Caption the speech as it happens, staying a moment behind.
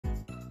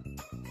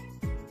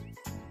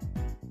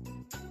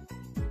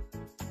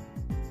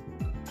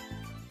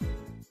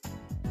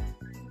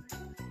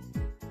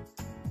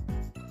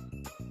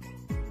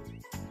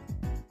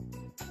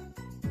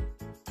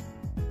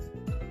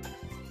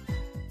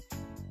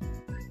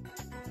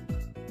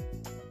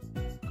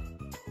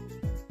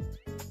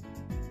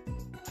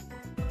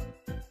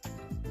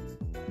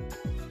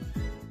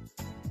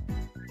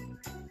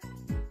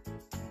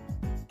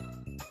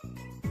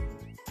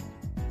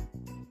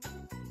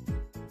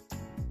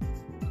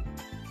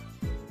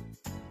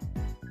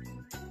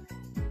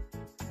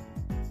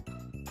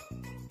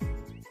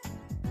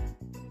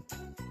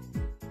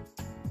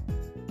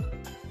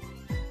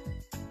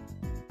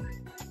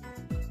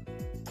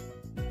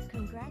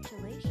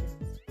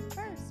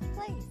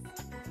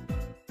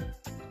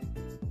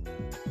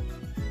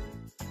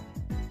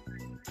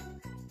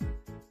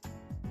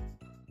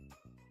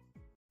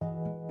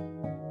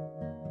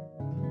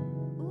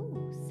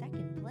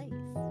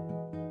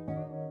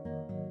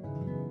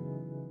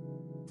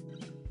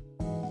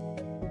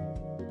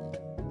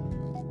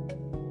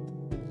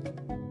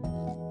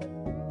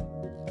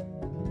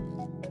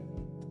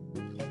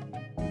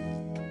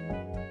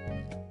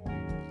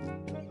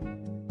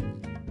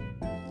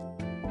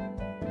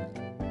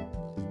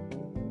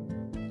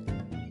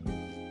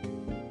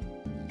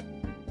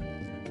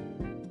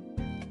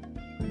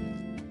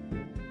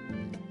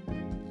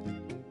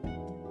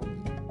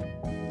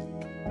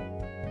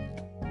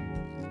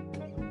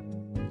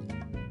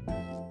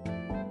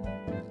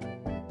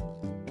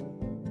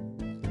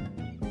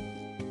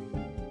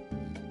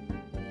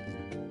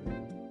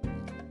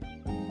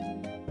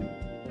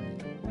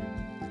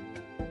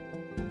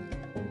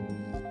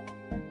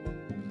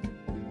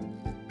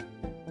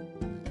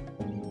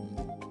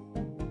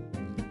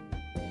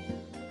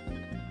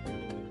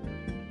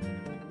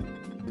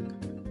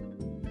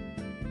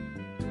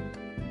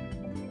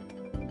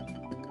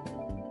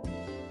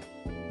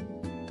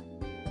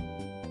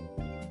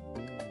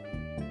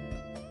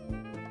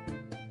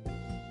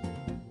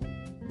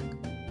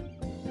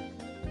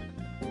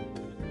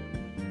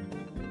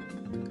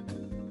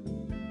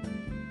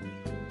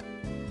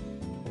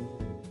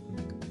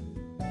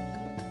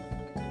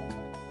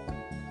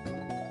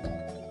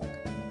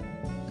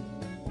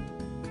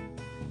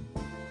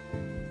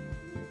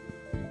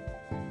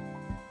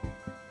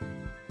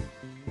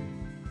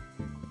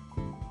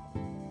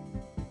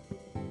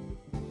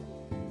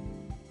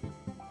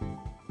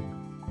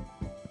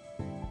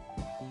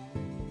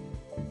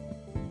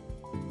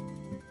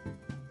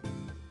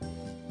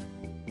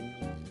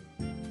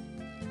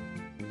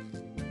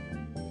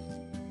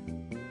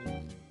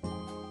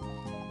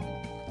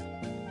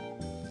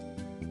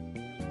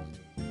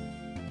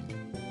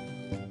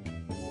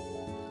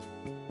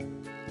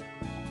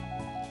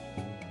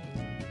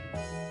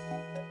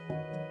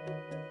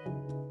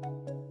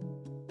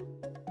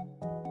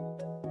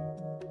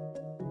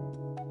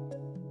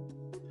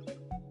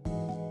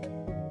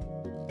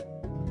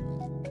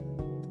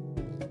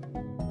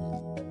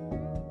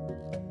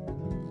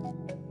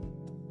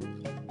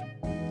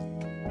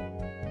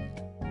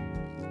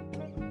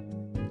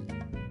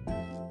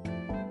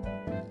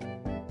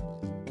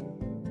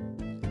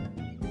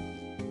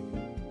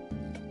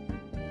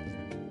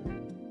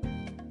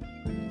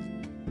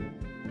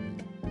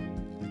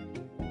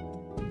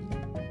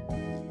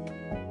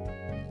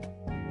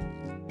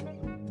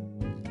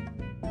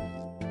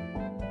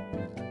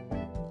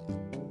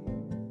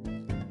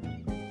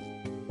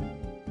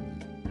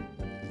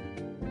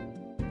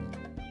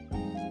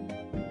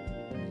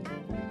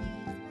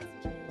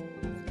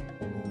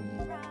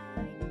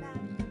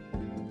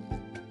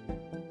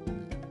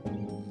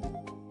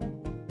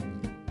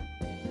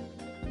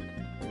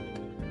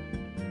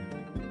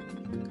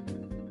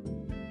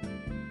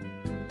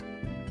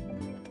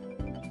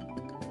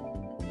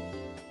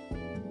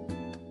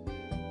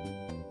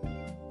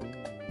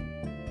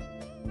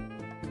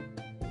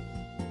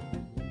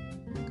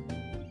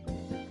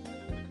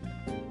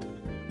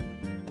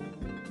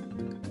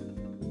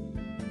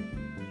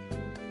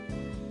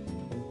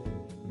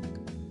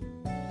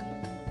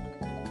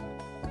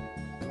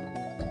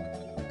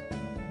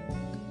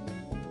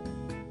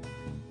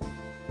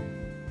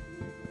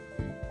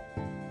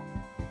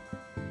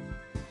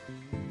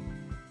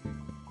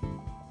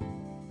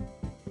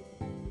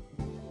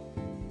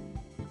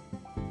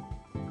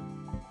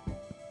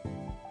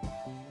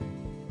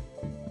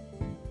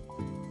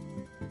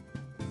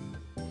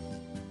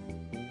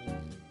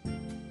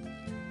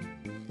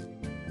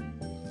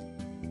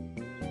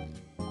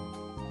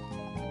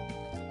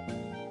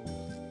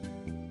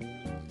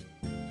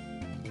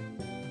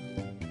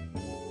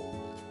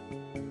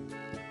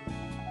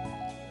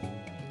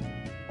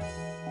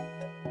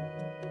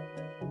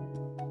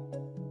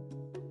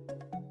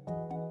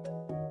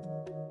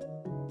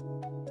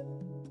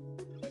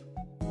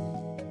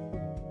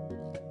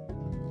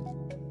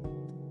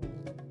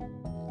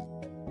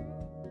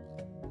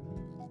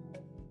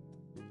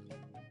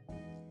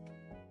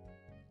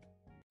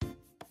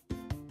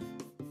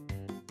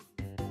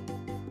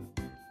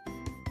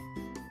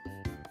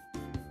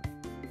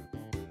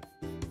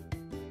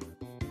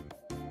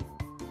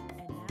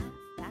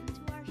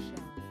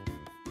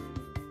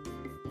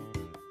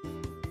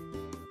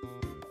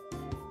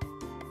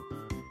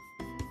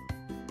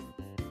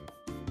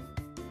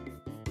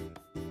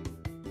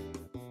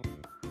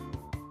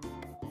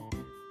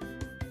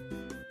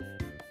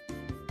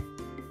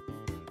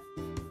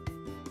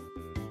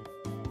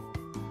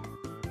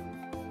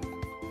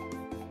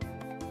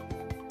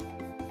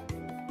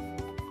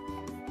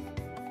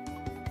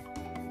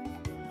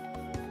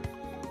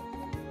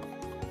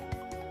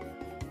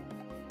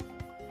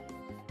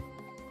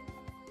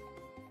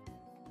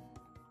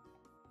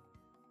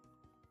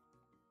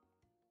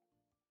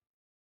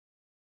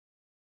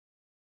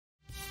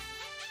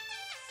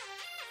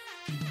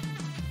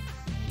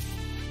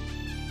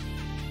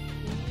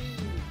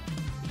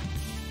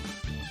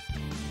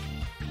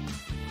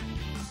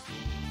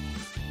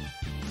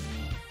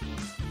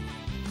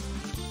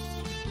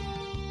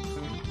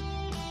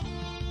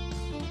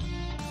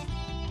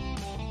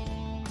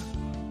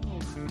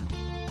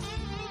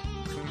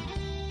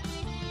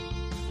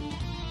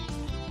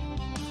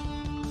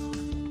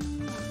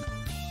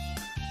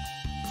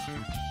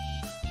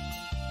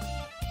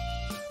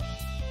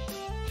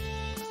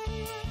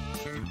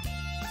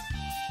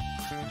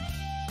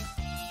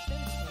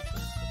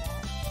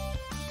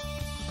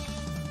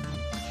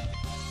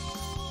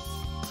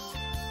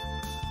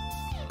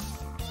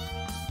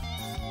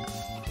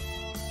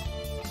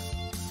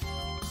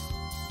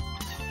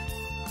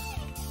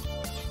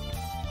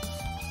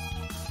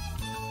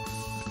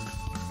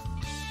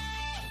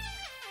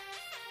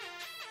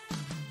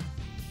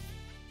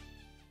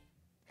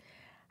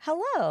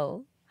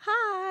Hello.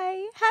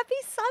 Hi. Happy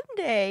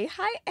Sunday.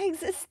 Hi,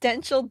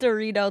 Existential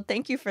Dorito.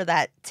 Thank you for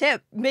that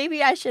tip.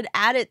 Maybe I should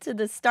add it to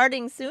the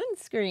starting soon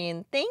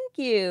screen. Thank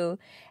you.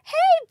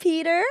 Hey,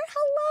 Peter.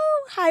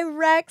 Hello. Hi,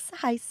 Rex.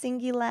 Hi,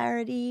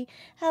 Singularity.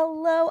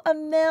 Hello,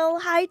 Emil.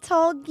 Hi,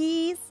 Tall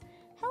Geese.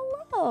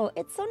 Hello.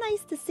 It's so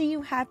nice to see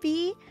you.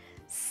 Happy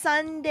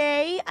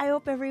Sunday. I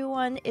hope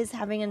everyone is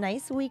having a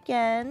nice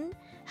weekend.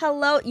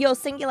 Hello. Yo,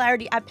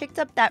 Singularity. I picked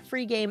up that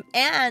free game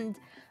and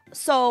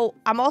so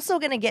I'm also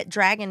going to get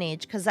Dragon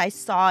Age because I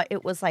saw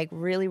it was like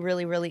really,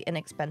 really, really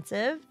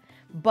inexpensive.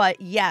 But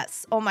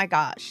yes, oh my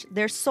gosh,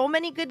 there's so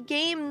many good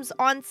games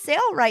on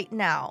sale right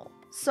now.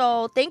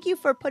 So thank you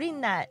for putting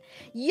that.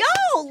 Yo,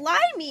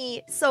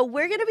 Limey! So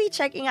we're going to be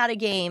checking out a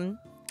game.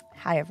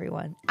 Hi,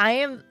 everyone.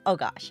 Oh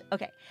gosh,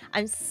 okay.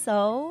 I'm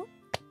so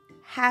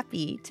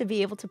happy to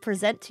be able to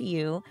present to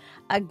you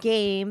a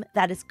game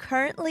that is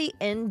currently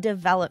in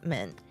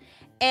development.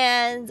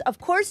 And of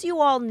course, you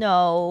all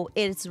know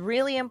it's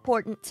really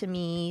important to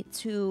me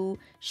to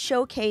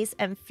showcase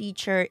and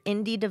feature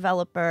indie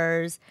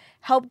developers,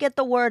 help get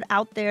the word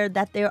out there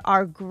that there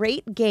are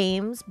great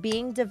games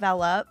being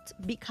developed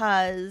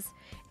because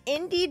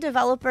indie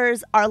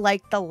developers are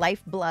like the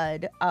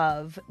lifeblood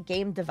of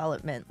game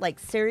development. Like,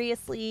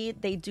 seriously,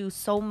 they do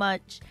so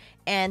much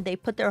and they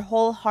put their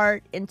whole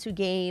heart into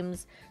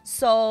games.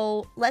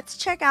 So let's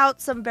check out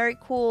some very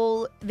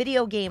cool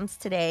video games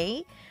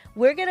today.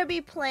 We're going to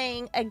be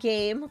playing a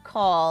game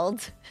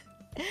called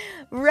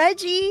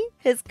Reggie,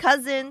 his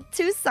cousin,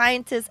 two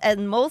scientists,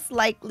 and most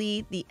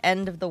likely the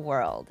end of the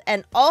world.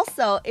 And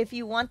also, if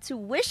you want to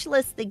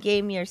wishlist the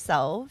game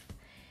yourself,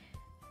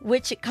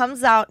 which it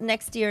comes out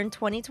next year in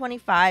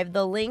 2025,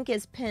 the link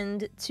is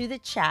pinned to the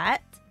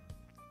chat.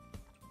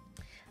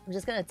 I'm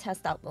just going to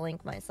test out the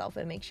link myself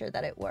and make sure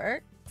that it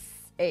works.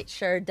 It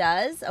sure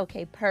does.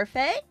 Okay,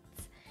 perfect.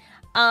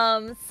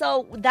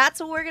 So that's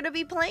what we're going to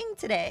be playing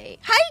today.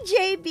 Hi,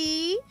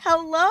 JB.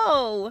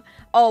 Hello.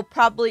 Oh,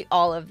 probably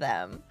all of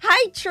them.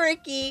 Hi,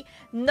 Tricky.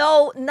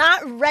 No,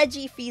 not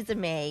Reggie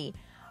Fils-Aimé.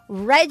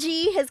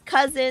 Reggie, his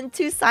cousin,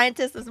 two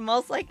scientists is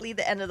most likely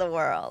the end of the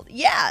world.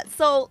 Yeah,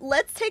 so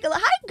let's take a look.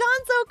 Hi,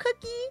 Gonzo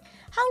Cookie.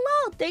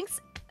 Hello.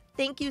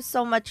 Thank you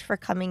so much for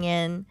coming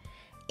in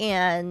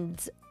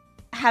and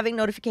having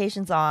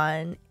notifications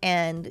on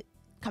and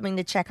coming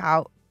to check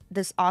out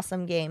this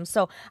awesome game.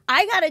 So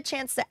I got a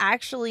chance to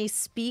actually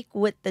speak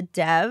with the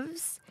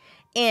devs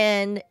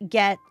and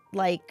get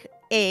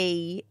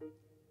they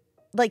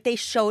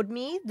showed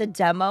me the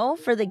demo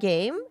for the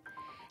game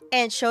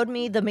and showed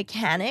me the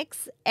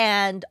mechanics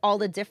and all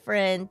the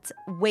different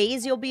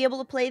ways you'll be able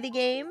to play the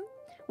game,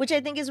 which I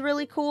think is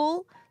really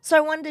cool. So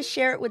I wanted to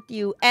share it with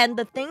you. And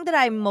the thing that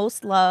I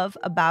most love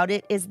about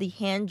it is the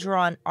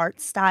hand-drawn art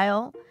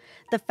style.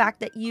 The fact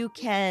that you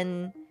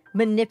can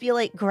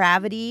manipulate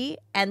gravity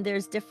and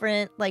there's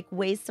different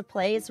ways to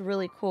play. It's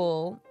really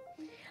cool.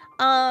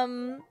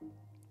 Hello.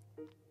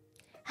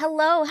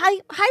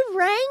 Hi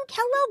Rank.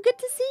 Hello, good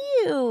to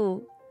see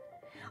you.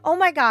 Oh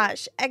my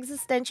gosh,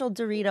 Existential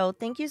Dorito,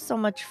 thank you so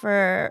much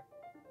for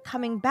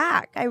coming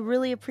back. I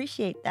really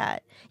appreciate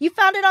that. You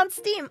found it on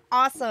Steam.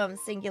 Awesome,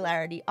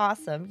 Singularity.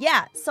 Awesome.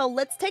 Yeah, so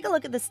let's take a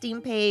look at the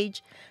Steam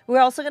page. We're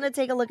also going to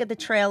take a look at the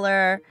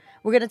trailer.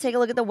 We're going to take a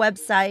look at the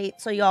website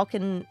so y'all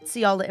can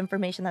see all the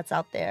information that's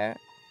out there.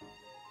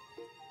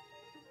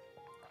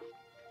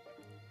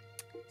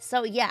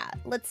 So yeah,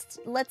 let's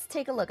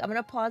take a look. I'm going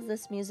to pause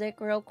this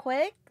music real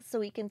quick so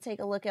we can take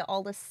a look at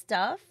all the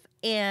stuff.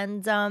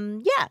 And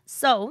yeah,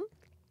 so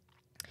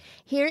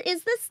here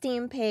is the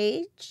Steam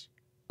page.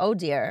 Oh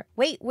dear.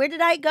 Wait, where did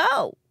I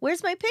go?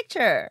 Where's my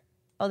picture?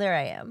 Oh, there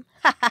I am.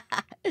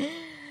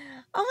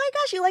 Oh my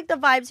gosh, you like the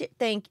vibes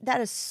here.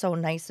 That is so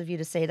nice of you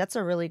to say. That's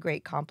a really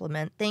great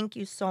compliment. Thank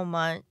you so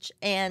much.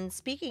 And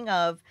speaking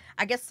of,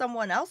 I guess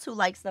someone else who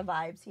likes the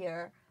vibes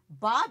here,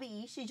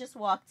 Bobby, she just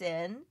walked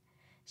in.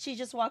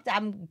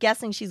 I'm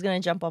guessing she's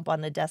going to jump up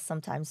on the desk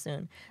sometime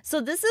soon.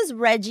 So this is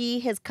Reggie,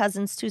 his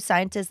cousins, two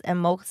scientists, and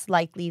most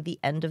likely the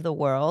end of the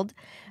world.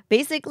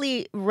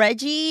 Basically,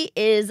 Reggie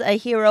is a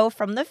hero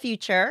from the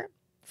future,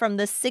 from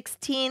the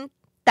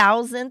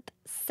 16,000th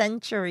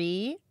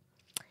century.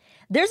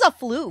 There's a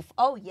floof.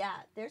 Oh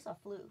yeah, there's a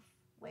floof.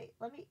 Wait,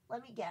 let me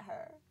get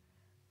her.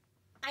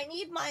 I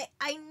need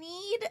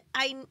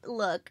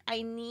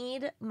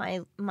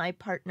my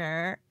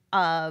partner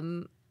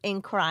in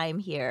crime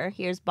here.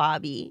 Here's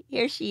Bobby.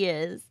 Here she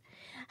is.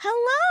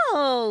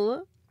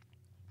 Hello.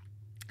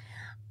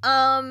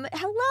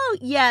 Hello.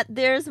 Yeah,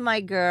 there's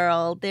my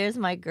girl. There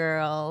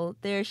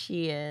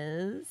she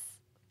is.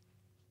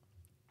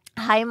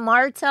 Hi,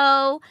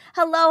 Marto.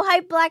 Hello. Hi,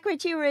 Black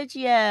Richie Rich.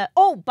 Yeah.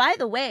 Oh, by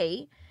the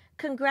way,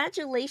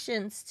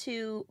 congratulations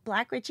to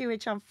Black Richie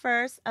Rich on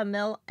first,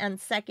 Emil on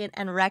second,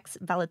 and Rex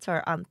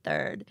Bellator on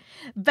third.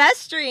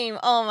 Best stream.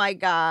 Oh my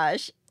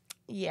gosh.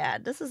 Yeah,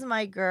 this is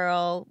my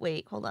girl.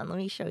 Wait, hold on. Let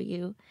me show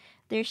you.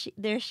 There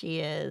she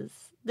is.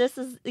 This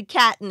is the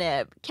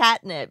catnip.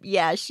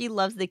 Yeah, she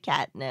loves the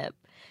catnip.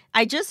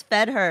 I just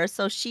fed her,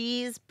 so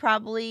she's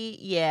probably,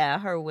 yeah,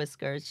 her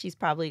whiskers. She's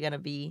probably going to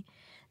be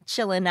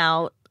chilling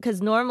out.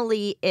 Because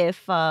normally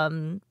if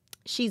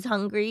she's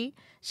hungry,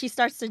 she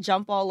starts to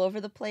jump all over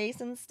the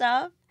place and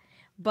stuff.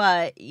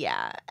 But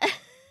yeah,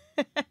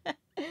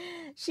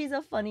 she's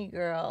a funny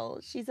girl.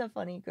 She's a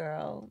funny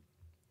girl.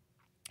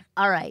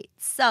 All right,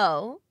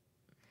 so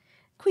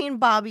Queen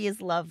Bobby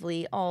is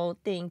lovely. Oh,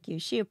 thank you.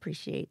 She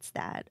appreciates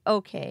that.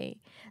 Okay.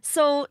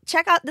 So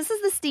check out, this is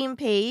the Steam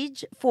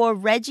page for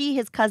Reggie,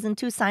 his cousin,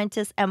 two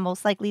scientists, and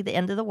most likely the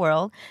end of the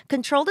world.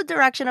 Control the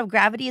direction of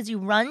gravity as you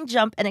run,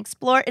 jump, and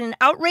explore in an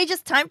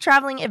outrageous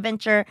time-traveling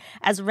adventure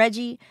as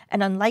Reggie,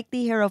 an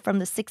unlikely hero from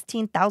the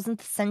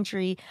 16,000th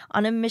century,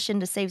 on a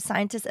mission to save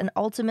scientists and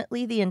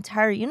ultimately the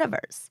entire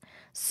universe.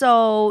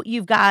 So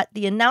you've got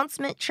the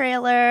announcement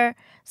trailer,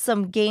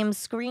 some game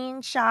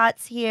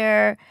screenshots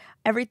here.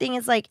 Everything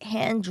is like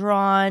hand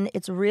drawn.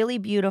 It's really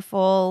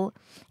beautiful.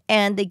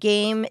 And the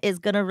game is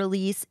going to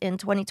release in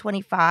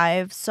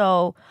 2025.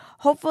 So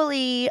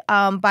hopefully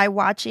by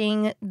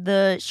watching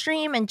the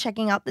stream and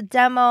checking out the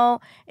demo,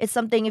 it's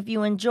something, if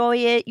you enjoy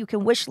it, you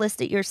can wish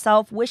list it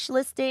yourself. Wish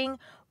listing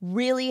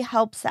really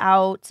helps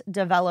out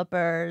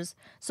developers.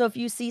 So if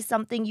you see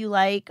something you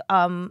like,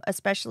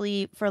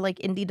 especially for like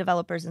indie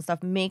developers and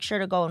stuff, make sure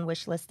to go and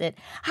wish list it.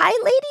 Hi,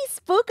 Lady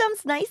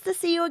Spookums. Nice to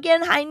see you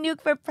again. Hi, Nuke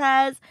for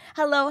Prez.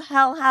 Hello,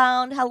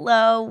 Hellhound.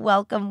 Hello.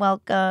 Welcome,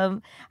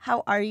 welcome.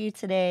 How are you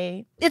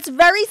today? It's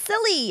very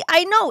silly.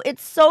 I know.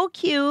 It's so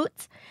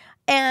cute.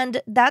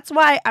 And that's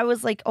why I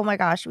was like, oh my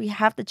gosh, we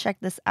have to check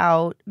this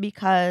out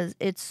because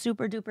it's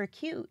super duper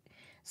cute.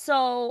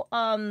 So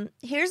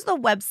here's the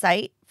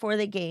website for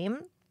the game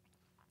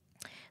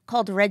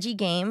called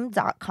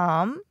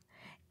reggiegame.com.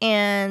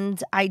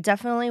 And I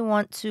definitely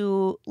want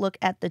to look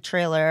at the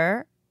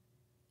trailer,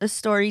 the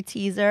story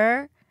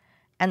teaser,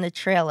 and the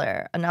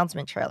trailer,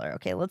 announcement trailer.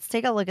 Okay, let's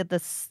take a look at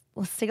this.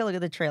 Let's take a look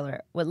at the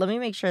trailer. Wait, let me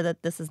make sure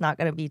that this is not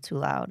going to be too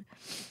loud.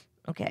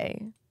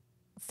 Okay,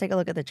 let's take a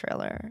look at the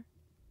trailer.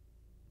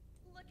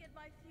 Look at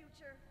my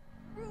future.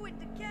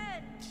 Ruined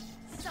again.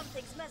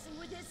 Something's messing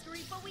with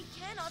history, but we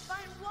cannot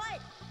find what.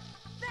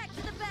 Back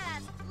to the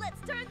past. Let's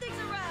turn things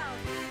around.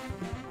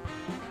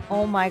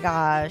 Oh my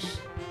gosh.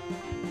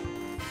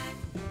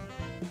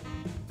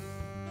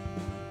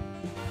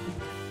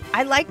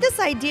 I like this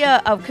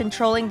idea of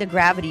controlling the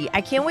gravity.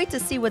 I can't wait to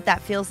see what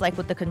that feels like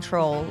with the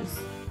controls.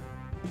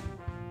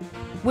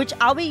 Which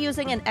I'll be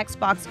using an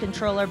Xbox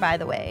controller, by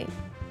the way,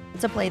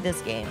 to play this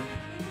game.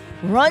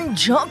 Run,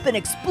 jump, and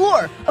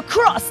explore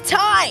across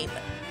time!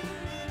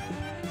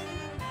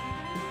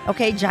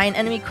 Okay, giant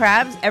enemy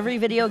crabs. Every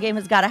video game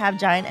has got to have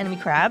giant enemy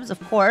crabs, of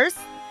course.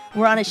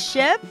 We're on a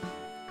ship.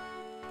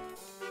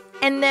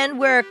 And then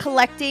we're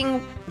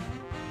collecting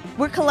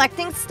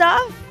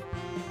stuff.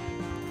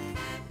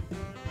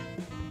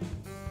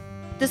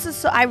 This is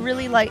so, I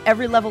really like,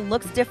 every level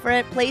looks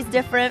different, plays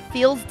different,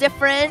 feels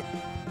different.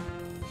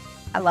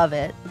 I love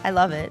it. I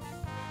love it.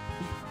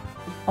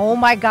 Oh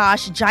my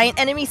gosh, giant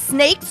enemy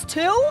snakes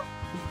too?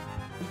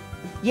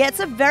 Yeah,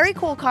 it's a very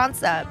cool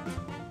concept.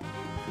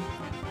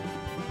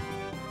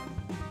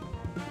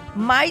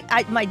 My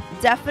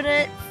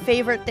definite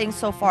favorite thing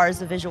so far is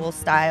the visual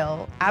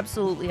style.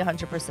 Absolutely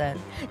 100%.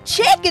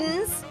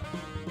 Chickens!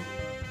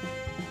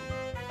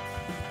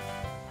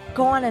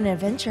 Go on an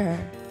adventure.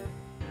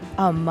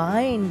 A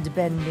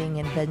mind-bending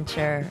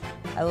adventure.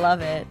 I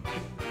love it.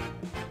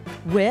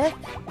 With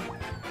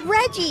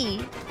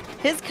Reggie,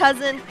 his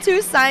cousin,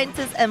 two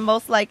scientists, and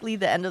most likely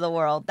the end of the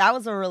world. That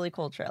was a really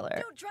cool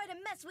trailer. Don't try to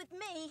mess with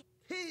me.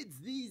 Kids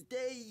these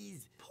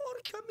days.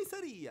 Porca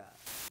miseria.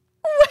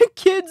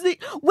 Kids, wait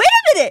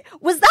a minute.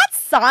 Was that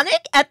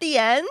Sonic at the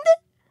end?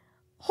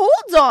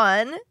 Hold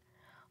on.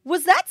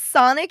 Was that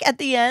Sonic at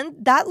the end?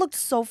 That looked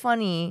so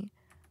funny.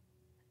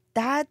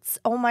 That's,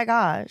 oh my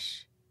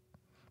gosh.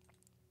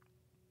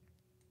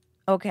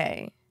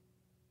 Okay.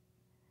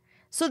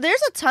 So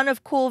there's a ton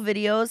of cool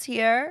videos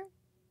here.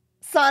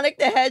 Sonic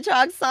the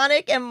Hedgehog,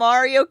 Sonic and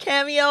Mario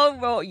cameo.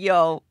 Oh,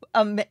 yo,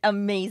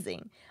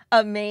 amazing.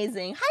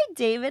 Amazing. Hi,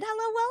 David.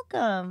 Hello,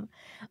 welcome.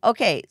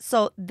 Okay,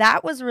 so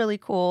that was really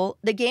cool.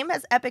 The game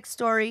has epic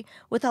story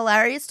with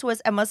hilarious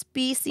twists and must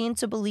be seen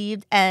to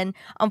believed and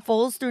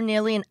unfolds through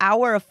nearly an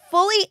hour of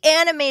fully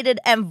animated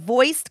and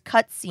voiced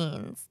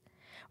cutscenes.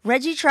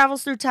 Reggie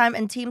travels through time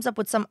and teams up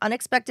with some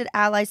unexpected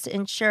allies to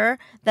ensure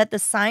that the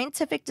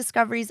scientific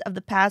discoveries of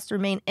the past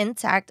remain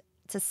intact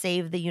to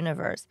save the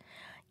universe.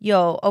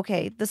 Yo,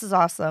 okay, this is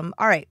awesome.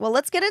 All right, well,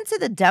 let's get into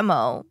the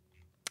demo.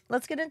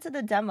 Let's get into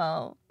the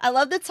demo. I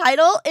love the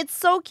title. It's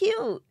so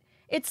cute.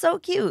 It's so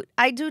cute.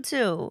 I do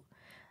too.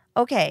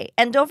 Okay,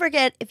 and don't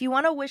forget, if you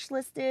want to wish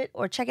list it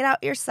or check it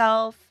out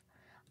yourself,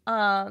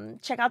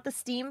 check out the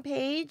Steam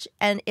page,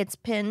 and it's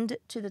pinned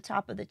to the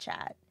top of the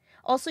chat.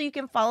 Also, you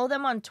can follow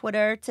them on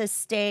Twitter to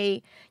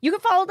stay... You can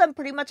follow them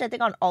pretty much, I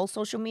think, on all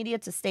social media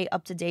to stay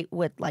up to date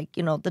with, like,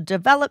 you know, the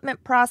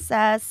development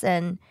process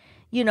and,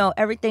 you know,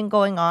 everything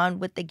going on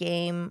with the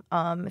game.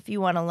 If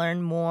you want to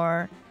learn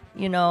more,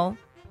 you know.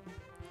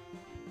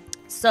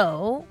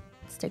 So,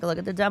 let's take a look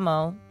at the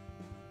demo.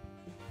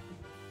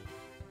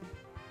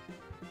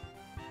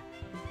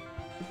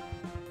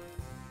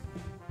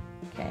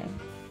 Okay.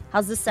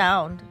 How's the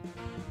sound?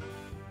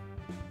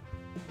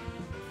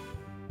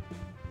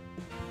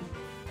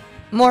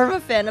 More of a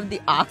fan of the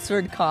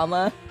Oxford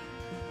comma.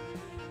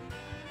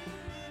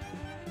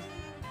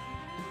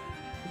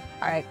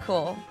 Alright,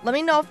 cool. Let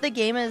me know if the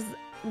game is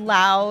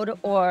loud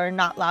or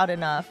not loud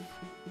enough.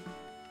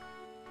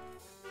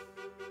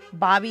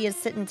 Bobby is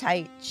sitting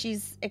tight.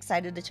 She's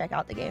excited to check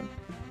out the game.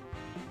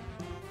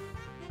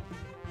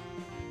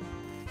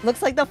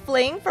 Looks like the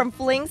Fling from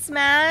Fling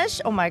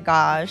Smash. Oh my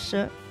gosh.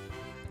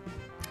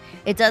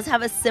 It does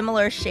have a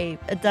similar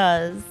shape. It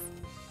does.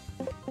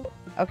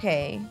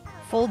 Okay.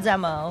 Full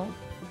demo.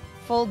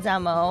 Full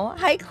demo.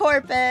 Hi,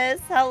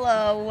 Corpus.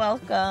 Hello.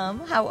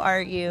 Welcome. How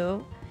are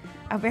you?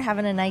 I hope you're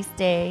having a nice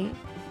day.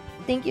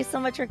 Thank you so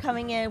much for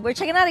coming in. We're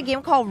checking out a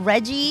game called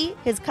Reggie,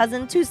 his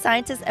cousin, two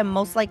scientists, and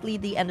most likely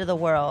the end of the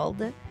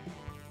world.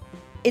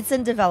 It's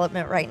in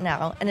development right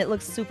now, and it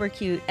looks super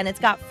cute, and it's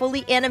got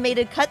fully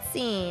animated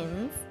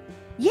cutscenes.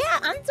 Yeah,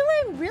 I'm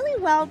doing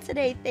really well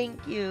today,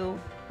 thank you.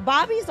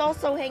 Bobby's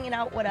also hanging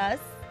out with us.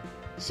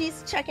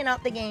 She's checking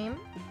out the game.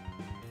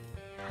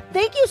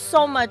 Thank you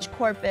so much,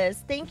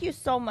 Corpus. Thank you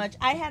so much.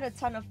 I had a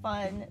ton of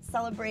fun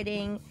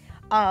celebrating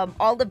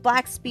all the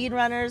Black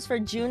speedrunners for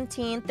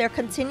Juneteenth. They're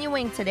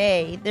continuing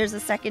today. There's a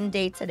second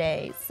day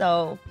today.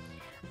 So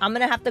I'm going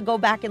to have to go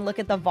back and look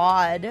at the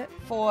VOD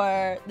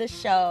for the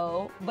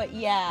show. But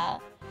yeah,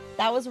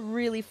 that was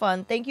really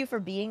fun. Thank you for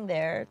being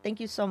there. Thank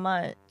you so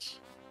much.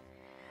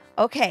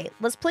 Okay,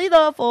 let's play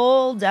the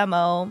full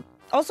demo.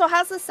 Also,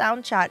 how's the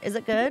sound chat? Is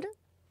it good?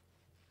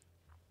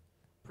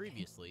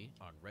 Previously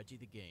on Reggie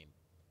the Game.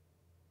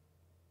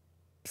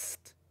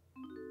 Psst.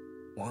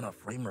 Want a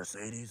free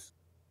Mercedes?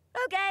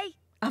 Okay.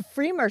 A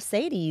free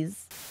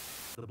Mercedes.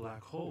 The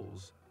black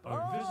holes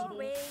are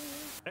visible.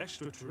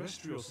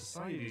 Extraterrestrial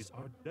societies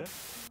are dead.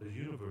 The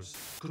universe.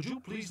 Could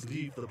you please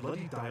leave the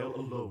bloody dial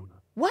alone?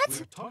 What?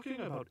 We're talking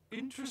about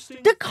interesting.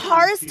 The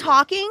car is things here.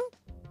 talking?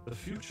 The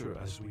future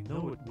as we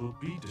know it will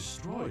be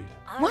destroyed.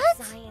 Our What?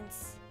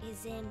 science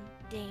is in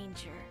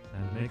danger.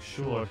 And make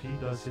sure he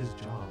does his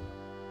job.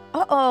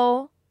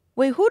 Uh-oh.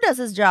 Wait, who does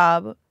his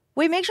job?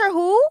 Wait, make sure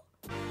who?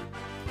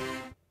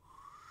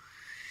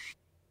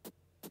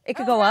 It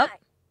could go up.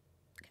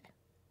 Okay.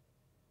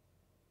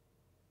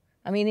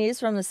 I mean, he's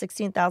from the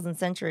 16,000th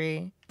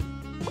century.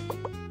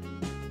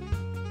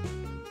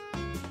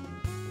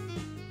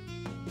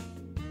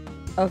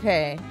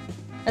 Okay.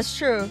 That's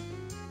true.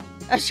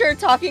 That's true.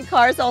 Talking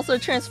cars also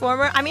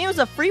Transformer. I mean, it was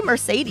a free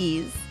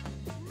Mercedes.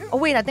 Oh,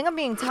 wait. I think I'm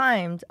being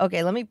timed.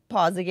 Okay, let me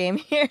pause the game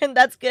here.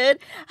 That's good.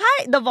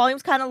 Hi. The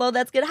volume's kind of low.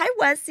 That's good. Hi,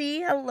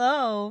 Wessie.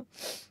 Hello.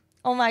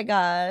 Oh, my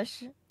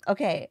gosh.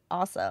 Okay.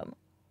 Awesome.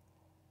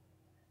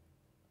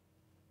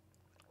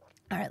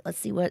 All right, let's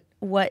see what...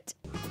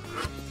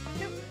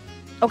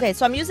 Okay,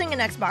 so I'm using an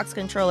Xbox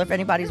controller, if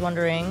anybody's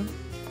wondering.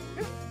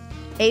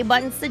 A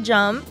button's to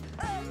jump.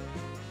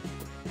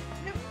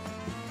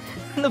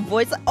 The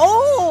voice...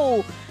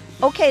 Oh!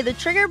 Okay, the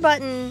trigger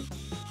button...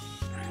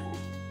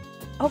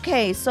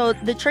 Okay, so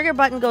the trigger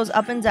button goes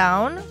up and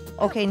down.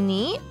 Okay,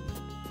 neat.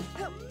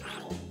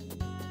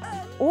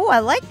 Oh, I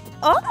like...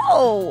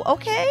 Oh,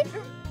 okay.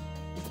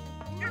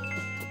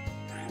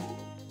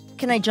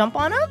 Can I jump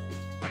on him?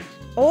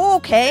 Oh,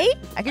 okay.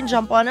 I can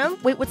jump on him.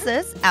 Wait, what's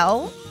this?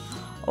 L.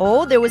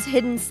 Oh, there was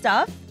hidden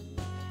stuff.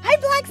 Hi,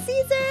 Black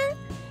Caesar.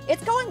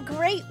 It's going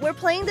great. We're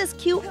playing this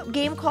cute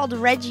game called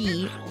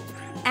Reggie.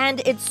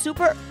 And it's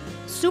super,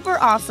 super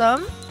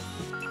awesome.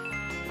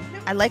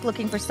 I like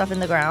looking for stuff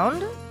in the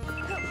ground.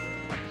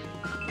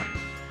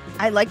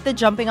 I like the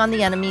jumping on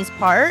the enemies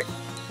part.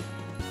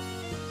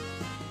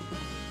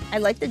 I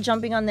like the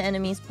jumping on the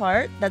enemies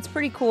part. That's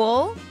pretty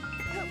cool.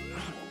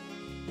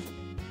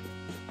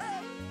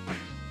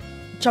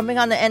 Jumping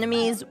on the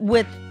enemies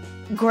with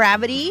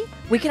gravity.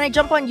 Wait, can I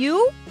jump on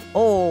you?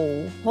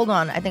 Oh, hold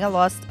on. I think I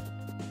lost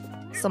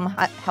some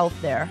health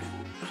there.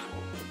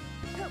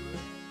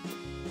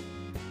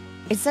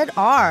 It said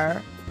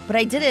R, but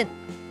I didn't.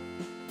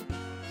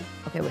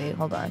 Okay, wait,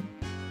 hold on.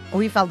 Oh,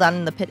 we fell down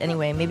in the pit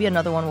anyway. Maybe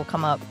another one will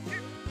come up.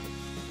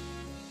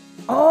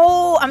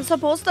 Oh, I'm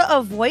supposed to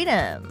avoid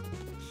him.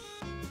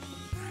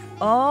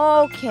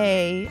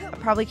 Okay. I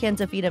probably can't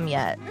defeat him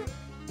yet.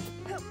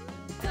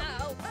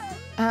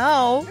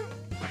 Ow.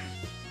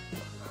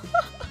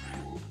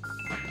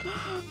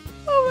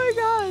 Oh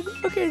my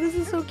god. Okay, this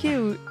is so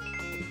cute.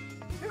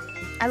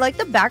 I like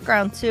the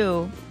background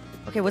too.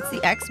 Okay, what's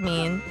the X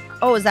mean?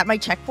 Oh, is that my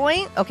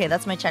checkpoint? Okay,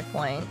 that's my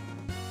checkpoint.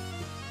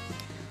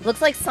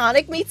 Looks like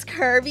Sonic meets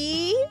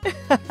Kirby.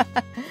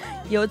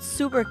 Yo, it's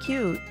super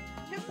cute.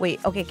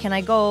 Wait, okay, can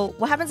I go...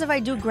 What happens if I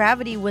do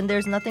gravity when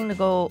there's nothing to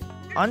go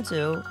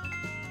onto?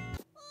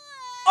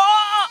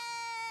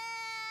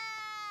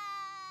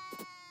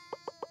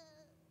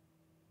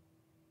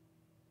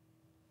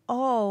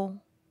 Oh.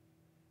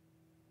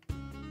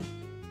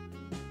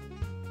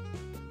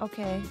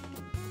 Okay.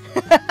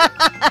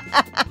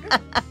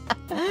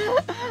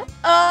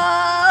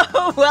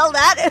 Oh, well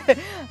that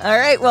all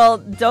right, well,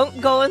 don't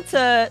go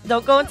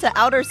into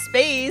outer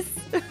space.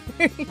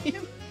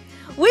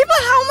 Wait,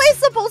 but how am I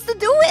supposed to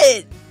do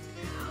it?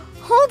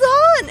 Hold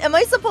on. Am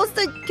I supposed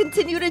to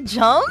continue to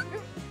jump?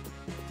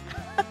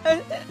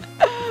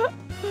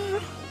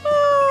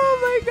 Oh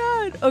my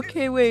god.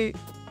 Okay, wait.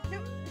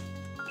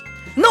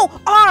 No,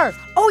 R.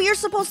 Oh, you're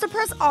supposed to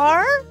press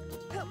R?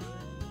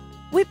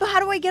 Wait, but how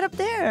do I get up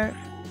there?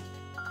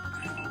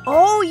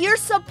 Oh,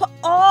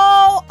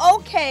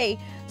 okay.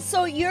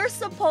 So you're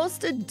supposed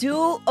to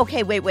do...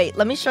 Okay, wait.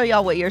 Let me show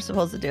y'all what you're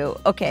supposed to do.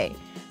 Okay.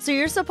 So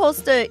you're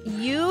supposed to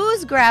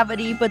use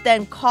gravity, but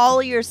then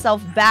call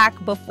yourself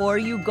back before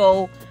you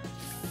go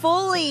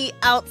fully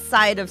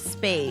outside of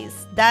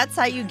space. That's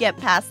how you get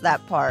past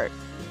that part.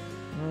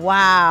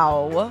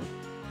 Wow.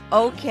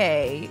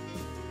 Okay.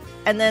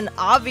 And then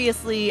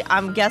obviously,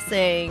 I'm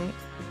guessing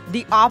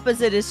the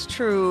opposite is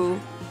true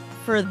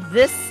for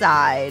this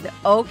side.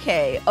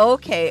 Okay. We're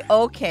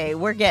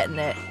getting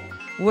it.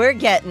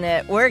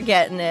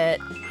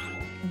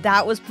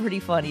 That was pretty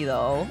funny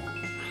though.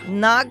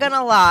 Not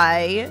gonna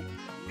lie.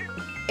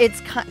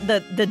 It's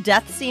the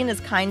death scene is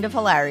kind of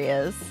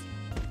hilarious.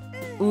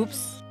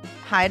 Oops.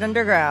 Hide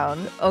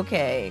underground.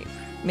 Okay.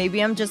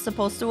 Maybe I'm just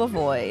supposed to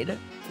avoid.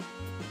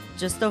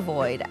 Just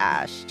avoid,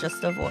 Ash.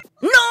 Just avoid.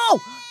 No!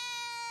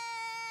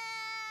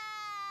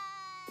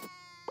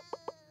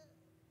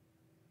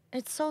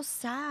 It's so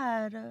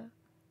sad.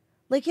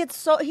 Like, it's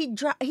so... He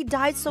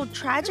died so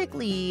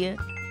tragically.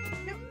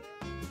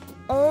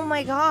 Oh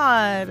my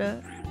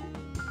god.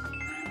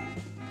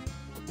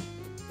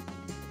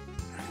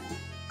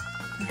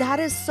 That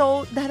is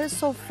so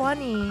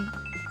funny.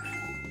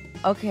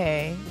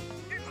 Okay.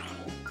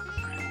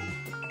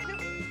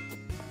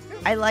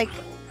 I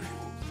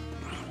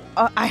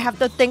have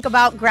to think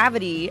about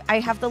gravity. I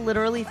have to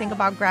literally think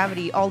about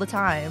gravity all the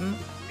time.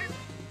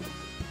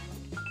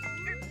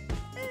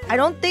 I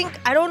don't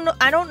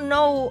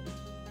know.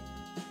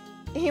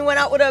 He went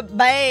out with a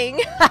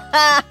bang.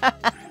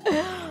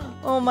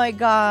 Oh my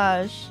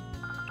gosh.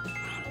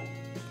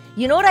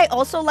 You know what I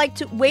also like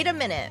to... Wait a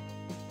minute.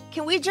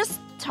 Can we just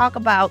talk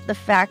about the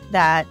fact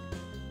that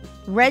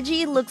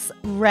Reggie looks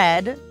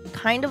red,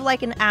 kind of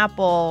like an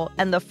apple,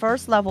 and the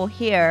first level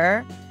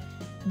here,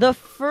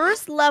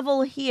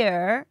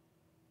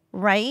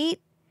 right?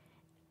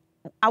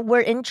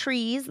 We're in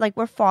trees, like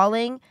we're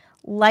falling,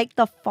 like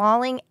the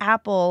falling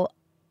apple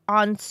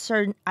on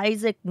Sir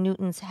Isaac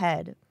Newton's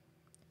head.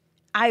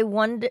 I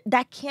wonder,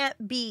 that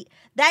can't be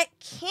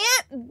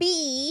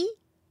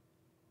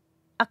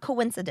a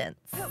coincidence,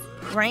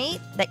 right?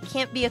 That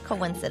can't be a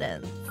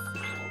coincidence.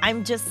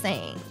 I'm just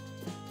saying.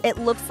 It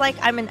looks like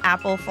I'm an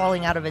apple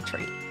falling out of a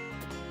tree.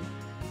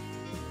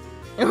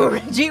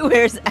 Reggie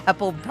wears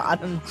apple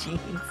bottom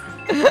jeans.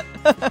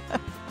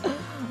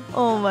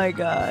 Oh my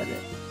god.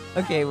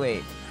 Okay,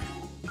 wait.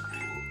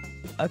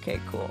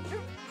 Okay, cool.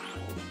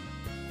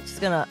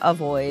 Just gonna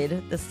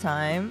avoid this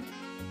time.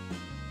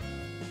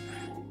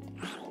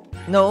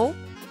 No.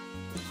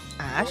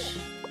 Ash.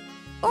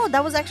 Oh,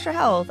 that was extra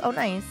health. Oh,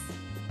 nice.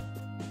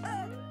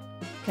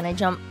 Can I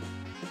jump?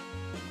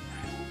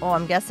 Oh,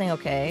 I'm guessing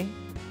okay.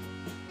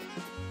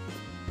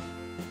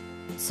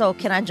 So,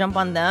 can I jump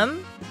on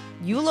them?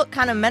 You look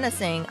kind of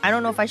menacing. I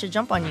don't know if I should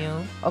jump on you.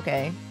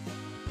 Okay.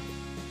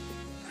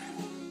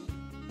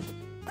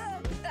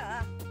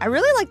 I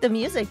really like the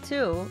music,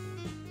 too.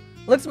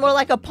 Looks more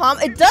like a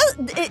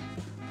it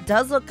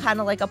does look kind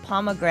of like a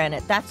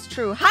pomegranate. That's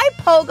true. Hi,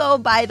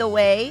 Pogo, by the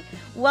way.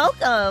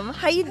 Welcome.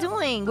 How you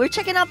doing? We're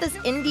checking out this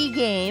indie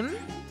game.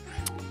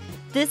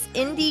 This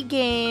indie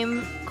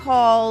game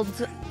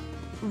called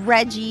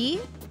Reggie.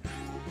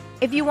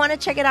 If you want to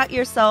check it out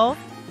yourself,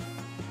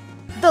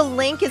 the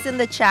link is in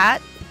the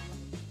chat.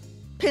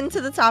 Pinned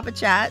to the top of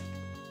chat.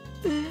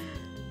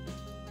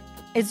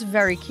 It's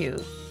very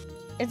cute.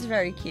 It's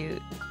very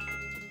cute.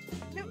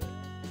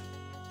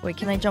 Wait,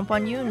 can I jump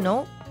on you?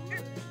 Nope.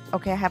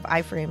 Okay, I have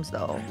iframes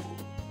though.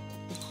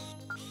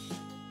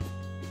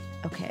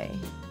 Okay.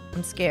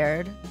 I'm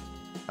scared.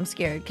 I'm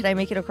scared. Can I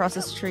make it across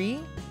this tree?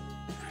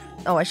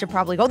 Oh, I should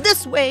probably go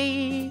this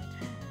way.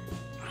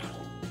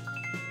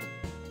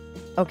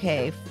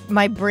 Okay.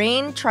 My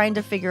brain trying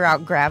to figure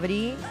out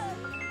gravity.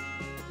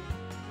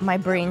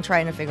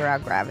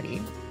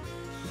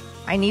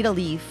 I need a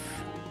leaf.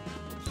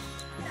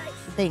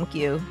 Thank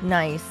you.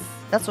 Nice.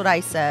 That's what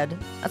I said.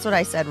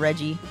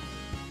 Reggie.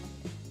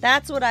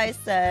 That's what I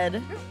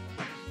said.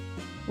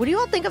 What do you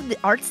all think of the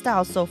art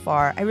style so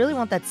far? I really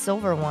want that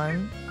silver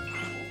one.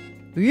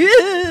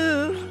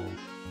 Yeah.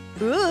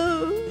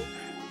 Ooh.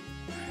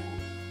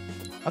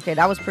 Okay,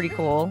 that was pretty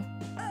cool.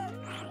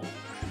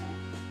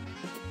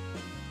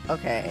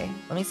 Okay,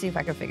 let me see if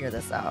I can figure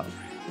this out.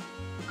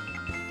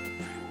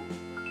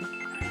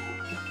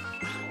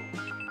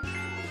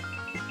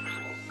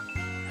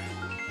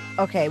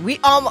 Okay,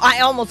 I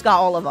almost got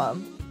all of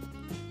them.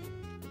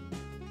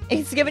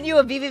 It's giving you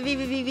a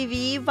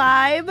VVVVVV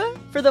vibe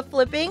for the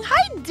flipping.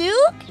 Hi,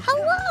 Duke.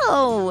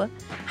 Hello.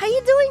 How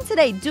you doing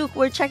today, Duke?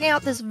 We're checking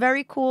out this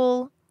very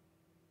cool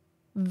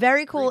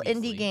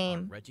indie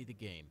game. Reggie the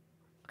Game.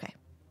 Okay.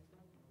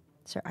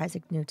 Sir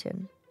Isaac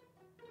Newton.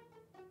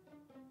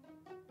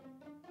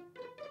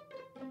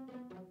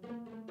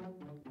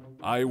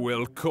 I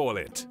will call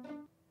it.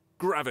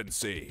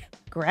 Gravency.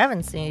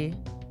 Gravency.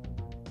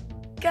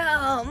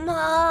 Come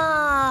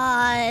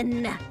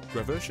on!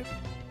 Reversion?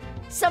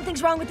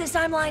 Something's wrong with this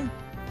timeline.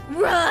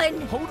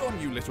 Run! Hold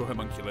on, you little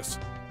homunculus.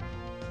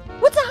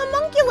 What's a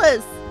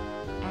homunculus?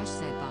 Ash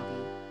said Bobby.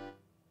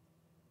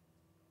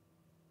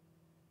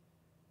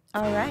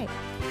 All right.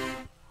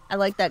 I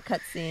like that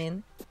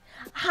cutscene.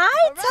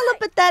 Hi,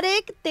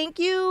 Telepathetic. Thank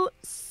you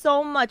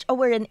so much. Oh,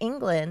 we're in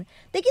England.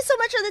 Thank you so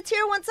much for the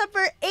tier 1 sub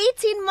for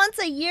 18 months,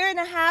 a year and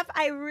a half.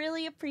 I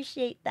really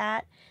appreciate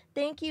that.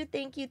 Thank you,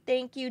 thank you,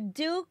 thank you.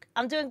 Duke,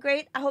 I'm doing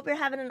great. I hope you're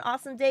having an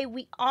awesome day.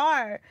 We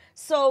are.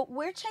 So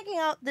we're checking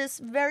out this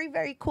very,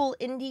 very cool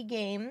indie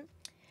game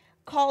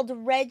called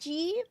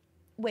Reggie.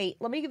 Wait,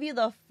 let me give you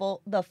the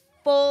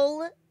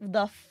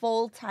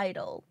full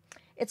title.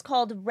 It's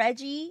called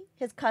Reggie,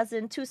 his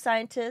cousin, two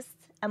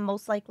scientists, and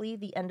most likely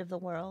the end of the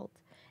world.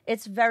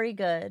 It's very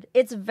good.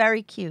 It's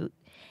very cute.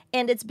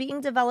 And it's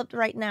being developed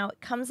right now. It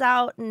comes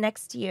out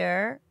next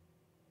year.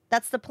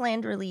 That's the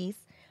planned release.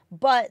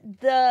 But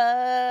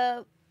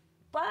this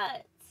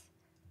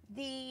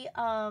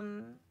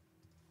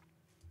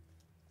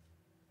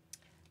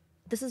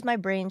is my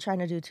brain trying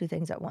to do two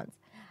things at once.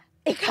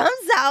 It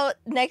comes out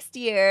next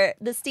year.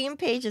 The Steam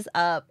page is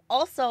up.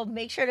 Also,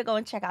 make sure to go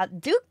and check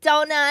out Duke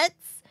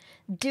Donuts.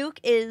 Duke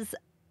is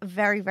a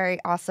very, very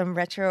awesome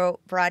retro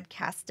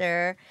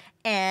broadcaster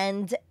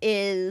and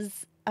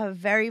is a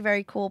very,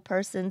 very cool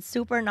person,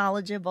 super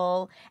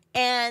knowledgeable,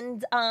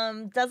 and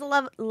does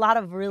a lot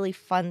of really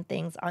fun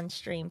things on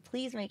stream.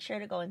 Please make sure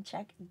to go and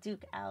check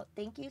Duke out.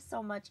 Thank you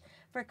so much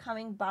for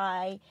coming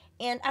by,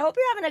 and I hope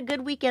you're having a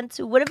good weekend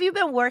too. What have you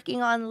been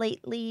working on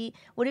lately?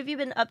 What have you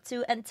been up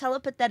to? And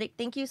Telepathetic,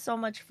 thank you so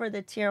much for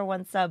the tier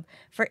 1 sub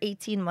for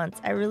 18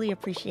 months. I really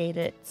appreciate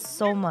it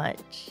so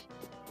much.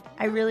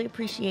 I really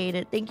appreciate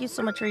it. Thank you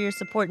so much for your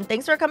support, and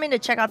thanks for coming to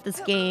check out this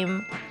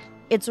game.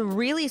 It's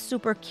really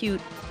super cute.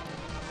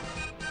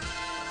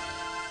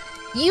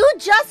 You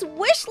just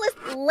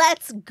wishlist.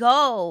 Let's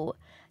go.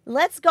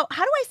 Let's go.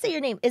 How do I say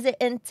your name? Is it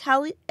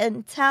Intellion?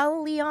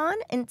 Intellion?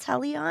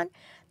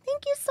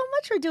 Thank you so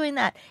much for doing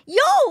that.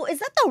 Yo, is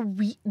that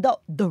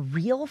the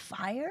real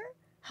fire?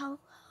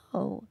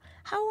 Hello.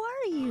 How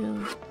are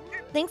you?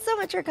 Thanks so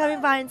much for coming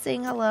by and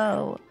saying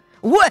hello.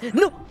 What?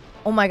 No.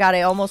 Oh my god,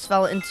 I almost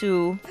fell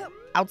into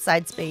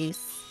outside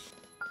space.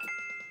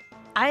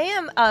 I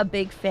am a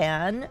big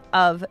fan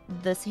of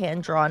this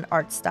hand-drawn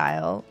art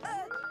style.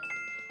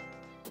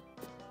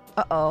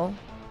 Uh-oh.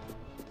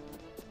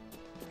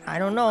 I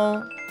don't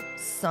know.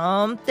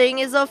 Something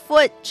is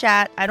afoot,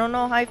 chat. I don't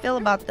know how I feel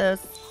about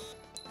this.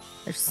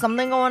 There's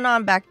something going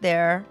on back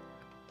there.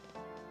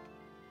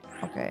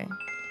 Okay.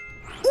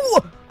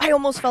 Ooh! I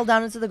almost fell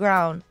down into the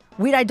ground.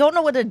 Wait, I don't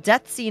know what a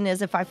death scene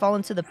is if I fall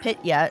into the pit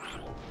yet.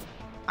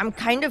 I'm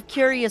kind of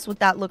curious what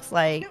that looks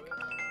like.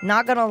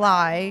 Not gonna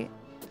lie.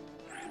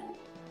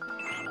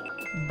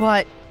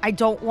 But I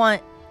don't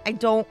want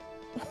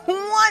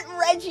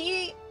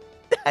Reggie.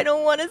 I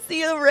don't want to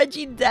see a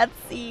Reggie death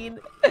scene.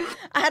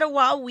 I had a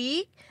wild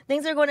week.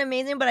 Things are going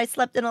amazing, but I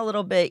slept in a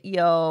little bit,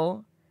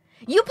 yo.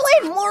 You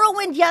played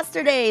Morrowind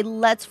yesterday.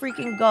 Let's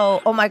freaking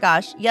go. Oh my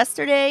gosh.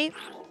 Yesterday,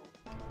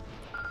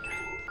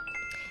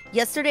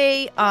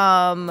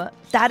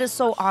 that is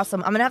so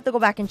awesome. I'm going to have to go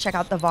back and check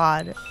out the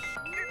VOD.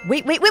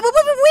 Wait.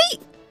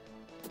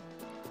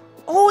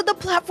 Oh, the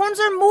platforms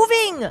are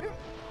moving.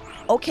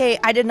 Okay,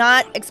 I did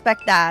not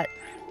expect that.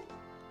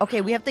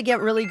 Okay, we have to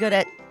get really good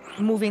at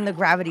moving the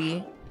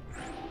gravity.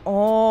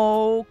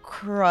 Oh,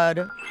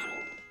 crud.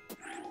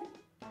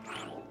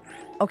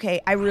 Okay,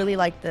 I really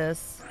like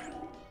this.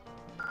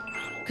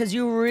 Because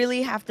you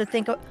really have to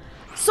think of...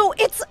 So,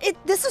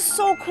 this is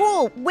so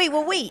cool.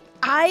 Wait.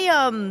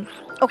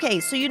 Okay,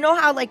 so you know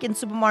how, like, in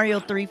Super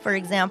Mario 3, for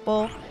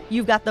example,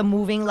 you've got the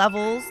moving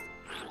levels?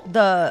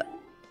 The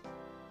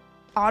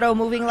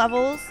auto-moving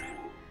levels?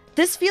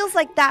 This feels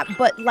like that,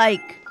 but,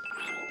 like,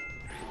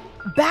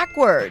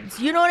 backwards.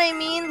 You know what I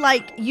mean?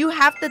 Like, you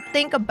have to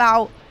think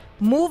about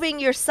moving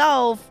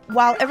yourself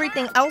while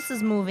everything else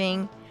is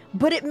moving,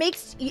 but it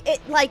makes it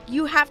like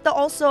you have to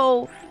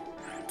also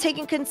take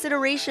in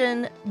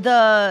consideration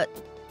the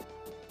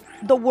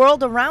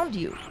world around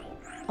you.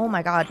 Oh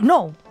my god,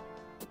 no.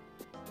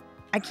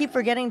 I keep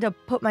forgetting to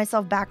put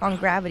myself back on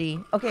gravity.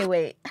 Okay,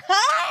 wait.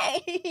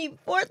 Hi!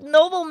 Fourth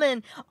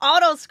Nobleman.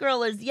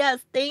 Auto-scrollers. Yes,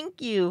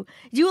 thank you.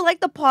 Do you like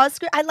the pause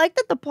screen? I like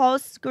that the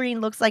pause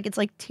screen looks like it's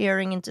like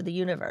tearing into the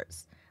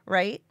universe,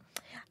 right?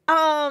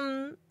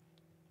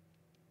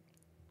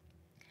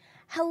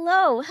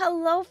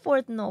 Hello,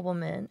 Fourth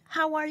Nobleman.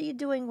 How are you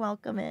doing?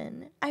 Welcome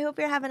in. I hope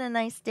you're having a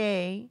nice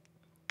day.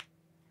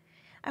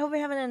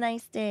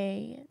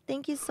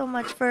 Thank you so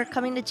much for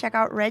coming to check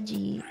out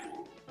Reggie,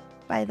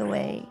 by the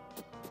way.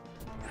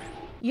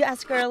 You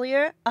asked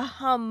earlier, a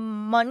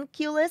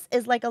homunculus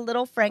is like a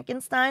little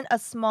Frankenstein, a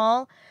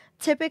small,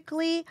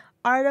 typically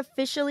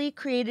artificially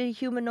created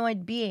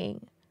humanoid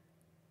being.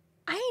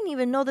 I didn't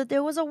even know that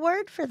there was a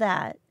word for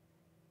that.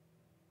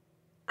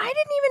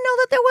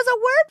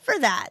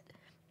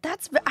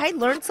 I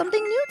learned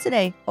something new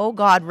today. Oh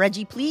God,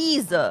 Reggie,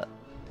 please.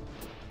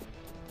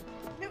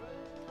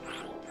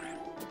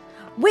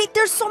 Wait,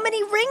 there's so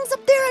many rings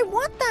up there. I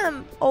want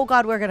them. Oh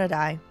God, we're gonna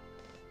die.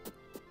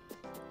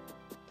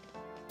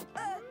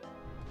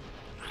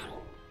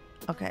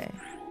 Okay.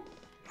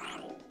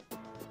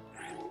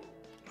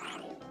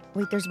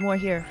 Wait, there's more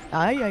here.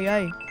 Ay, ay,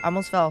 ay.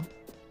 Almost fell.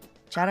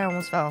 Chat, I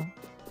almost fell.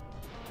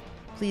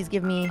 Please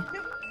give me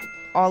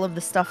all of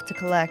the stuff to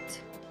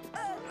collect.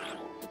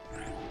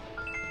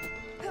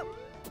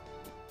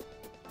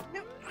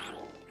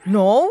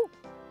 No?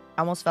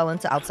 I almost fell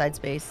into outside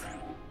space.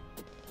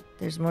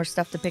 There's more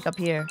stuff to pick up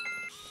here.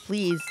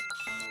 Please.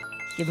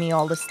 Give me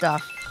all the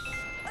stuff.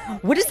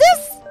 What is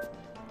this?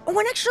 Oh,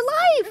 an extra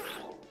life!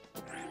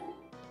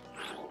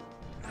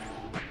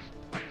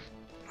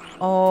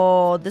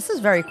 Oh, this is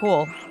very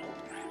cool.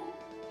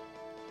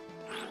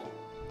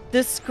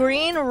 The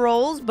screen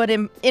rolls, but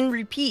in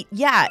repeat.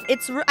 Yeah,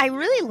 I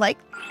really like...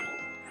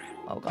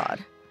 Oh,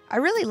 God. I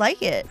really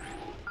like it.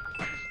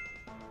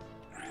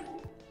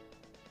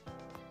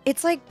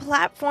 It's like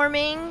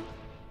platforming,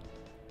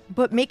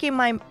 but making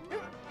my...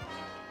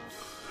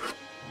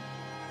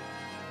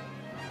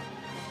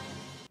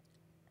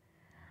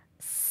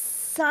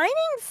 Signing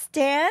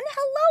Stan?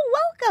 Hello,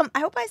 welcome. I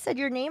hope I said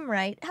your name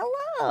right.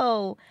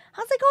 Hello.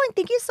 How's it going?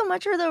 Thank you so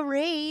much for the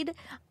raid.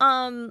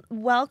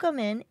 Welcome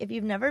in if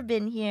you've never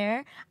been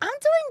here. I'm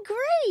doing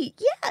great.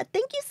 Yeah,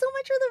 thank you so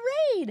much for the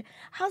raid.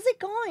 How's it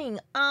going?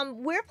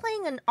 We're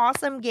playing an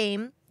awesome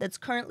game that's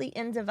currently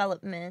in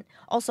development.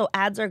 Also,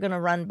 ads are gonna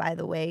run, by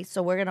the way,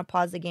 so we're gonna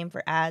pause the game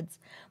for ads.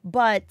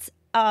 But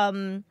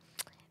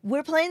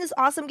we're playing this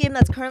awesome game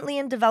that's currently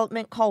in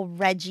development called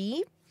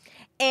Reggie.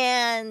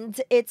 And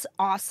it's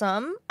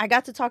awesome. I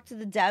got to talk to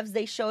the devs.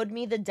 They showed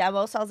me the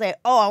demo. So I was like,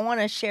 oh, I want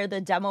to share the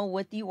demo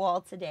with you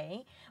all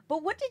today.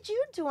 But what did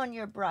you do on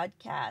your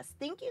broadcast?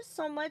 Thank you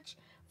so much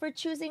for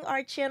choosing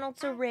our channel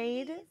to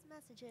raid.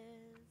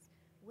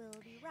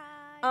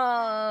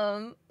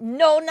 No,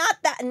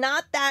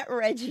 not that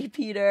Reggie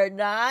Peter.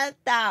 Not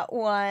that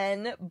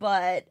one.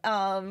 But,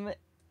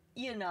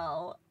 you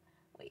know.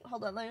 Wait,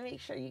 hold on. Let me make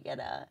sure you get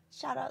a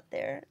shout out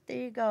there. There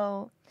you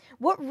go.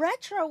 What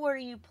retro were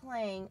you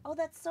playing? Oh,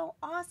 that's so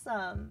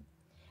awesome.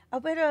 I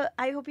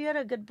hope you had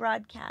a good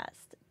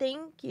broadcast.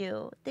 Thank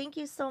you. Thank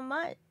you so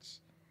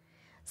much.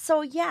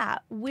 So yeah,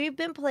 we've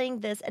been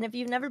playing this, and if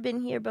you've never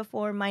been here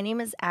before, my name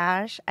is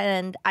Ash,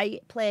 and I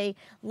play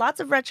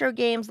lots of retro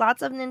games,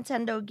 lots of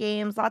Nintendo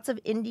games, lots of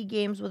indie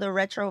games with a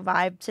retro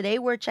vibe. Today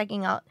we're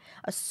checking out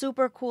a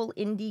super cool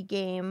indie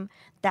game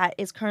that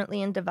is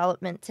currently in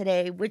development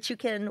today, which you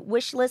can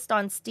wishlist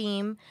on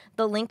Steam.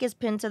 The link is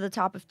pinned to the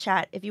top of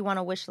chat if you want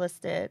to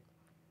wishlist it.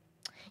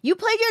 You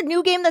played your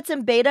new game that's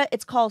in beta.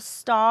 It's called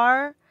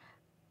Star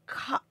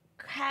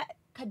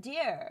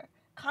Kadir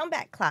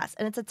Combat Class,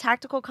 and it's a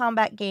tactical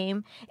combat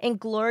game in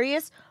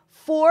glorious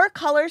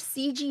 4-color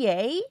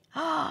CGA.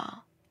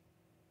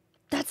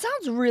 That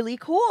sounds really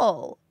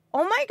cool.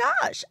 Oh my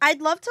gosh,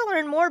 I'd love to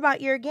learn more about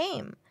your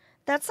game.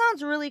 That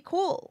sounds really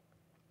cool.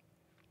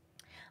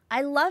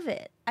 I love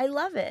it. I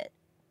love it.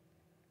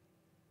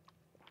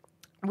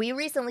 We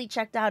recently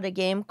checked out a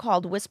game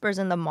called Whispers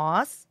in the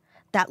Moss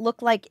that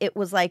looked like it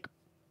was like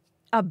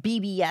a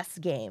BBS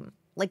game.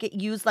 Like it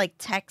used like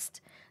text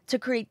to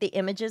create the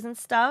images and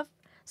stuff.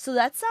 So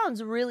that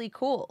sounds really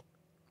cool.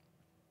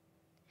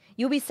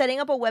 You'll be setting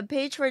up a web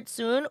page for it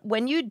soon.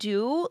 When you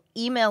do,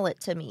 email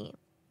it to me.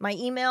 My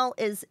email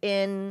is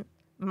in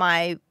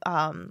my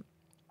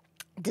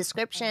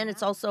description.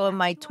 It's also in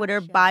my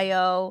Twitter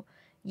bio.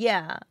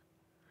 Yeah.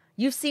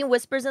 You've seen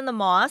Whispers in the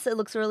Moss. It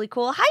looks really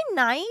cool. Hi,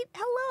 Knight.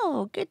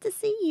 Hello. Good to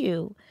see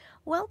you.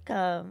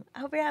 Welcome. I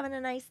hope you're having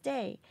a nice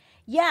day.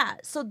 Yeah,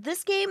 so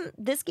this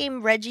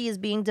game, Reggie, is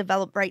being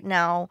developed right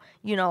now.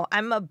 You know,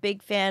 I'm a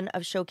big fan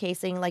of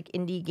showcasing like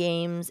indie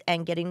games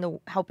and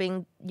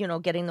helping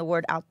getting the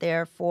word out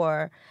there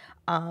for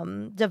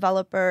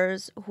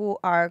developers who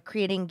are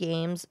creating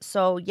games.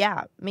 So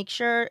yeah, make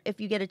sure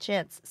if you get a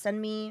chance, send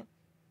me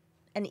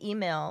an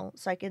email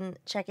so I can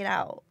check it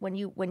out when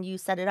you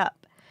set it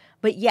up.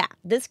 But yeah,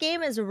 this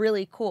game is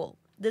really cool.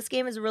 This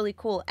game is really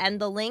cool, and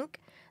the link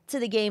to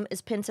the game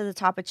is pinned to the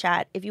top of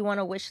chat if you want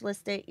to wish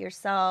list it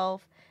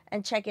yourself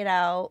and check it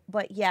out.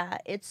 But yeah,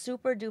 it's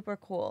super duper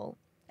cool.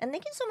 And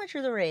thank you so much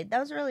for the raid. That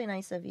was really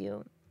nice of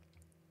you.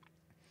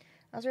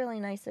 That was really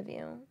nice of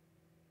you.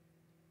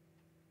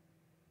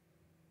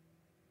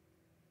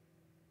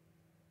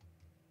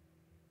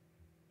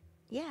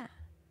 Yeah,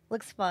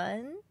 looks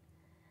fun.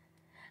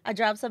 I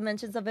dropped some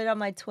mentions of it on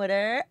my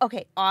Twitter.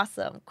 Okay,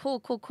 awesome.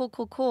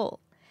 Cool.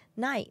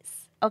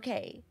 Nice.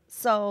 Okay,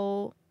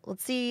 so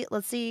let's see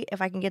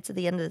if I can get to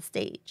the end of the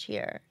stage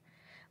here.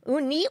 Ooh,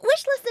 neat.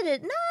 Wish listed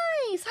it.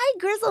 Nice. Hi,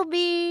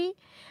 Grizzleby.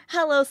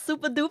 Hello,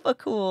 super duper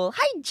cool.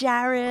 Hi,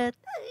 Jared.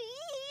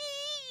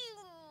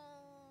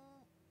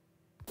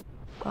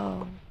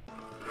 Oh.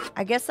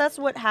 I guess that's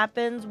what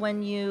happens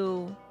when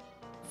you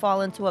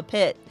fall into a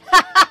pit.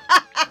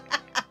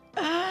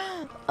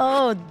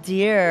 Oh,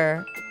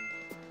 dear.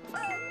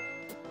 That's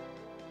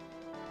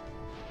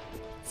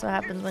what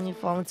happens when you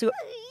fall into...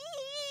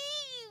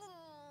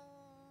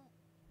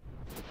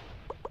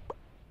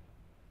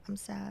 I'm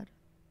sad.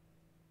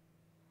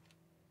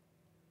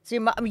 So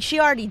I mean, she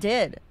already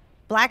did.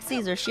 Black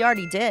Caesar, she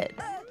already did.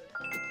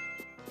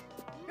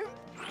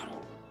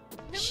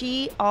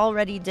 She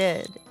already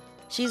did.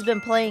 She's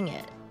been playing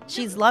it.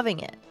 She's loving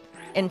it,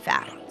 in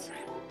fact.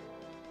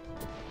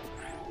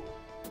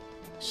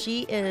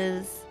 She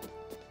is...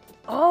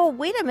 Oh,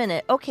 wait a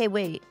minute. Okay,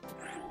 wait.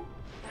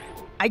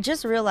 I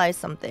just realized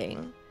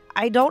something.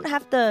 I don't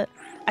have to...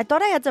 I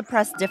thought I had to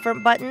press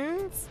different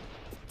buttons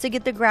to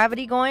get the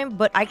gravity going,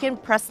 but I can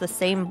press the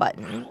same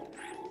button.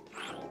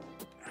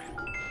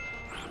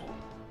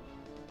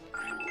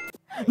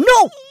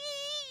 No!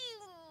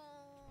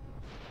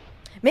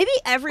 Maybe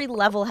every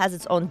level has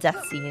its own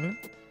death scene.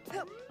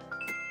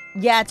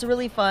 Yeah, it's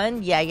really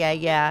fun.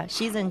 Yeah.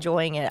 She's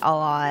enjoying it a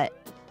lot.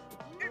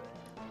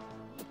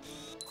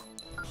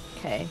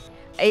 Okay.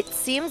 It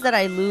seems that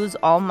I lose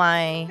all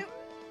my...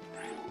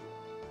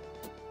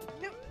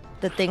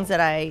 the things that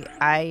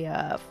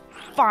I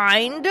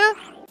find.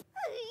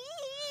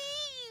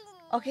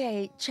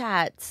 Okay,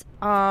 chat.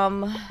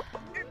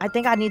 I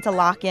think I need to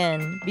lock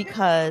in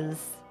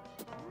because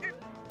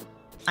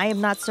I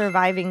am not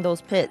surviving those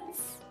pits.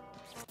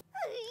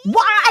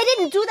 Why? I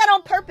didn't do that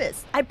on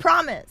purpose. I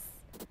promise.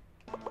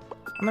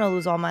 I'm gonna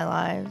lose all my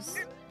lives.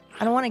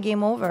 I don't want a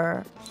game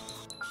over.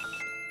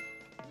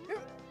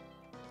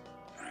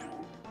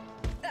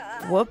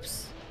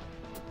 Whoops.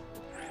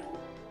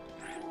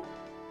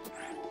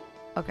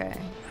 Okay.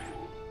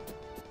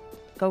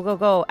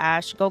 Go,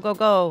 Ash. Go.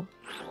 Go,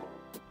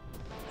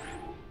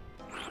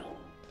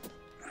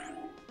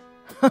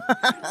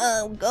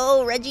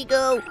 Reggie,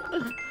 go.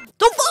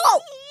 Don't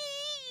fall!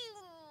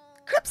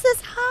 Crip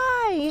says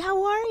hi.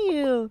 How are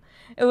you?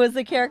 It was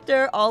the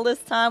character all this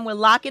time. We're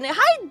locking it.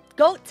 Hi,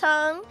 Goat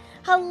Tongue.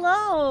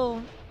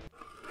 Hello.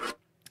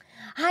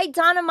 Hi,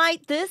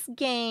 Dynamite. This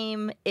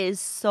game is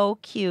so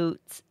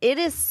cute. It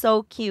is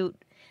so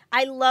cute.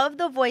 I love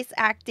the voice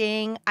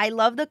acting. I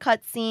love the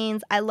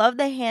cutscenes. I love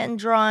the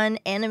hand-drawn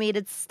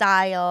animated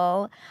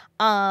style.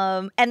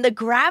 And the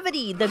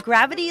gravity. The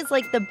gravity is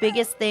like the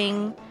biggest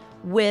thing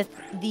with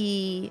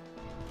the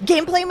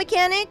gameplay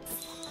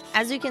mechanics.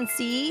 As you can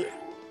see,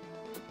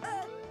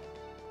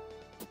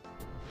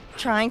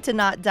 trying to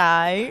not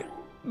die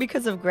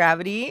because of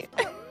gravity.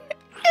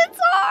 It's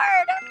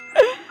hard.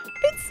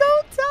 It's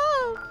so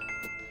tough.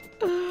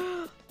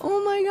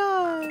 Oh my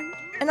god.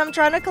 And I'm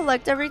trying to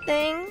collect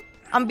everything.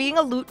 I'm being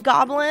a loot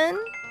goblin.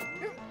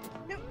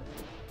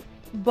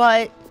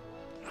 But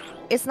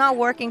it's not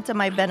working to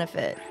my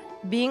benefit.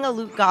 Being a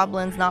loot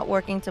goblin's not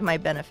working to my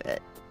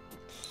benefit.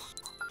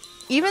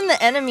 Even the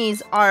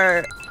enemies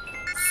are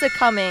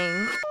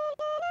succumbing.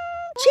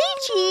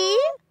 Chi-Chi,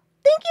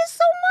 thank you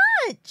so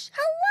much.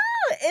 Hello.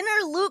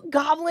 Inner loot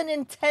goblin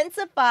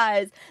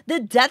intensifies. The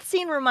death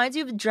scene reminds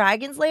you of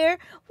Dragon's Lair.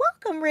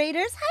 Welcome,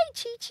 raiders. Hi,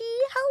 Chi-Chi.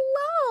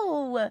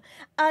 Hello.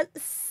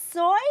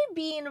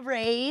 Soybean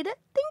raid.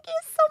 Thank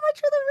you so much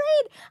for the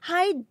raid.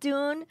 Hi,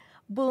 Dune.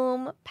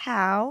 Boom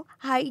Pow.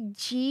 Hi,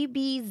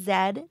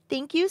 GBZ.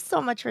 Thank you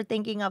so much for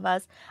thinking of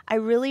us. I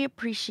really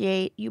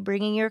appreciate you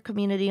bringing your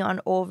community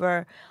on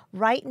over.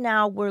 Right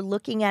now, we're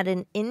looking at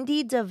an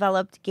indie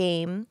developed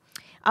game.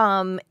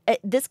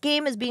 This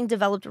game is being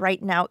developed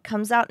right now. It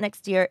comes out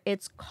next year.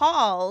 It's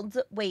called,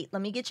 wait,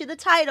 let me get you the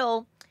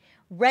title.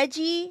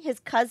 Reggie, his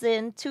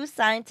cousin, two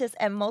scientists,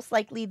 and most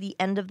likely the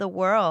end of the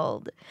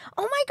world.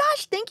 Oh my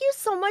gosh, thank you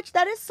so much.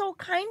 That is so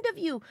kind of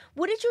you.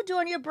 What did you do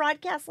on your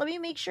broadcast? Let me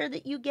make sure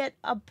that you get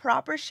a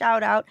proper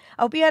shout out.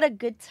 I hope you had a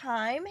good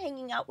time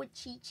hanging out with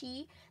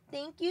Chi-Chi.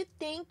 Thank you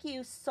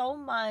so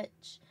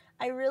much.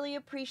 I really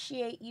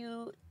appreciate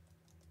you,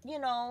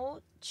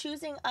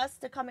 choosing us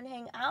to come and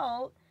hang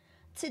out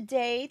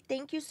today.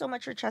 Thank you so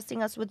much for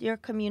trusting us with your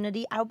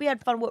community. I hope you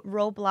had fun with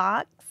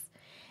Roblox.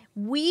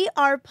 We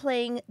are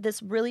playing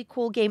this really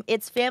cool game.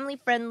 It's family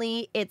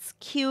friendly. It's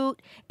cute.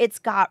 It's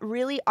got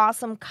really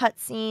awesome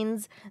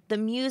cutscenes. The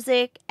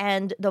music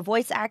and the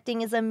voice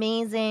acting is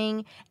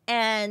amazing.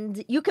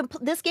 And you can.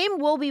 This game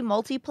will be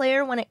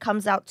multiplayer when it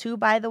comes out too,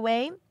 by the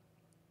way.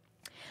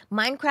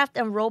 Minecraft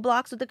and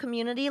Roblox with the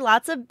community.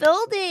 Lots of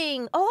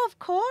building. Oh, of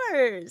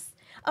course.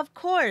 Of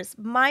course,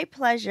 my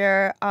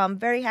pleasure.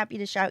 Very happy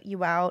to shout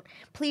you out.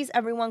 Please,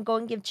 everyone, go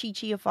and give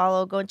Chi-Chi a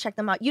follow. Go and check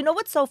them out. You know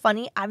what's so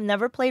funny? I've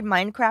never played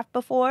Minecraft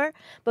before,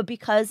 but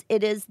because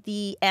it is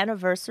the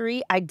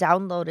anniversary, I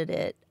downloaded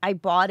it. I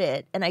bought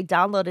it, and I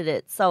downloaded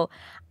it. So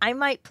I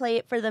might play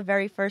it for the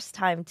very first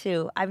time,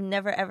 too. I've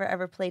never,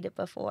 ever played it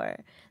before.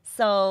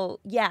 So,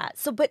 yeah.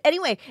 But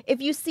anyway,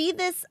 if you see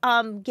this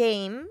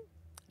game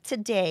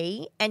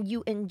today and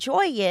you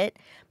enjoy it,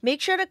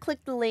 make sure to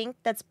click the link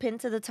that's pinned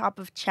to the top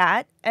of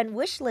chat and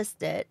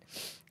wishlist it.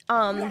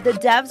 The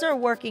devs are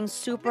working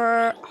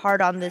super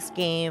hard on this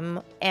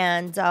game,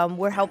 and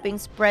we're helping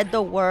spread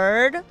the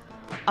word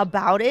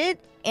about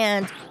it.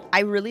 And I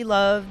really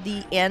love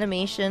the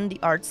animation, the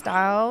art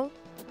style,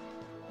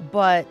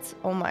 but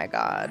oh my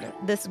god,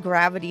 this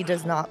gravity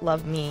does not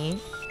love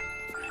me.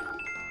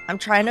 I'm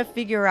trying to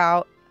figure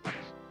out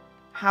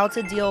how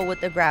to deal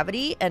with the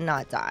gravity and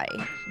not die,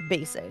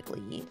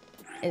 basically,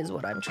 is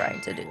what I'm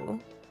trying to do.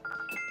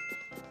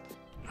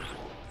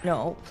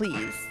 No,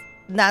 please.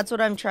 That's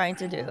what I'm trying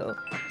to do.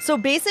 So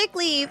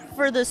basically,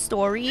 for the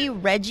story,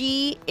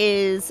 Reggie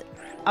is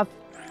a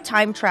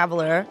time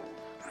traveler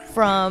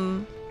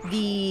from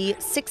the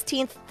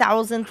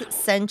 16,000th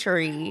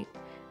century.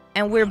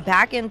 And we're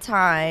back in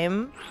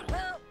time.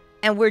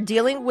 And we're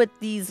dealing with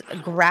these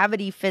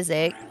gravity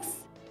physics.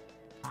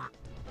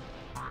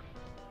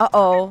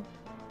 Uh-oh.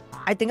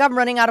 I think I'm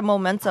running out of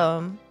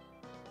momentum.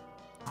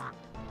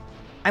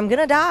 I'm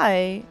gonna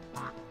die.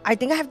 I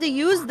think I have to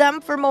use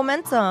them for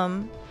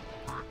momentum.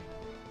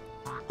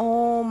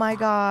 Oh my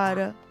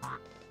god.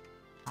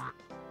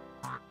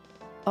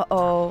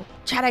 Uh-oh.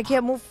 Chad, I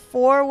can't move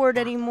forward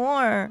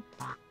anymore.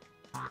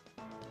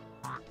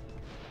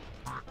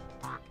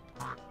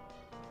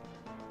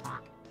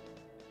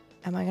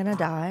 Am I gonna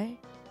die?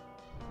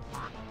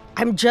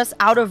 I'm just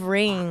out of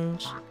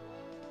range.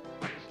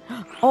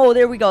 Oh,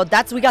 there we go.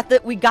 We got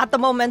the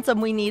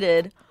momentum we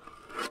needed.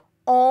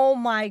 Oh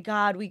my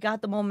god, we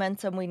got the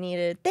momentum we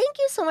needed. Thank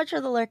you so much for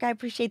the lurk. I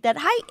appreciate that.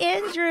 Hi,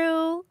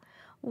 Andrew.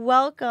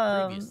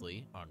 Welcome.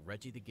 Previously on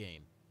Reggie the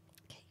Game.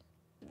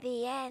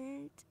 The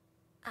end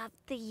of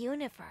the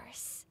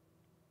universe.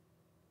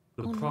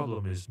 The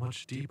problem is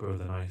much deeper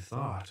than I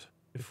thought.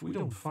 If we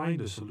don't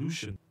find a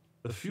solution,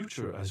 the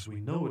future as we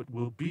know it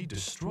will be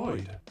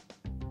destroyed.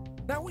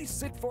 Now we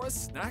sit for a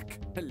snack?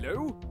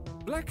 Hello?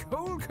 Black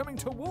hole coming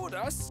toward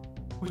us?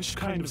 Which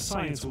kind of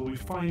science will we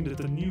find at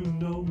the new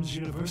Gnomes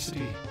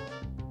University?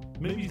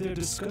 Maybe their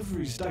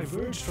discoveries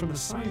diverged from the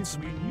science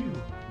we knew.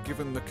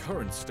 Given the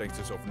current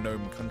status of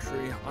Gnome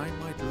Country, I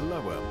might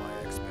lower my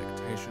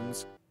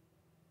expectations.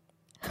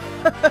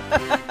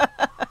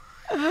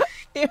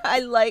 Yeah, I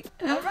like...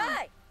 All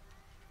right.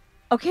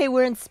 Okay,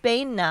 we're in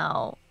Spain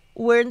now.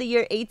 We're in the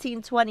year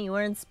 1820.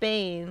 We're in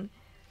Spain.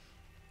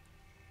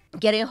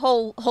 Getting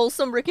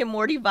wholesome Rick and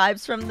Morty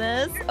vibes from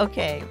this.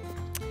 Okay.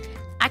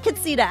 I could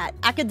see that.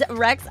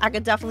 Rex, I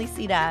could definitely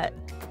see that.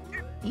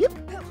 Yep.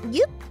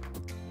 Yep.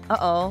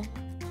 Uh-oh.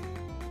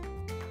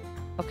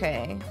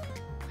 Okay.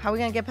 How are we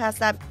gonna get past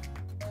that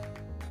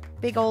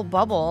big old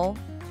bubble?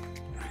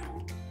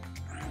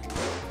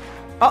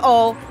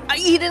 Uh-oh.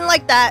 He didn't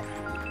like that.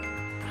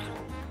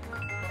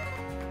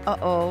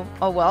 Uh-oh.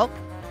 Oh, well.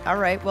 All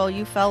right. Well,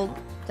 you fell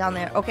down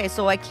there. Okay,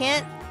 so I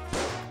can't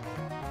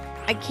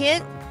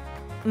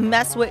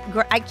mess with...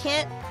 I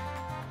can't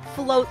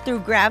float through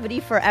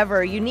gravity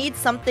forever. You need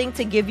something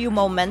to give you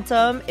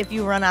momentum if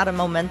you run out of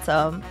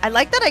momentum. I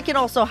like that I can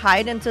also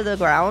hide into the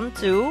ground,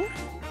 too.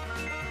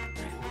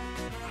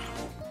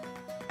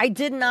 I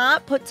did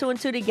not put two and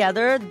two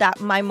together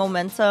that my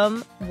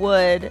momentum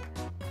would...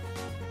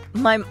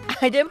 I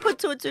didn't put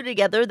two and two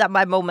together that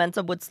my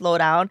momentum would slow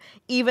down,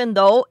 even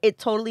though it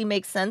totally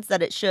makes sense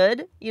that it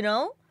should, you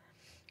know?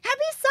 Happy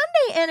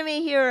Sunday,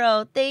 Anime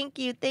Hero. Thank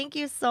you. Thank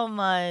you so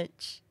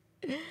much.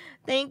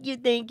 Thank you.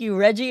 Thank you.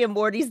 Reggie and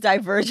Morty's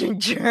Divergent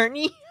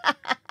Journey.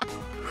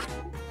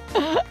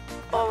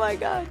 Oh my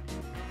god.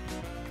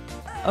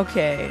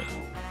 Okay.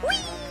 Whee!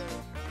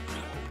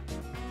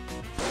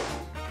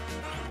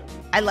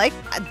 I like...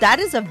 That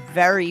is a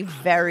very,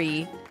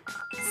 very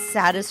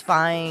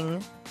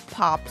satisfying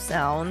pop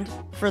sound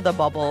for the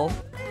bubble.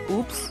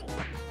 Oops.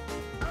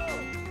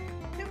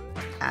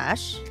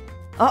 Ash.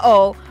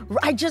 Uh-oh.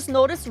 I just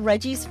noticed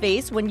Reggie's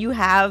face when you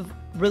have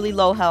really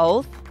low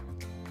health.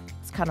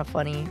 It's kind of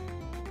funny.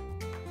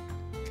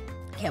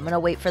 Okay, I'm gonna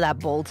wait for that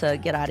bull to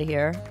get out of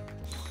here.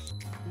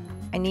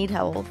 I need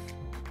health.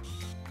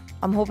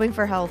 I'm hoping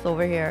for health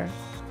over here.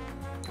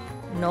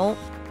 Nope.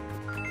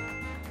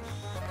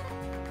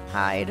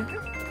 Hide.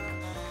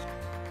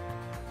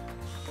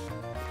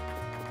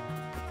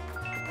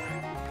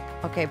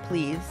 Okay,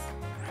 please.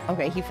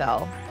 Okay, he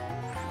fell.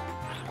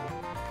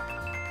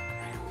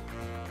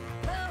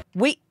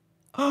 Wait.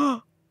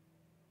 Oh.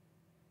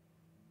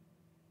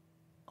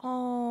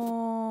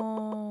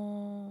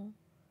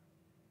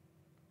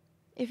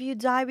 If you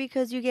die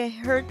because you get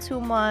hurt too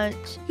much,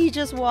 he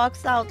just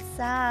walks out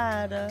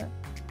sad.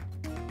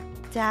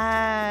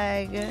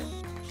 Dag.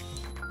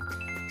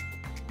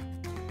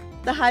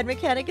 The hide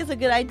mechanic is a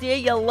good idea.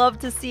 You'll love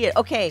to see it.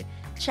 Okay,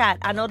 chat,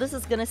 I know this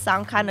is gonna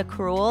sound kind of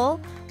cruel,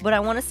 but I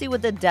want to see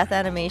what the death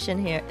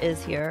animation here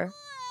is here.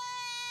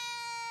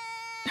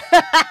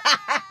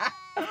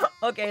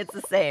 Okay, it's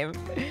the same.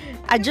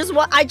 I just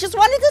wanted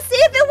to see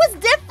if it was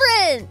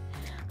different.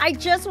 I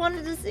just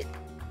wanted to see.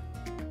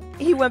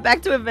 He went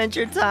back to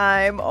Adventure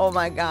Time. Oh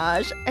my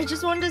gosh. I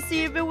just wanted to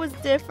see if it was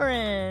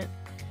different.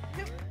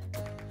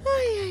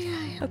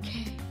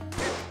 Okay.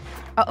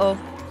 Uh-oh.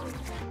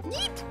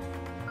 Yeet.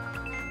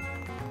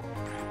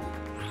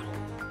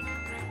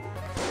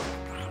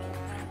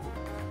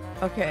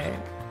 Okay.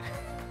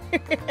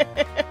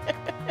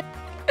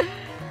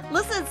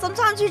 Listen,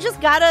 sometimes you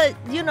just gotta,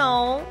 you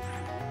know,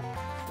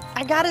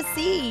 I gotta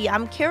see.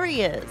 I'm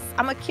curious.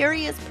 I'm a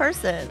curious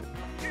person.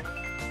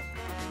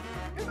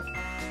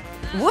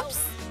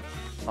 Whoops.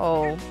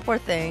 Oh, poor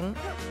thing.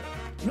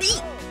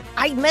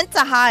 I meant to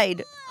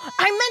hide.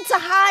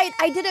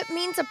 I didn't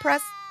mean to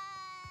press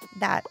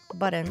that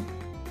button.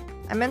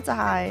 I meant to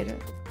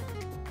hide.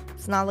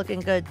 It's not looking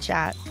good,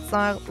 chat. It's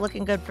not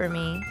looking good for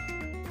me.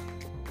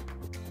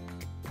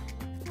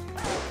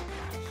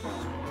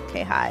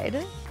 Okay,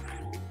 hide.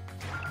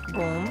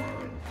 Boom.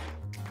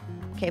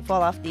 Okay,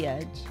 fall off the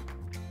edge.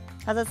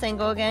 How's that saying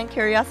go again?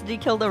 Curiosity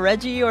killed the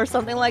Reggie or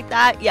something like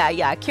that?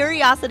 Yeah.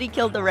 Curiosity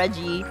killed the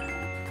Reggie.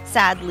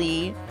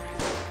 Sadly.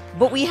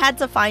 But we had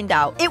to find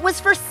out. It was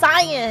for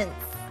science.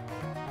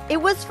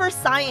 It was for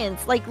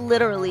science. Like,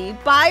 literally.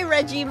 Bye,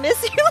 Reggie.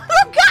 Miss you,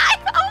 little guy.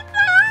 Oh,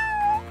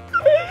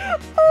 no.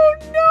 Oh,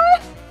 no.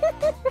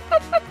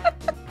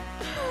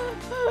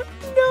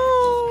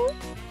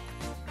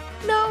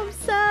 No. No, I'm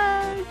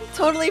sad.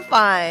 Totally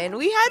fine.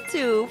 We had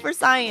to for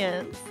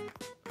science.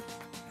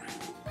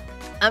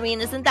 I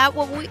mean, isn't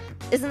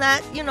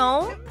that, you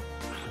know,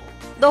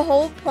 the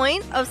whole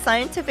point of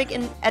scientific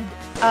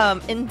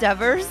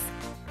endeavors?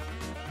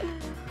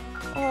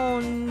 Oh,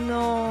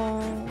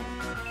 no.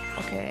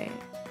 Okay.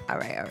 All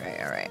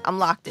right. I'm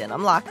locked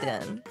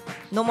in.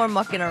 No more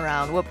mucking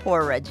around with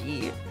poor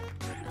Reggie.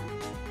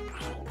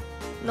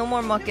 No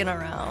more mucking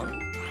around.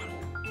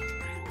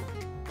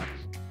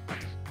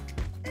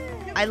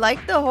 I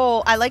like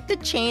the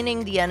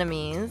chaining the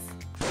enemies.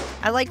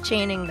 I like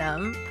chaining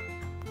them.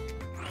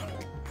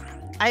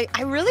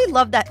 I really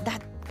love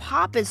that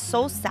pop is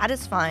so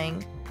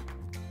satisfying.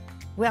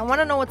 Wait, I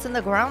want to know what's in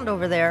the ground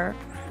over there.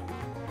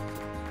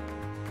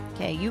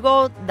 Okay, you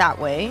go that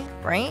way,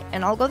 right?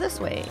 And I'll go this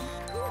way.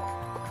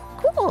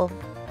 Cool.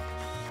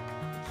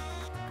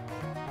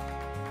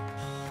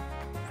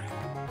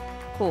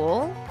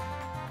 Cool.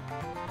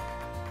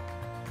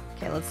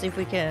 Okay, let's see if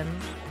we can...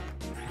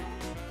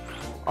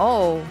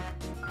 Oh,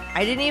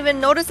 I didn't even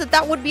notice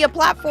that would be a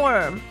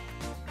platform.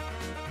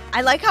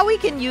 I like how we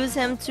can use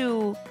him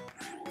to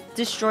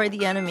destroy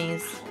the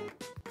enemies.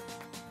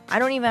 I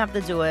don't even have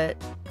to do it.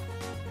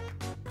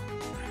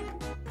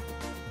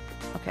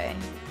 Okay.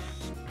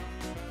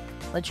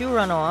 Let you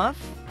run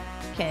off.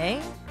 Okay.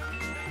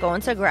 Go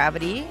into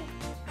gravity.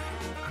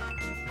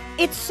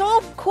 It's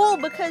so cool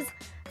because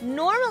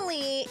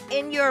normally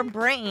in your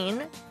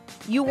brain,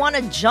 you want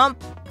to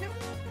jump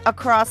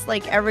across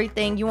like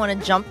everything. You want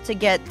to jump to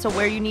get to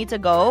where you need to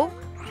go.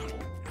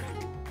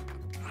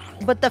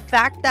 But the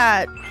fact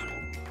that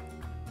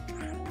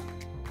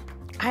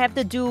I have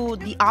to do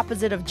the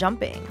opposite of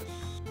jumping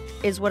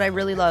is what I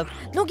really love.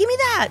 No, give me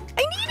that.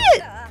 I need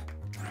it.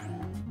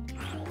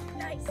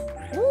 Nice.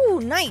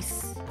 Ooh,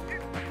 nice.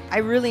 I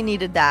really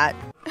needed that.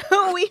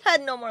 We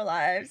had no more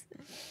lives.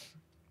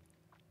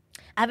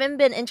 I haven't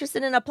been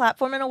interested in a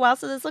platform in a while,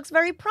 so this looks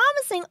very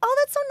promising. Oh,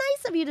 that's so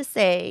nice of you to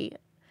say.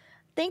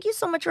 Thank you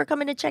so much for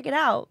coming to check it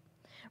out.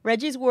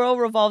 Reggie's world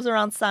revolves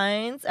around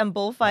science and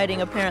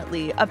bullfighting,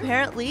 apparently.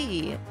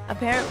 Apparently.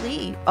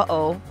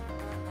 Uh-oh.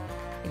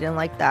 You didn't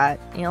like that.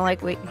 You don't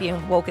like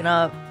being woken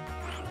up.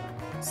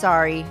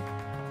 Sorry.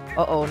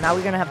 Uh-oh, now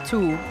we're gonna have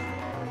two.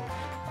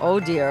 Oh,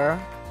 dear.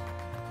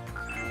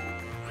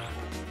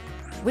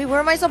 Wait, where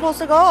am I supposed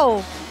to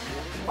go?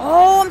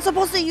 Oh, I'm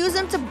supposed to use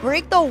him to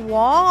break the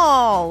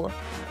wall.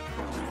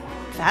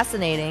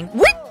 Fascinating.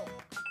 Wait!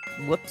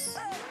 Whoops.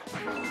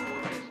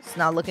 It's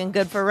not looking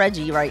good for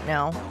Reggie right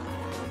now.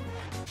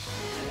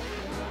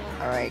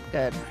 Alright,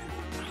 good.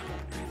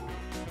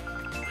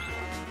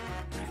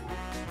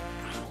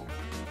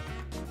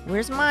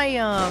 Where's my,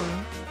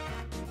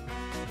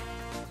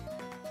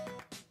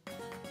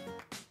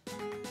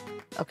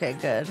 Okay,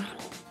 good.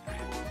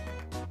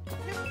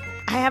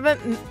 I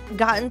haven't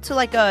gotten to,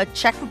 like, a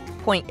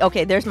checkpoint.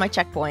 Okay, there's my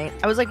checkpoint.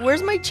 I was like,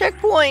 where's my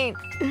checkpoint?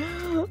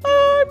 Oh,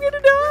 I'm gonna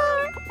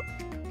die.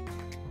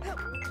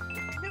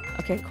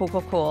 Okay,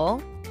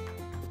 cool.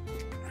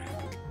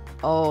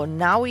 Oh,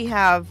 now we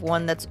have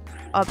one that's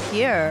up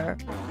here.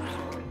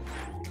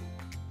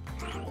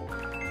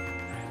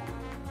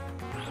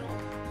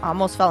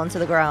 Almost fell into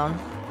the ground.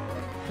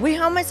 Wait,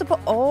 how am I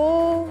supposed...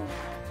 Oh.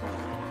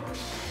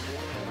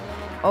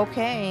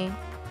 Okay.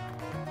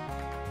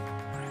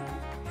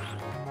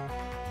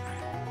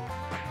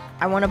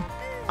 I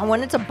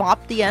wanted to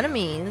bop the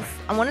enemies.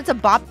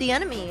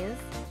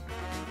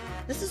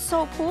 This is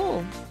so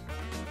cool.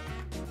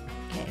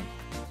 Okay.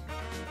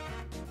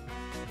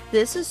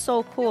 This is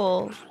so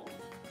cool.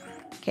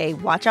 Okay,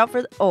 watch out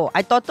for... Oh,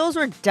 I thought those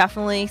were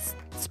definitely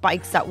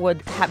spikes that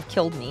would have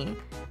killed me.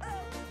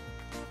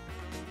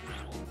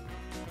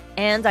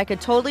 And I could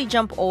totally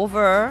jump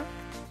over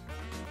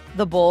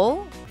the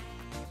bull.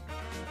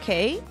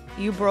 Okay,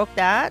 you broke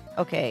that.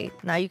 Okay,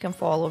 now you can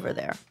fall over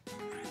there.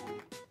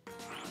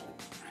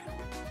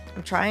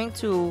 I'm trying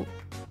to...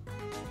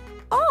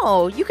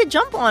 Oh, you could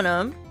jump on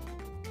him.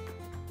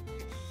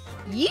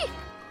 Yee!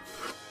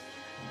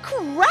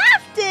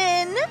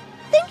 Crafton!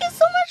 Thank you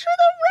so much for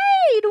the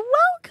raid!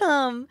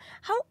 Welcome!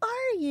 How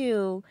are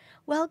you?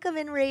 Welcome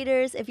in,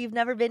 Raiders. If you've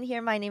never been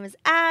here, my name is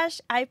Ash.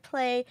 I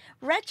play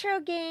retro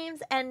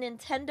games and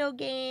Nintendo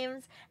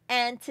games.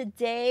 And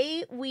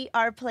today we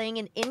are playing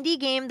an indie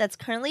game that's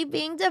currently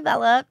being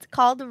developed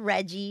called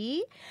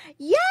Reggie.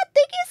 Yeah,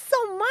 thank you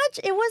so much.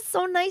 It was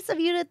so nice of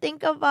you to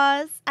think of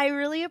us. I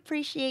really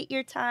appreciate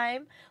your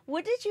time.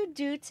 What did you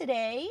do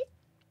today?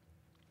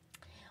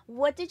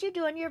 What did you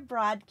do on your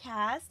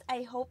broadcast?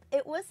 I hope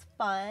it was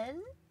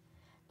fun.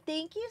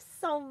 Thank you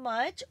so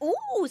much.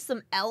 Ooh,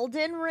 some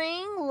Elden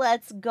Ring.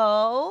 Let's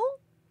go.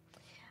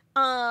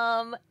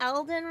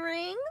 Elden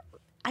Ring.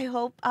 I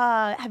hope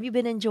have you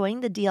been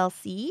enjoying the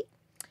DLC?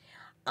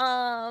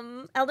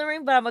 Elden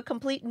Ring, but I'm a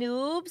complete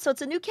noob, so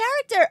it's a new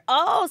character.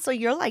 Oh, so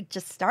you're like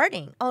just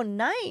starting. Oh,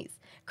 nice.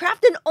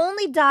 Crafton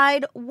only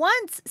died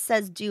once,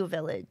 says Dew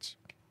Village.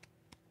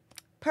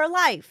 Per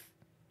life.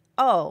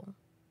 Oh.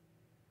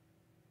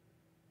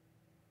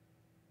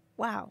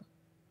 Wow.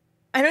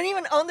 I don't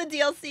even own the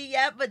DLC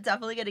yet, but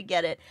definitely gonna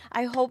get it.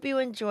 I hope you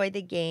enjoy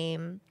the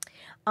game.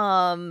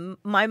 My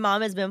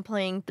mom has been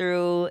playing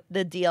through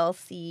the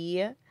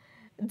DLC.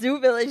 Dew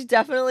Village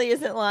definitely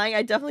isn't lying.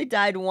 I definitely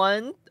died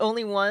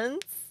only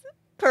once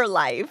per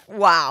life.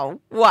 Wow.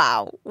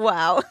 Wow.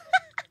 Wow.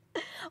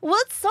 Well,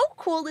 it's so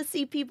cool to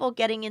see people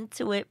getting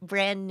into it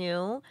brand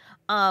new.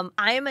 I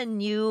am a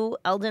new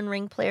Elden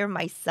Ring player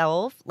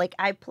myself. Like,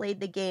 I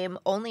played the game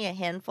only a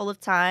handful of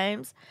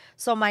times,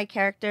 so my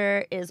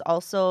character is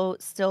also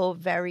still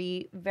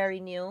very, very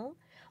new.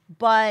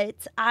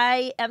 But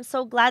I am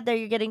so glad that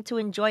you're getting to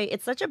enjoy it.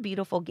 It's such a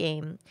beautiful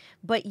game.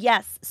 But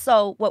yes,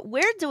 so what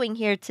we're doing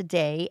here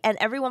today, and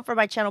everyone from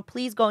my channel,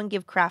 please go and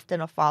give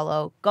Crafton a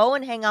follow. Go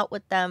and hang out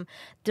with them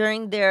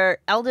during their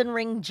Elden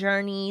Ring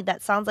journey.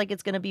 That sounds like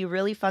it's going to be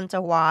really fun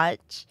to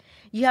watch.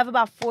 You have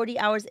about 40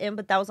 hours in,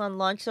 but that was on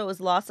launch, so it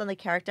was lost on the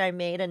character I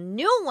made. A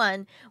new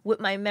one with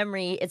my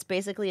memory. It's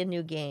basically a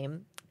new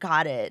game.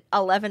 Got it.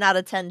 11 out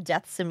of 10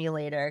 Death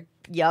Simulator.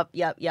 Yup.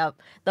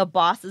 The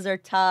bosses are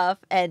tough,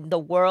 and the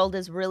world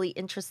is really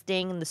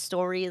interesting, and the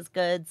story is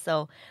good.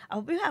 So I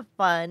hope you have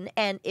fun.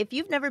 And if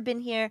you've never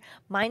been here,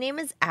 my name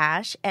is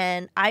Ash,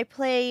 and I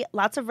play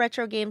lots of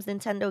retro games,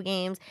 Nintendo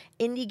games,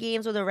 indie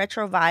games with a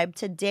retro vibe.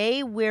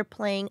 Today, we're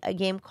playing a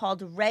game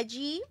called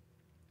Reggie,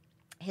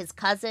 his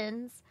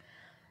cousins,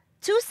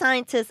 two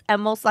scientists,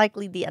 and most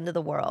likely the end of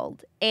the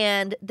world.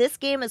 And this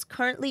game is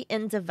currently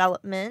in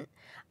development.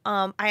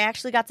 I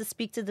actually got to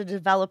speak to the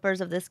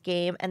developers of this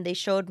game, and they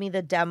showed me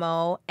the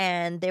demo,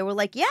 and they were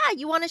like, yeah,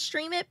 you want to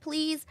stream it?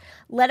 Please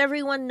let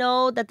everyone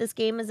know that this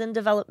game is in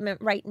development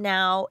right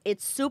now.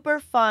 It's super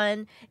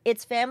fun.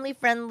 It's family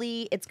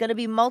friendly. It's going to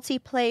be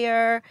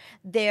multiplayer.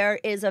 There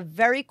is a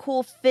very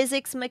cool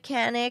physics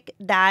mechanic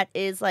that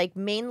is like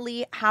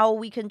mainly how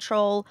we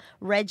control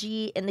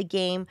Reggie in the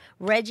game.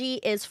 Reggie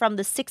is from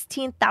the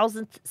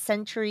 16,000th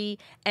century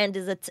and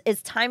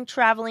is time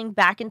traveling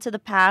back into the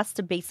past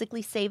to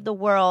basically save the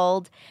world.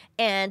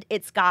 And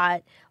it's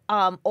got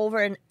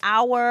over an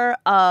hour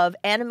of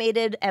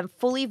animated and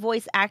fully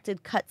voice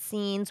acted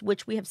cutscenes,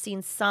 which we have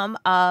seen some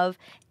of,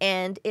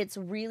 and it's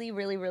really,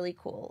 really, really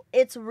cool.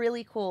 It's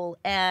really cool,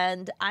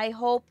 and I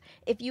hope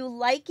if you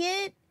like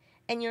it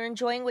and you're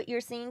enjoying what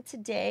you're seeing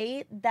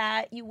today,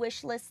 that you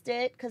wishlist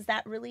it, because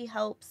that really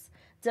helps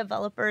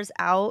developers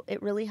out. It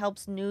really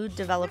helps new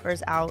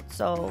developers out,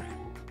 so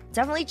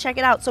definitely check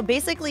it out. So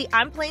basically,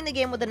 I'm playing the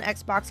game with an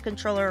Xbox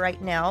controller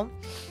right now.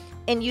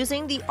 And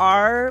using the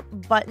R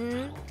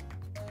button,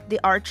 the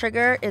R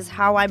trigger, is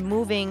how I'm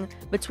moving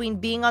between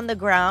being on the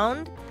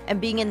ground and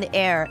being in the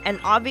air. And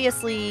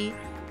obviously,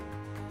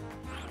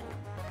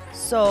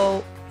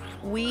 so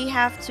we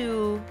have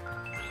to...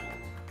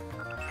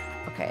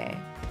 Okay.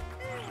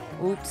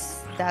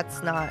 Oops,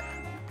 that's not...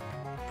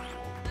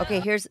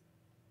 Okay, here's...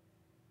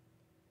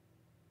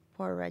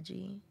 Poor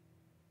Reggie.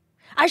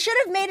 I should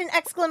have made an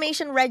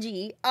exclamation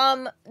Reggie.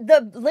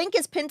 The link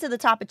is pinned to the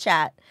top of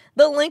chat.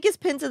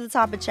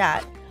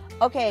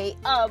 Okay,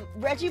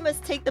 Reggie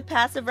must take the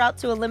passive route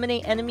to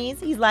eliminate enemies.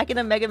 He's lacking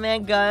a Mega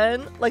Man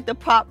gun, like the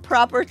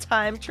proper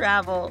time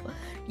travel.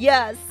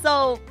 Yeah,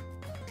 so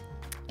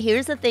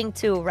here's the thing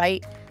too,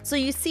 right? So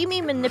you see me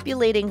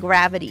manipulating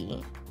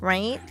gravity,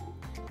 right?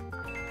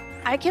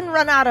 I can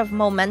run out of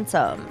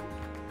momentum.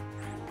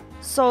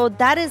 So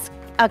that is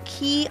a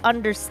key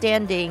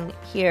understanding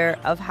here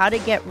of how to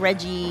get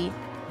Reggie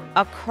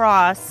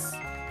across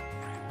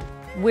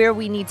where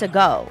we need to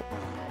go.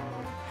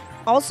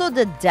 Also,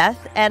 the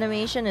death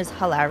animation is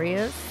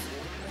hilarious.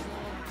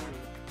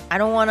 I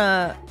don't want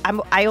to...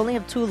 I only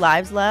have 2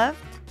 lives left,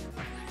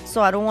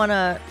 so I don't want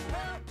to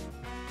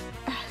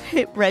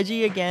hit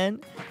Reggie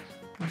again.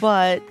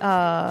 But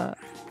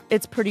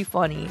it's pretty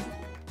funny.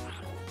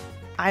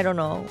 I don't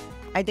know.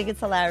 I think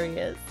it's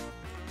hilarious.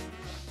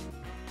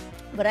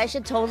 But I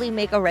should totally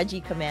make a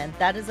Reggie command.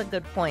 That is a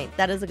good point.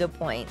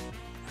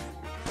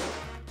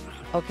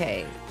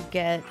 Okay,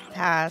 get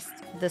past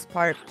this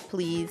part,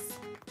 please.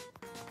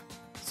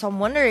 So I'm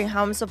wondering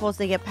how I'm supposed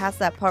to get past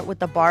that part with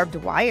the barbed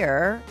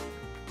wire.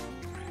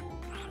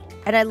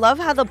 And I love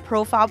how the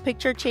profile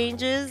picture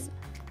changes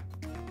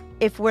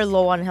if we're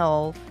low on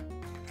health.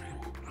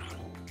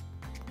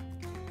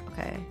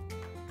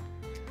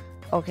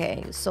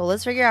 Okay, so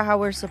let's figure out how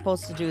we're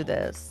supposed to do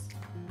this.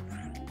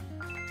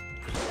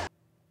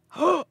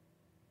 Oh.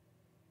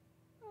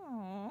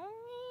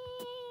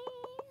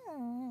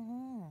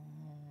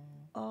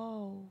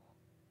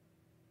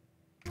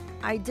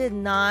 I did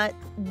not.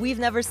 We've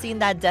never seen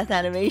that death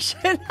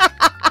animation.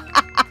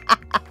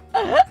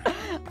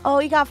 Oh,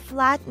 he got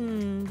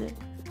flattened.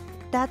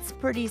 That's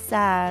pretty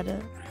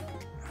sad.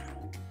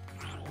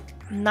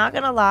 Not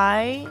gonna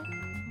lie.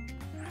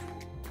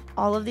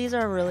 All of these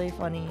are really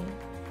funny.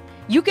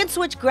 You can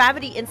switch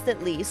gravity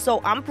instantly.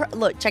 So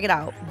look, check it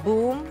out.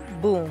 Boom,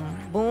 boom,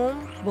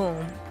 boom,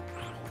 boom.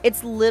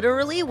 It's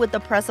literally with the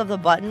press of the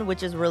button,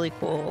 which is really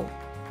cool.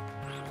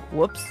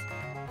 Whoops.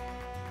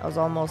 That was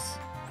almost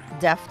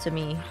deaf to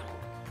me.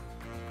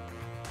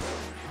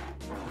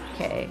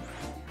 Okay.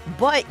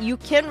 But you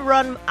can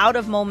run out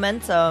of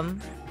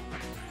momentum,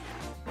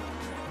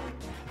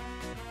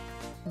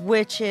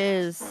 which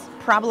is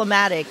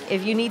problematic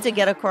if you need to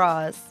get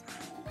across.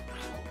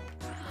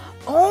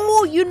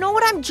 Oh, you know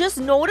what I'm just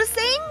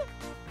noticing?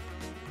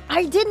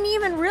 I didn't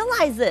even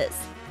realize this.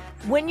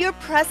 When you're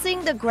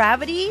pressing the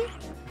gravity,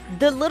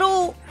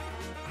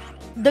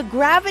 the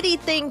gravity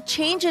thing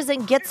changes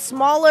and gets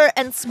smaller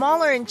and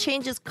smaller and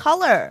changes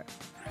color.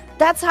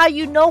 That's how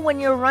you know when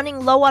you're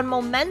running low on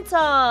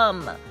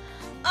momentum.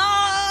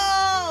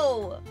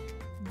 Oh,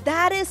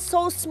 that is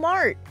so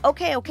smart.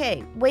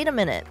 Okay. Wait a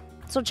minute.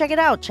 So check it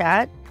out,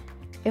 chat.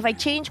 If I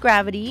change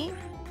gravity,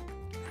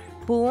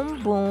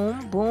 boom,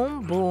 boom,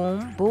 boom,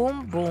 boom,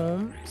 boom,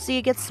 boom. See,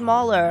 it gets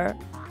smaller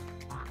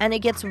and it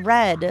gets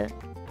red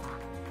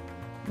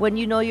when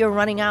you know you're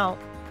running out.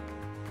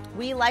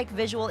 We like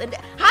visual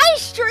Hi,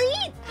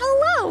 Street!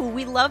 Hello!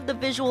 We love the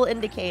visual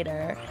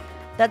indicator.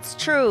 That's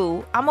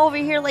true. I'm over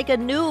here like a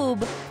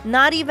noob,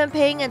 not even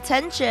paying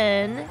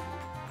attention.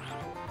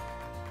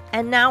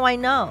 And now I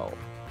know.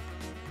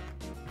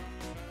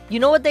 You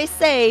know what they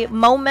say?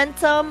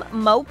 Momentum,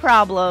 mo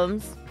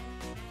problems.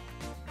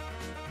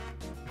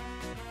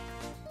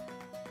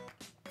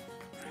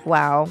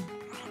 Wow.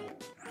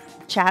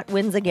 Chat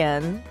wins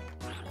again.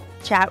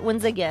 Chat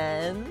wins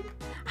again.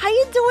 How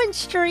you doing,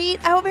 Street?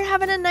 I hope you're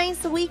having a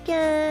nice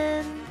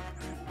weekend.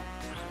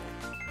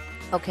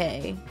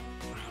 Okay.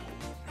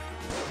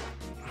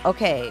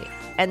 Okay.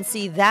 And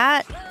see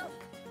that?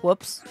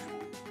 Whoops.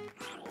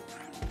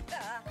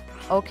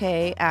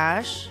 Okay,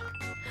 Ash.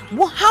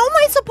 Well, how am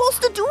I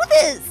supposed to do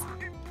this?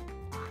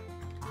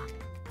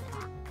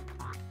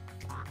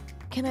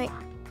 Can I...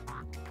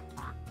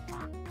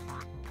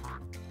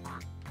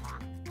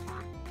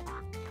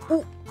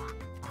 Ooh.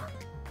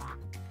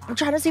 I'm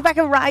trying to see if I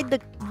can ride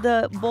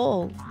the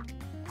bull.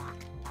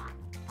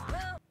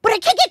 But I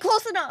can't get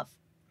close enough.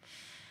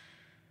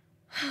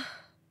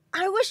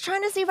 I was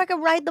trying to see if I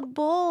could ride the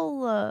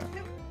bull.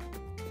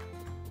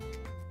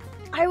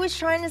 I was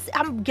trying to see,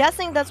 I'm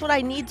guessing that's what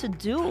I need to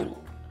do.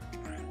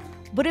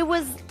 But it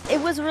was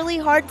really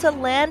hard to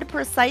land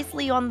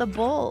precisely on the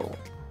bull.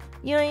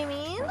 You know what I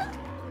mean?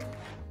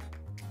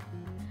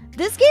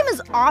 This game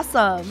is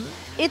awesome.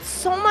 It's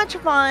so much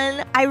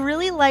fun. I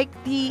really like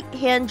the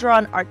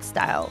hand-drawn art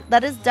style.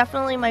 That is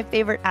definitely my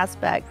favorite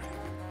aspect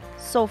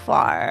so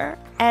far.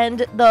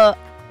 And the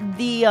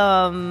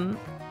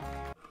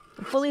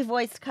fully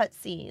voiced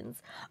cutscenes.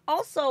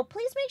 Also,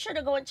 please make sure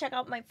to go and check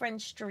out my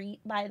friend Street,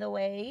 by the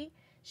way.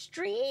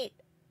 Street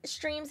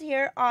streams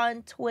here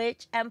on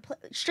Twitch. And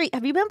Street,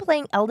 have you been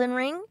playing Elden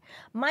Ring?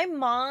 My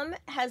mom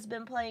has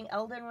been playing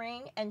Elden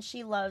Ring, and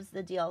she loves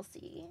the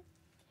DLC.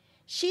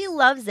 She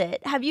loves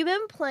it. Have you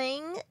been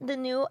playing the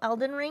new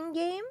Elden Ring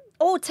game?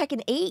 Oh,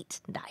 Tekken 8.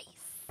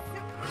 Nice.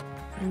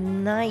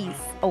 Nice.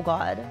 Oh,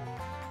 God.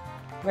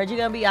 Reggie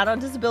gonna be out on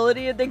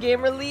disability at the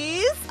game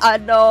release? I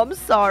know, I'm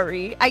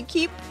sorry. I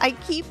keep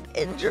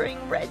injuring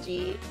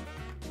Reggie.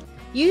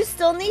 You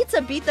still need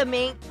to beat the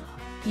main...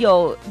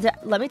 Yo,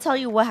 let me tell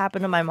you what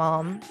happened to my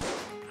mom.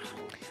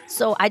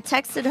 So I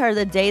texted her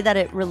the day that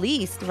it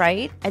released,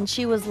 right? And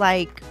she was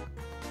like,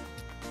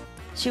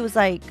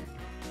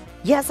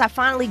 yes, I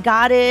finally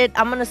got it.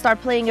 I'm gonna start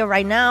playing it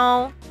right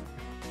now.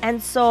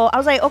 And so I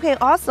was like, okay,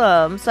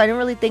 awesome. So I didn't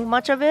really think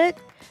much of it.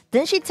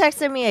 Then she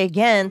texted me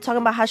again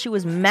talking about how she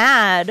was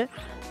mad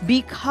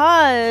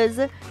because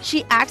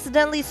she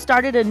accidentally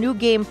started a new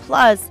game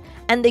plus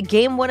and the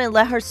game wouldn't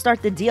let her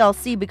start the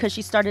DLC because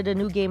she started a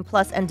new game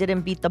plus and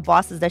didn't beat the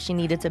bosses that she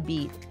needed to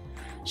beat.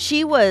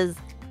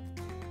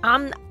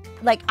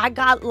 I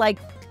got like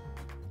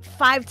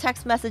 5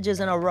 text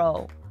messages in a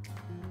row.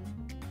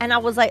 And I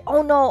was like,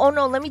 oh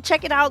no, let me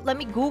check it out. Let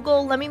me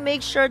Google, let me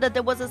make sure that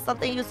there wasn't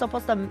something you're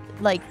supposed to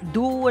like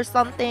do or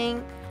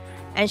something.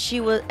 And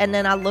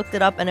then I looked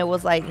it up and it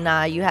was like,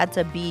 nah, you had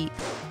to beat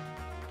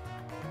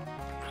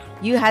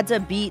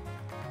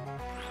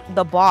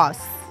the boss.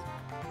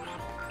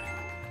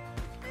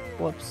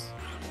 Whoops.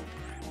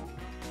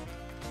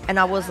 And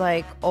I was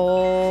like,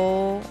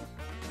 oh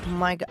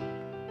my God.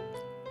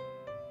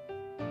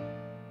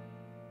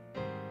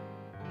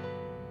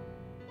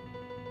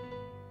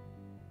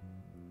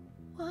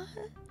 What?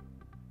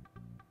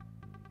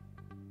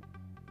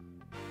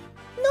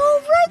 No,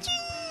 Reggie!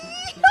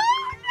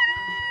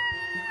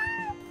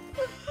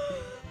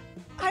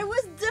 I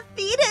was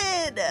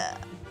defeated!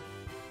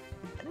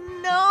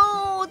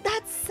 No,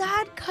 that's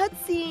sad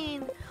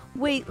cutscene.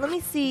 Wait, let me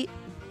see.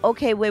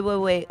 Okay,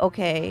 wait.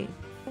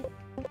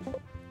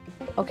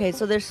 Okay,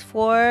 so there's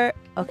 4.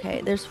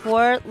 Okay, there's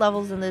 4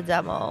 levels in the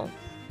demo.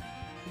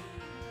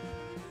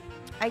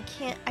 I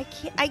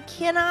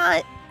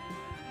cannot.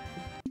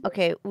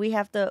 Okay, we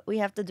have to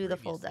do the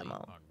full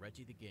demo.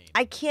 Reggie the Game.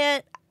 I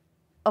can't.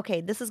 Okay,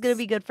 this is gonna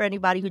be good for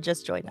anybody who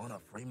just joined. Want a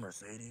free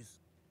Mercedes?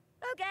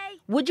 Okay.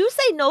 Would you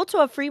say no to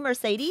a free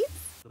Mercedes?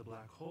 The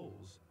black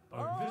holes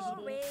are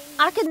visible.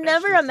 I could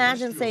never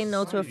imagine saying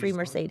no to a free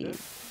Extraterrestrial Mercedes.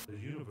 societies are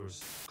dead. The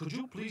universe. Could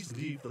you please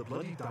leave the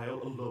bloody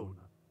dial alone?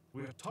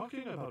 We're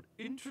talking about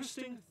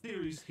interesting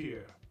theories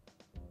here.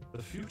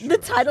 The future. The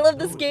title of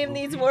as we this know it game will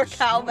needs be more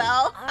destroyed.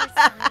 cowbell. Our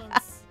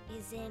science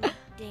is in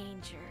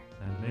danger.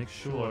 And make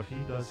sure he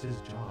does his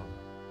job.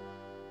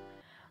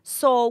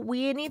 So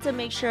we need to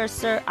make sure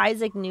Sir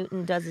Isaac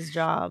Newton does his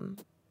job.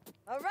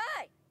 All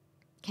right.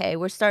 Okay,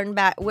 we're starting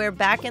back. We're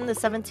back in the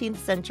 17th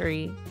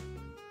century.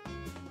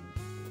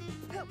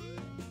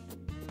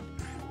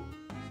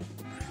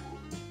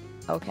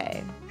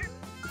 Okay.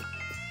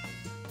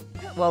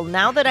 Well,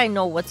 now that I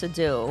know what to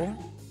do,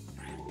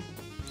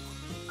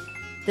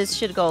 this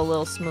should go a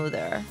little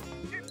smoother.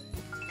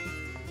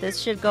 This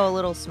should go a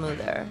little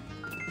smoother.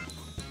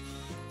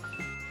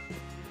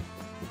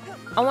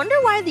 I wonder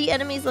why the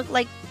enemies look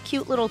like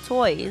cute little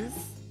toys.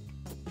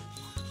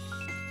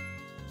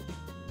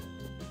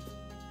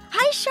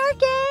 Hi,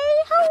 Sharky!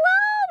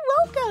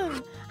 Hello!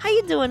 Welcome! How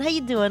you doing? How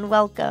you doing?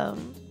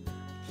 Welcome.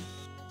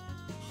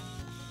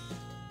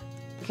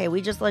 Okay,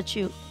 we just let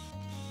you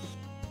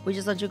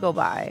go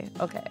by.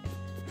 Okay.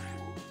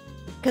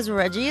 Because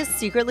Reggie is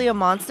secretly a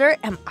monster.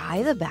 Am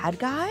I the bad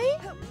guy?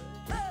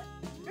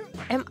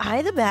 Am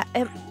I the bad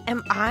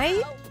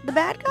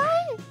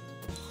guy?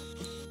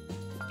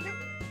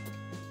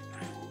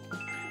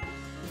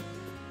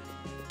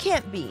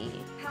 Can't be.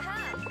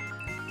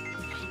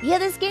 Yeah,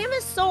 this game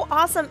is so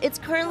awesome. It's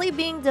currently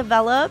being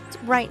developed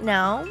right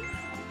now.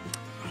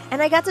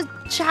 And I got to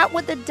chat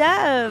with the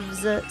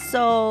devs.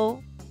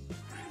 So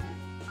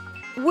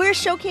we're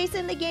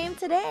showcasing the game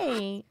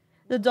today.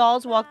 The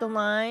dolls walk the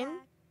line.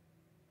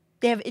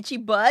 They have itchy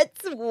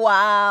butts.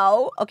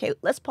 Wow. Okay,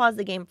 let's pause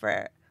the game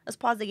for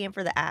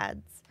the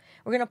ads.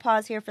 We're gonna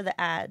pause here for the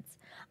ads.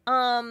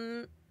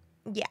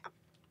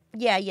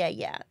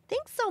 Yeah.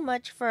 Thanks so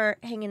much for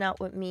hanging out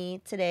with me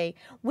today.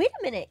 Wait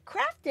a minute,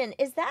 Crafton,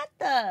 is that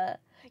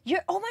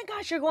oh my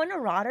gosh, you're going to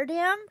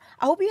Rotterdam?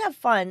 I hope you have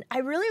fun. I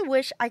really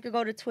wish I could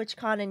go to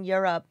TwitchCon in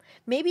Europe.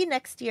 Maybe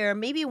next year,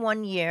 maybe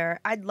 1 year.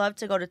 I'd love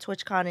to go to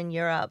TwitchCon in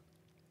Europe.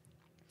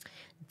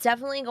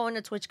 Definitely going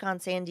to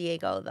TwitchCon San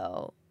Diego,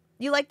 though.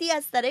 You like the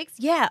aesthetics?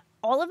 Yeah,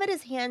 all of it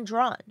is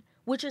hand-drawn,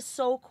 which is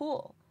so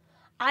cool.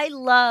 I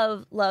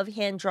love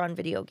hand-drawn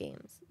video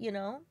games, you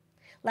know?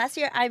 Last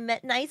year, I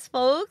met nice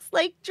folks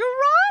like Drongo.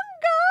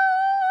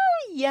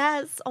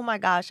 Yes. Oh, my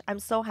gosh. I'm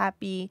so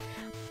happy.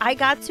 I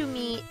got to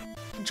meet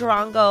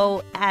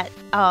Drongo at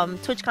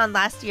TwitchCon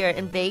last year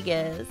in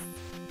Vegas.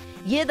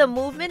 Yeah, the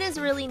movement is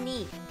really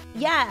neat.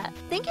 Yeah,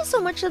 thank you so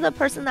much to the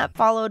person that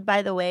followed,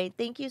 by the way.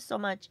 Thank you so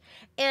much.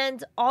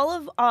 And all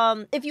of,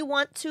 if you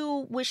want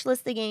to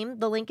wishlist the game,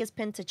 the link is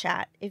pinned to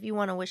chat if you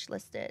want to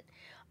wishlist it.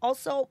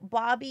 Also,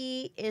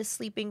 Bobby is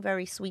sleeping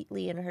very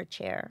sweetly in her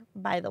chair,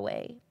 by the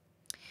way.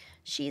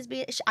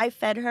 I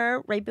fed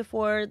her right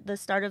before the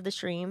start of the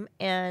stream,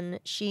 and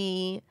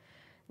she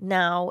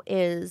now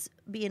is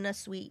being a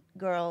sweet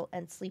girl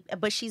and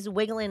but she's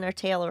wiggling her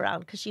tail around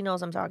because she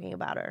knows I'm talking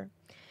about her.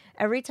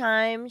 Every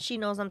time she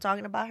knows I'm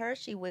talking about her,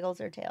 she wiggles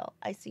her tail.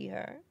 I see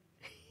her.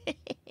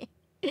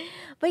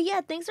 But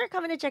yeah, thanks for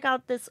coming to check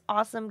out this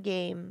awesome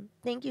game.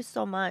 Thank you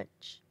so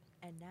much.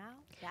 And now,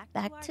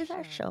 Back to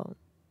our show.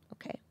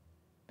 Okay.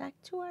 Back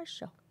to our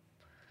show.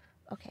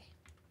 Okay.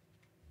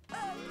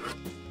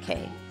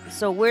 Okay.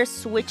 So we're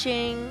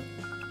switching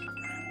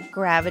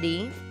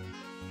gravity.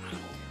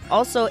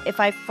 Also, if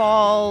I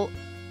fall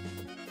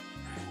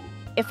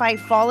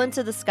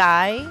into the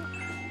sky,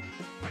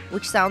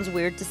 which sounds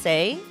weird to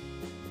say,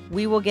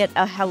 we will get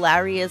a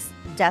hilarious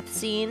death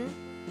scene,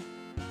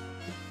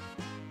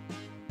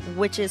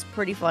 which is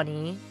pretty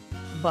funny,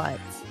 but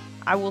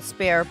I will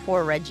spare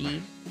poor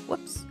Reggie.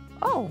 Whoops.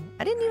 Oh,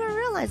 I didn't even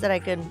realize that I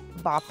could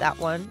bop that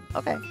one.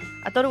 Okay.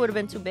 I thought it would have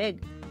been too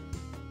big.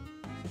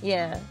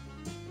 Yeah.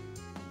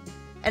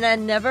 And I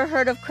never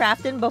heard of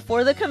Crafton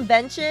before the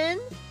convention.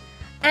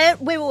 And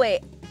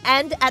wait.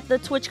 And at the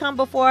TwitchCon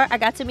before, I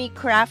got to meet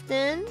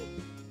Crafton.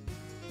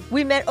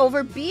 We met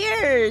over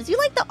beers. You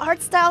like the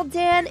art style,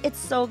 Dan? It's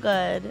so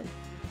good.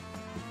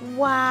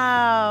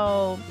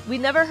 Wow. We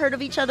never heard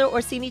of each other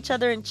or seen each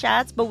other in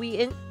chats, but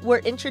we were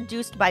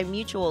introduced by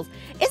mutuals.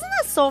 Isn't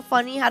that so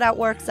funny how that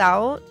works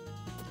out?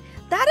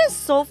 That is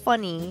so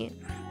funny.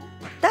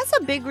 That's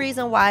a big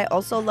reason why I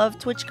also love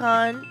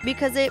TwitchCon,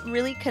 because it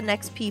really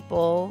connects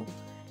people.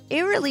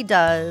 It really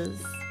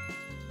does.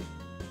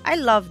 I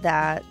love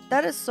that.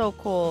 That is so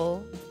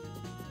cool.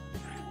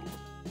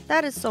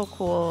 That is so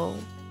cool.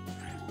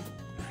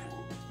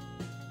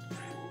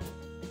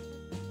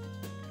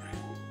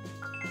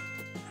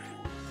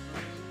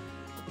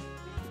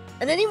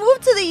 And then he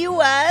moved to the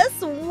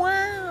US.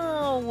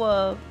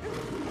 Wow.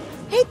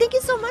 Hey, thank you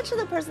so much to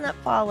the person that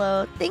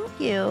followed. Thank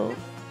you.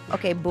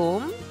 Okay,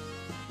 boom.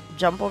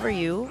 Jump over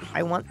you.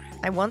 I want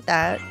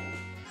that.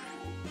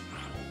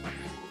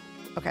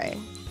 Okay.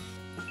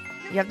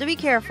 You have to be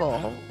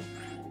careful.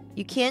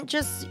 You can't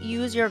just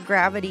use your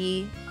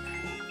gravity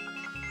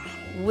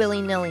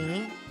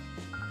willy-nilly.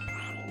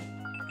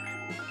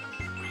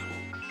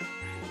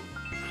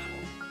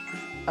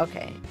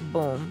 Okay,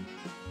 boom.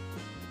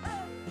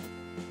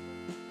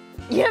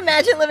 You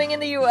imagine living in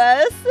the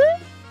US?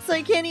 So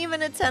you can't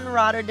even attend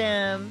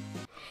Rotterdam.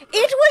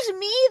 It was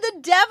me, the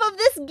dev of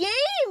this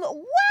game!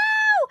 Wow!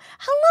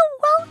 Hello,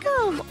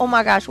 welcome! Oh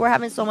my gosh, we're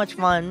having so much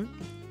fun.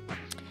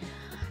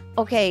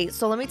 Okay,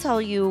 so let me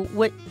tell you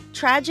what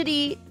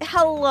tragedy.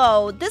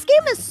 Hello, this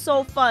game is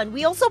so fun.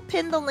 We also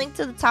pinned the link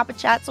to the top of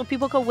chat so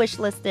people could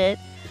wishlist it.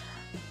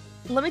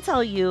 Let me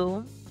tell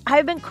you,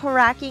 I've been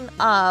cracking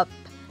up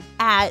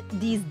at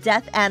these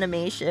death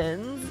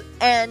animations,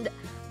 and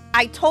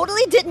I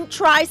totally didn't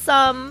try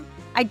some.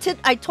 I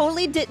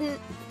totally didn't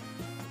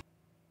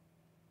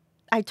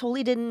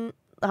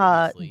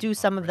do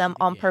some of them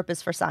on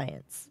purpose for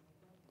science.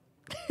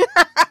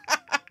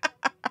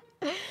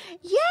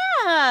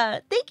 Yeah,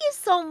 thank you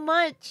so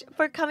much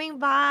for coming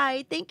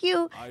by. Thank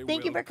you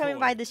for coming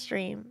by the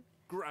stream.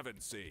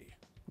 Gravency.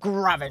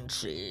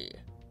 Gravency.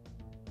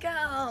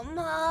 Come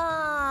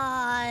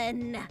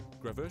on.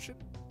 Graversion?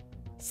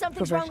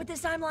 Something's wrong with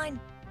this timeline.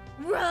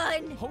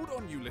 Run. Hold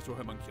on, you little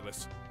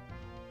homunculus.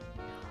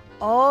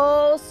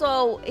 Oh,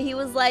 so he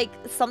was like,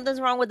 something's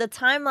wrong with the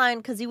timeline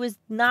because he was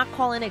not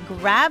calling it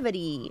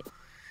gravity.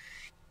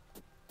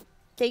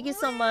 Thank you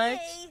so much.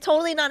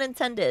 Totally not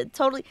intended.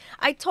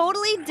 I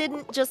totally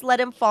didn't just let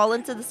him fall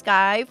into the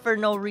sky for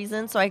no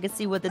reason so I could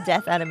see what the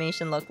death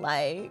animation looked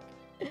like.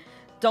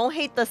 Don't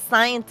hate the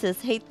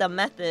scientist, hate the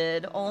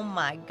method. Oh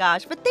my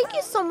gosh. But thank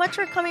you so much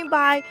for coming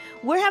by.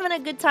 We're having a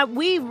good time.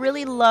 We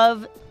really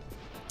love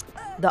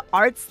the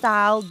art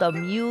style, the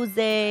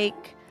music,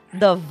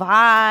 the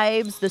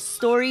vibes, the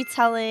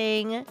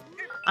storytelling.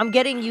 I'm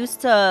getting used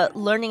to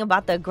learning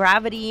about the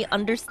gravity,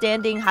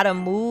 understanding how to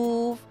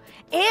move.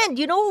 And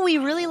you know what we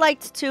really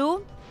liked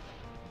too?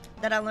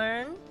 That I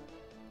learned?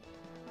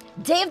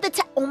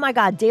 Oh my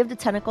god, Day of the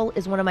Tentacle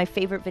is one of my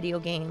favorite video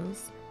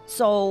games.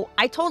 So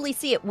I totally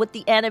see it with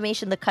the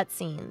animation, the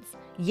cutscenes.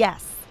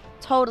 Yes,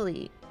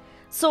 totally.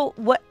 So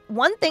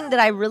one thing that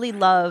I really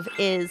love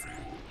is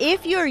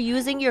if you're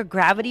using your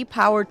gravity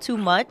power too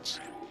much,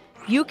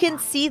 you can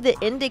see the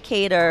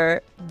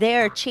indicator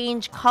there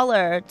change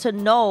color to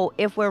know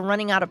if we're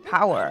running out of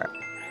power.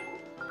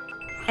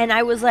 And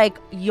I was like,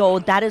 yo,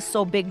 that is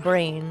so big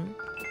brain.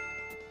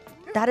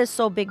 That is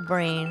so big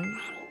brain.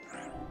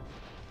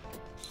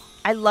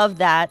 I love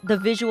that. The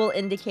visual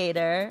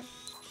indicator.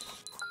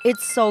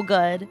 It's so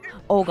good.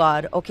 Oh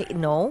god. Okay,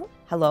 no.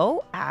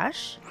 Hello,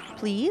 Ash,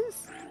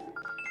 please.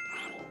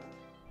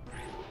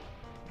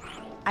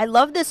 I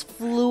love this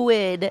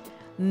fluid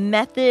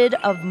method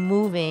of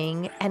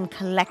moving and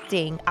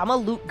collecting. I'm a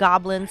loot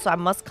goblin, so I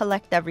must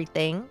collect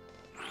everything.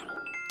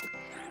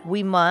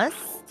 We must.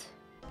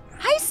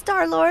 Hi,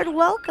 Star-Lord.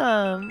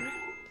 Welcome.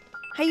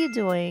 How you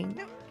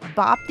doing?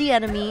 Bop the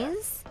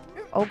enemies.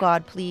 Oh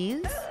god,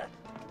 please.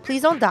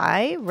 Please don't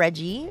die,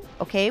 Reggie.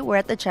 Okay, we're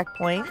at the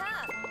checkpoint.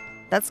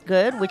 That's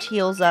good, which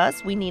heals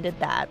us. We needed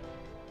that.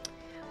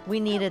 We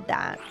needed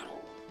that.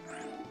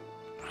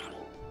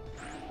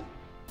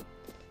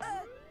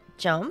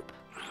 Jump.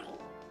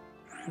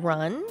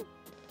 Run.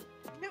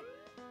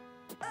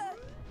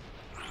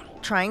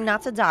 Trying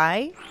not to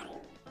die.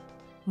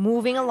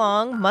 Moving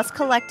along. Must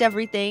collect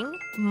everything.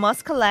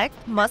 Must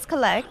collect. Must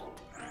collect.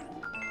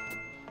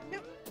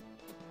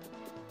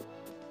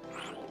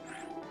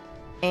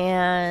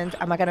 And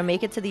am I going to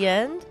make it to the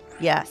end?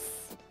 Yes.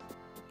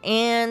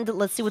 And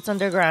let's see what's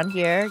underground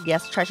here.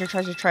 Yes, treasure,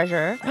 treasure,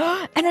 treasure.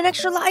 And an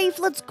extra life.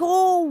 Let's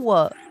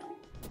go.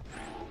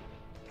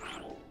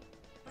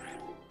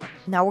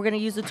 Now we're going to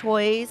use the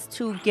toys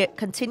to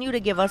continue to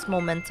give us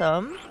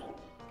momentum.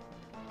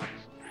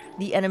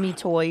 The enemy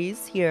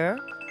toys here.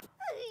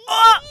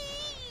 Ah!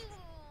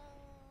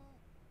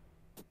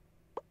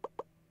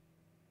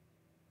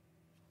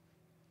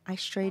 I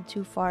strayed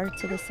too far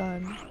to the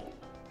sun.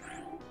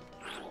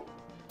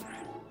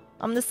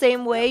 I'm the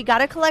same way.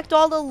 Gotta collect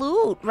all the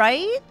loot,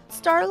 right?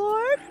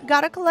 Star-Lord?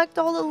 Gotta collect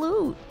all the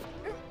loot.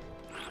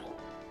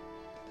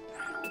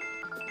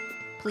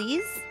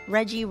 Please?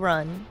 Reggie,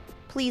 run.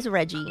 Please,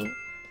 Reggie.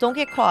 Don't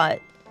get caught.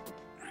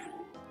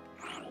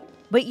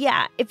 But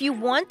yeah, if you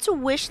want to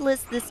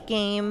wishlist this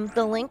game,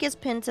 the link is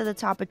pinned to the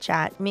top of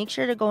chat. Make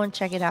sure to go and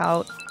check it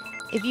out.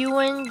 If you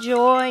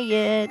enjoy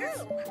it.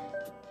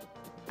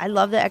 I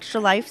love the extra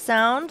life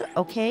sound.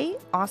 Okay,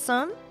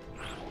 awesome.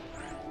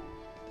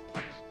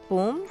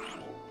 Boom.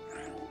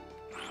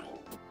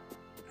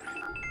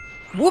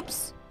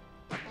 Whoops.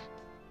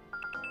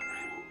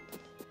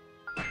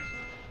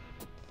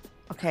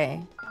 Okay.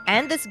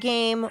 And this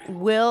game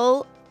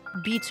will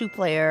be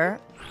 2-player,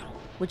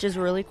 which is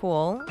really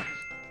cool.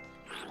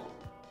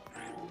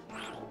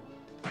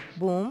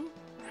 Boom.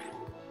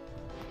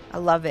 I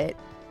love it.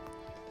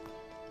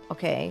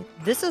 Okay.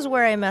 This is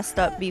where I messed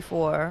up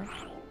before,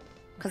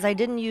 because I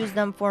didn't use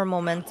them for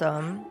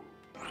momentum.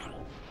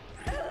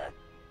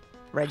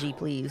 Reggie,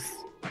 please.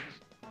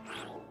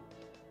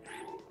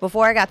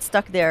 Before I got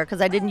stuck there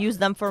because I didn't use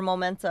them for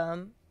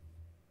momentum.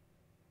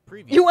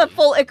 Previously, You went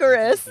full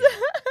Icarus.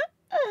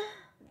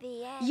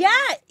 The end.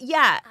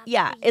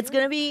 Yeah. It's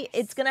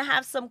gonna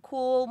have some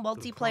cool The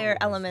multiplayer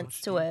problem is elements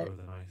much to it. deeper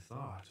than I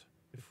thought.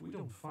 If we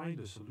don't find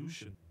a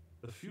solution,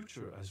 the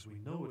future as we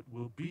know it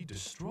will be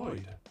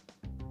destroyed.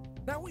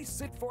 Now we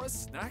sit for a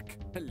snack?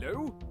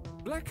 Hello?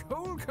 Black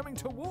hole coming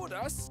toward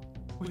us?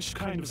 Which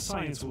kind of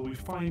science will we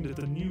find at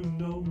the new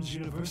Gnomes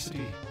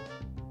University?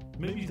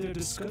 Maybe their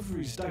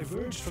discoveries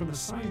diverged from the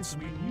science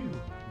we knew.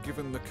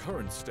 Given the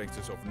current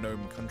status of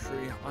Gnome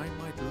Country, I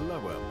might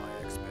lower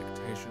my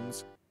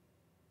expectations.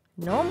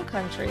 Gnome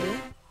Country.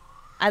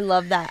 I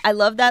love that. I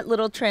love that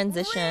little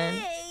transition.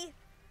 Hey!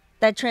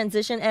 That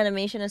transition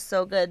animation is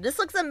so good. This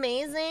looks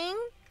amazing.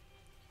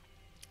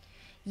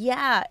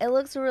 Yeah, it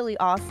looks really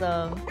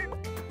awesome.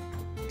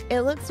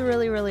 It looks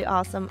really, really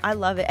awesome. I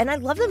love it. And I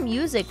love the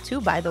music too,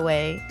 by the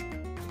way.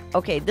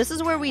 Okay, this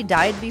is where we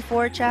died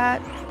before,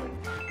 chat.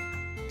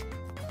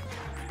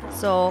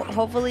 So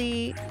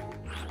hopefully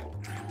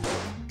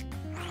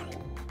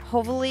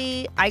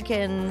I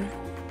can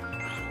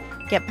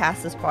get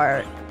past this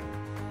part.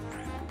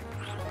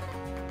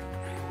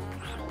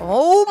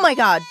 Oh my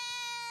god.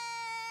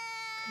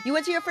 You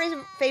went to your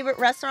favorite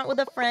restaurant with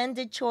a friend,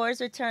 did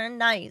chores, returned.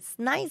 Nice.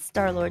 Nice,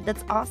 Star-Lord.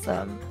 That's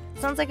awesome.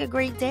 Sounds like a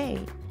great day.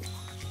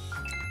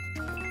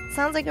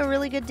 Sounds like a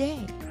really good day.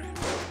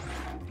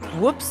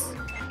 Whoops.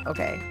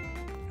 Okay.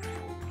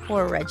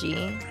 Poor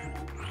Reggie.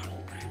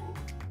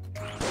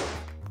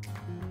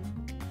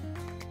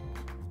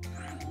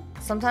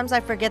 Sometimes I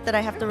forget that I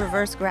have to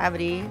reverse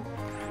gravity.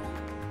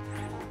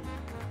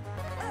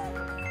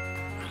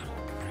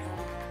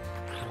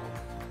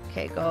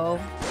 Okay, go.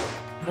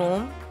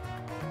 Boom.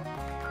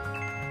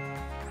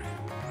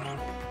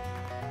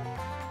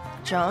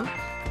 Jump.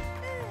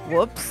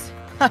 Whoops.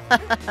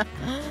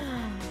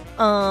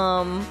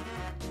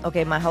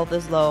 Okay, my health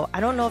is low. I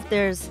don't know if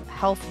there's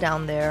health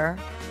down there.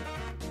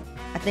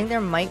 I think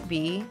there might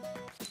be.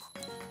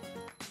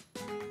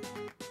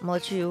 I'm gonna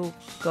let you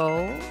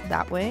go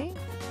that way.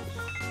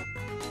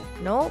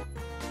 Nope.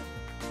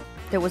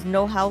 There was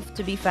no health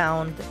to be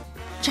found.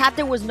 Chat,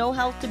 there was no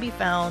health to be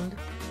found.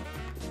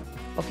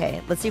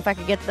 Okay, let's see if I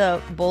can get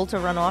the bull to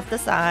run off the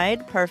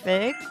side.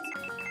 Perfect.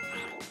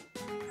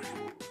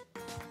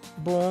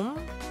 Boom.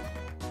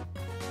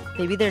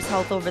 Maybe there's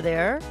health over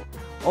there.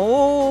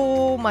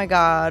 Oh my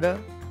god.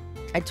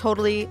 I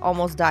totally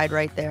almost died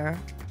right there.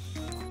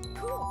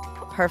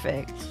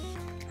 Perfect.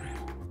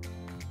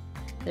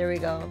 There we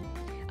go.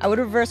 I would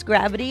reverse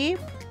gravity.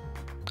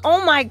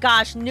 Oh my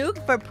gosh,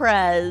 nuke for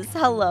Prez.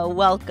 Hello,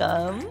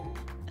 welcome.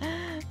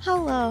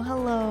 Hello,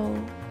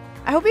 hello.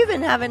 I hope you've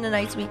been having a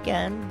nice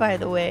weekend, by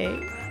the way.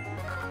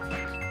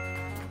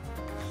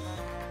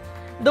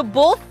 The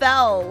bull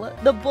fell.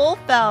 The bull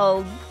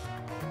fell.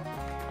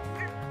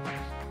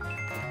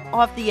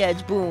 Off the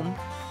edge, boom.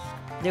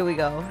 There we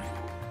go.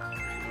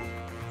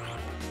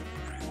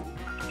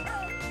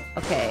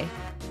 Okay.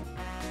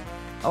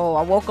 Oh,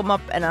 I woke him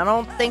up and I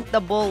don't think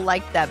the bull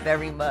liked that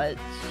very much.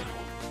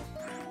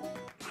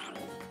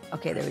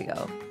 Okay, there we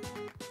go.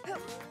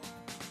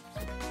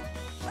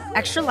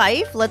 Extra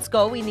life, let's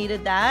go, we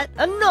needed that.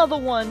 Another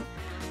one.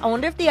 I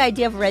wonder if the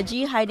idea of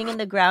Reggie hiding in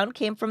the ground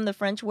came from the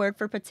French word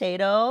for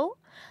potato.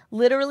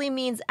 Literally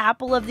means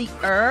apple of the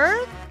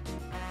earth.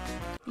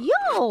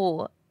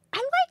 Yo, I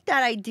like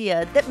that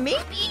idea. That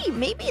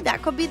maybe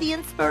that could be the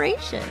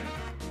inspiration.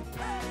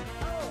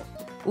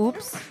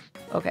 Oops.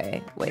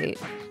 Okay,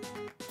 wait.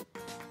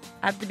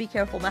 I have to be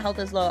careful, my health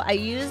is low. I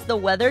used the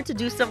weather to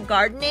do some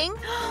gardening.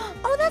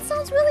 Oh, that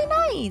sounds really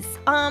nice.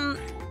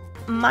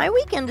 My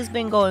weekend has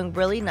been going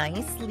really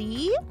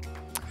nicely.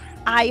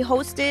 I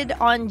hosted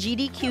on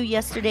GDQ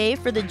yesterday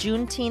for the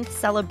Juneteenth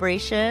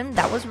celebration.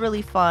 That was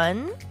really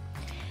fun.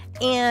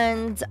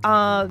 And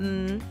got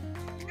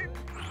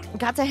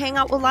to hang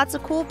out with lots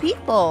of cool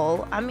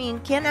people. I mean,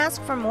 can't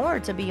ask for more,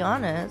 to be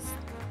honest.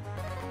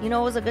 You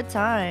know, it was a good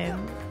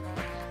time.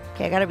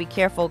 Okay, I gotta be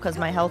careful because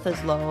my health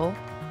is low.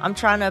 I'm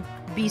trying to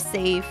be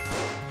safe.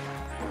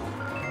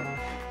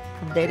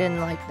 They didn't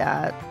like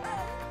that.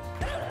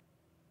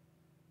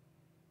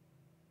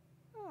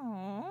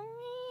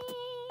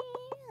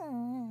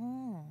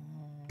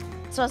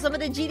 Saw some of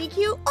the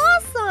GDQ.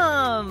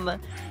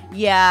 Awesome!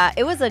 Yeah,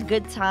 it was a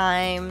good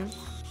time.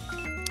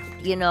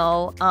 You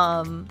know,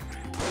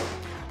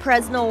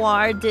 Prez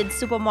Noir did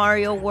Super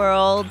Mario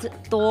World.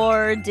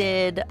 Thor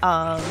did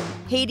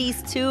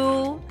Hades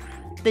 2,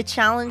 the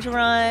challenge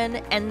run.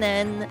 And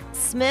then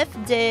Smith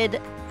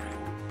did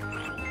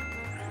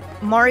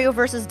Mario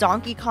vs.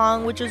 Donkey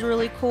Kong, which was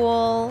really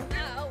cool.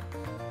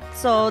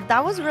 So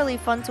that was really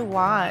fun to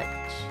watch.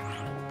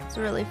 It's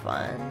really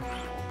fun.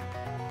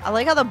 I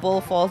like how the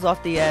bull falls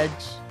off the edge.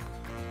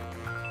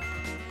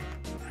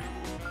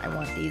 I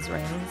want these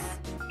rings.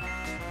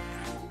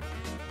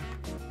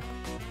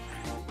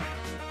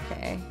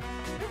 Okay.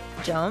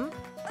 Jump.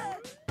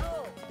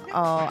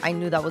 Oh, I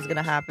knew that was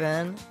gonna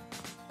happen.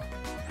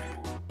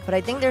 But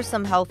I think there's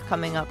some health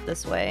coming up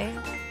this way.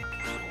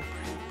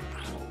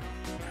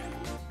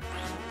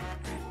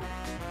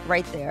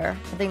 Right there.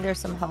 I think there's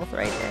some health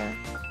right there.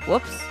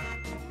 Whoops.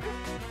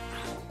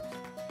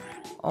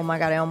 Oh my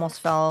god, I almost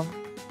fell.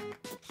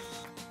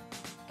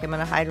 Okay, I'm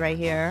gonna hide right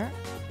here.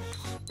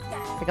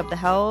 Pick up the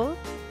health.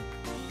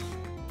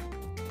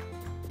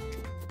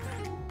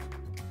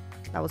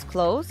 That was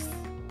close.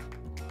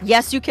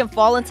 Yes, you can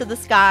fall into the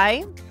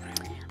sky.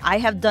 I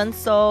have done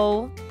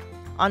so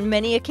on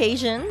many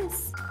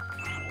occasions.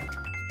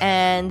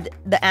 And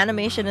the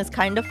animation is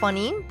kind of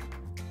funny.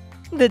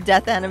 The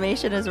death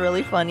animation is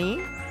really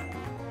funny.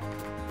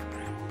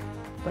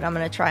 But I'm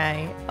gonna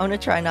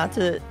try not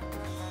to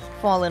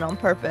fall in on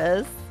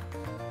purpose.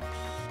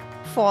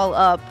 Fall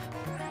up.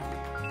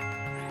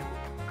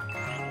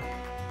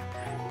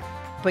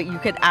 But you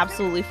could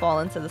absolutely fall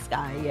into the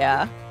sky,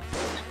 yeah.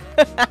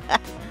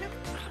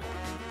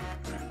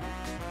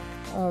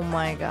 Oh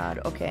my god,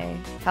 okay.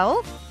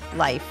 Health?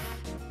 Life.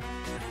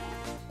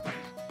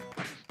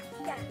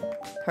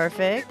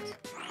 Perfect.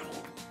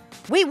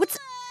 Wait, what's...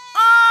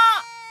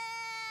 Ah!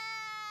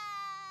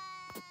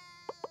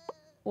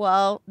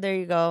 Well, there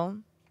you go.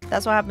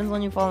 That's what happens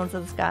when you fall into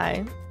the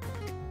sky.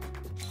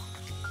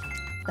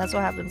 That's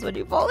what happens when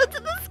you fall into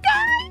the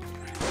sky.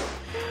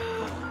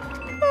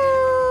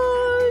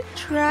 Oh,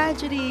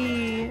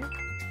 tragedy.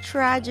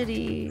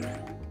 Tragedy.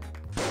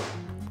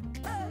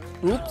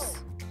 Oops.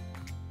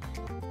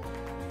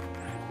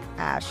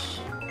 Ash.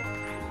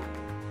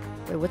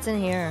 Wait, what's in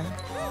here?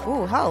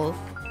 Ooh, health.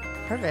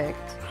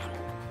 Perfect.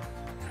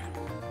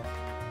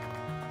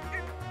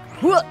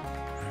 Whoa.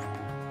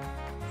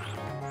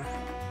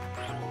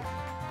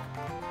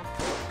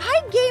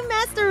 Hi, Game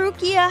Master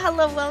Rukia.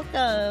 Hello,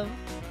 welcome.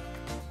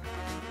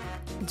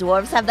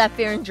 Dwarves have that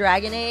fear in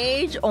Dragon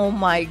Age? Oh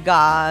my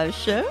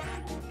gosh.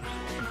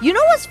 You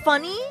know what's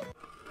funny?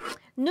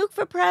 Nuke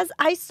for Prez,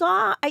 I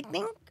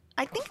think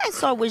I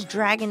saw was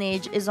Dragon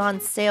Age is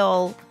on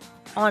sale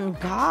on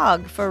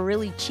GOG for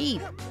really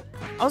cheap.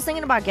 I was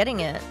thinking about getting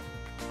it.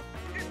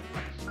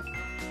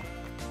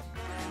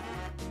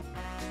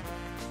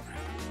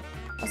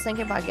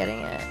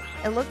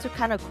 It looked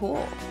kind of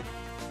cool.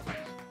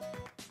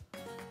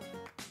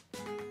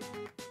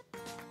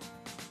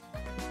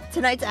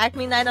 Tonight's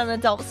Acme night on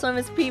Adult Swim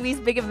is Pee-wee's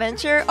Big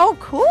Adventure. Oh,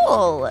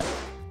 cool!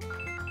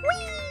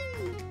 Whee!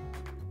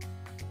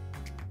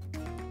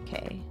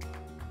 Okay.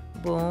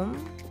 Boom.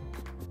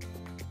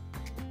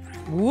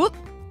 Whoop!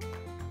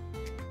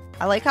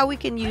 I like how we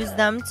can use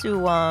them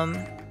to,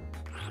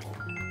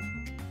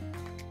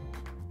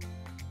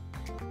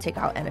 take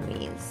out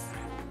enemies.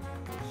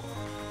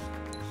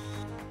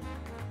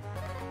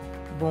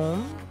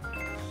 Boom.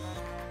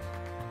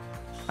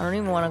 I don't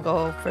even want to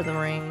go for the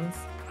rings.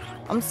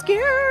 I'm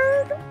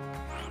scared.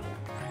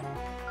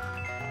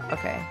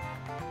 Okay.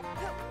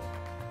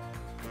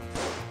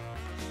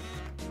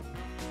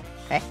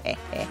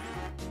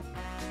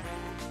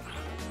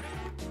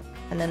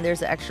 And then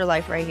there's an extra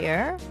life right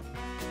here.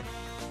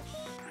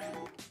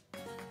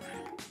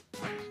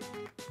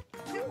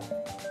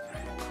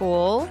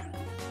 Cool.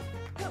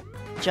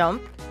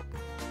 Jump.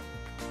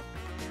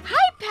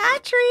 Hi,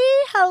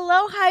 Patry.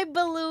 Hello, hi,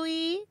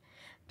 Balooey.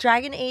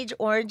 Dragon Age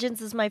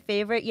Origins is my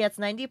favorite. Yeah, it's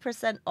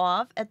 90%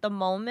 off at the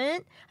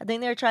moment. I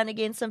think they're trying to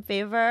gain some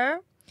favor.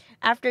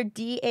 After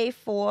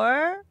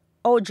DA4.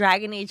 Oh,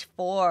 Dragon Age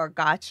 4.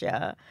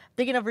 Gotcha.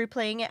 Thinking of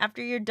replaying it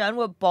after you're done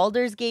with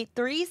Baldur's Gate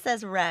 3,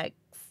 says Rex.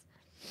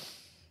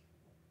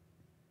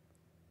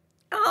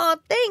 Oh,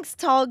 thanks,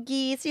 Tall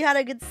Geese. You had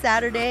a good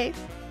Saturday.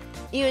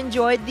 You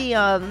enjoyed the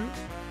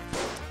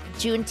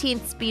Juneteenth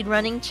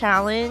speedrunning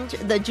challenge,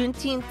 the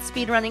Juneteenth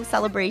speedrunning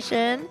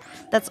celebration.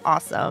 That's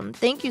awesome.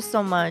 Thank you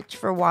so much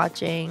for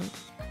watching.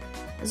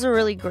 This is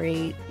really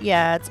great.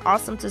 Yeah, it's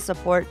awesome to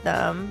support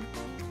them.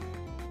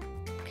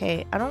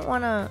 Okay, I don't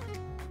want to...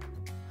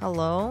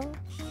 Hello?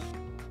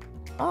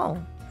 Oh,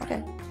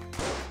 okay.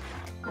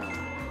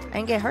 I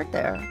didn't get hurt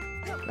there.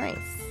 Nice.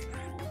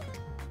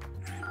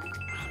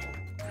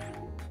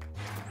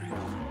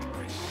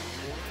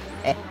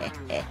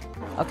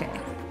 Okay.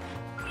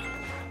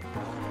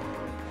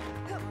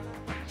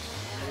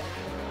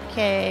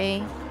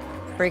 Okay.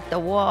 Break the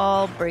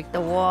wall,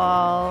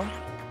 fall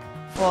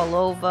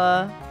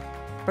over,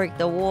 break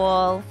the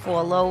wall,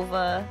 fall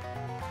over.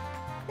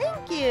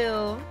 Thank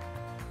you.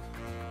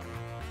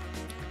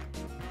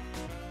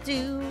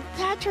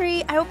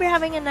 Patry, I hope you're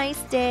having a nice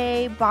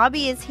day.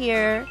 Bobby is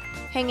here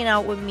hanging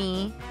out with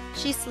me.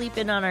 She's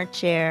sleeping on our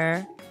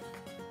chair.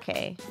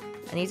 Okay,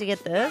 I need to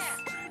get this.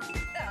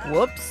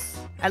 Whoops.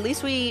 At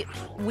least we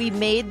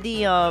made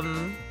the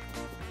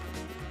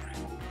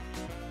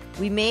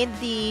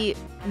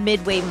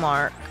midway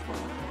mark.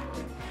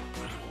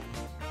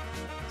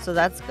 So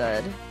that's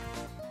good.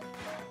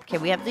 Okay,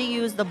 we have to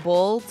use the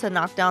bull to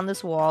knock down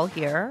this wall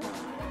here.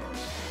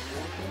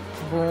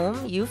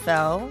 Boom, you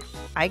fell.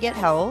 I get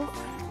health.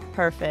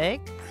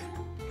 Perfect.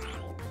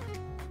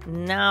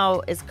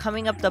 Now is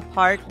coming up the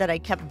part that I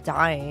kept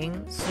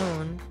dying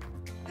soon.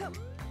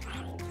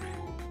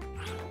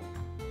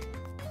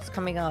 It's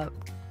coming up.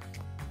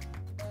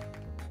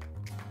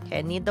 Okay,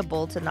 I need the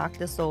bull to knock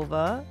this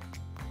over.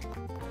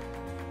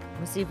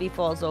 Let's see if he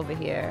falls over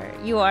here.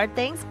 You are?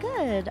 Thanks.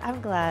 Good. I'm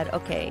glad.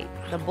 Okay,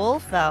 the bull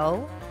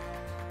fell.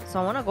 So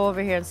I want to go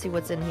over here and see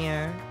what's in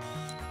here.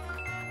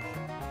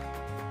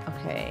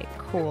 Okay,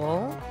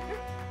 cool.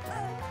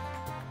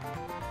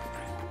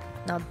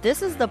 Now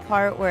this is the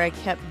part where I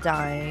kept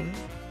dying.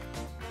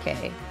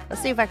 Okay,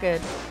 let's see if I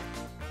could...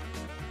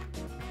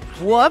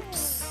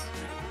 Whoops!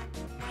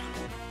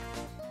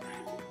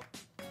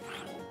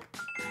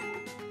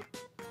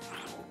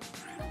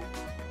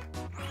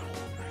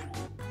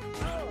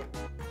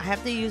 I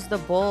have to use the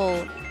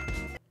bull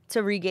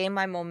to regain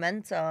my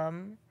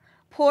momentum.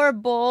 Poor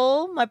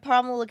bull. My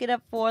problem looking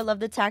at 4. Love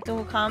the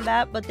tactical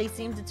combat, but they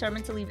seem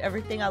determined to leave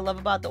everything I love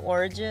about the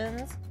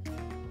Origins.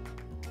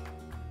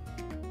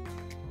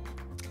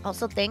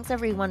 Also, thanks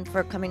everyone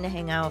for coming to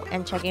hang out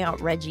and checking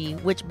out Reggie,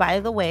 which, by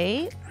the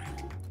way,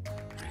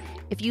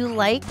 if you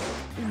like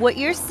what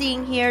you're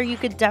seeing here, you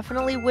could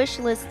definitely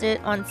wishlist it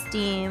on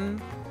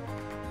Steam.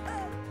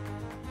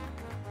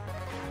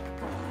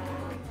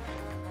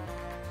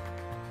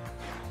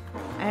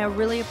 I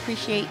really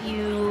appreciate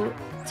you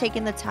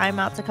taking the time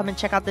out to come and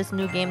check out this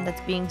new game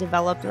that's being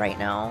developed right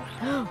now.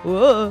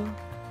 Whoa.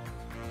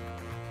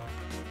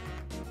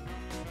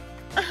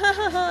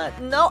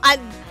 No,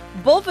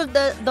 both of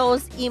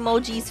those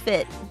emojis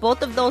fit.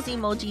 Both of those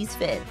emojis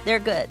fit. They're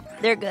good.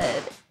 They're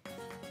good.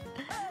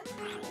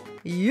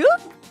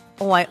 Yup.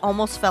 Oh, I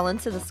almost fell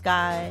into the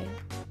sky.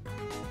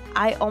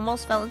 I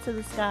almost fell into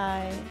the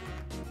sky.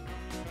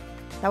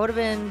 That would have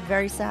been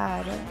very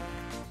sad.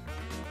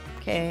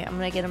 Okay, I'm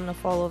gonna get him to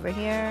fall over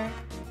here.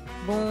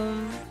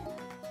 Boom.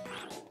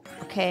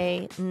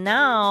 Okay,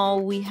 now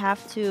we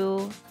have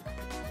to...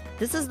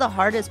 This is the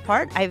hardest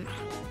part I've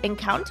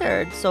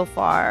encountered so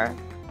far.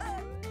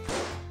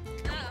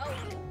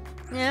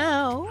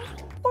 No.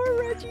 Poor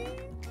Reggie.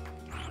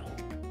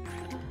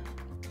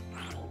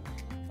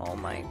 Oh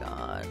my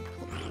god.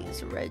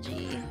 Please,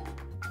 Reggie.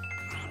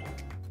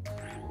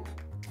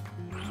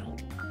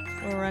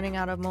 We're running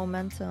out of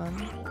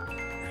momentum.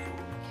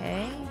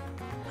 Okay.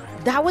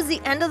 That was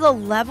the end of the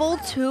level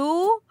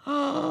too?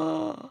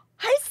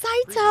 Hi,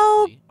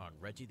 Saito! On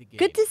Reggie the Game.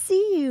 Good to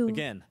see you.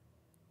 Again,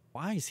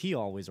 why is he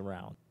always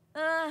around?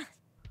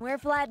 We're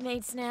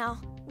flatmates now.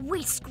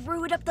 We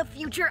screwed up the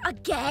future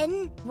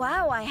again?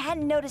 Wow, I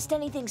hadn't noticed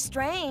anything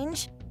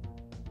strange.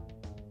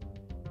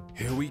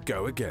 Here we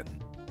go again.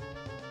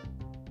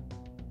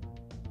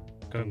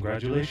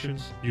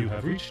 Congratulations, you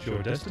have reached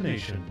your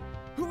destination.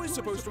 Who is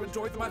supposed to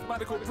enjoy the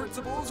mathematical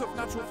principles of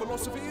natural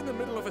philosophy in the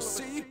middle of a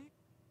sea?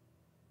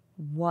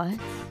 What?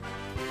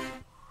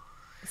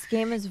 This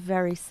game is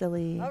very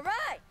silly. All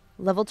right.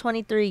 Level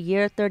 23,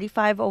 year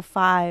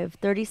 3505,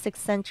 36th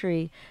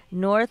century,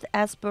 North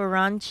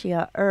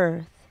Esperantia,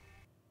 Earth.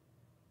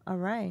 All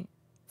right.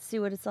 Let's see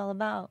what it's all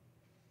about.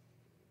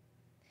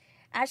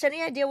 Ash,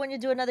 any idea when you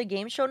do another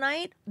game show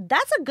night?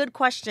 That's a good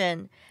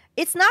question.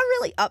 It's not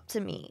really up to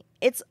me.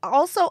 It's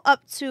also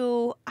up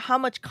to how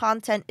much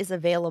content is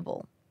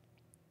available.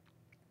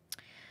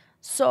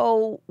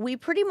 So we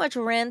pretty much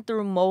ran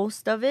through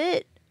most of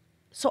it.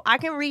 So I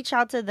can reach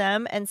out to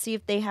them and see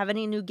if they have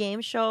any new game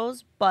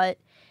shows, but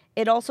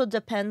it also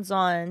depends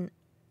on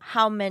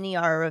how many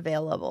are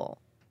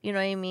available. You know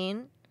what I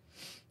mean?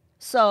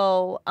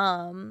 So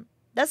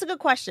that's a good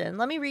question.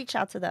 Let me reach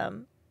out to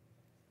them.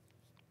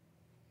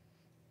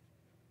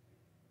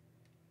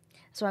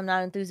 So I'm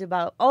not enthused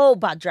about... Oh,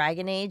 about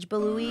Dragon Age,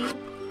 Balooey?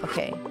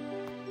 Okay.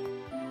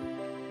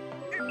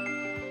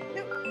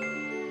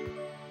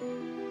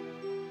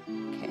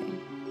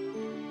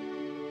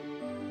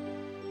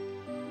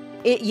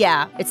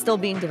 Yeah, it's still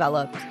being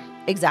developed.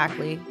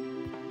 Exactly.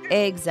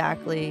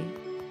 Exactly.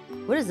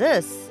 What is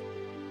this?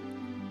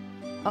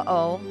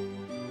 Uh-oh.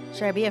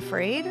 Should I be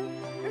afraid?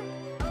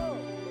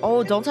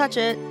 Oh, don't touch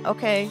it.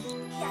 Okay.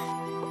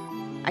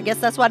 I guess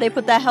that's why they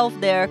put that health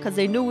there, because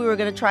they knew we were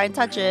going to try and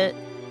touch it.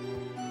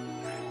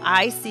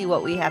 I see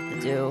what we have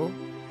to do.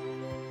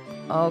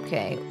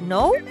 Okay.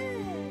 No?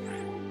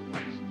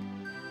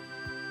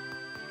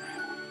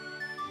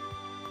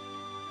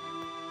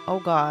 Oh,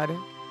 God.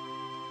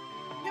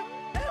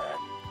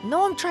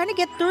 No, I'm trying to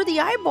get through the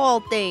eyeball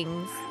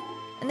things.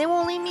 And they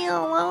won't leave me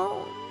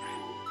alone.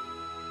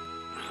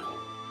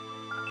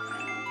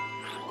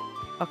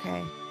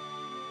 Okay.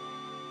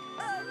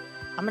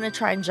 I'm gonna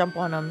try and jump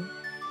on them.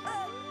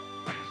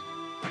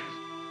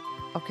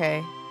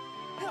 Okay.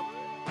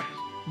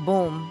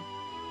 Boom.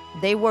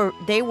 They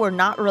were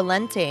not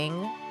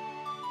relenting.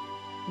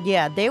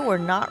 Yeah, they were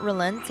not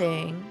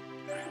relenting.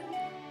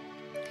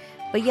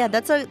 But yeah,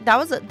 that's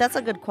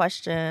a good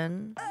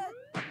question.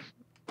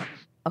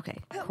 Okay,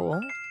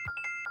 cool.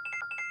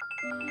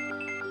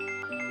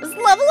 This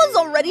level is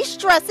already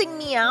stressing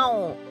me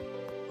out.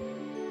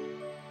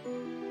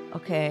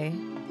 Okay.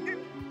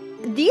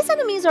 These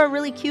enemies are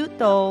really cute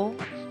though.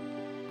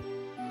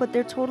 But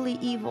they're totally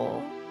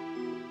evil.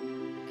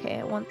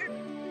 Okay, I want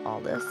all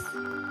this.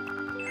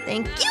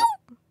 Thank you!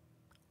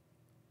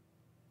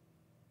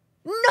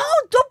 No!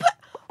 Don't put...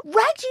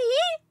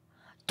 Reggie!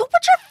 Don't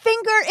put your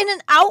finger in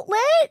an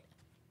outlet!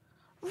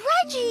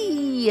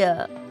 Reggie!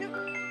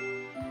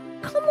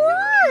 Come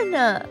on!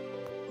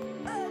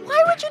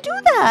 Why would you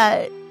do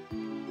that?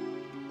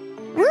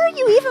 Where are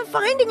you even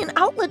finding an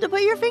outlet to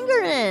put your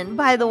finger in,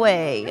 by the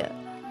way?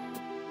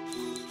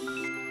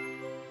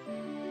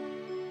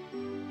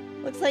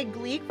 Looks like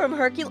Gleek from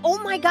Hercule. Oh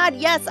my god,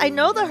 yes, I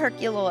know the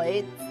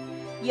Herculoids.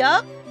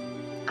 Yup,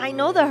 I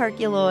know the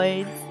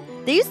Herculoids.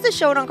 They used to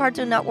show it on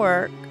Cartoon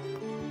Network.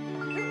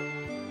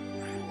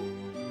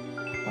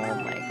 Oh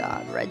my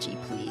god, Reggie,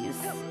 please.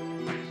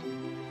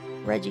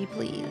 Reggie,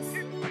 please.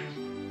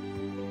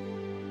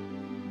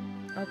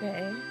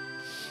 Okay.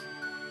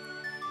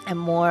 And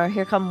more.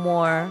 Here come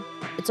more.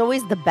 It's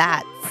always the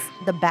bats.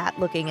 The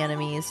bat-looking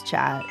enemies,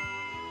 chat.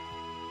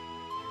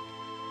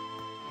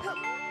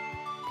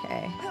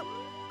 Okay.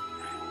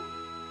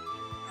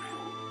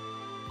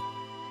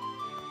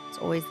 It's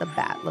always the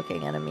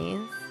bat-looking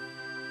enemies.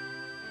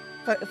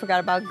 Forgot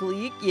about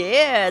Gleek.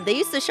 Yeah, they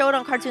used to show it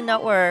on Cartoon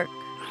Network.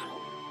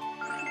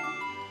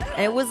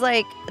 And it was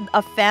like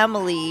a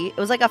family. It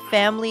was like a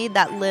family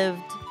that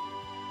lived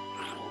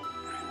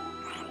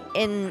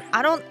in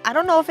I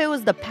don't know if it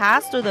was the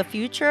past or the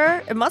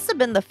future. It must have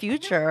been the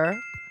future.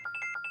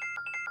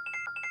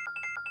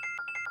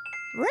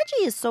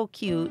 Reggie is so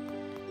cute.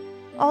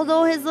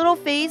 Although his little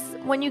face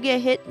when you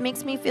get hit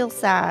makes me feel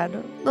sad.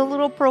 The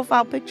little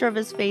profile picture of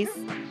his face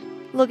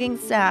looking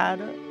sad.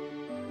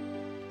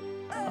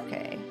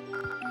 Okay.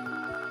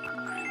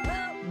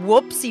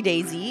 Whoopsie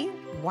daisy.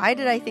 Why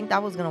did I think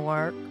that was gonna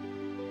work?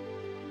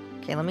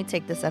 Okay, let me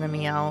take this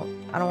enemy out.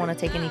 I don't want to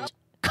take any...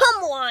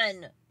 Come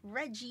on!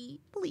 Reggie,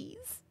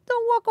 please.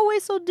 Don't walk away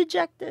so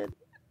dejected.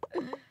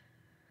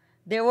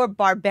 There were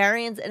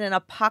barbarians in an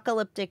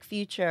apocalyptic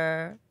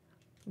future.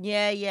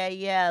 Yeah.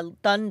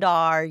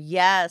 Thundar.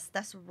 Yes,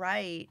 that's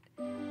right.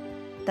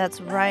 That's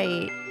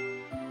right.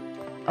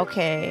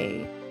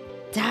 Okay.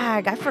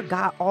 Dag, I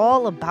forgot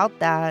all about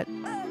that.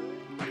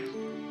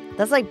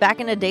 That's like back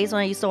in the days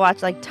when I used to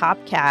watch like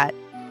Top Cat.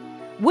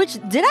 Which,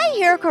 did I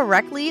hear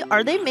correctly?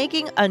 Are they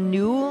making a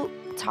new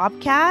Top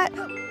Cat?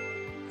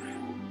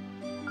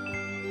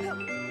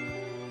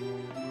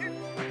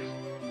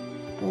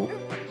 Ooh.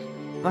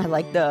 I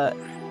like the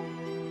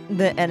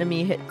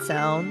enemy hit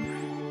sound.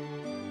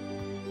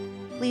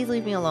 Please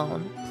leave me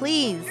alone.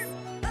 Please.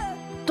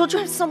 Don't you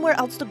have somewhere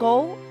else to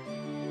go?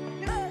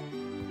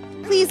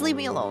 Please leave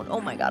me alone.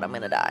 Oh my god, I'm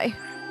gonna die.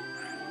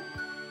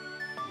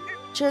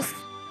 Just...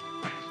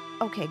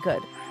 Okay,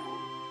 good.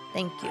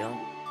 Thank you.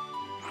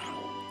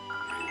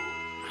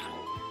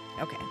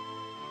 Okay.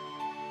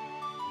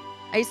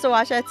 I used to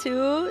watch that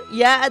too.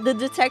 Yeah, the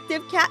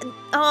detective cat.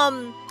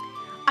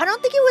 I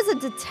don't think it was a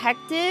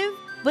detective,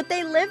 but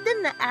they lived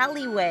in the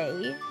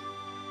alleyway.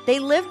 They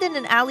lived in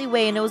an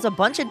alleyway and it was a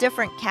bunch of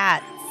different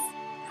cats.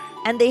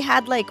 And they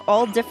had like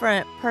all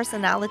different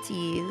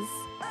personalities.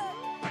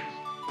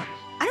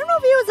 I don't know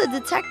if he was a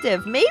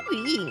detective.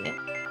 Maybe.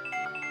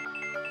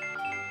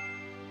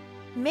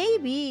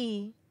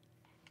 Maybe.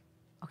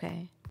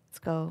 Okay, let's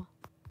go.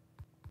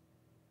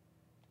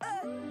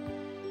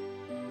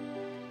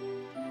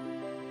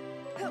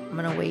 I'm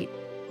gonna wait.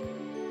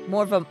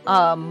 More of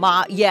a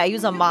mob. Yeah, he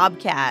was a mob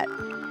cat.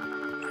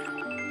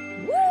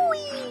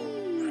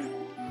 Woo-wee!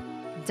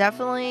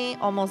 Definitely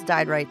almost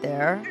died right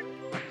there.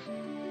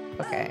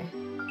 Okay.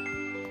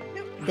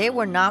 They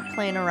were not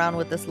playing around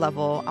with this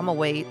level. I'm gonna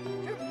wait.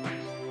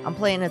 I'm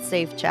playing it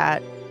safe,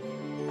 chat.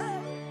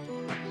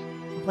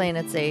 I'm playing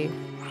it safe.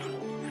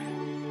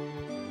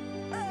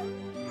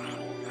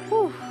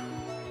 Whew.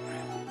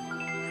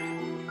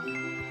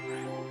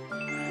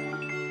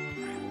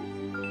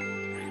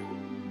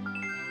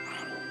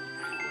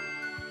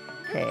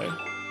 Okay.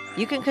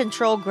 You can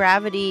control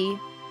gravity.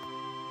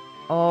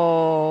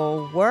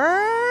 Oh,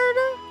 word?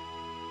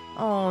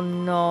 Oh,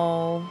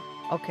 no.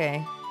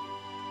 Okay.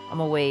 I'm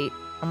gonna wait.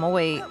 I'm gonna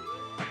wait.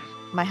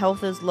 My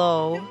health is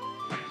low.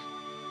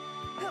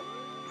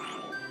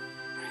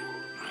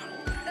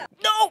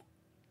 No!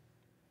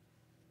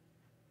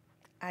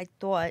 I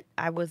thought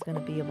I was gonna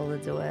be able to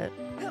do it.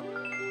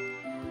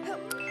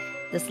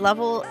 This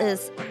level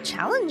is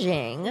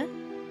challenging.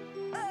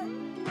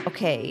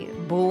 Okay,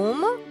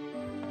 boom.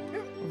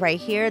 Right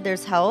here,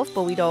 there's health,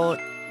 but we don't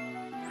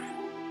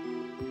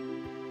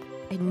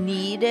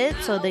need it,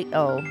 so they...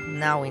 Oh,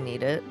 now we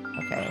need it.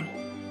 Okay.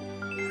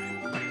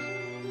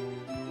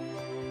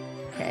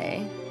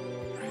 Okay.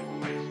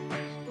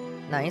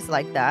 Nice,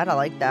 like that. I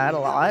like that a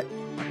lot.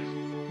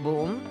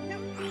 Boom.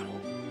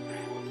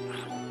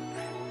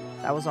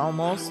 That was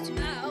almost...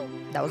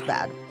 That was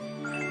bad.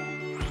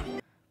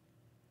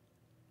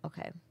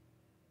 Okay.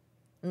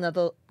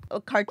 Another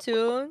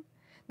cartoon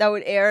that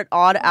would air at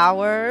odd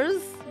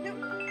hours.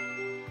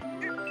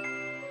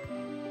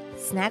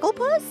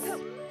 Snagglepuss?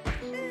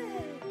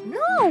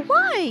 No,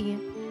 why?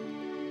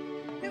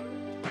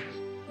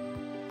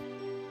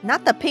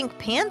 Not the Pink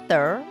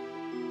Panther.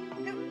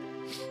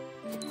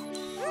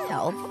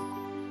 Health.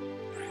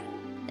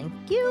 Thank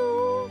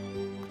you.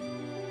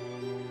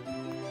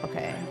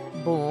 Okay.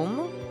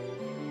 Boom.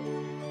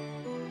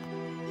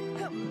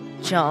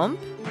 Jump.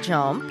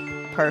 Jump.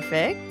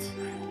 Perfect.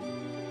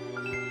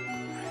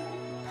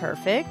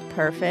 Perfect.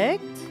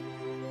 Perfect.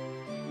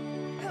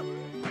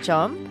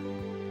 Jump.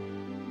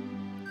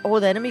 Oh,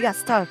 the enemy got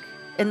stuck.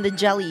 in the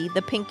jelly,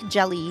 the pink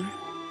jelly.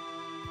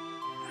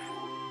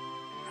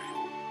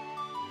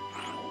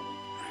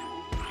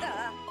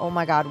 Oh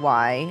my god,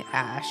 why?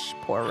 Ash,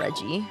 poor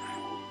Reggie.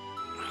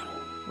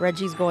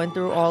 Reggie's going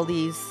through all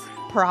these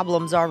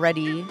problems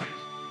already.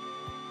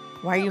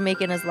 Why are you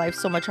making his life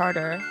so much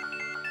harder?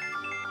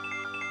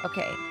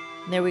 Okay,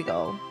 there we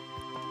go.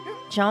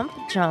 Jump,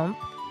 jump.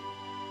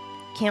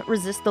 Can't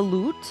resist the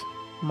loot.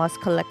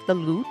 Must collect the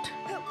loot.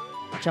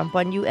 Jump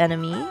on you,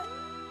 enemy.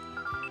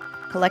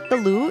 Collect the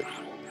loot.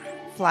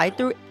 Fly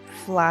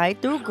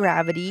through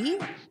gravity.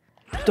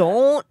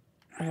 Don't.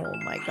 Oh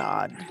my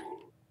god.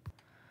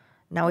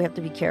 Now we have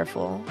to be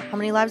careful. How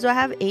many lives do I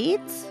have? 8?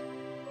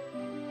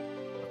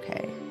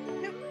 Okay.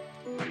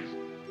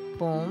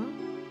 Boom.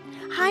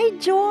 Hi,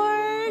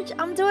 George.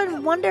 I'm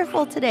doing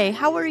wonderful today.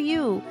 How are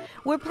you?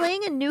 We're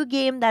playing a new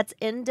game that's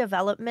in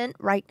development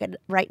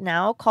right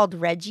now called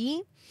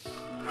Reggie.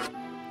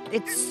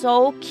 It's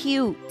so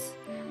cute.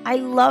 I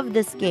love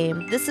this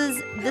game. This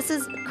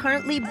is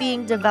currently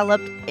being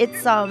developed.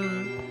 It's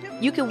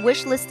you can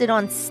wishlist it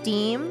on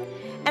Steam.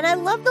 And I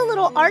love the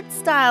little art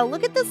style.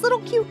 Look at this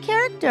little cute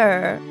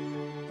character.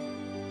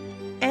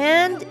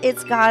 And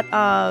it's got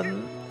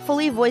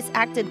fully voice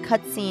acted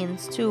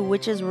cutscenes too,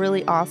 which is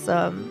really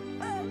awesome.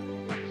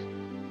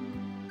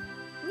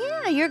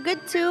 Yeah, you're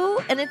good too.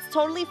 And it's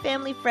totally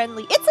family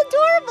friendly. It's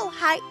adorable.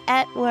 Hi,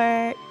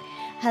 Edward.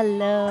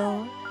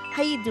 Hello.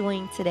 How you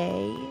doing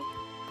today?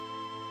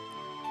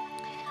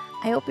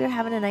 I hope you're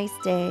having a nice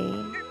day.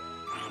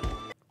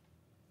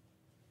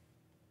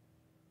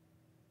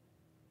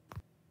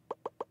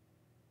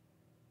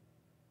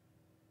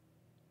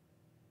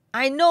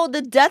 I know,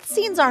 the death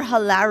scenes are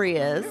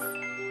hilarious.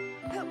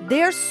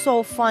 They're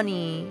so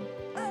funny.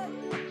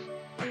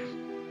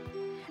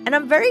 And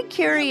I'm very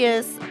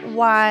curious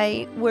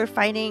why we're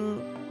fighting...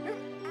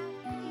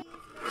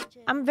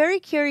 I'm very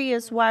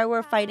curious why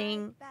we're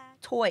fighting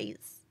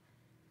toys.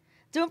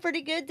 Doing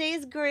pretty good.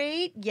 Day's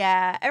great.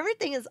 Yeah,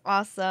 everything is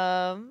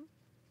awesome.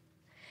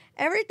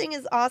 Everything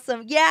is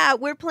awesome. Yeah,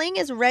 we're playing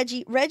as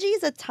Reggie. Reggie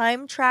is a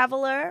time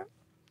traveler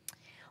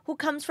who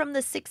comes from the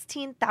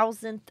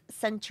 16,000th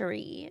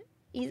century.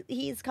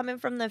 He's coming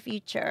from the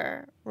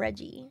future,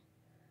 Reggie.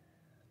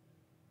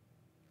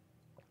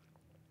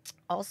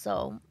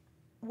 Also,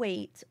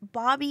 wait,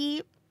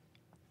 Bobby,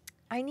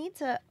 I need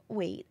to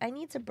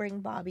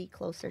bring Bobby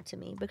closer to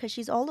me because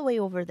she's all the way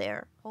over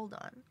there. Hold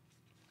on.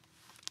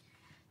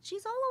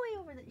 She's all the way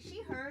over there.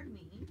 She heard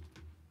me.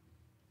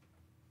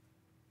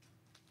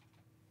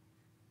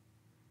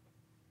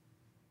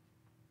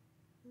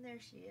 There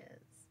she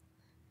is.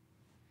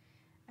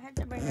 I had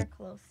to bring her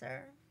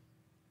closer.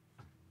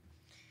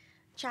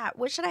 Chat,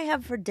 what should I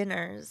have for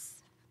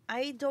dinners?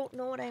 I don't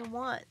know what I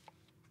want.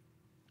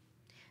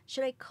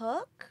 Should I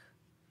cook?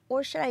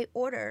 Or should I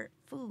order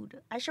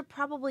food? I should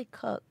probably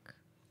cook.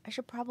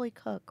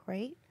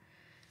 Right?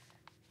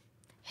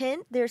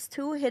 Hint, there's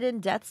 2 hidden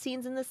death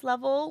scenes in this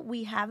level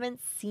we haven't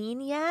seen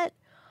yet.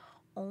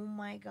 Oh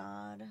my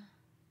god.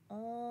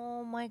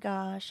 Oh my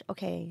gosh.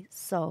 Okay,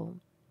 so.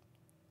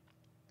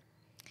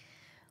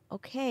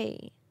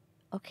 Okay.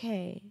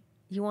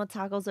 You want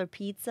tacos or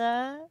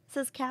pizza?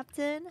 Says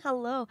Captain.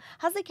 Hello.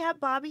 How's the cat,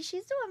 Bobby?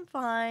 She's doing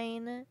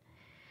fine.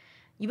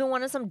 You've been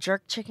wanting some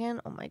jerk chicken?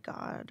 Oh my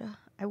god.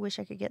 I wish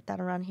I could get that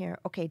around here.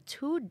 Okay,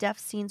 2 death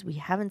scenes we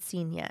haven't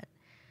seen yet.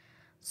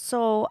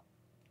 So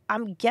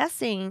I'm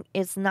guessing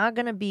it's not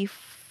going to be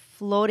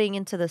floating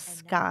into the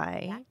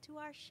sky. Back to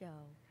our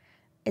show.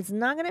 It's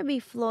not going to be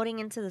floating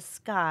into the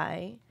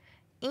sky.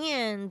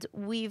 And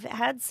we've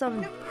had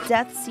some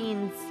death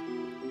scenes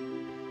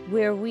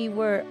where we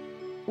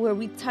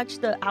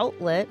touched the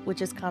outlet,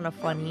 which is kind of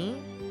funny.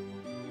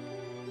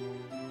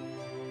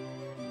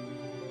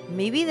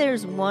 Maybe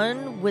there's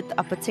one with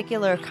a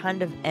particular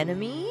kind of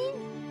enemy?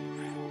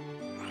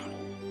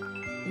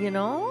 You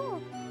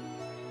know?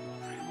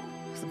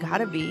 It's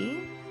gotta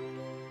be.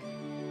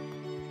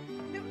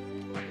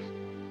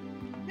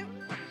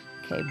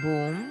 Okay,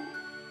 boom.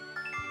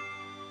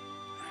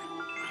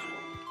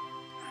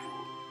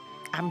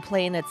 I'm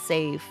playing it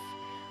safe.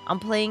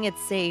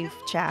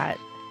 Chat.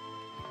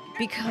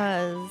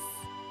 Because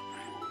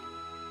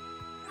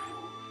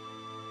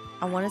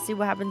I want to see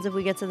what happens if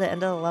we get to the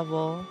end of the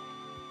level.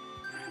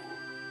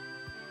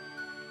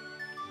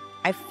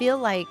 I feel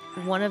like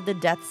one of the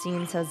death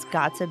scenes has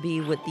got to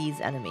be with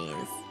these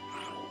enemies.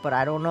 But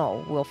I don't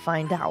know. We'll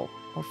find out.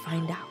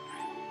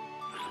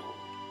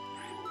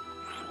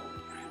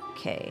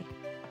 Okay.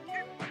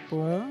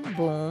 Boom,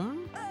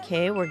 boom.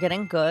 Okay, we're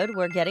getting good.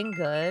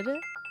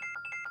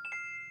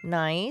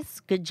 Nice.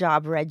 Good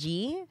job,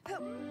 Reggie.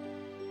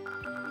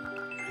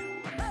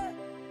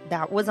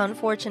 That was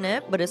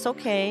unfortunate, but it's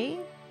okay.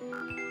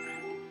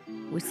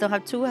 We still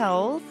have 2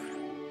 health.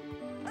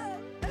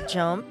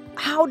 Jump.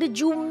 How did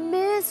you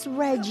miss,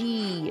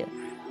 Reggie?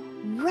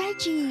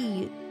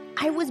 Reggie,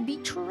 I was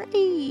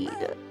betrayed.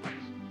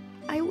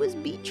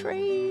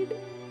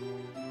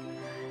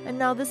 And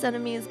now this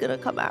enemy is gonna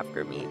come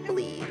after me.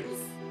 Please.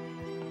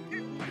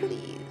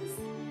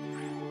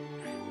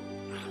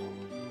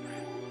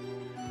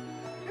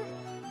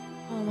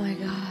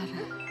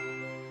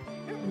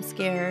 I'm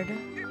scared.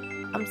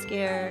 I'm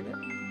scared.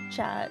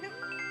 Chat.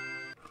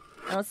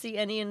 I don't see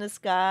any in the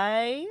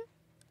sky.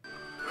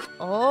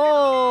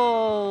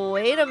 Oh,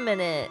 wait a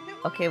minute.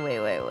 Okay,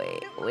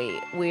 wait.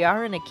 We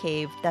are in a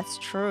cave. That's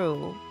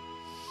true.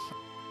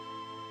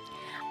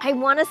 I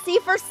want to see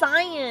for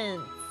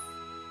science.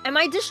 Am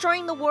I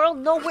destroying the world?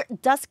 No,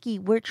 Dusky.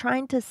 We're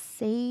trying to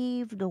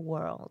save the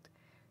world.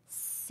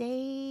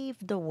 Save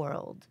the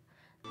world.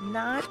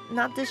 Not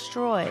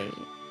destroy.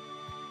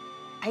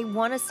 I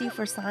want to see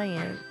for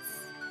science.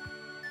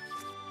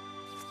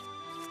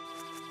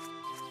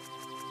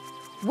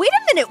 Wait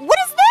a minute. What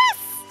is this?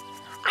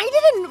 I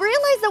didn't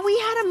realize that we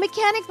had a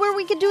mechanic where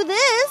we could do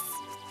this.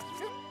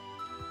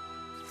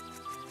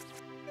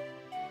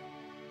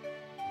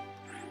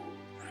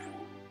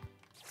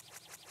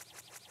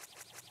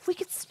 We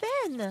could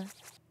spin.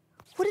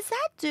 What does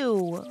that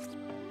do?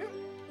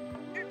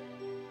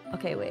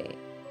 Okay, wait.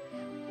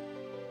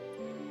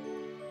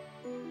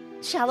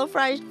 Shallow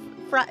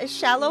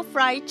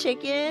fried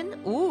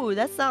chicken. Ooh,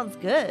 that sounds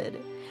good.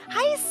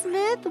 Hi,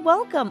 Smith.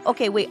 Welcome.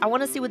 Okay, wait. I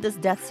want to see what this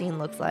death scene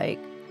looks like.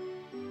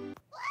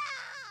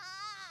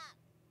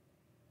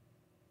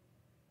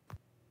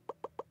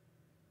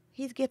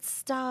 He gets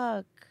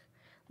stuck.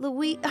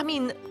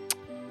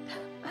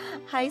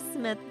 Hi,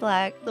 Smith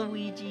Black,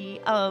 Luigi.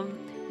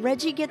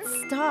 Reggie gets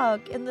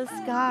stuck in the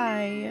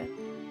sky.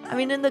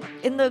 In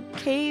the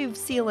cave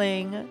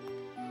ceiling.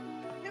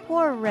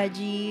 Poor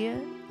Reggie.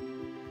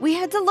 We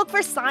had to look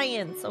for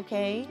science,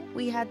 okay?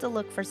 We had to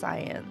look for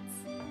science.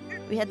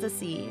 We had to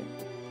see.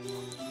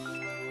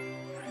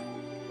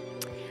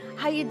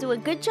 How you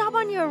doing? Good job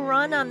on your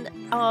run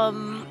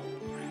on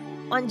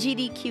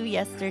GDQ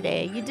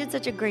yesterday. You did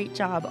such a great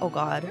job. Oh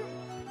God.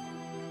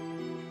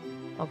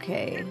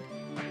 Okay.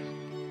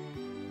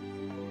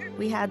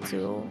 We had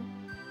to.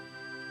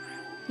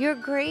 You're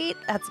great.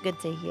 That's good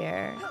to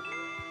hear.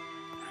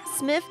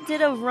 Smith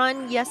did a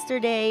run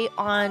yesterday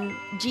on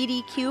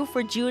GDQ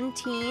for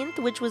Juneteenth,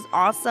 which was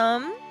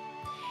awesome.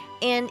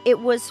 And it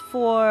was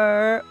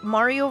for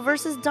Mario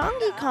versus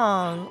Donkey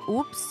Kong.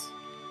 Oops.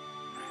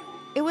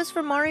 It was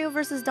for Mario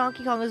versus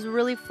Donkey Kong. It was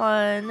really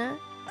fun.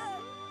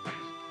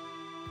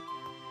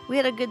 We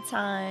had a good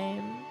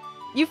time.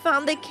 You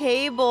found the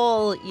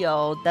cable.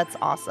 Yo, that's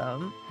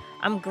awesome.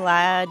 I'm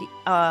glad you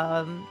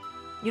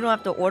don't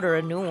have to order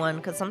a new one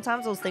because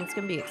sometimes those things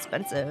can be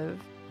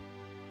expensive.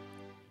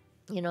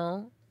 You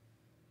know?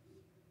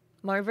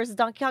 Mario vs.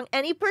 Donkey Kong.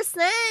 Any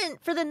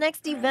percent for the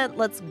next event.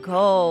 Let's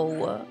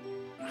go.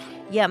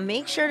 Yeah,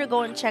 make sure to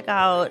go and check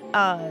out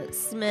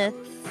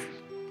Smith's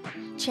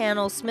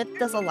channel. Smith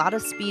does a lot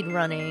of speed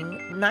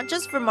running. Not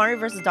just for Mario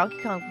vs. Donkey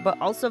Kong, but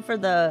also for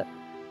that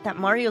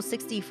Mario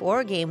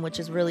 64 game, which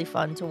is really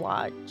fun to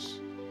watch.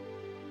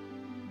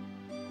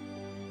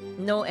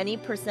 No, any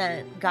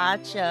percent.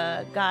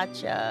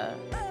 Gotcha.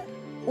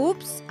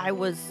 Oops, I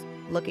was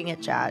looking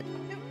at chat.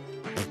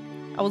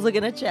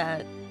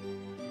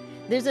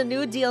 There's a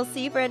new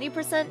DLC for any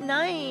percent.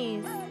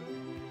 Nice.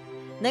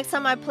 Next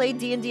time I play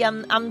D&D,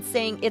 I'm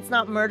saying it's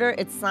not murder,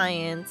 it's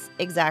science.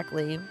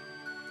 Exactly.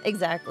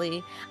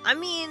 I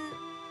mean,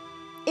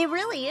 it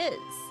really is.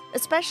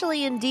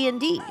 Especially in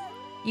D&D.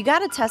 You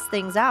gotta test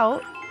things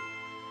out.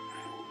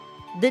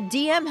 The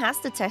DM has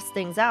to test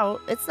things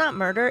out. It's not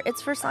murder,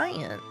 it's for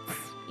science.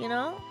 You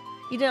know?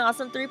 You did an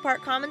awesome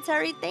 3-part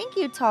commentary. Thank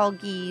you, Tall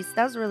Geese.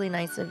 That was really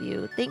nice of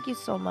you. Thank you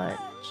so much.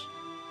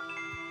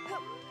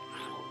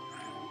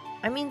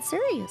 I mean,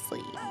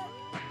 seriously.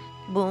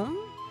 Boom.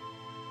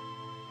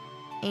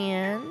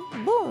 And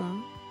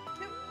boom.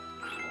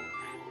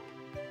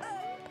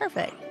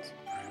 Perfect.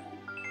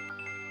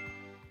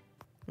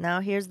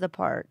 Now here's the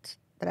part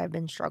that I've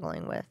been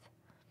struggling with.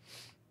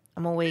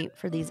 I'm gonna wait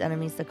for these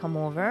enemies to come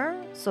over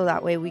so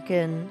that way we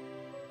can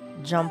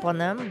jump on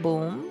them.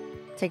 Boom.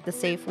 Take the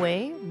safe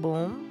way.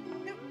 Boom.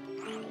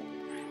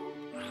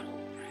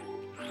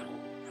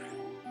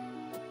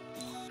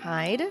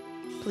 Hide,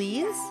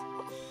 please.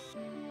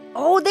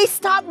 Oh, they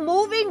stop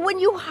moving when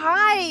you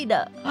hide.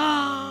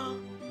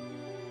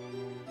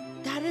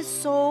 That is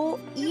so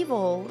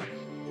evil.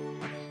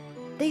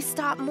 They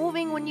stop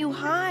moving when you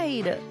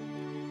hide.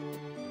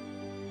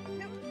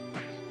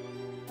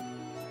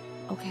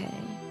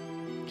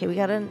 Okay, we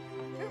gotta...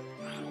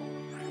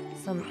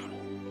 This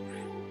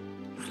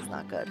is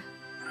not good.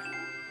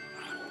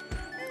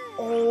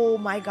 Oh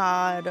my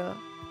God.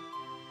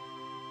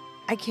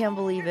 I can't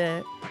believe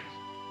it.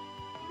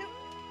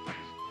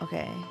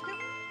 Okay.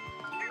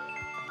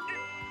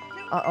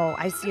 Uh-oh,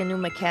 I see a new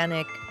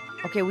mechanic.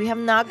 Okay, we have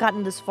not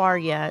gotten this far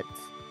yet.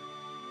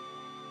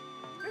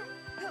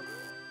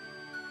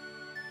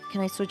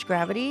 Can I switch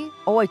gravity?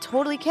 Oh, I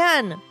totally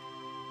can.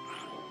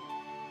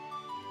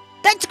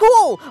 That's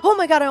cool! Oh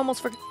my God, I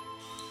almost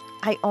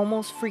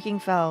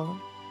freaking fell.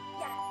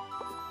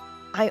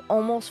 I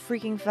almost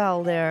freaking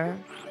fell there.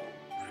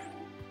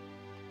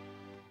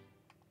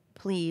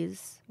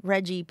 Please.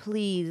 Reggie,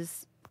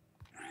 please.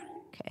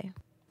 Okay.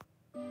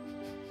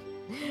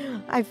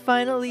 I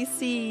finally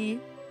see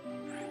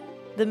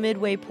the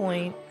midway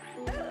point.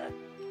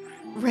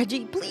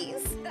 Reggie,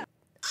 please.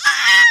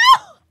 Ah!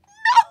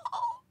 No!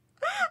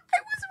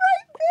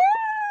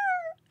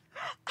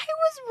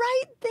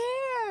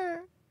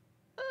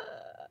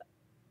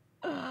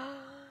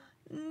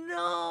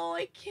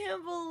 I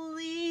can't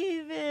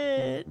believe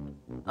it.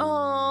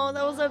 Oh,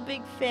 that was a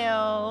big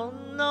fail.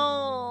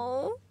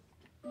 No.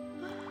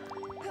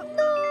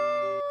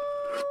 No.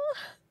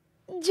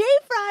 J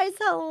Fries,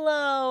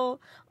 hello.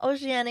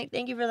 Oceanic,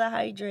 thank you for the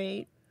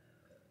hydrate.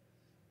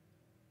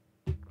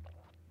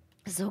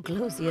 So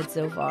close yet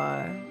so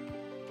far.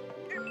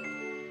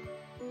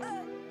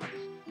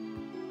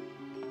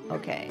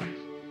 Okay.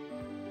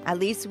 At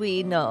least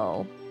we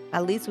know.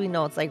 At least we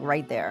know it's like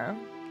right there.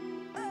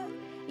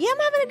 Yeah, I'm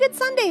having a good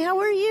Sunday. How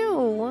are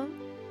you?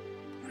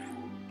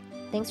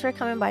 Thanks for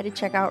coming by to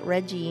check out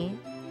Reggie.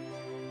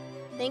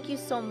 Thank you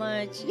so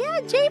much. Yeah,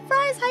 J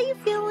Fries, how you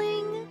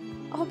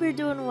feeling? I hope you're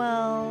doing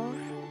well.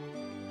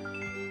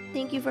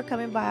 Thank you for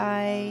coming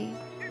by.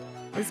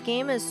 This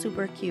game is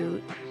super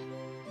cute.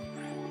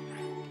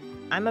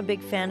 I'm a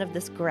big fan of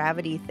this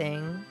gravity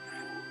thing.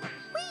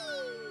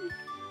 Whee!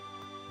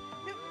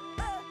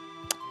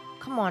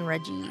 Come on,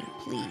 Reggie.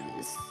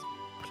 Please.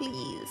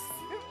 Please.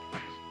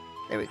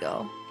 There we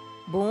go.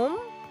 Boom.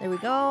 There we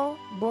go.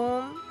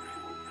 Boom.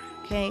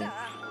 Okay.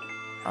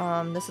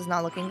 This is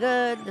not looking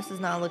good. This is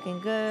not looking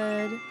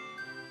good.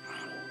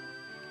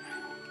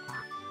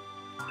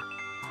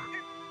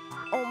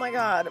 Oh my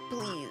god,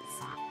 please.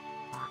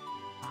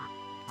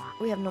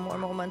 We have no more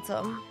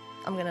momentum.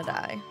 I'm gonna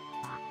die.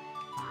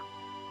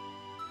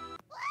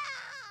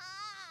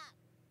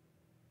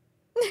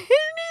 He's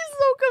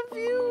so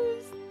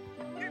confused.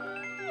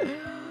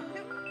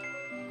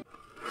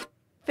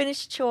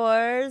 Finish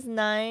chores,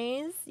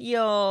 nice.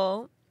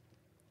 Yo.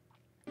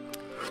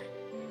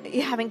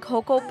 You having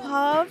Cocoa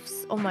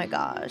Puffs? Oh my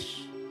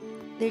gosh.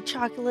 They're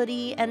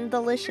chocolatey and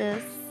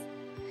delicious.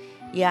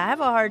 Yeah, I have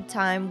a hard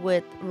time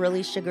with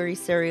really sugary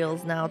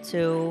cereals now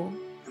too.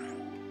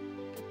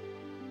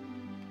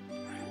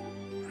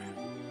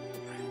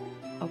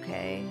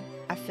 Okay,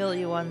 I feel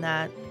you on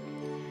that.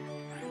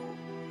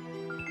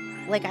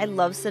 Like, I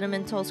love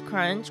Cinnamon Toast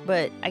Crunch,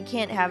 but I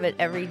can't have it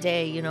every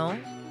day, you know?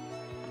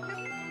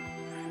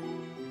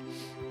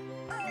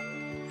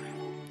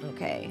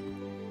 Okay.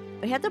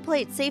 We have to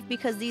play it safe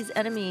because these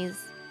enemies...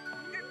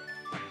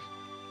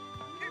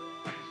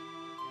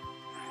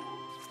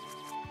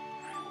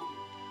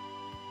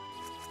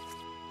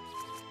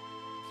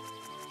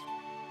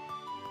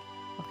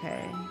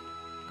 Okay.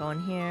 Go in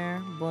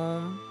here.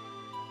 Boom.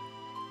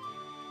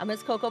 I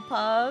miss Cocoa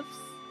Puffs.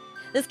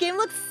 This game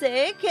looks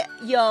sick.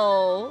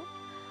 Yo.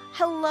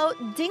 Hello.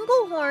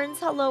 Dinglehorns.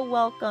 Hello.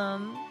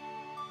 Welcome.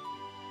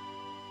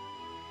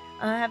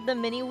 I have the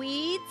mini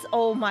wheats.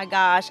 Oh my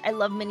gosh. I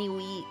love mini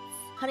wheats.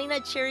 Honey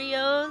Nut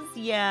Cheerios.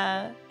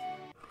 Yeah.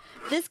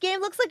 This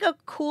game looks like a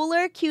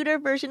cooler, cuter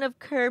version of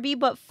Kirby,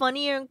 but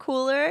funnier and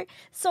cooler.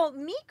 So,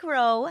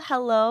 Mikro,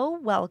 hello.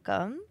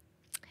 Welcome.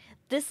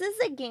 This is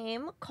a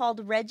game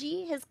called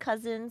Reggie, His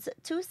Cousins,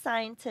 Two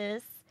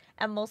Scientists,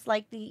 and Most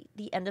Likely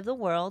the End of the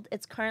World.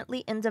 It's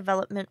currently in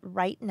development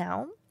right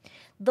now.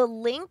 The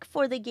link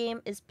for the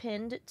game is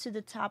pinned to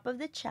the top of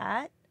the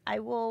chat. I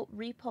will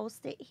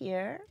repost it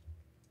here.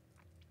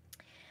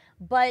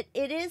 But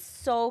it is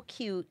so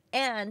cute,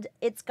 and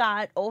it's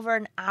got over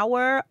an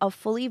hour of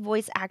fully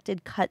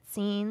voice-acted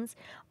cutscenes.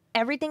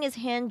 Everything is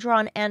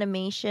hand-drawn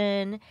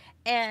animation,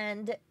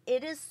 and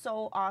it is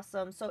so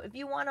awesome. So if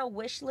you want to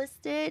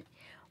wishlist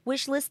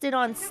it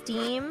on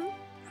Steam.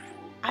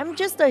 I'm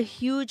just a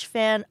huge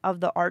fan of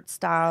the art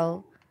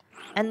style,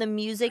 and the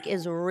music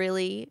is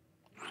really,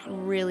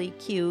 really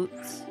cute.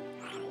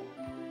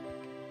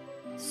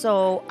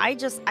 So I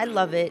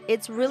love it.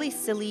 It's really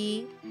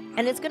silly,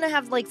 and it's gonna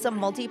have like some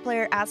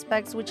multiplayer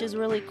aspects, which is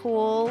really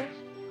cool.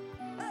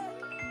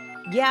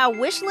 Yeah,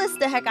 wishlist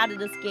the heck out of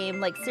this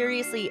game. Like,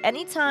 seriously,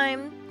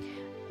 anytime.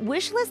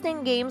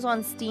 Wishlisting games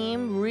on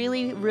Steam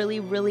really, really,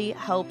 really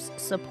helps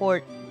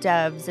support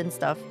devs and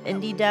stuff,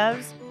 indie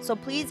devs. So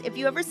please, if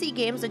you ever see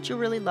games that you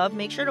really love,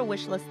 make sure to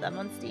wishlist them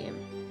on Steam.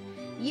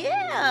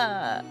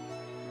 Yeah!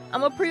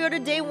 I'm a pre-order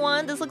day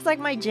one. This looks like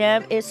my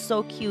jam. It's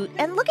so cute.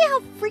 And look at how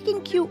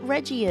freaking cute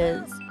Reggie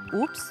is.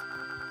 Oops.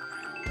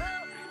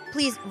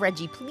 Please,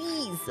 Reggie,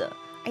 please.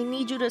 I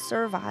need you to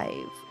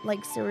survive.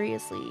 Like,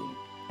 seriously.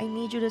 I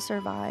need you to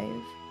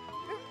survive.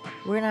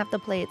 We're gonna have to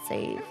play it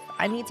safe.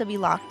 I need to be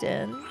locked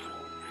in.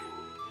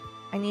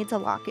 I need to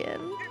lock in.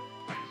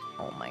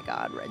 Oh my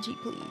god, Reggie,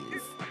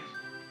 please.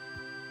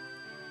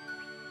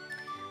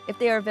 If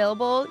they are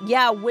available,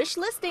 yeah,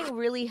 wishlisting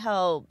really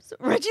helps.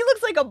 Reggie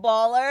looks like a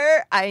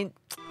baller.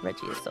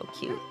 Reggie is so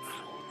cute.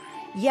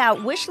 Yeah,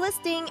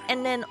 wishlisting,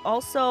 and then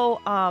also,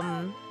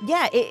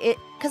 yeah, it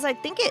because I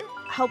think it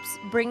helps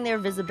bring their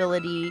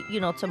visibility, you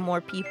know, to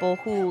more people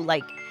who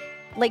like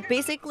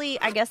basically,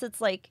 I guess it's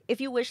like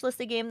if you wishlist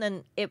a game,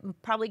 then it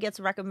probably gets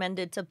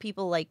recommended to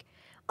people like,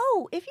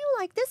 oh, if you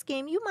like this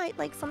game, you might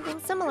like something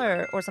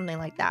similar or something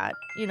like that.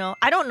 You know,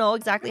 I don't know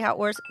exactly how it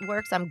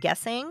works. I'm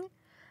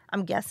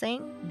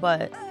guessing,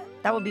 but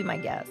that would be my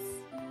guess.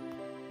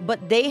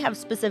 But they have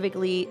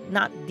specifically,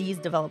 not these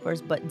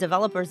developers, but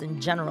developers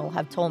in general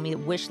have told me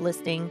that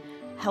wishlisting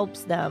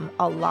helps them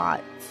a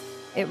lot.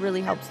 It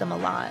really helps them a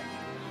lot.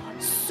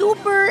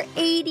 Super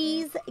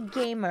 80s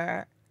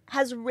Gamer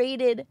has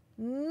rated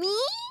me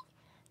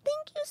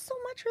Thank you so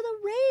much for the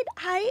raid.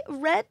 Hi,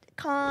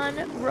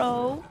 Redcon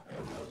Bro.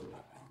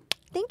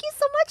 Thank you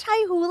so much.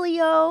 Hi,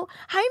 Julio.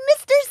 Hi,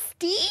 Mr.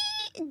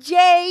 Steve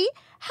J.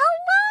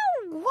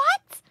 Hello.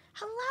 What?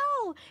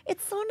 Hello.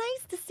 It's so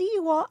nice to see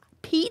you all.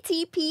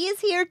 PTP is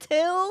here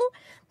too.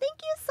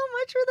 Thank you so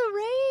much for the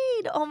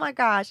raid. Oh my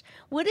gosh.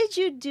 What did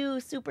you do,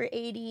 Super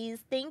 80s?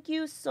 Thank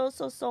you so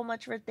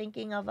much for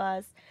thinking of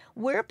us.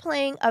 We're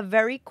playing a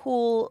very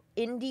cool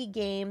indie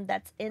game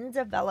that's in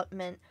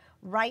development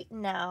right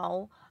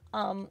now.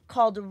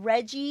 Called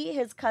Reggie,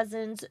 his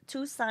cousins,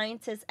 two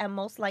scientists, and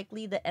most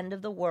likely the end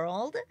of the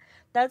world.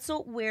 That's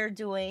what we're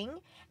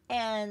doing.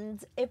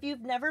 And if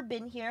you've never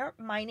been here,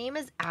 my name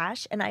is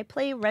Ash, and I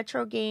play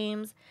retro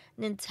games,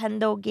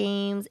 Nintendo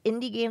games,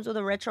 indie games with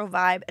a retro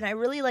vibe. And I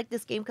really like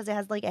this game because it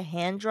has like a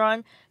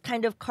hand-drawn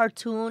kind of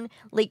cartoon,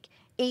 like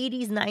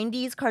 80s,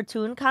 90s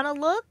cartoon kind of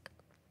look.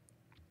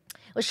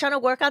 Was trying to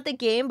work out the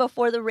game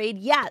before the raid.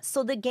 Yeah,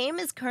 so the game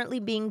is currently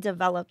being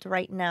developed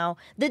right now.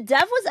 The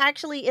dev was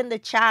actually in the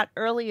chat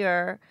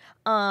earlier.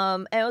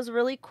 And it was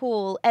really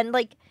cool. And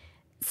like,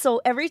 so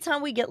every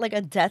time we get like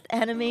a death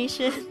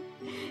animation,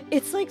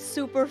 it's like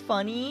super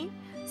funny.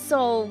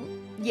 So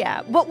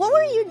yeah, but what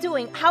were you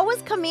doing? How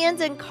was Command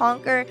and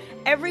Conquer?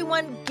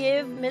 Everyone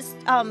give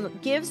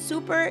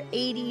Super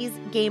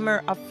 80s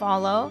Gamer a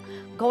follow.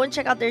 Go and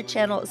check out their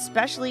channel,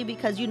 especially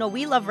because, you know,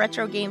 we love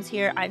retro games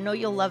here. I know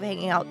you'll love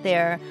hanging out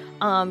there.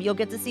 You'll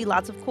get to see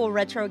lots of cool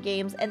retro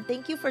games. And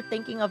thank you for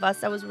thinking of us.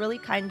 That was really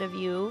kind of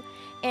you.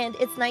 And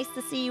it's nice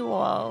to see you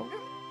all.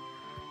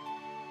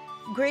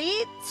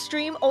 Great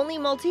stream, only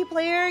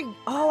multiplayer.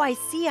 Oh, I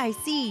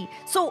see.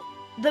 So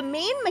the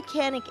main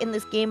mechanic in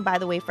this game, by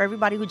the way, for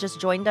everybody who just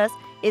joined us,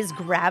 is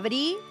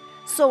gravity.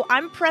 So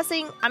I'm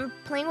playing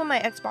with my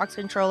Xbox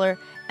controller,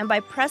 and by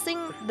pressing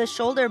the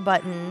shoulder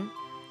button,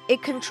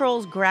 it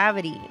controls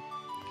gravity.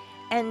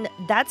 And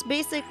that's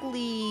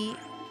basically...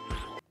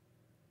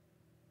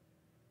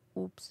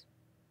 Oops.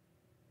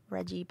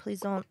 Reggie,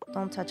 please don't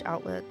touch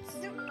outlets.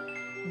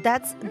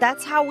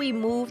 That's how we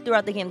move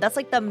throughout the game. That's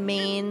like the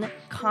main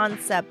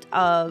concept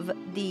of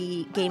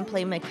the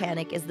gameplay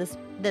mechanic, is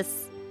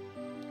this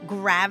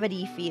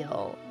gravity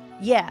feel.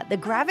 Yeah, the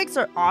graphics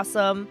are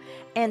awesome,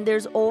 and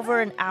there's over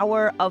an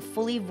hour of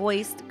fully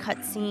voiced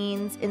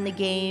cutscenes in the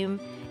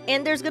game.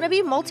 And there's gonna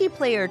be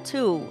multiplayer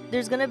too.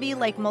 There's gonna be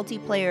like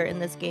multiplayer in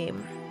this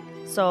game.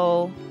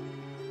 So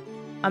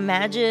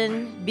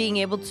imagine being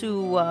able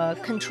to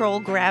control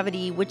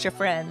gravity with your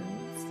friends.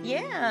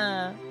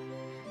 Yeah.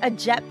 A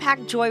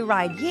jetpack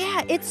joyride.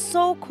 Yeah, it's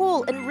so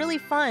cool and really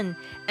fun.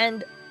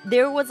 And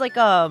there was like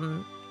a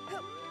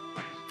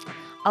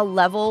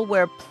level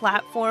where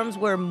platforms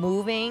were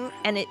moving,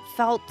 and it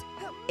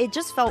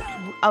just felt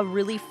a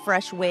really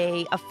fresh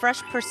way, a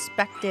fresh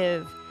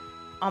perspective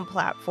on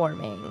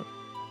platforming.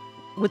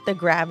 With the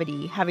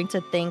gravity, having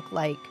to think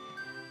like,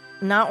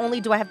 not only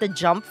do I have to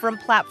jump from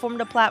platform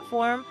to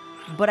platform,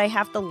 but I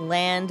have to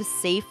land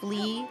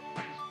safely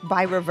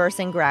by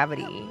reversing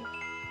gravity.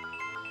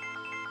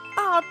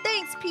 Oh,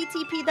 thanks,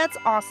 PTP. That's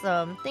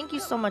awesome. Thank you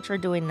so much for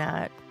doing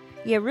that.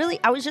 Yeah, really,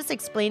 I was just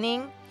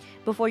explaining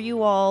before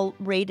you all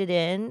rated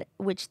in,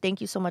 which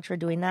thank you so much for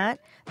doing that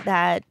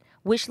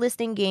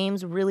wishlisting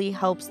games really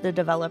helps the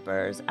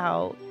developers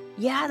out.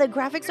 Yeah, the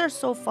graphics are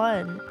so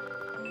fun.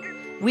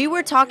 We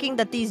were talking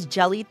that these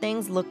jelly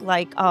things look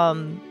like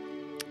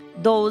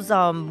those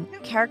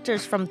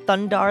characters from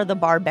Thundar the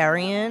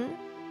Barbarian.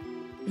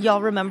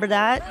 Y'all remember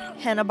that?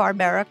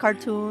 Hanna-Barbera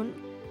cartoon?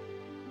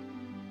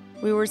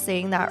 We were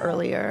saying that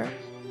earlier.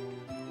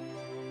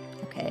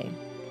 Okay.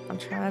 I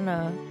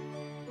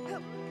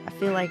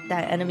feel like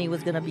that enemy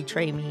was gonna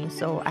betray me,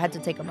 so I had to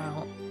take him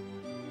out.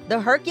 The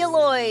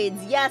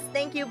Herculoids! Yes,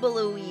 thank you,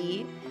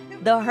 Balooey.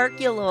 The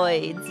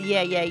Herculoids.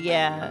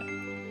 Yeah.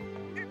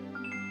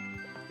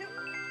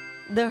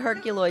 The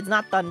Herculoids,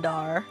 not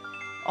Thundar.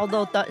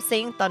 Although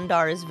saying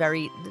Thundar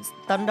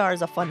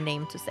is a fun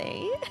name to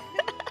say.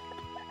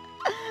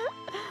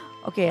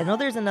 Okay, I know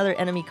there's another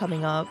enemy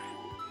coming up.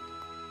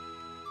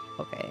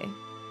 Okay.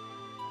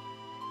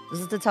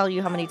 This is to tell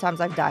you how many times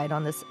I've died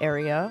on this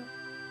area.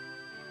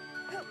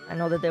 I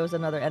know that there was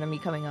another enemy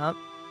coming up.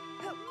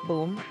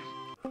 Boom.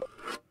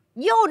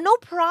 Yo, no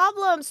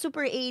problem,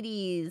 Super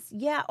 80s.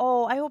 Yeah,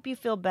 oh, I hope you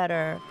feel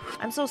better.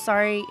 I'm so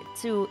sorry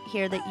to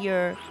hear that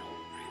you're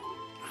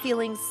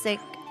feeling sick.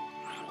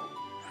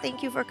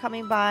 Thank you for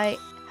coming by.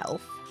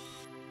 Health.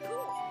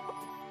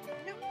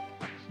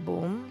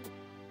 Boom.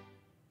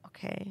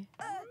 Okay.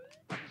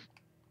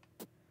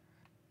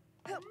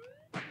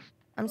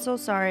 I'm so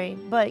sorry,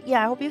 but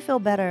yeah, I hope you feel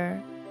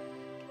better.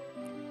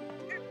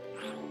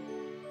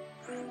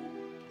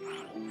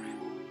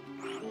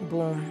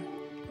 Boom.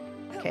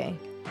 Okay.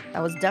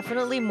 That was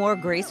definitely more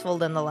graceful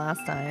than the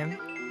last time.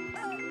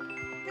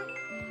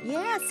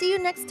 Yeah, see you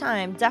next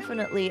time.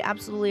 Definitely,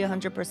 absolutely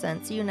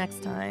 100%. See you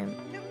next time.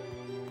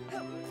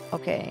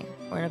 Okay,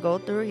 we're gonna go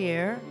through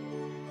here.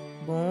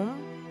 Boom.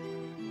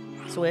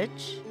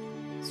 Switch.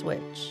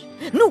 Switch.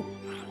 No!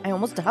 I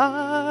almost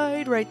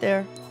died right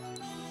there.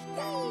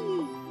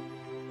 Yay!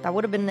 That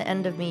would have been the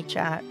end of me,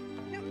 chat.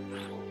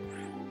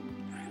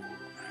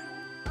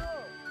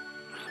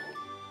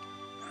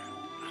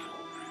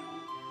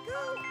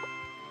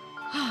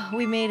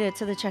 we made it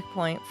to the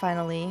checkpoint,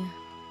 finally.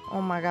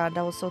 Oh my god,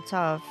 that was so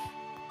tough.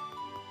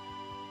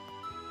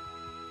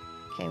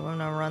 Okay, we're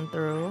gonna run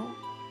through.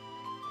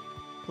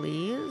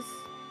 Please.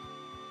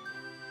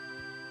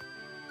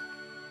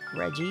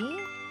 Reggie.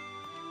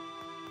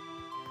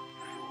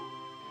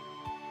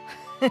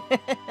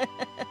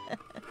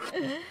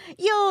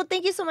 Yo,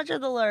 thank you so much for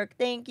the lurk.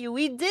 Thank you.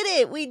 We did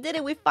it. We did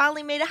it. We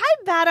finally made it.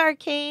 Hi, Bad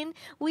Arcane.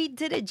 We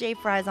did it, J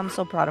Fries. I'm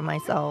so proud of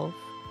myself.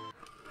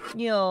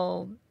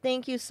 Yo,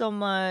 thank you so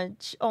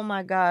much. Oh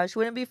my gosh.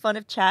 Wouldn't it be fun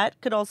if chat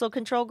could also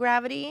control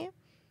gravity?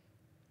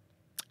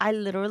 I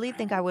literally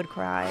think I would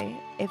cry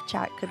if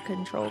chat could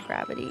control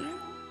gravity.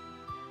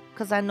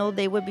 Because I know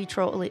they would be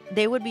trolling.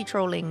 They would be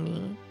trolling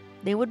me.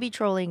 They would be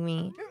trolling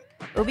me.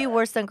 It would be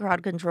worse than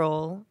crowd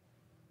control.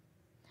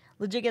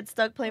 Legit get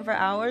stuck playing for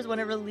hours when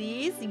it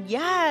release?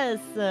 Yes.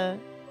 Yo.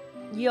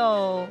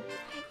 Yo,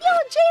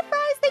 J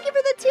Fries, thank you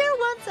for the tier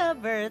 1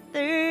 sub for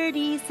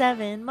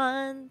 37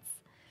 months.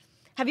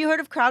 Have you heard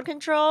of crowd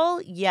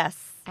control?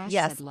 Yes.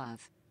 Yes.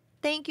 Love.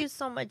 Thank you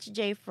so much,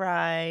 J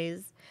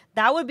Fries.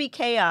 That would be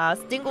chaos.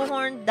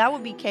 Dinglehorn, that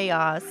would be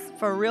chaos.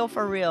 For real,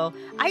 for real.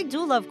 I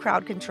do love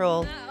crowd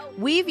control.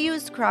 We've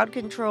used crowd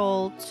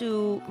control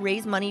to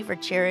raise money for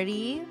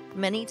charity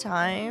many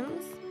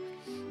times.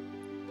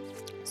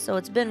 So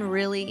it's been a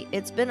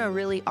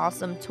really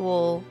awesome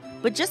tool.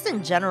 But just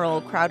in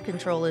general, crowd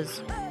control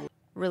is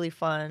really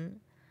fun.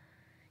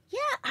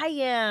 Yeah, I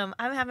am.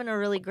 I'm having a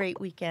really great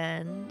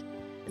weekend.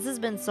 This has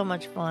been so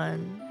much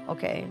fun.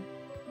 Okay.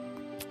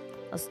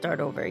 Let's start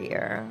over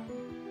here.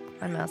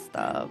 I messed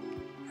up.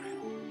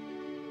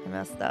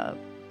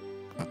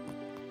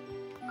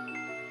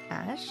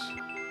 Ash,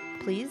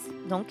 please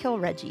don't kill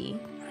Reggie.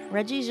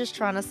 Reggie's just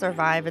trying to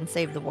survive and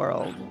save the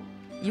world.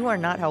 You are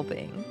not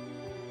helping.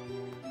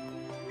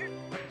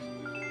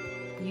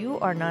 You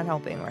are not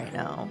helping right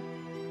now.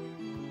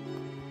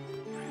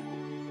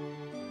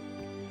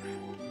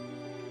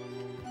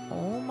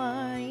 Oh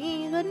my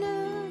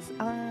goodness,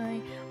 I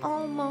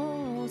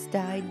almost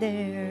died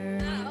there.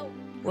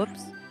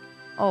 Whoops.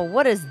 Oh,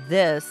 what is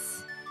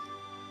this?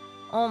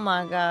 Oh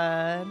my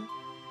god.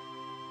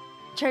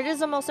 Charity is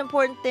the most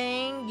important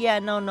thing? Yeah,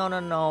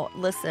 no.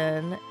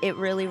 Listen, it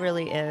really,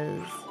 really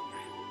is.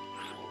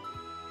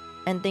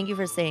 And thank you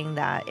for saying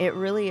that. It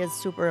really is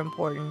super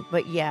important.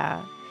 But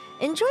yeah.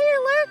 Enjoy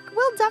your lurk.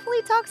 We'll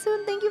definitely talk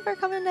soon. Thank you for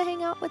coming to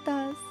hang out with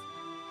us.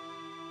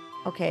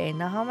 Okay,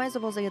 now how am I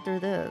supposed to get through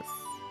this?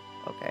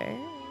 Okay.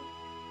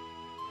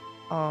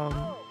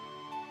 Oh.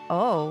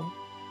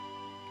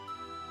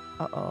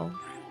 Uh-oh.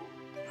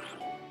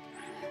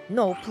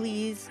 No,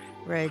 please.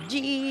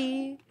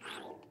 Reggie.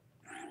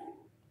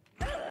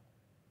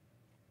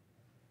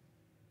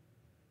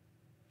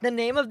 The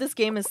name of this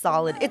game is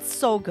solid. It's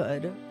so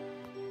good.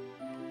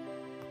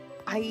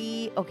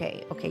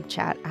 Okay,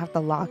 chat. I have to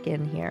lock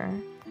in here.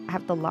 I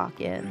have to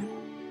lock in.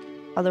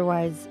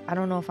 Otherwise, I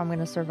don't know if I'm going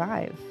to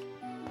survive.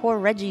 Poor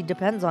Reggie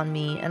depends on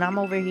me, and I'm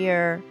over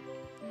here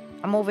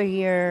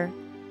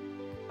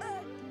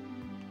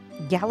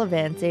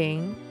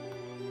gallivanting.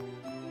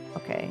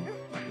 Okay.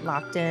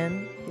 Locked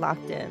in.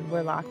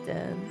 We're locked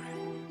in.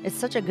 It's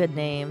such a good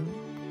name.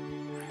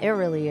 It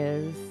really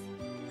is.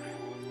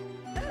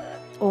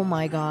 Oh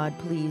my god,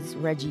 please,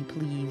 Reggie,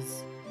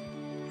 please.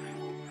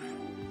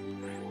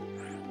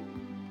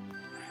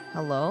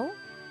 Hello?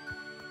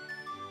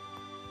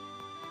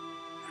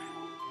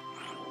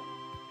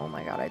 Oh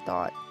my god, I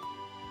thought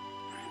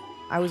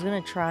I was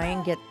gonna try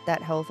and get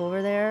that health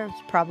over there.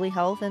 It's probably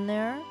health in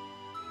there.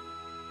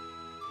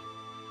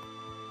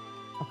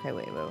 Okay,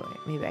 wait.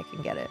 Maybe I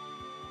can get it.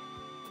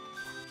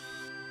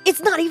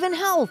 It's not even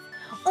health!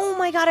 Oh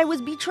my god, I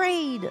was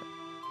betrayed!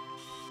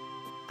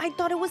 I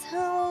thought it was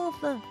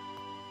health!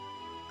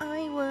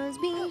 I was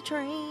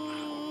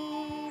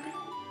betrayed.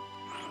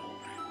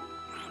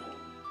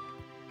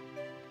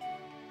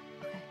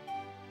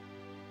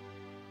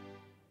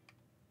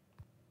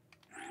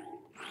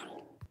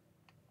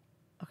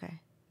 Okay.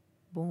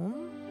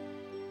 Boom.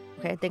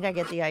 Okay, I think I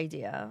get the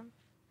idea.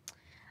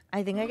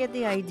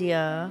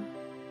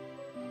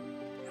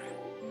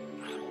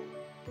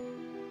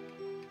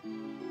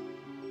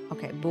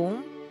 Okay,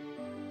 boom.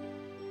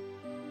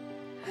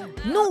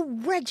 No,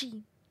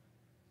 Reggie!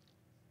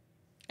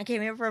 I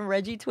came here from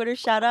Reggie Twitter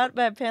shout out,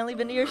 but apparently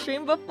been to your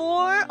stream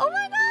before. Oh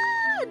my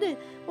god!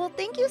 Well,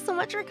 thank you so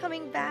much for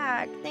coming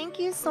back. Thank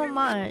you so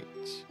much.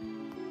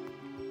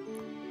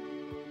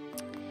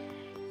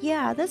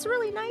 Yeah, that's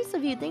really nice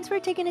of you. Thanks for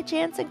taking a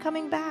chance and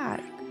coming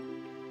back.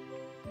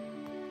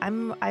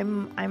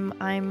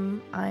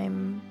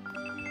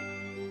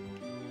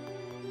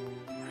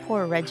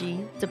 Poor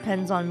Reggie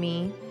depends on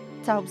me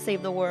to help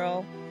save the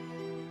world.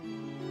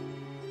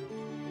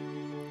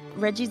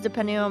 Reggie's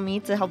depending on me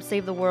to help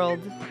save the world.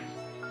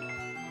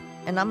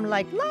 And I'm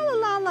like, la la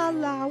la la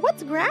la.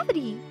 What's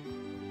gravity?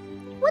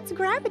 What's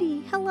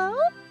gravity? Hello?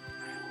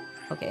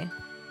 Okay.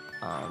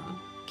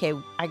 Okay,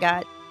 I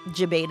got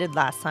jibaited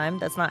last time.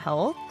 That's not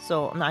health,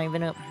 so I'm not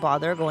even gonna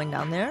bother going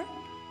down there.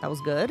 That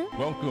was good.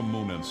 Welcome,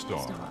 Moon and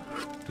Star,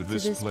 to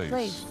this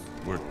place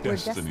where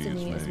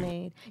destiny is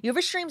made. You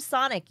ever stream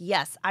Sonic?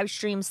 Yes, I've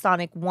streamed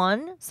Sonic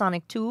 1,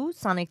 Sonic 2,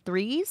 Sonic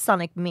 3,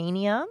 Sonic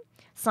Mania,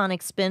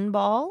 Sonic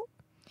Spinball.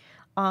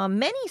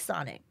 Many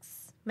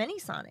Sonics. Many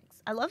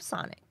Sonics. I love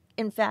Sonic.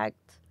 In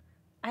fact,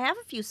 I have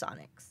a few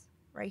Sonics.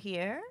 Right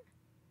here.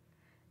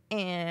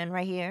 And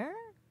right here.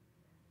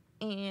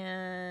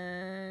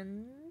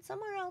 And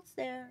somewhere else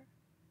there.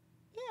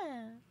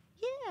 Yeah.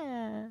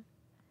 Yeah.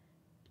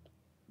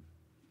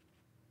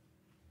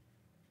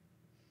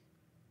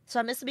 So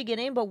I missed the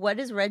beginning, but what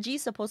is Reggie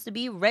supposed to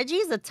be?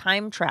 Reggie's a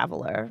time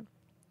traveler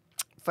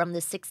from the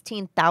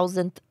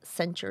 16,000th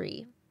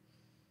century.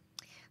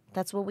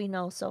 That's what we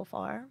know so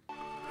far.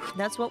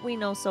 That's what we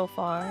know so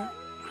far.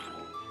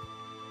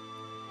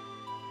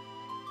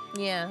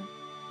 Yeah.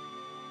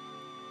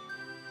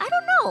 I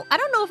don't know. I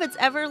don't know if it's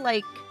ever,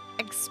 like,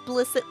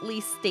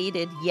 explicitly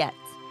stated yet.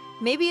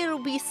 Maybe it'll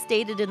be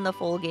stated in the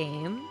full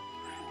game.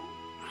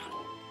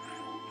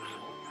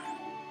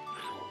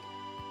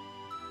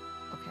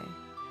 Okay.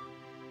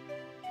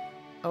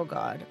 Oh,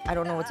 God. I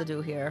don't know what to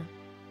do here.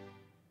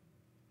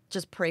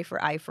 Just pray for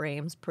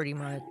iframes, pretty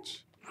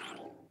much.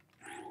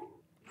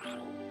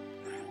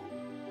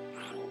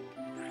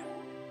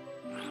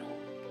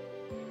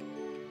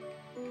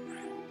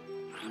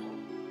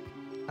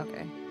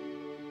 Okay.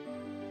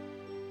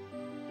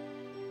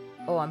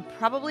 Oh, I'm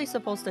probably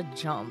supposed to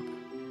jump.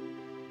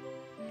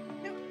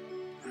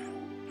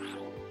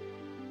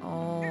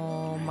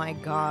 Oh my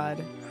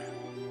God.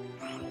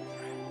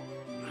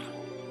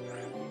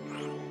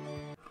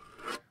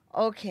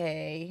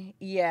 Okay.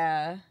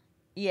 Yeah.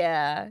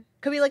 Yeah.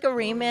 Could be like a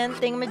Rayman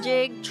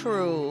thingamajig.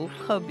 True.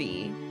 Could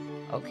be.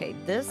 Okay,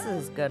 this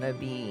is gonna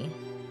be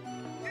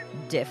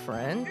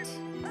different.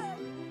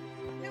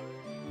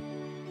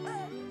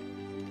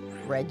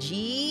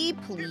 Reggie,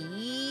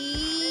 please.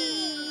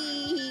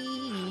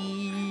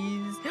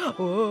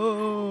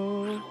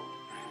 Oh.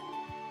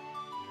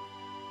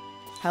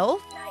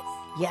 Health?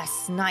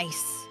 Yes,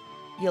 nice.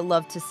 You'll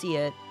love to see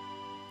it.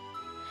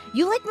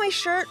 You like my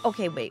shirt?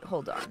 Okay, wait,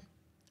 hold on.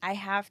 I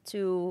have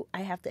to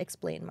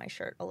explain my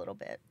shirt a little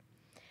bit.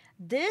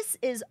 This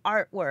is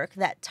artwork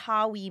that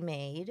Tawi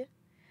made.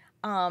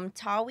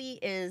 Tawi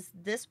is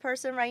this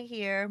person right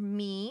here,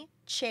 me,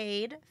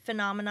 Chade,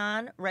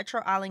 Phenomenon,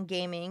 Retro Island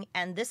Gaming,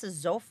 and this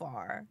is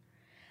Zofar.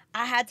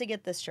 I had to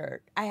get this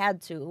shirt. I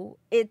had to.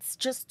 It's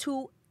just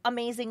too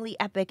amazingly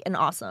epic and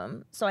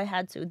awesome. So I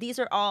had to. These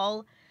are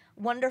all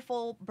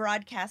wonderful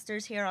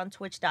broadcasters here on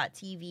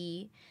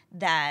twitch.tv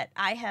that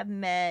I have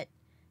met.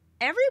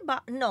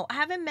 No, I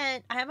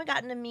haven't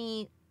gotten to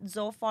meet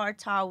Zofar,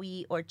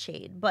 Tawi, or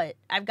Chade, but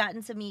I've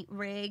gotten to meet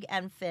Rig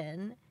and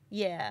Finn.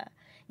 Yeah.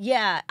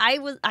 Yeah,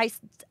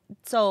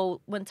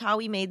 so when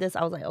Tawi made this,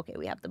 I was like, okay,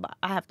 I have to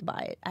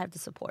buy it. I have to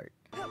support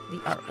the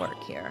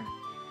artwork here.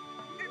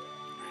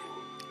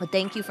 But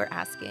thank you for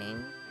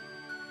asking.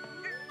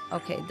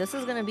 Okay, this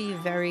is gonna be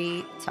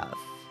very tough.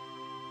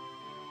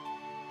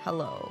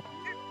 Hello.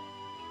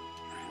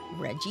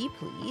 Reggie,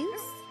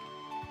 please.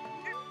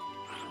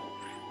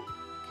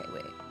 Okay,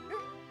 wait.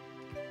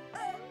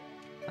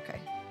 Okay.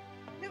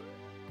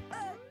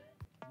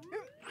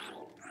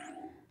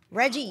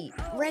 Reggie,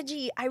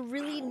 I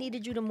really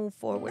needed you to move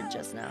forward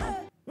just now.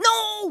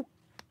 No!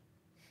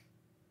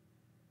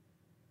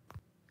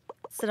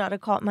 Sadada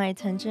caught my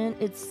attention.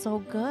 It's so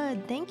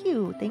good. Thank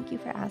you. Thank you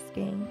for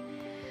asking.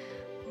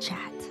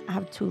 Chat, I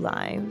have 2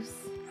 lives.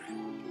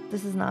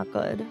 This is not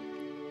good.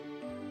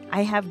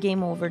 I have game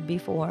overed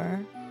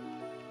before.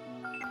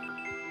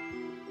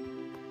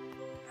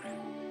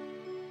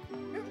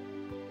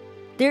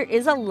 There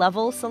is a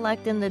level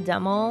select in the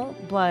demo,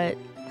 but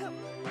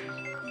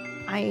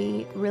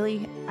I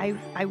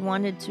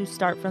wanted to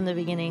start from the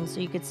beginning so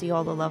you could see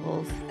all the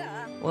levels.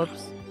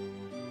 Whoops.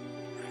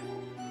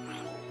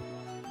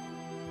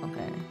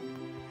 Okay.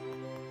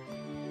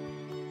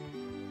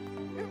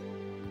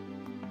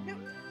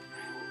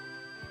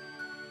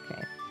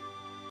 Okay.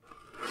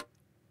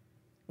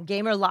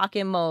 Gamer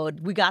lock-in mode.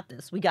 We got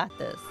this. We got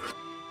this.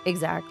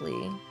 Exactly.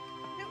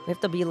 We have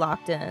to be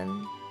locked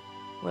in.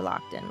 We're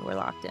locked in. We're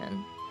locked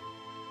in.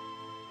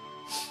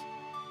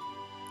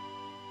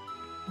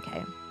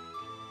 Okay.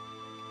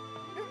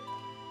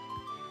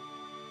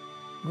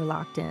 We're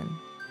locked in.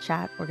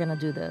 Chat, we're gonna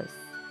do this.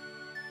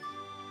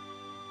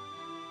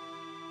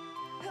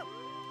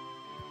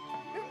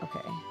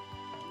 Okay.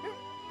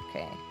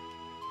 Okay.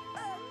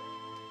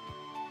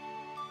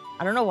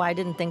 I don't know why I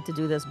didn't think to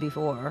do this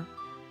before.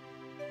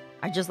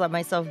 I just let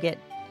myself get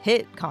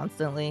hit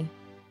constantly.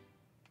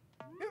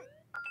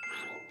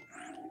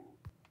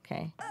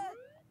 Okay.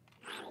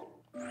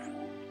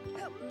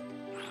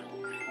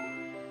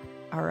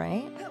 All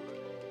right.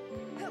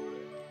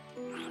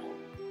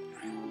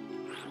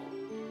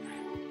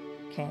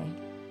 Okay.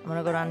 I'm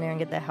gonna go down there and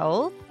get the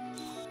health.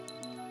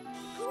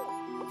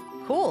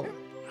 Cool.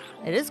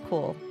 It is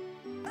cool.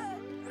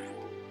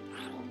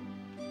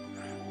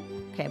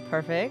 Okay,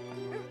 perfect.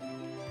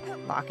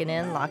 Locking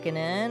in, locking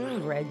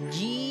in.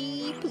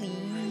 Reggie,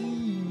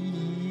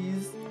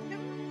 please.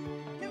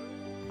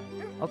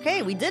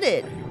 Okay, we did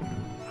it.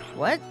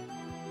 What?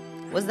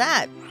 was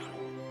that?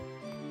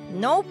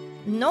 Nope.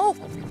 Nope.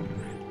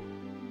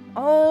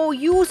 Oh,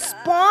 you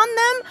spawn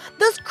them?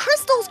 Those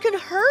crystals can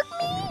hurt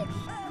me?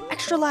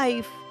 Extra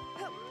life.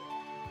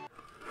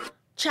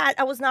 Chat,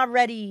 I was not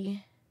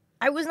ready.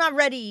 I was not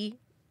ready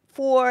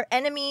for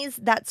enemies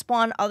that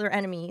spawn other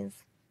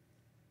enemies.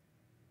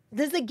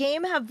 Does the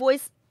game have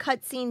voice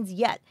cutscenes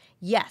yet?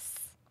 Yes.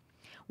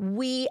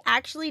 We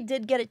actually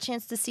did get a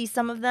chance to see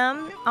some of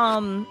them.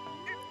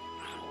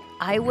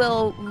 I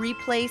will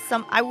replay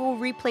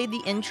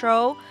the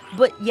intro,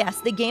 but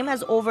yes, the game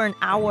has over an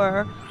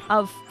hour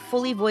of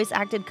fully voice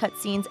acted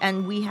cutscenes,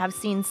 and we have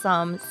seen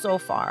some so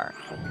far.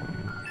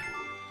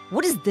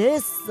 What is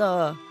this?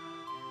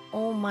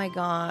 Oh my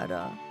god.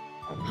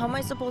 How am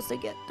I supposed to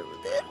get through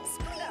this?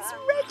 Please,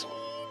 Reggie,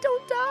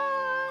 don't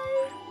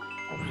die.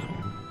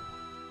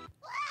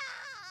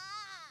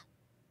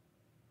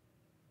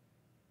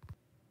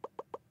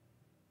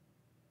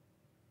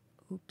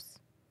 Oops.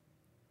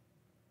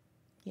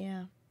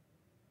 Yeah.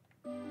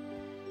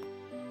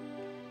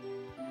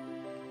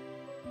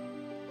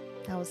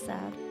 That was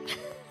sad.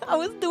 I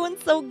was doing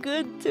so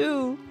good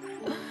too.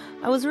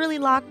 I was really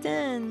locked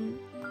in.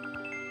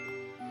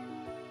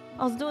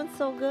 I was doing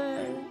so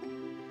good.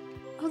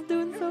 I was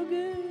doing so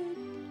good.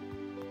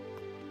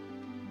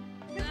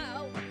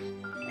 Ow.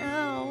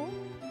 Ow.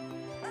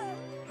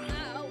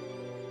 Ow.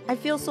 I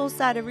feel so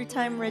sad every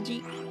time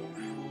Reggie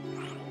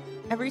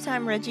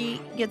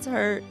gets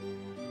hurt.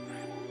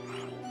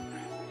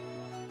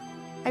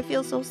 I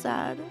feel so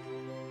sad.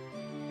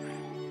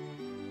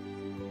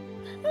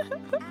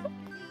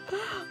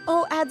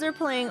 Oh, ads are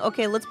playing.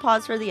 Okay, let's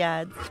pause for the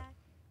ads.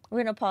 We're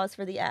gonna pause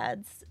for the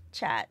ads.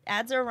 Chat.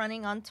 Ads are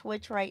running on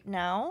Twitch right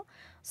now.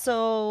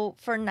 So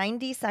for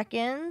 90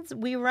 seconds,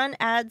 we run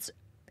ads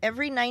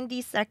every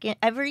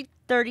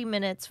 30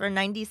 minutes for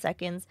 90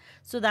 seconds.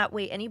 So that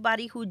way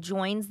anybody who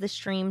joins the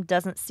stream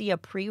doesn't see a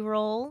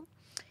pre-roll.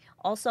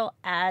 Also,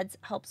 ads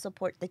help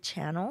support the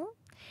channel.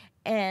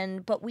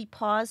 But we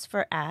pause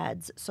for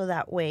ads so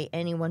that way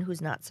anyone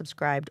who's not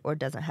subscribed or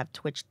doesn't have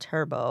Twitch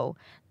Turbo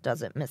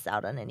doesn't miss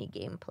out on any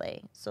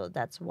gameplay. So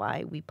that's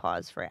why we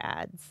pause for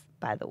ads,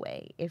 by the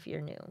way, if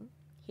you're new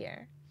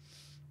here.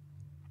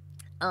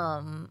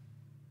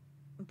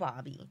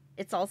 Bobby.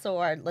 It's also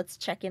our let's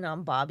check in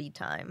on Bobby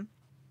time.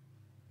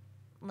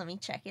 Let me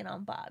check in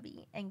on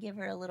Bobby and give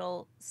her a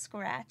little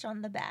scratch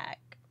on the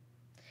back.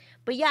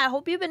 But yeah, I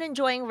hope you've been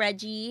enjoying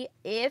Reggie.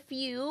 If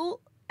you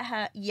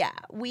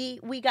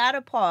we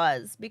gotta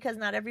pause because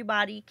not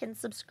everybody can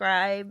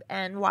subscribe,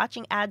 and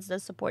watching ads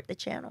does support the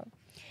channel.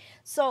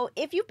 So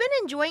if you've been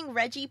enjoying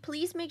Reggie,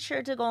 please make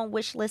sure to go and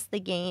wishlist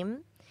the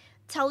game.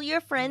 Tell your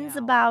friends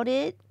about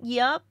it.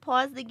 Yep,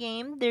 pause the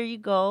game. There you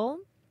go.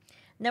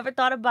 Never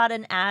thought about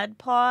an ad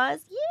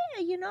pause.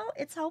 Yeah, you know,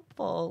 it's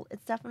helpful.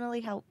 It's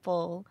definitely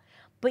helpful.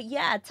 But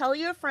yeah, tell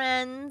your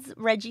friends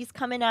Reggie's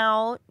coming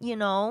out, you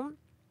know,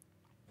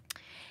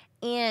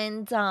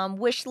 and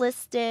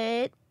wishlist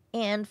it.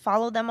 And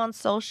follow them on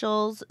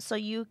socials so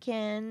you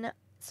can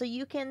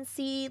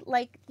see,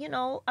 like, you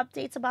know,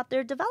 updates about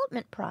their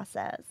development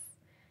process.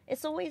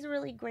 It's always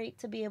really great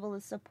to be able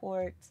to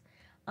support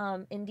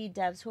indie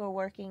devs who are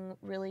working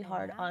really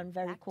hard on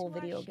very cool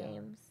video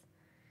games.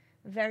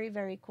 Very,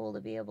 very cool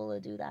to be able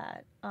to do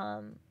that.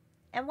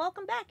 And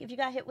welcome back. If you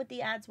got hit with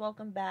the ads,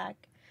 welcome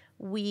back.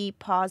 We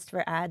paused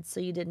for ads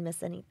so you didn't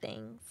miss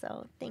anything.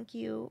 So thank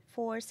you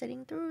for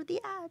sitting through the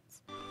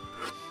ads.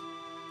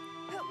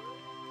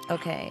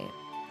 Okay,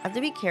 I have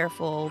to be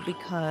careful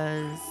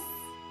because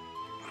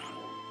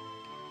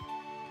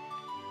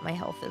my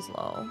health is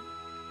low.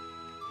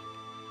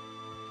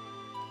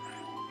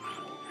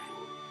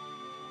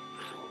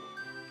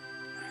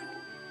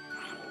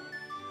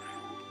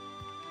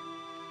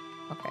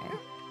 Okay,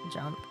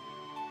 jump.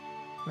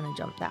 I'm gonna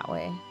jump that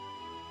way.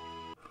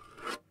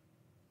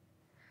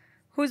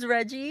 Who's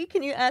Reggie?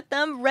 Can you add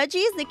them? Reggie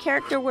is the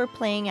character we're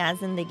playing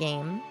as in the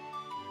game.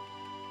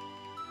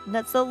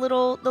 That's the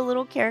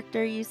little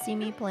character you see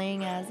me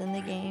playing as in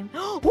the game.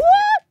 What?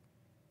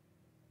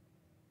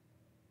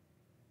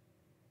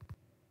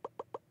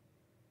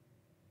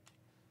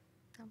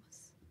 That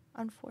was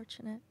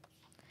unfortunate.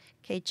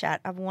 Okay,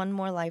 chat. I have one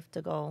more life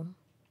to go.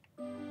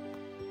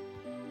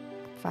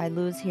 If I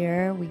lose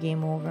here, we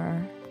game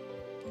over.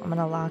 I'm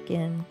gonna lock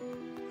in.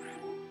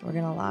 We're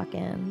gonna lock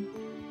in.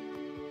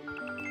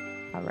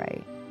 All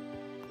right.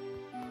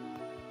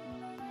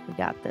 We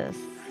got this.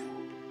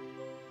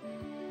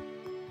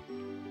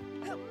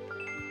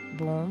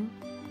 Boom.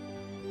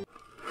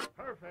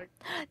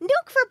 Perfect.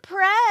 Nuke for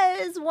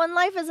Prez. One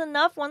life is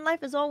enough. One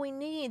life is all we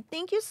need.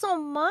 Thank you so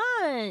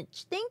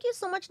much. Thank you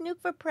so much, Nuke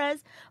for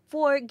Prez,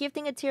 for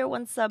gifting a tier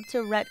 1 sub to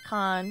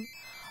Retcon.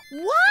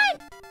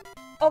 What?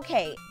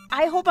 Okay,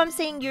 I hope I'm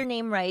saying your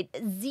name right.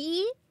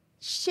 Z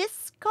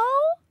Shisco?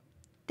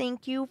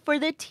 Thank you for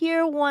the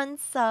tier 1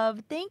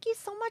 sub. Thank you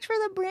so much for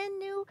the brand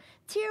new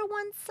tier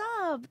 1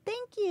 sub.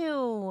 Thank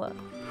you.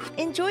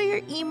 Enjoy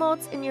your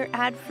emotes and your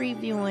ad-free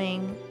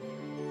viewing.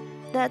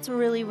 That's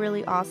really,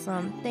 really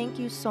awesome. Thank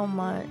you so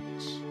much.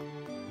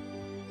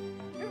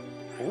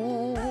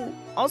 Ooh.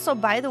 Also,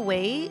 by the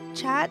way,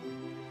 chat,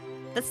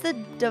 that's the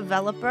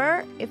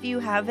developer. If you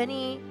have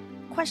any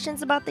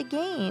questions about the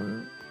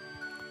game,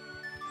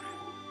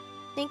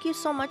 thank you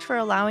so much for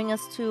allowing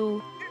us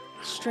to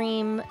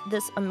stream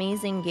this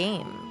amazing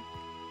game.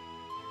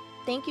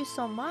 Thank you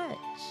so much.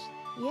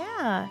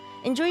 Yeah.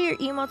 Enjoy your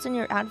emotes and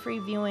your ad-free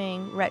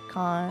viewing,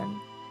 Retcon.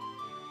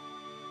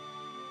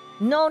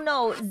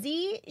 No,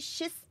 Z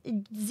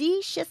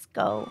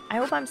Shisco. I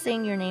hope I'm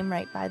saying your name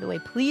right, by the way.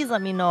 Please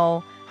let me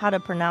know how to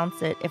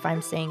pronounce it if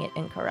I'm saying it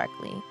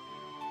incorrectly.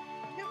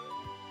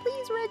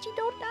 Please, Reggie,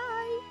 don't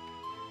die.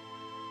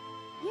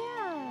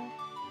 Yeah.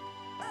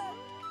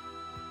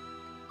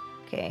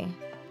 Okay,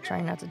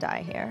 trying not to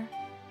die here.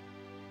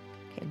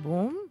 Okay,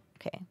 boom.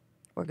 Okay,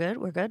 we're good.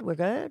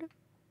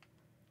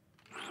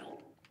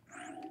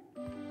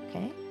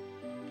 Okay.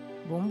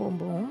 Boom, boom,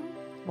 boom.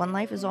 1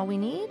 life is all we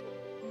need.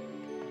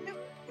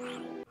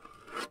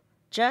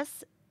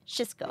 Just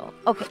Shisco.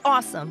 Okay,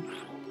 awesome.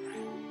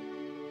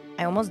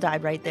 I almost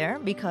died right there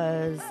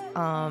because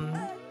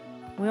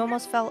we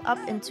almost fell up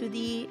into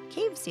the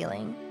cave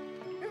ceiling.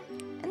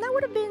 And that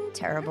would have been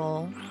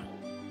terrible.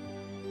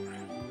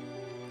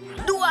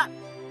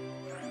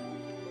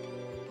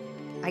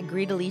 I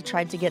greedily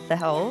tried to get the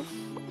health.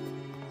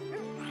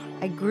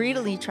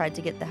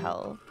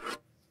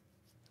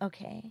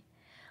 Okay.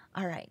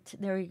 All right,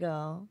 there we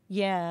go.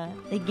 Yeah,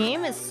 the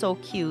game is so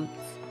cute.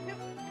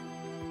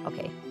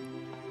 Okay,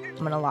 I'm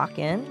gonna lock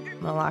in.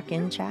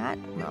 Chat.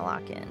 I'm gonna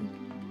lock in.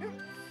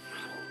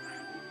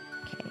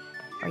 Okay,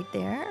 right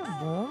there.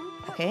 Boom.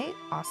 Okay,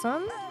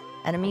 awesome.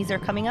 Enemies are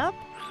coming up.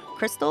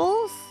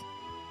 Crystals.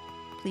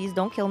 Please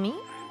don't kill me.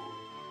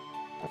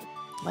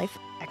 Life,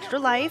 extra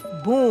life.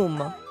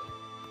 Boom.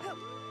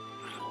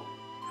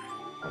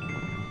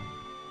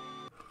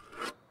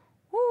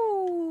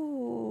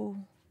 Ooh.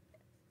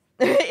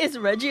 Is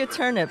Reggie a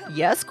turnip?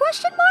 Yes,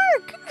 question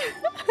mark.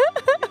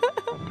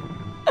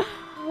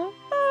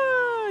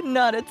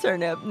 Not a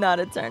turnip.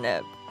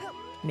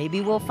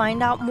 Maybe we'll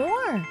find out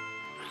more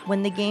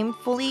when the game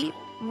fully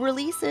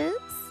releases.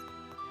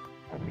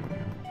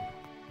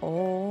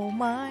 Oh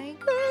my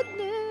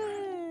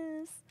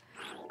goodness.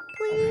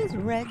 Please,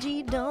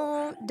 Reggie,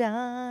 don't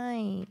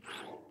die.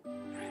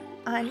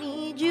 I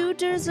need you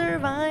to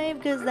survive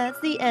because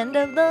that's the end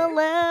of the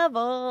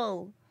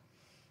level.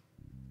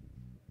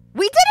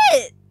 We did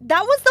it!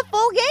 That was the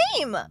full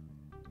game!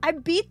 I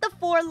beat the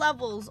 4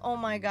 levels. Oh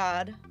my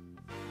god.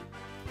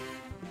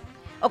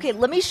 Okay,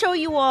 let me show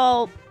you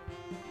all.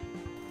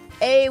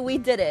 Hey, we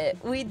did it.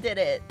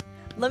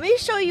 Let me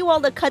show you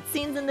all the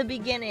cutscenes in the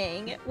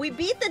beginning. We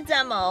beat the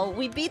demo.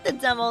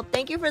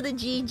 Thank you for the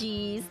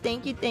GGs.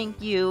 Thank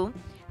you.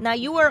 Now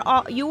you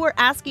were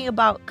asking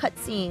about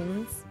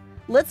cutscenes.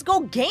 Let's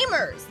go,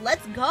 gamers.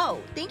 Let's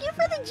go. Thank you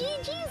for the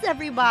GGs,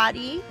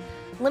 everybody.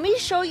 Let me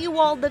show you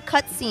all the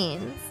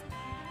cutscenes.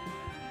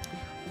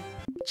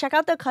 Check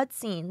out the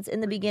cutscenes in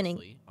the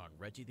beginning. On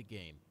Reggie the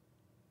Game.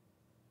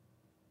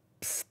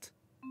 Psst.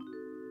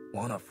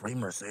 Want a free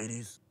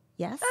Mercedes?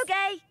 Yes?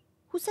 Okay.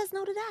 Who says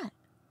no to that?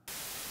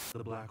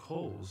 The black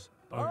holes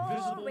are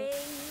visible.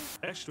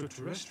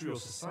 Extraterrestrial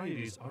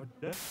societies are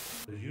dead.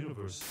 The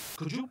universe.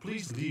 Could you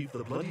please leave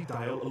the bloody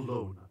dial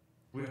alone?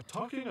 We are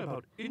talking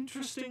about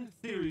interesting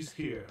theories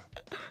here.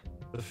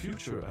 The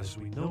future as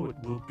we know it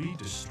will be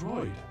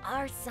destroyed.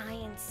 Our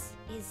science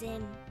is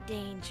in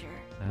danger.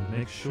 And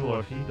make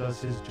sure he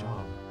does his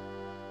job.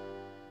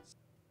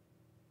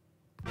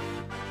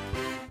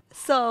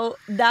 So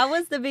that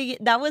was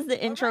the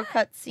intro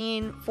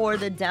cutscene for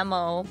the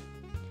demo.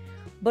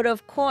 But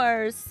of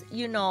course,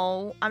 you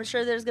know, I'm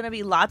sure there's gonna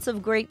be lots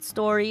of great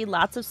story,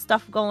 lots of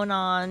stuff going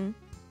on.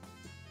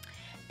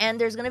 And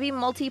there's gonna be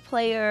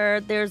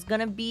multiplayer, there's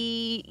gonna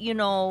be, you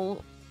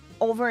know,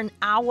 over an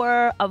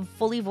hour of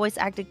fully voice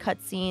acted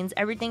cutscenes.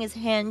 Everything is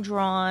hand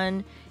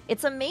drawn.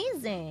 It's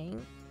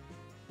amazing.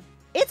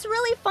 It's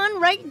really fun,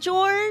 right,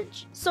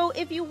 George? So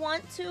if you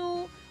want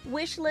to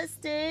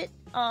wishlist it,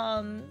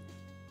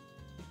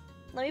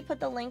 let me put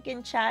the link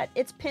in chat.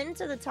 It's pinned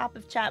to the top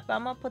of chat, but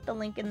I'm gonna put the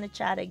link in the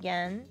chat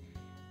again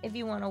if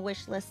you want to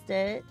wishlist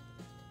it.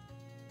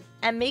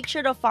 And make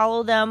sure to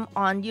follow them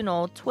on, you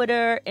know,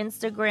 Twitter,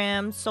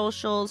 Instagram,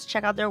 socials.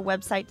 Check out their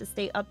website to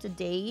stay up to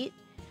date.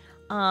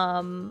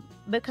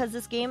 Because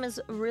this game is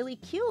really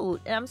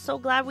cute. And I'm so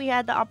glad we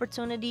had the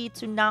opportunity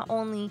to not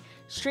only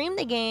stream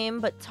the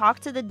game, but talk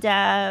to the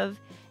dev.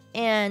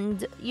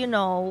 And, you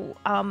know,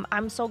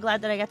 I'm so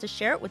glad that I got to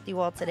share it with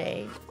you all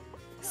today.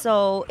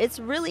 So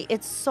it's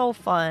so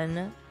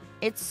fun.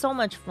 It's so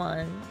much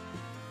fun.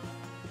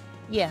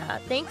 Yeah,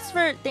 thanks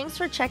for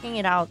checking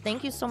it out.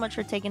 Thank you so much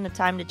for taking the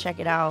time to check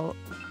it out.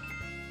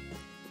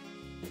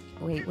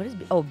 Wait, what is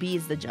B? Oh, B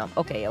is the jump.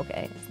 Okay.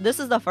 This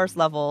is the first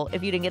level,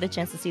 if you didn't get a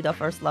chance to see the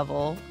first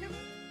level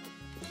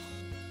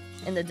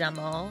in the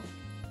demo.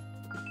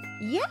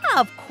 Yeah,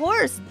 of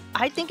course.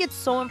 I think it's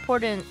so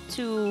important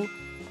to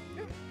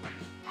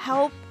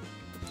help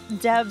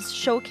devs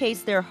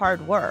showcase their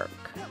hard work,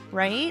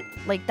 right?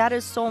 Like, that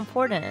is so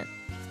important.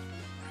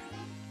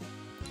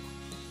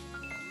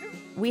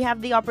 we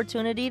have the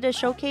opportunity to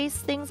showcase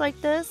things like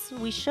this,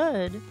 we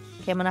should.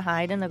 Okay, I'm gonna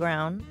hide in the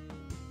ground.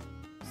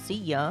 See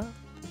ya.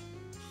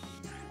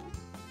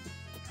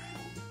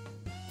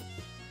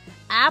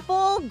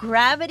 Apple,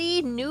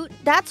 gravity, newt.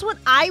 That's what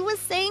I was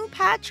saying,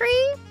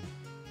 Patry.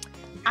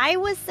 I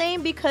was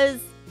saying because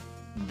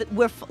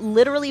we're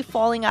literally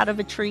falling out of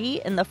a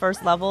tree in the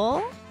first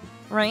level,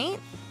 right?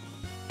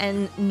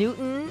 And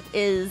Newton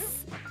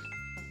is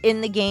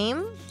in the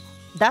game.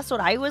 That's what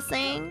I was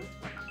saying.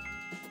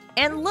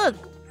 And look,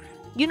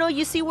 you know,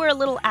 you see we're a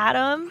little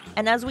atom,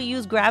 and as we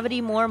use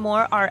gravity more and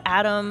more, our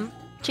atom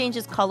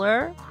changes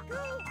color.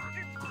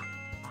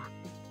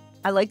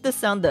 I like the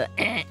sound the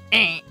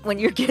when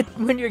you're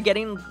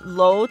getting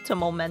low to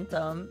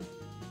momentum.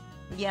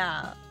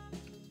 Yeah.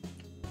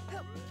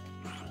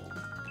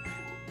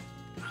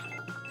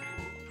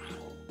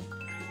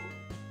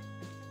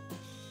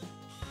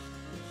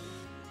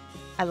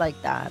 I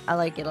like that. I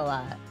like it a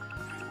lot.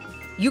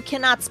 You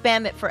cannot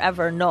spam it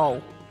forever.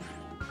 No.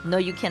 No,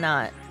 you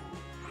cannot.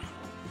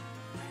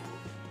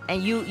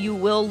 And you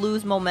will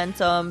lose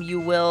momentum.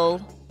 You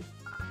will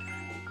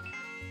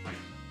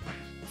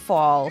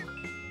fall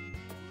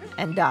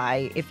and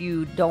die if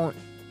you don't.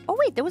 Oh,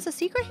 wait. There was a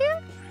secret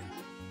here?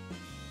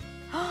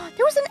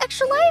 There was an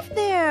extra life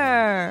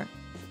there.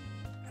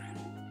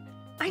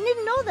 I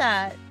didn't know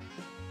that.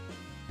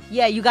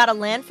 Yeah, you gotta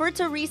land for it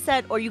to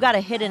reset, or you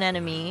gotta hit an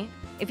enemy.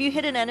 If you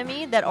hit an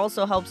enemy, that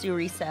also helps you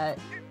reset.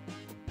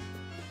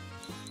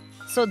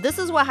 So this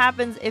is what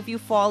happens if you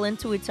fall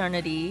into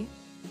eternity.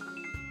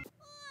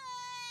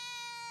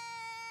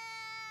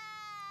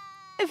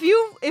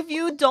 If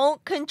you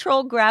don't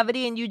control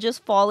gravity and you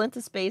just fall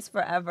into space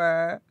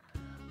forever.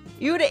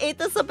 You would have ate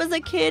this up as a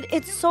kid.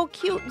 It's so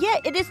cute. Yeah,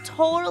 it is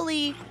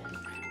totally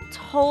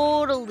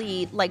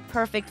like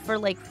perfect for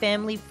like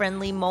family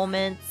friendly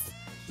moments.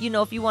 You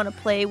know, if you want to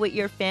play with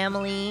your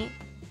family.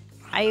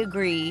 I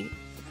agree.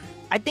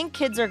 I think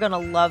kids are gonna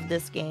love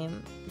this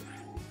game.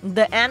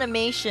 The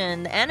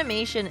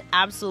animation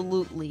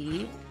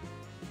absolutely.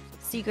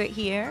 Secret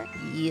here.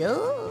 Yeah.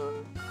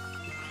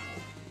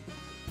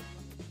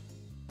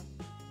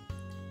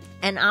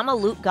 And I'm a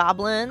loot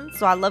goblin,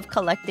 so I love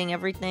collecting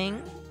everything.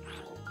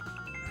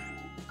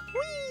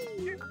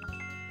 Whee!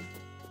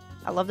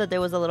 I love that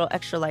there was a little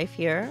extra life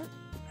here.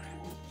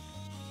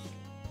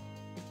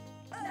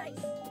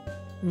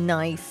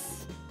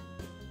 Nice.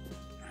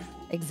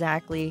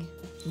 Exactly.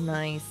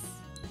 Nice.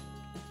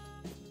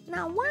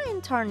 Now, why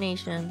in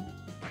tarnation?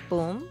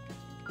 Boom.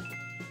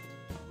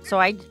 So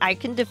I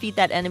can defeat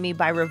that enemy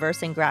by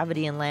reversing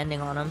gravity and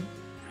landing on him.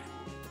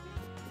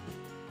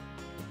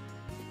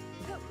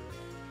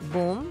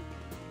 Boom.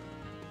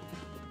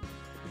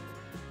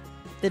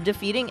 The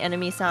defeating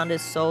enemy sound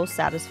is so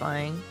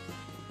satisfying.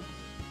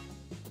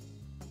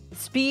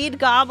 Speed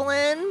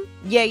goblin?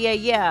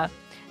 Yeah.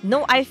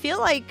 No, I feel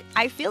like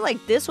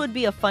this would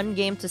be a fun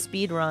game to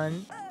speed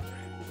run.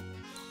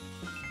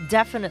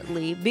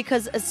 Definitely,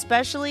 because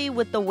especially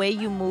with the way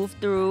you move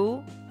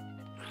through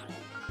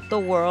the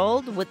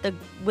world with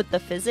the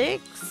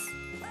physics,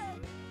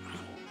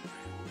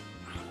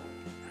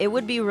 it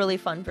would be really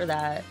fun for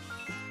that.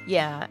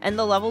 Yeah, and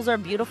the levels are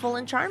beautiful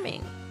and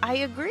charming. I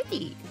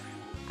agree.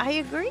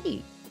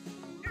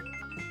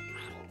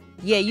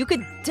 Yeah, you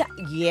could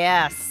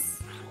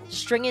yes.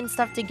 Stringing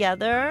stuff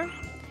together,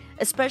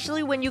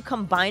 especially when you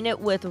combine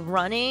it with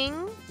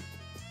running,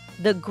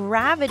 the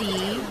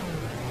gravity.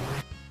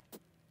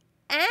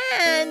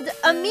 And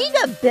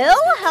Amiga Bill,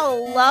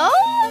 hello?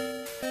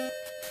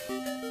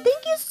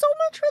 Thank you so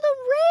much for the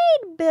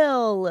raid,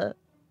 Bill.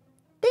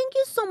 Thank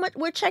you so much.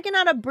 We're checking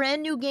out a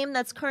brand new game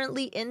that's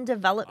currently in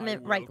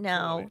development right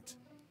now.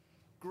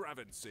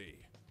 Gravity.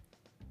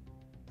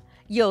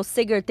 Yo,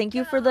 Sigurd, thank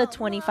you for the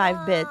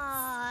 25 bits.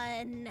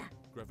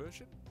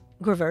 Graversion?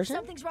 Graversion?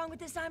 Something's wrong with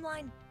this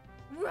timeline.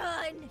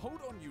 Run! Hold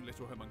on, you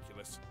little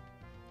homunculus.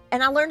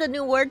 And I learned a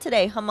new word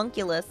today,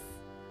 homunculus.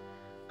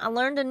 I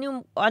learned a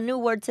new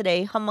word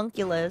today,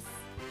 homunculus.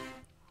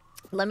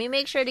 Let me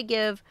make sure to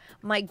give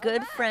my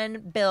good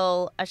friend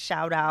Bill a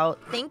shout out.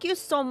 Thank you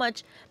so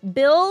much.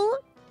 Bill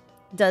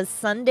does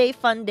Sunday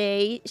Fun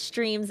Day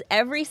streams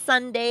every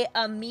Sunday,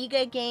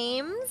 Amiga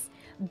games.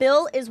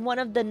 Bill is one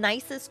of the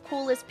nicest,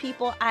 coolest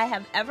people I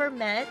have ever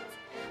met.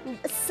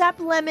 Sep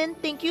Lemon,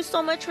 thank you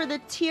so much for the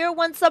tier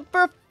 1 sub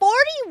for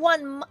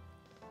 41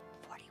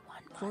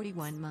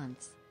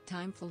 months.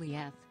 Time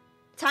fleeth.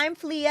 Time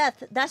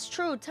fleeth. That's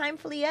true. Time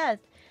fleeth.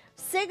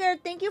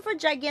 Sigurd, thank you for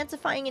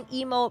gigantifying an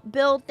emote.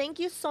 Bill, thank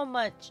you so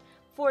much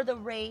for the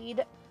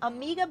raid.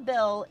 Amiga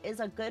Bill is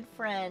a good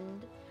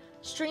friend.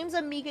 Streams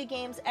Amiga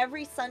games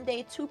every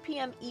Sunday, 2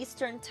 p.m.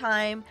 Eastern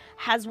time.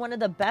 Has one of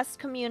the best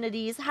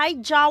communities. Hi,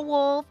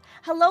 Jawolf.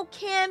 Hello,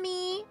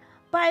 Cammy.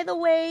 By the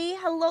way,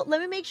 hello.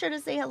 Let me make sure to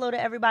say hello to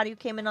everybody who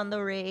came in on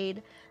the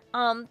raid.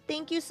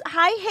 Thank you.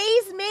 Hi,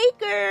 Haze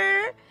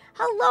Maker.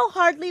 Hello,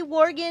 Hardly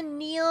Worgen,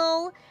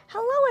 Neil.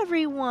 Hello,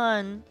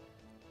 everyone.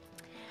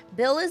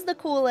 Bill is the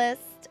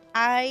coolest.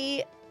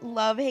 I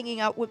love hanging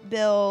out with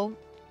Bill.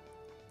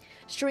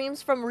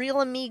 Streams from Real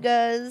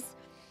Amigas.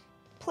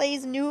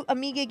 plays new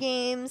Amiga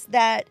games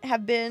that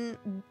have been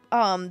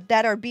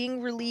that are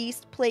being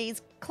released,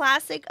 plays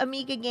classic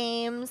Amiga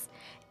games,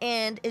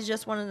 and is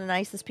just one of the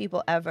nicest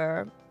people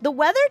ever. The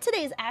weather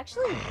today is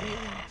actually really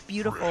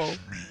beautiful.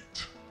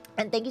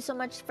 And thank you so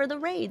much for the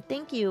raid.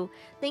 Thank you.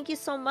 Thank you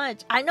so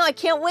much. I know, I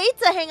can't wait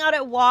to hang out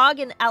at WOG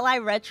and LI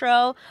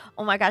Retro.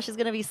 Oh my gosh, it's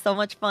going to be so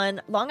much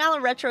fun. Long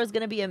Island Retro is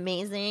going to be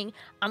amazing.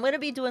 I'm going to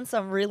be doing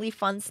some really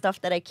fun stuff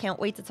that I can't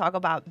wait to talk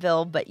about,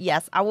 Bill. But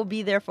yes, I will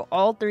be there for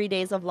all 3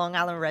 days of Long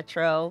Island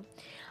Retro.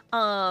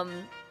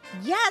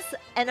 Yes,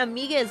 and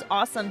Amiga is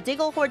awesome.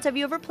 Diggle Hordes, have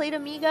you ever played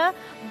Amiga?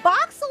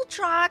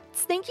 Boxeltrox,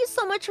 thank you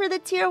so much for the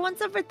tier 1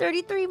 sub for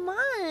 33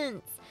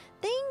 months.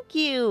 Thank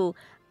you.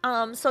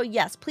 So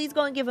yes, please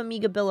go and give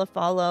Amiga Bill a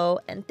follow,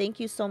 and thank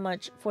you so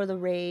much for the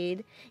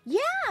raid.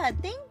 Yeah,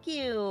 thank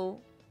you.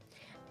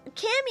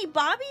 Cammy,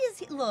 Bobby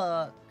is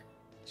look.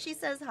 She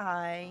says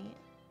hi.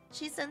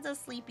 She sends a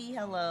sleepy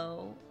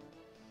hello.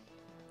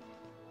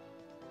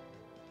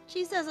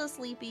 She says a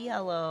sleepy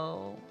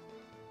hello.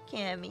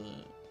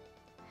 Cammy.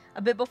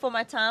 A bit before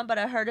my time, but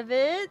I heard of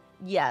it.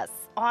 Yes,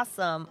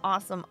 awesome,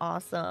 awesome,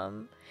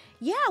 awesome.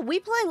 Yeah, we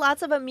play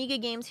lots of Amiga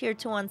games here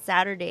too on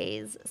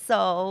Saturdays.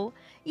 So,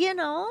 you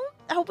know,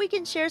 I hope we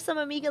can share some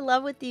Amiga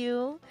love with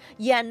you.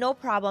 Yeah, no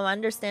problem. I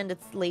understand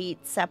it's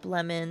late, Sep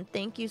Lemon.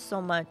 Thank you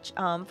so much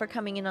for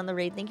coming in on the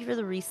raid. Thank you for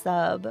the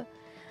resub.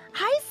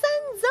 Hi,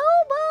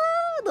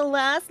 Senzoba! The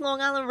last Long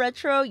Island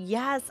Retro.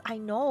 Yes, I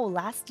know.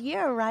 Last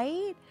year,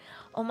 right?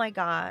 Oh my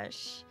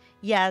gosh.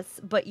 Yes,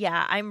 but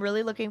yeah, I'm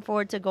really looking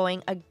forward to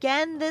going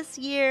again this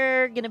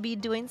year. Gonna be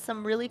doing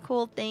some really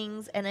cool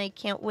things, and I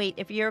can't wait.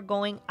 If you're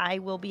going, I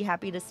will be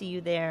happy to see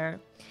you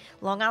there.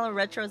 Long Island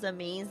Retro is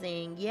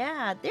amazing.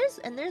 Yeah,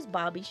 there's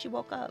Bobby. She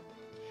woke up.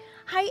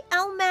 Hi,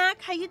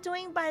 Elmac. How you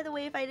doing, by the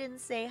way, if I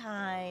didn't say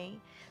hi?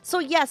 So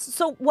yes,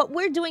 so what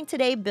we're doing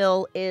today,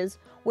 Bill, is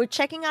we're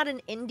checking out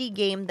an indie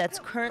game that's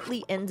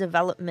currently in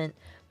development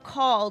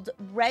called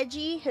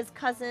Reggie, His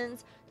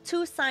Cousins,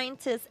 Two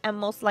Scientists, and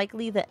Most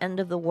Likely the End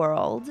of the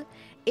World.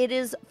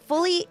 It's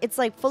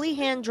like fully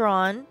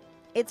hand-drawn.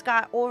 It's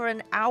got over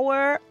an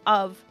hour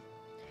of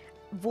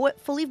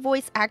fully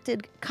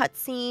voice-acted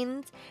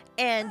cutscenes,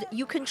 and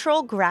you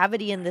control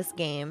gravity in this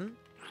game.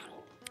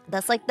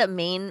 That's like the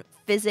main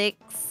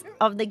physics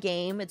of the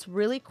game. It's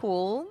really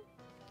cool.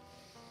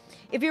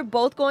 If you're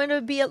both going to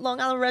be at Long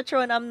Island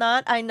Retro and I'm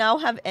not, I now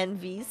have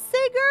envy.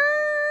 Sigger!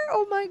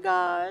 Oh my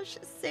gosh,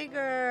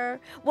 Sigger.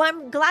 Well,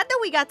 I'm glad that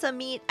we got to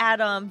meet at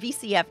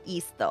VCF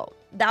East, though.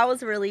 That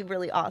was really,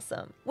 really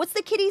awesome. What's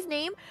the kitty's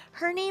name?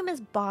 Her name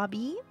is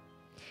Bobby.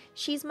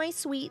 She's my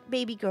sweet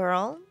baby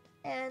girl,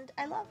 and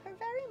I love her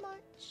very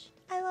much.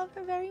 I love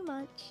her very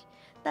much.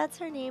 That's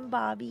her name,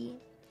 Bobby.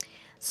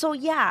 So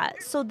yeah,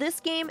 so this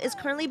game is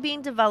currently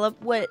being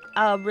developed with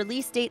a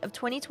release date of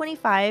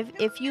 2025.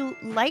 If you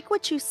like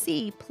what you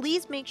see,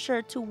 please make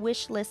sure to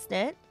wishlist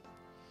it.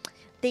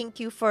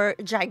 Thank you for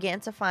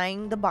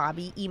gigantifying the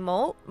Bobby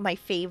emote, my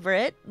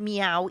favorite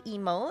meow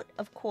emote,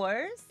 of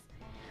course.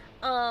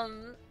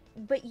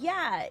 But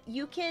yeah,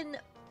 you can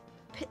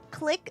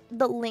click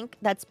the link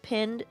that's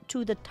pinned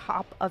to the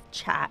top of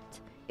chat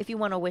if you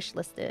want to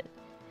wishlist it.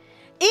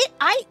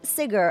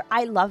 Sigger,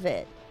 I love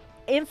it.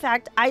 In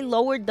fact, I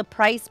lowered the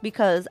price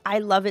because I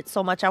love it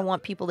so much. I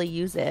want people to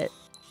use it.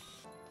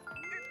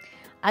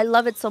 I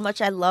love it so much.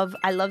 I love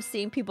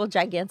seeing people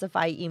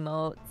gigantify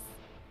emotes.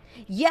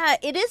 Yeah,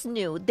 it is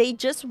new. They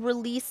just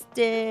released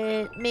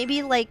it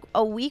maybe like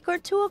a week or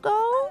two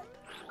ago.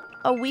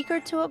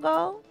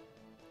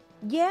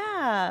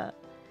 Yeah.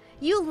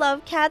 You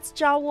love Cat's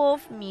Jaw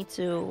Wolf? Me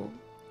too.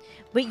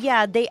 But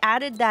yeah, they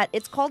added that.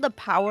 It's called the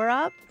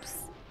power-ups.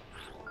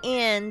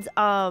 And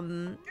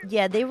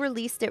yeah, they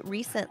released it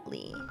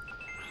recently.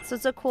 So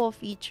it's a cool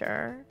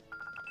feature.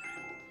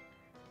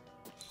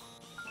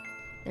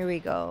 There we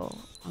go.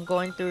 I'm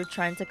going through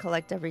trying to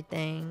collect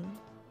everything.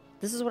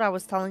 This is what I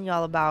was telling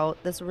y'all about.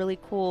 That's really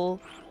cool.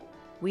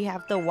 We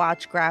have to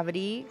watch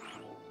gravity.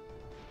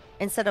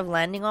 Instead of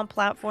landing on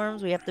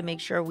platforms, we have to make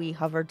sure we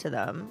hover to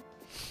them.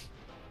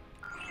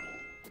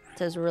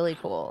 So it's really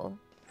cool.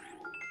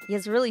 Yeah,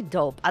 it's really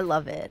dope. I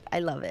love it.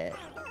 I love it.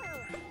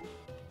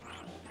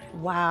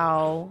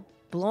 Wow.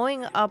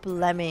 Blowing up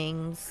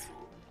lemmings.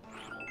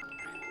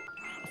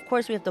 Of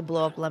course we have to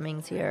blow up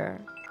lemmings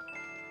here.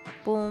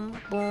 Boom,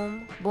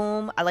 boom,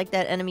 boom. I like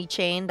that enemy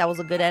chain. That was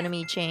a good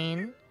enemy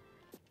chain.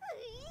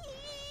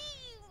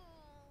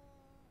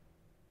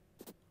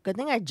 Good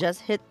thing I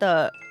just hit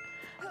the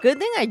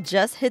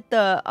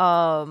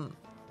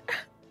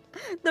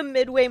the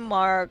midway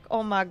mark.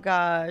 Oh my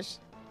gosh.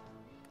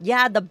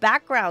 Yeah, the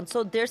background.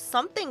 So there's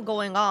something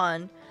going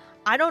on.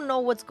 I don't know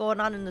what's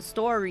going on in the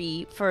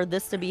story for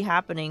this to be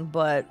happening,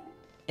 but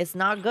it's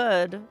not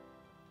good.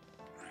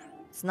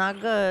 It's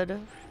not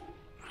good.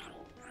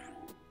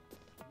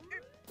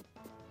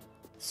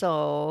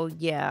 So,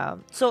 yeah.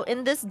 So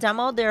in this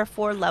demo, there are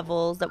 4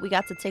 levels that we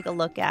got to take a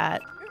look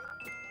at.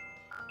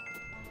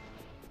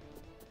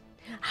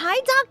 Hi,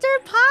 Dr.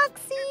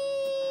 Poxy!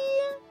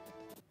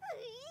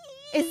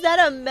 Is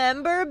that a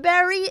member,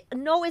 Barry?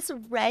 No, it's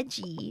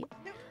Reggie.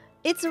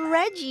 It's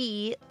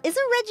Reggie.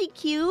 Isn't Reggie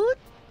cute?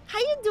 How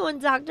you doing,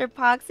 Dr.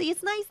 Poxy?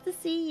 It's nice to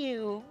see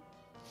you.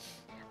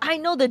 I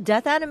know the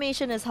death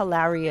animation is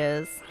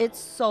hilarious. It's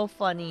so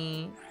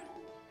funny.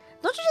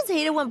 Don't you just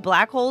hate it when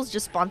black holes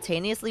just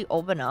spontaneously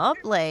open up?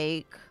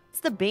 Like,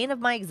 it's the bane of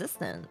my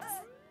existence.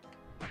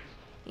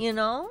 You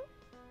know?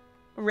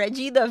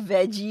 Reggie the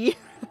veggie.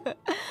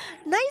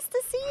 Nice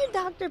to see you,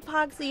 Dr.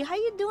 Poxy. How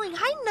you doing?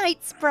 Hi,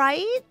 Night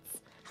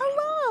Sprites.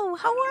 Hello.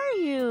 How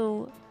are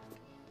you?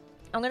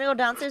 I'm gonna go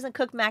downstairs and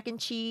cook mac and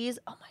cheese.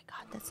 Oh my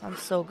god, that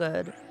sounds so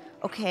good.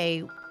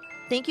 Okay.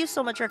 Thank you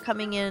so much for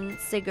coming in,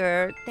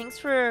 Sigurd. Thanks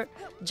for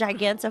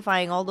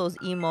gigantifying all those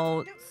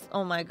emotes.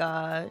 Oh my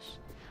gosh.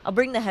 I'll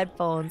bring the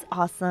headphones.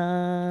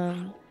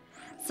 Awesome.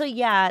 So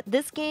yeah,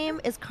 this game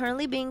is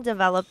currently being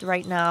developed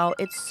right now.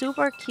 It's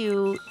super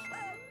cute.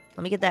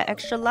 Let me get that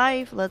extra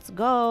life. Let's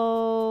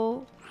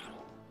go.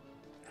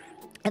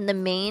 And the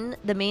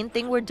main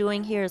thing we're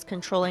doing here is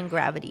controlling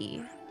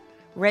gravity.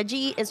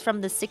 Reggie is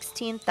from the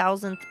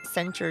 16,000th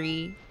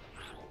century.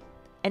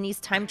 And he's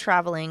time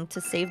traveling to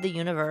save the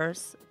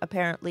universe,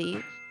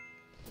 apparently.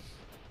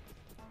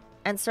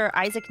 And Sir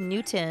Isaac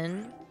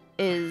Newton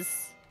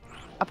is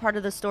a part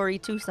of the story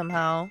too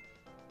somehow.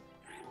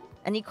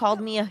 And he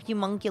called me a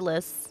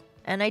homunculus.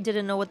 And I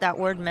didn't know what that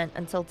word meant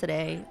until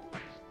today.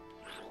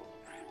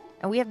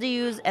 And we have to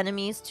use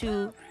enemies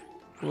to...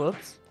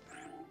 Whoops.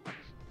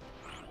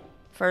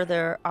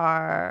 Further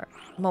our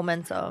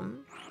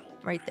momentum.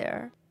 Right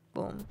there.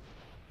 Boom.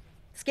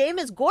 This game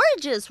is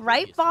gorgeous,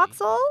 right,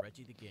 Voxel?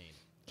 Reggie the Game.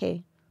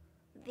 Okay.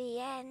 The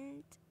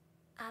end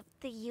of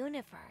the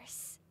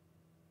universe.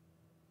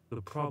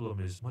 The problem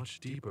is much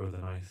deeper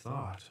than I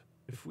thought.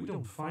 If we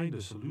don't find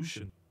a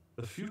solution,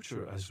 the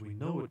future as we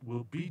know it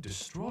will be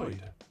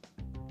destroyed.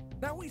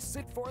 Now we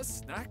sit for a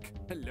snack?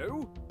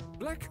 Hello?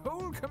 Black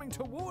hole coming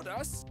toward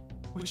us?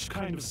 Which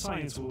kind of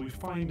science will we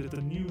find at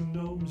the new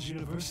Gnomes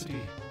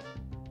University?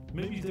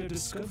 Maybe their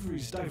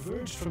discoveries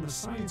diverged from the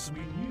science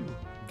we knew.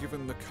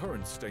 Given the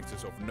current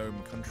status of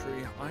Gnome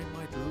Country, I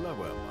might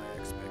lower my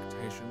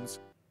expectations.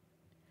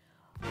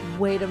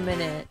 Wait a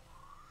minute.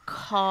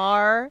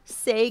 Carl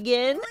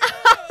Sagan?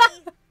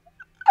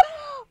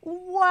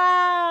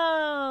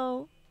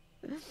 Wow.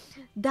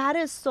 That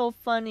is so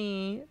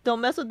funny. Don't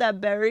mess with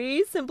that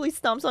berry. Simply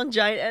stomps on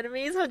giant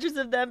enemies, hundreds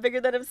of them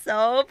bigger than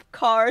himself.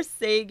 Carl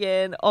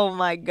Sagan. Oh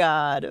my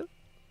god.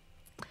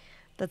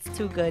 That's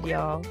too good,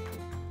 y'all.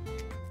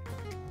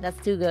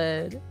 That's too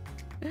good.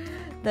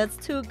 That's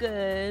too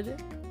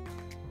good.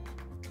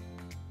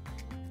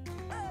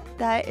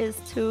 That is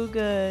too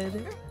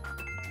good.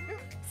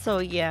 So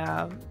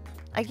yeah,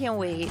 I can't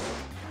wait.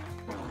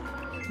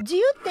 Do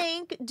you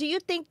think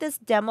this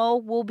demo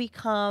will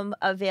become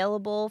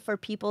available for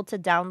people to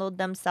download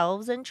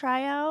themselves and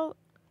try out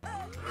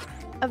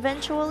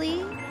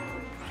eventually?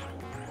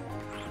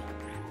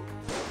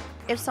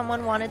 If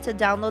someone wanted to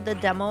download the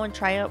demo and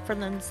try out for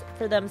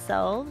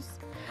themselves?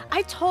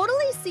 I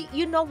totally see,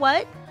 you know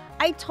what?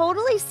 I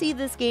totally see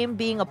this game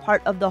being a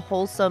part of the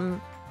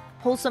Wholesome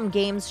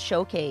Games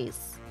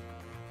showcase.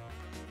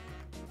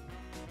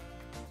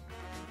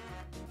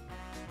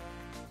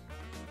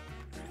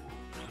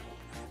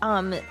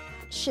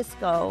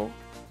 Shisco.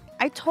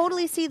 I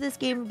totally see this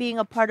game being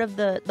a part of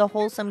the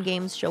Wholesome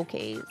Games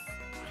showcase.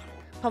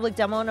 Public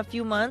demo in a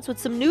few months with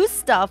some new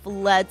stuff.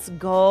 Let's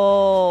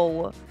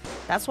go.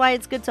 That's why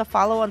it's good to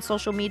follow on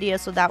social media,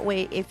 so that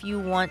way if you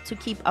want to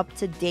keep up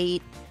to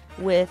date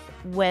with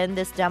when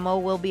this demo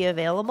will be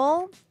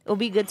available, it'll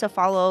be good to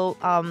follow.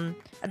 I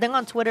think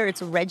on Twitter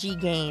it's Reggie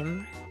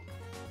Game.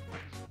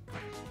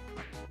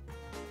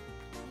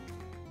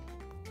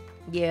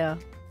 Yeah.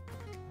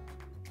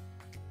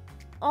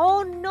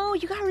 Oh no,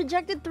 you got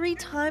rejected 3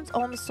 times.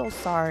 Oh, I'm so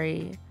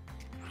sorry.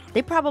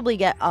 They probably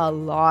get a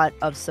lot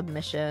of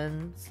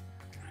submissions.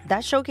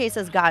 That showcase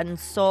has gotten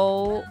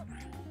so...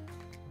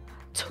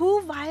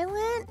 too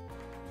violent?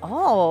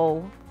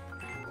 Oh.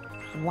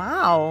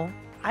 Wow.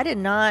 I did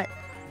not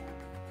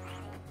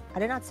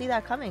see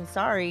that coming.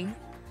 Sorry.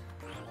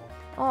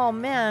 Oh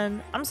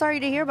man, I'm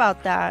sorry to hear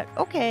about that.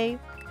 Okay.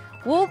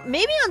 Well,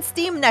 maybe on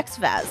Steam Next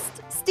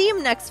Fest.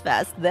 Steam Next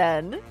Fest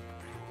then.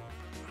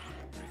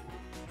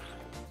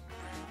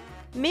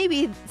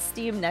 Maybe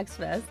Steam Next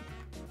Fest.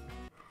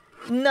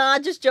 Nah,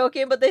 just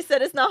joking, but they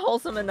said it's not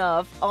wholesome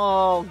enough.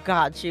 Oh,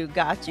 got you.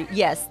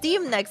 Yes,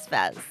 Steam Next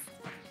Fest.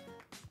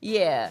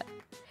 Yeah.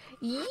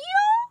 Yo,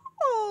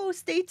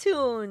 stay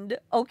tuned.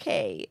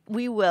 Okay,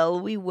 we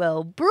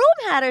will. Broom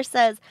Hatter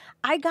says,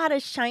 I got a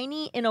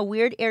shiny in a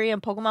weird area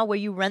in Pokemon where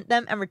you rent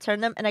them and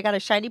return them, and I got a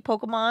shiny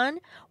Pokemon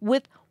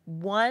with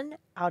 1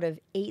 out of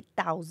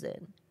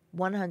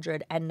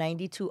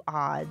 8,192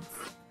 odds,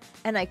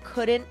 and I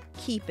couldn't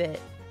keep it.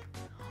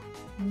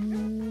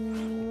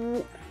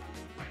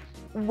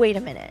 Wait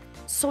a minute.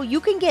 So you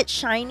can get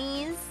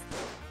shinies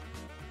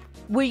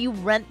where you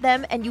rent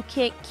them and you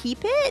can't keep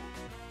it?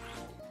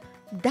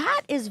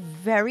 That is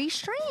very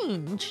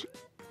strange.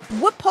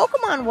 What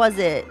Pokemon was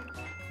it,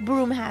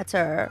 Broom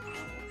Hatter?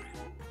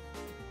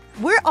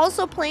 We're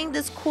also playing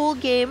this cool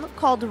game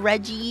called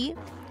Reggie.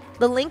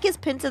 The link is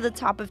pinned to the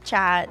top of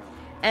chat.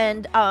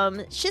 And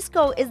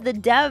Shisco is the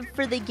dev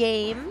for the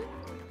game.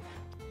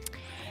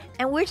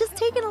 And we're just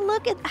taking a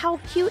look at how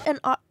cute and...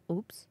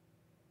 Oops.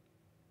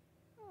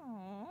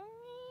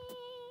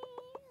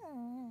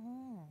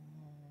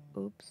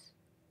 Oops.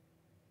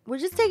 We're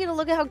just taking a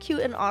look at how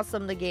cute and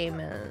awesome the game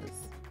is.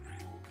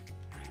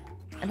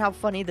 And how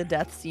funny the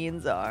death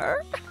scenes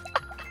are.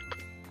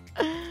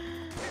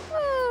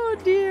 Oh,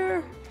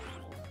 dear.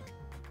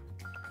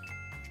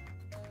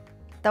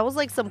 That was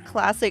like some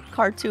classic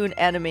cartoon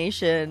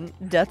animation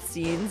death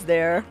scenes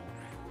there.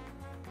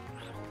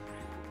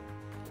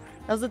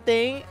 That was the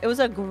thing. It was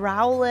a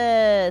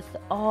Growlithe.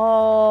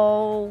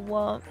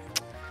 Oh,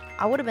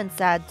 I would have been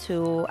sad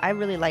too. I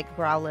really like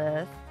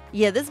Growlithe.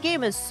 Yeah, this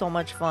game is so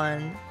much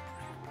fun.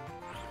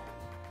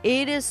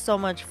 It is so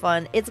much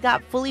fun. It's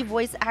got fully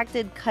voice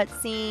acted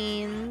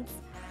cutscenes.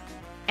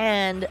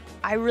 And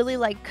I really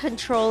like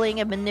controlling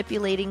and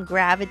manipulating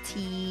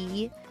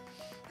gravity.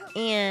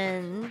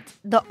 And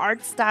the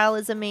art style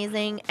is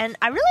amazing. And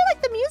I really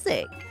like the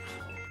music.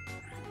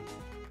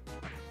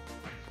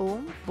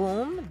 Boom,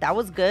 boom. That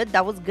was good.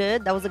 That was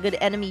good. That was a good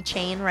enemy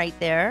chain right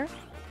there.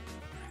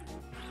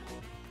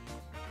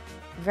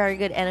 Very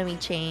good enemy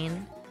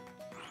chain.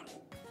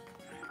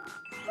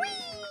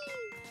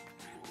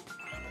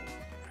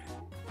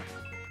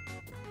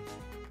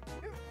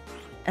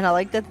 And I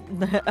like that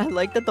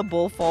the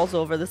bull falls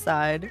over the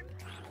side.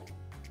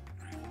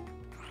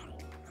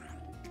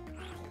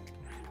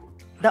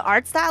 The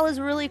art style is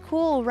really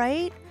cool,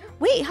 right?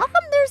 Wait, how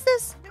come there's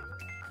this?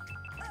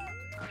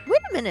 Wait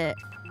a minute.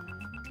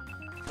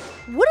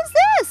 What is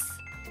this?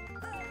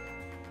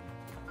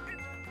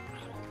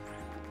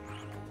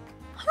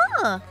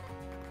 Huh.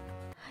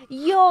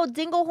 Yo,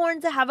 Dinglehorn,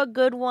 to have a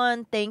good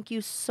one. Thank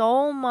you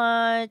so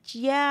much.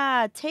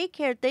 Yeah, take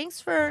care. Thanks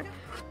for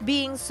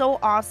being so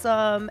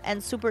awesome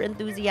and super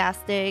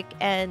enthusiastic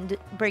and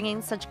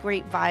bringing such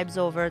great vibes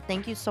over.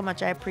 Thank you so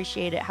much. I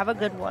appreciate it. Have a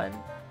good one.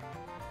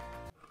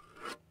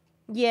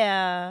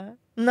 Yeah,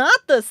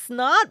 not the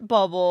snot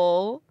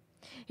bubble.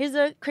 Here's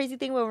a crazy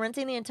thing. We're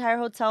renting the entire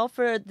hotel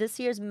for this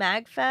year's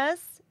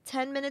MagFest.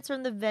 10 minutes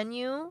from the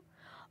venue.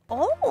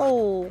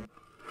 Oh.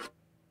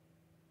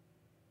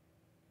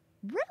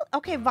 Really?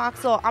 Okay,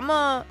 Voxel. I'm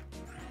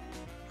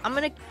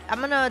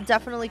gonna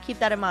definitely keep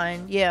that in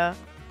mind. Yeah.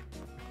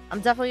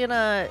 I'm definitely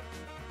gonna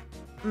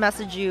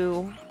message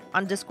you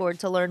on Discord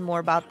to learn more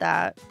about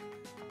that.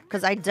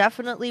 Because I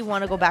definitely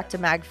want to go back to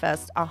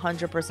MagFest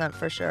 100%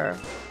 for sure.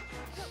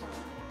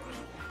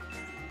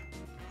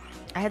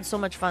 I had so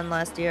much fun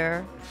last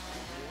year.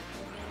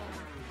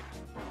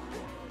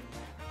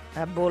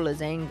 That bull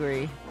is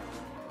angry.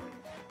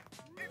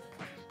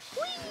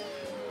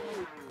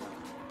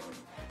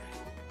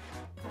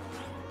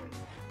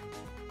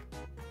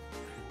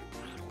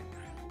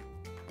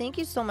 Thank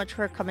you so much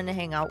for coming to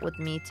hang out with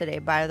me today,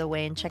 by the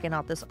way, and checking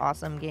out this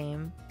awesome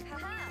game.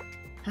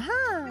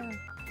 Haha!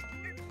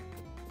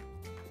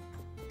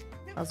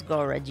 Let's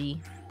go, Reggie.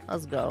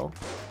 Let's go.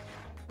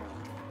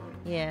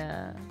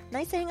 Yeah.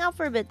 Nice to hang out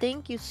for a bit.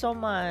 Thank you so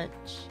much.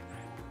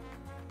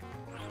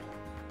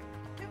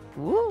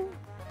 Woo!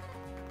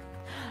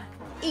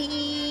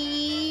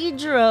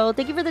 Edro,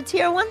 thank you for the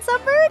tier 1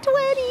 sub for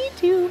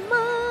 22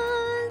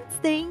 months.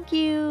 Thank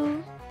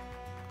you.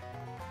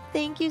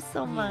 Thank you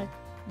so much.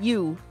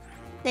 You.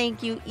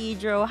 Thank you,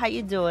 Edro. How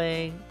you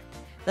doing?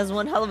 That's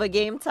one hell of a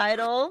game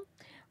title.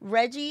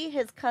 Reggie,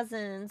 his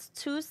cousins,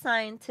 2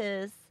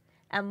 scientists,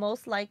 and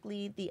most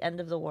likely the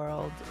end of the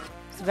world.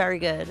 It's very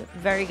good.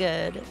 Very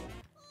good.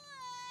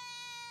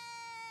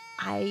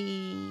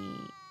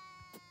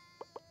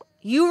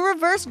 You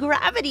reverse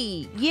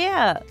gravity.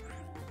 Yeah.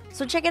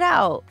 So check it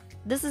out.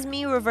 This is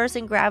me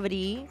reversing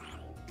gravity.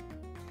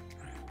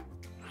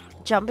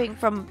 Jumping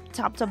from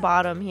top to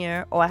bottom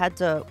here. Oh, I had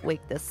to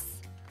wake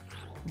this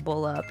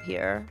bull up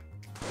here.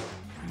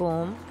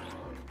 Boom.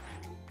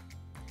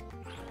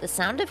 The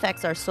sound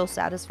effects are so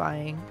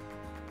satisfying.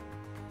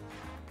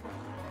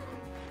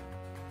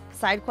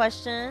 Side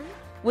question?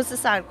 What's the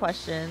side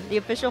question? The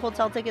official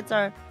hotel tickets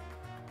are...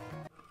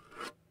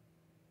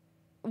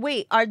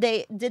 Wait,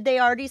 did they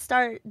already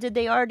start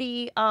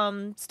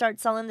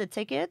selling the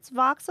tickets,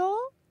 Voxel?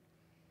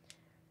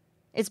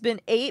 It's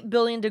been 8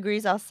 billion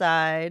degrees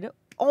outside.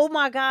 Oh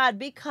my god,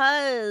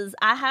 because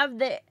I have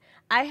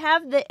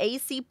the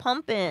AC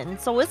pumping,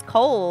 so it's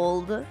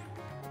cold.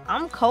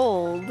 I'm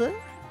cold.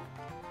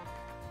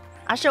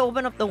 I should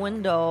open up the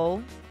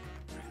window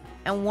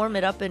and warm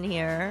it up in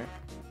here.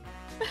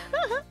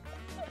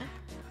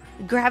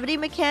 Gravity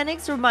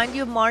mechanics remind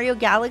you of Mario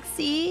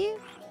Galaxy.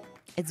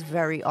 It's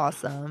very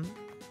awesome. Whee!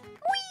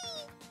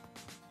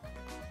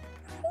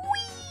 Whee!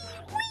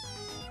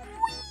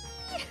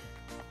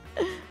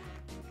 Whee! Whee!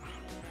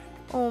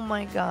 Oh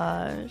my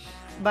gosh.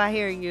 But I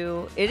hear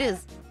you. It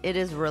is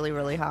really,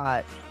 really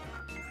hot.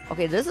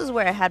 Okay, this is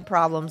where I had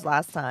problems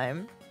last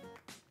time.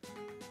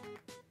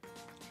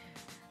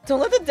 Don't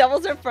let the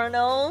Devil's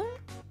Inferno.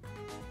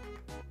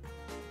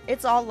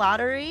 It's all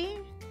lottery.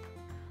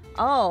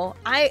 Oh,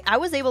 I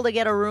was able to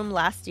get a room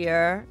last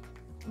year.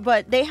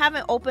 But they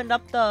haven't opened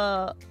up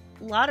the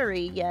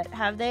lottery yet,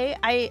 have they?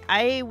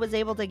 I was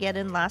able to get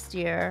in last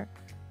year.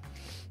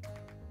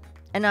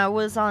 And I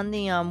was on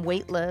the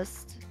wait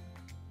list.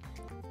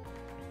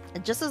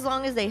 Just as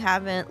long as they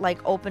haven't like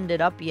opened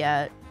it up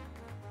yet.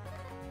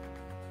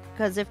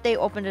 Because if they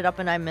opened it up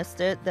and I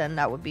missed it, then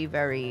that would be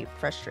very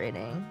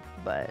frustrating.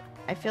 But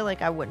I feel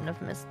like I wouldn't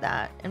have missed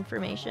that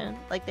information.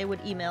 Like they would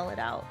email it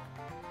out.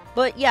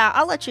 But yeah,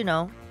 I'll let you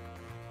know.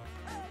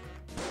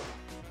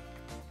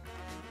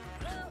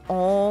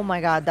 Oh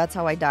my god, that's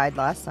how I died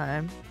last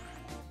time.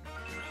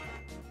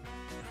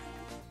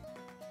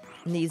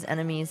 And these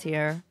enemies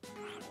here.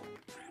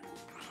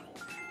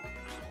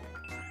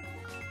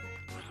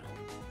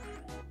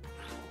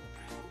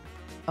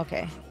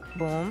 Okay,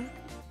 boom.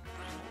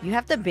 You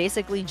have to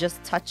basically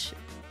just touch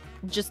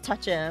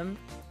him.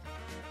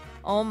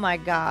 Oh my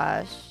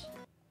gosh.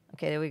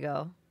 Okay, there we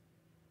go.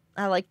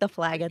 I like the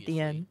flag at the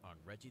end. On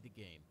Reggie the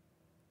Game.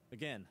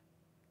 Again,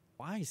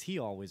 why is he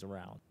always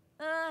around?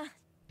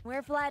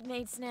 We're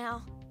flatmates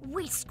now.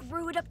 We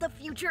screwed up the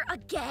future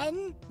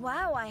again?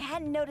 Wow, I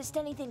hadn't noticed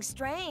anything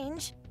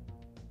strange.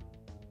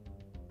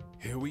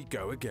 Here we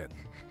go again.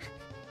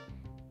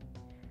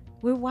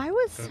 Well, why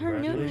was Sir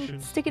Newton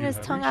Congratulations, sticking you his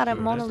have tongue reached out at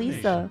your Mona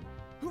Lisa? destination.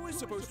 Who is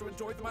supposed to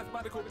enjoy the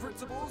mathematical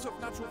principles of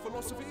natural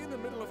philosophy in the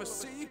middle of a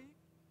sea?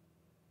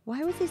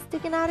 Why was he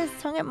sticking out his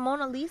tongue at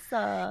Mona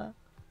Lisa?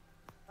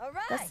 All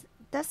right.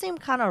 That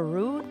seemed kind of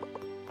rude.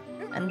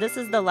 And this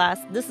is the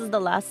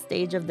last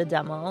stage of the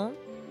demo.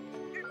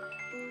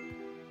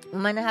 What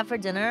am I gonna have for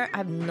dinner? I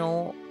have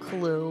no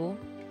clue.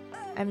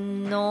 I have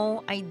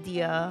no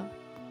idea.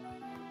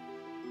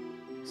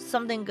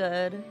 Something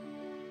good.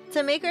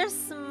 To make her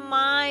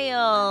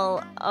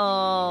smile.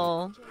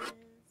 Oh.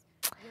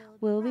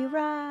 We'll be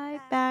right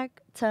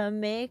back to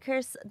make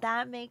her...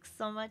 That makes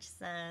so much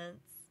sense.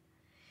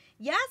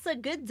 Yeah, it's a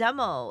good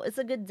demo. It's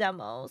a good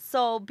demo.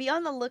 So be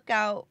on the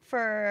lookout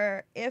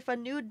for if a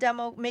new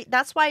demo...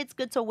 That's why it's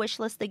good to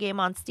wishlist the game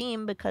on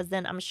Steam, because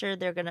then I'm sure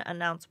they're going to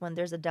announce when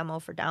there's a demo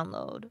for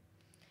download.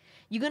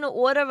 You going to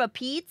order a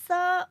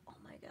pizza? Oh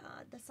my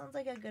god, that sounds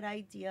like a good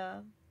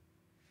idea.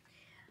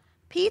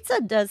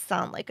 Pizza does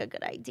sound like a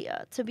good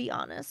idea, to be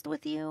honest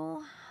with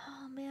you.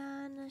 Oh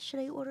man, should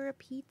I order a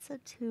pizza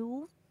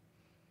too?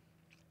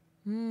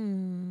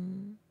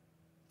 You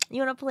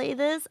want to play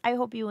this? I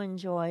hope you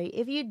enjoy.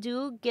 If you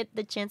do get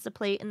the chance to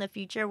play it in the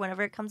future,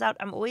 whenever it comes out,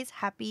 I'm always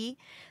happy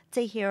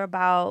to hear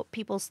about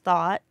people's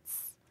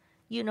thoughts,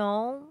 you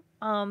know,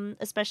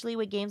 especially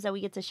with games that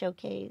we get to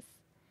showcase.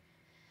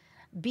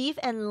 Beef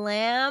and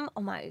lamb.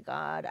 Oh my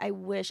god, I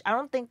wish. I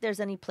don't think there's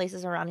any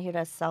places around here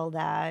that sell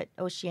that.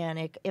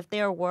 Oceanic. If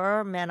there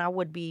were, man, I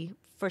would be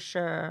for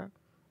sure.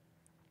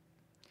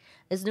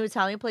 There's a new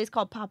Italian place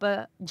called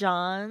Papa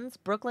John's,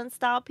 Brooklyn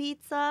style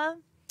pizza.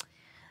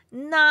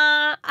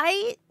 Nah,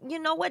 you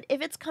know what?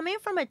 If it's coming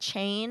from a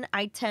chain,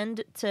 I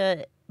tend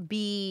to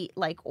be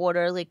like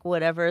order like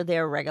whatever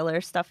their regular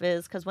stuff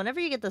is. Because whenever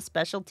you get the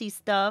specialty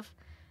stuff,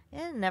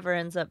 it never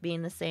ends up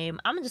being the same.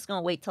 I'm just going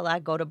to wait till I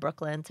go to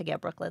Brooklyn to get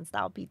Brooklyn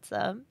style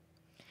pizza,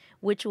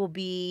 which will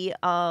be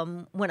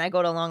when I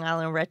go to Long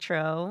Island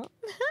Retro.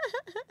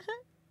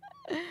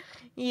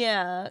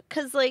 Yeah,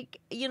 because, like,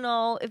 you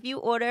know, if you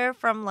order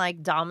from,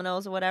 like,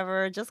 Domino's or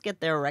whatever, just get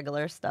their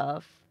regular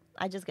stuff.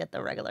 I just get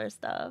the regular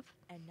stuff.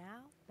 And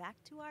now, back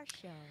to our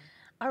show.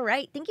 All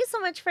right. Thank you so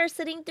much for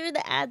sitting through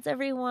the ads,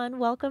 everyone.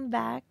 Welcome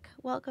back.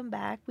 Welcome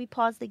back. We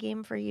paused the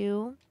game for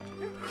you.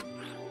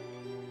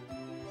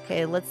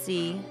 Okay, let's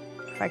see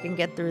if I can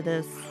get through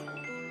this.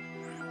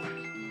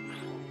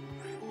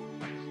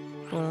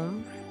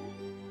 Boom.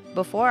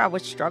 Before, I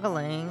was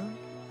struggling.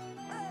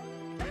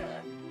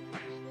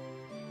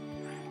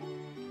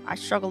 I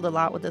struggled a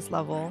lot with this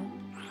level.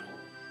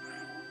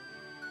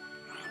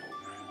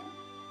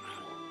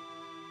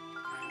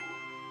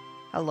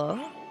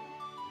 Hello?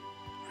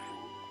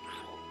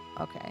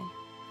 Okay.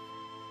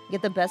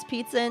 Get the best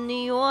pizza in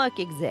New York.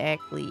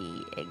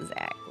 Exactly.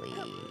 Exactly.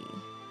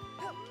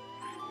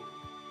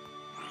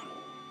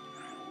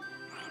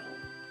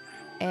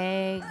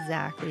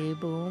 Exactly.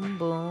 Boom,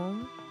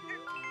 boom.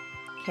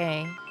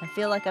 Okay. I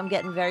feel like I'm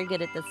getting very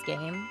good at this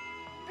game.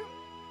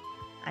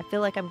 I feel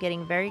like I'm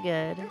getting very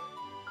good.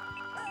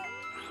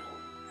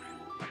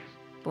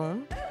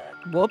 Boom.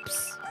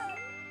 Whoops.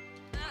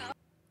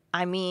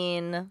 I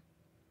mean,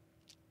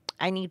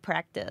 I need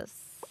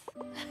practice.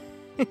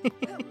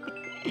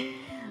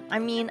 I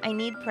mean, I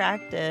need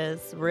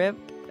practice. Rip.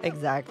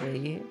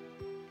 Exactly.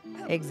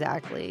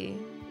 Exactly.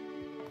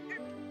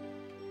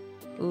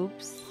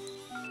 Oops.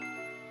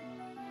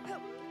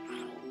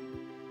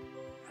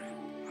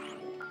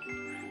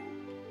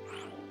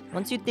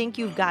 Once you think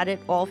you've got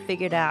it all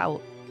figured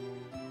out,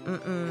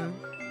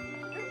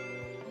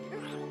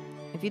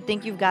 if you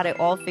think you've got it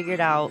all figured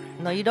out,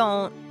 no, you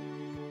don't.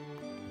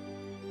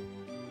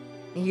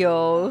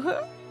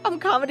 Yo, I'm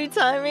comedy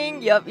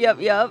timing. Yup.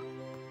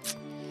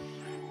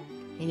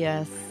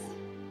 Yes.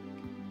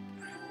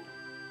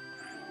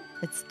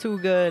 It's too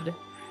good.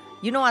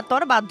 You know, I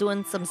thought about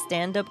doing some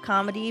stand-up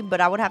comedy, but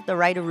I would have to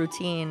write a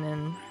routine,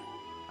 and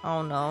I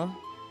don't know.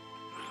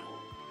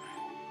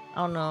 I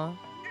don't know.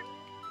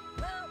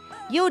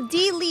 Yo,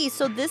 D. Lee,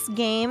 so this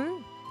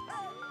game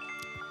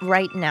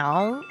right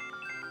now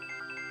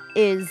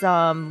is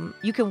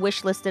you can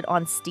wishlist it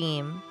on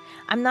Steam.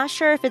 I'm not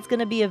sure if it's going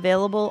to be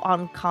available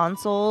on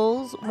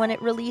consoles when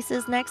it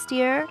releases next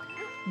year,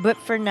 but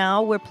for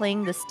now we're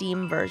playing the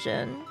Steam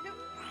version.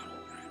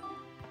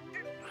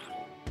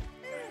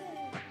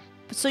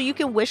 So you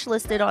can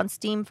wishlist it on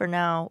Steam for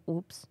now.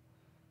 Oops.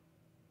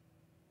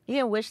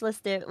 You can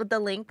wishlist it with the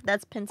link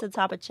that's pinned to the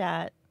top of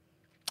chat.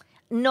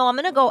 No, I'm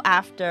going to go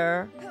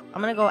after.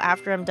 I'm going to go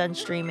after I'm done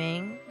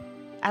streaming.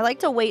 I like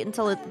to wait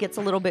until it gets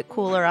a little bit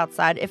cooler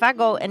outside. If I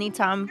go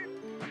anytime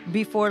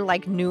before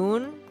like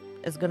noon,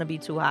 it's going to be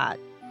too hot.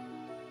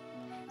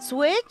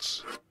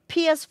 Switch,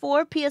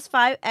 PS4,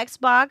 PS5,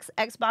 Xbox,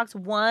 Xbox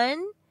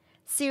One,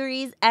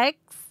 Series X.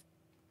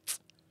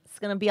 It's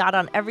going to be out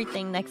on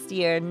everything next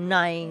year.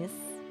 Nice.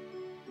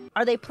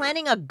 Are they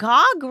planning a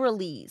GOG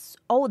release?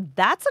 Oh,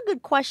 that's a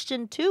good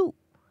question too.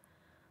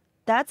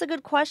 That's a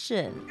good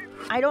question.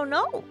 I don't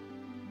know.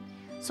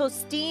 So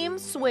Steam,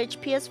 Switch,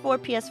 PS4,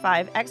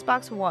 PS5,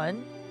 Xbox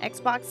One,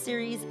 Xbox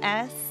Series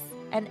S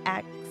and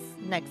X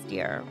next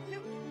year.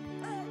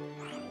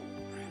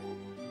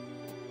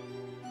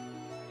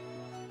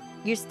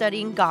 You're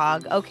studying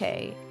GOG.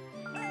 Okay.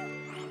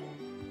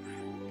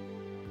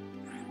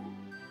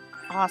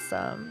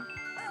 Awesome.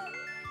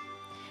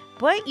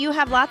 But you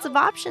have lots of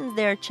options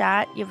there,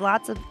 chat. You have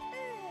lots of...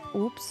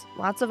 Oops.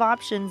 Lots of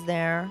options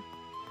there.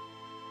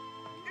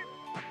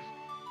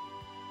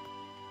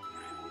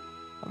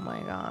 Oh my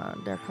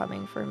god. They're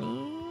coming for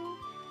me.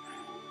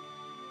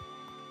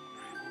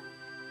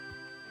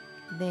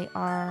 They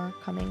are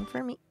coming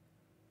for me.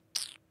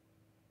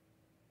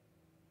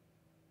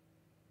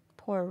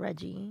 Poor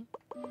Reggie.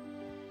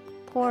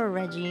 Poor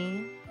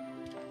Reggie.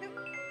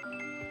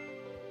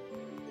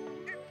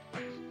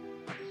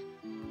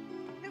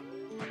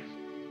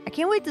 I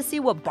can't wait to see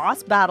what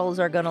boss battles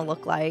are gonna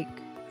look like.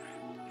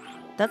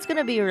 That's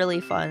gonna be really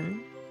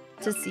fun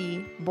to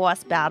see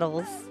boss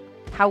battles.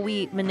 How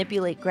we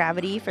manipulate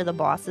gravity for the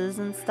bosses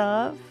and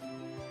stuff.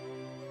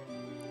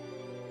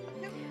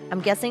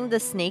 I'm guessing the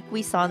snake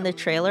we saw in the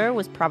trailer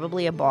was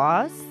probably a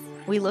boss.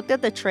 We looked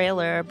at the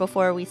trailer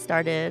before we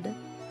started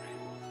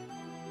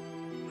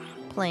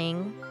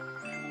playing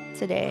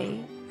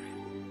today.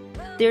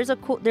 There's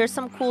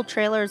some cool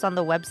trailers on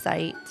the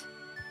website.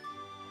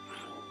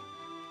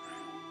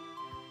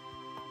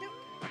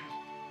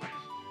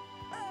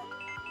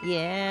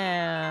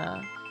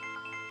 Yeah.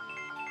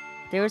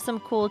 There were some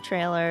cool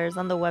trailers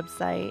on the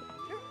website.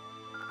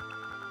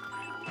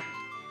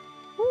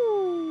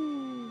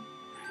 Ooh.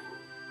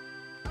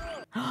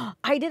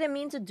 I didn't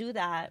mean to do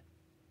that.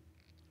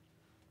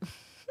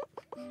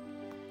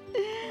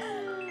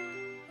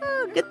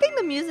 Oh, good thing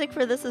the music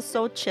for this is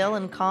so chill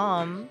and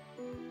calm.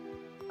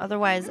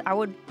 Otherwise, I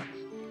would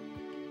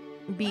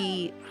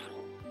be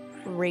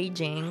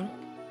raging.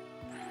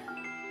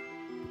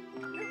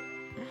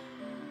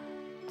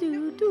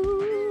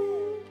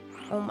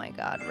 Oh my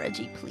god,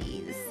 Reggie,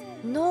 please.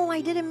 No,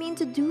 I didn't mean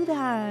to do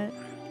that.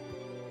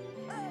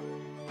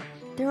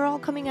 They're all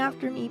coming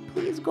after me.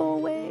 Please go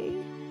away.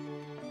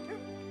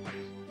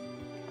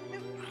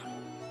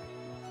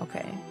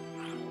 Okay.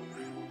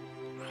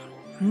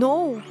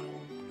 No.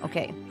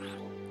 Okay.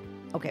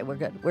 Okay, we're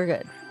good. We're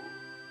good.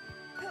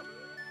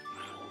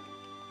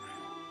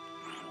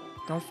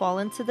 Don't fall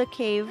into the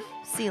cave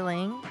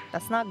ceiling.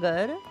 That's not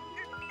good.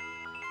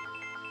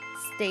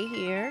 Stay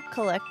here.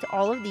 Collect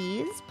all of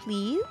these,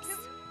 please.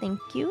 Thank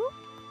you.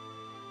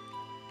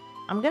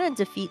 I'm gonna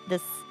defeat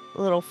this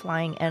little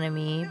flying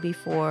enemy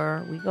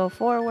before we go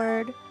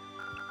forward.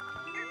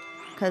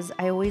 Because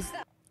I always...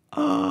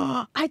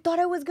 Oh, I thought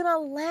I was gonna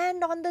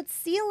land on the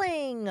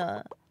ceiling.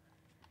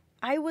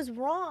 I was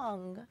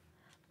wrong.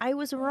 I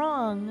was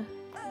wrong.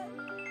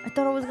 I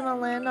thought I was gonna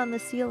land on the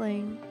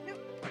ceiling.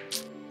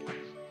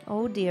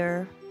 Oh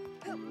dear.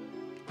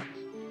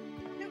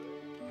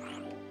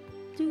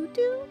 Do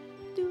do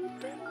do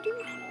do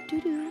do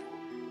do do.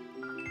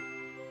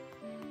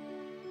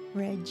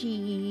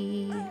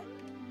 Reggie.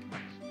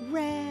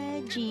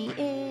 Reggie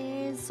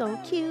is so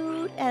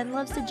cute and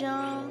loves to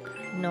jump.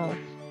 No.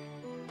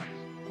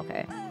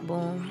 Okay,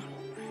 boom.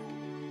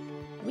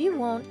 We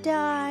won't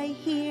die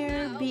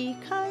here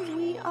because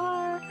we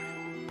are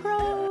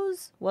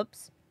pros.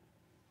 Whoops.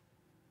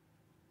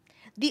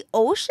 The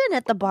ocean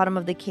at the bottom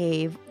of the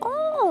cave.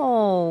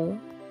 Oh,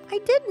 I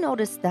did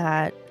notice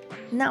that.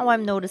 Now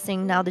I'm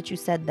noticing now that you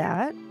said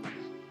that.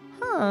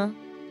 Huh.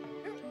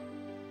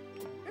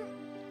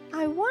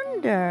 I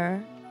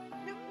wonder.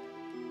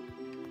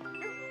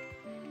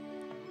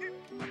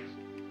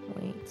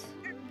 Wait.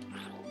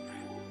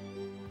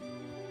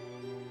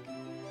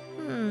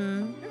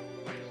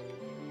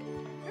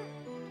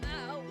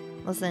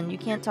 Listen, you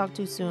can't talk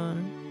too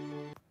soon.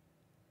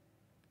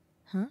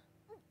 Huh?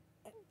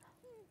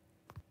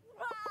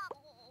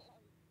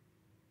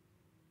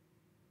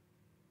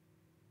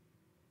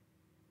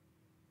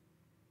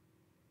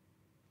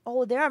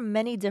 Oh, there are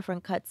many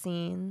different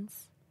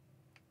cutscenes.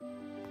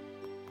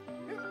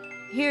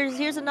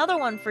 Here's another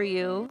one for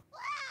you.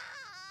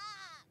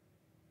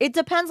 It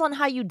depends on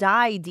how you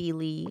die,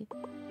 Deely.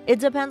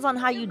 It depends on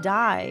how you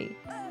die.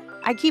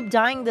 I keep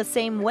dying the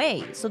same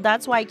way, so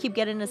that's why I keep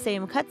getting the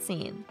same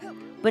cutscene.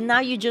 But now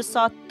you just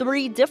saw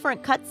 3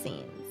 different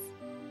cutscenes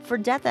for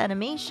death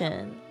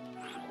animation.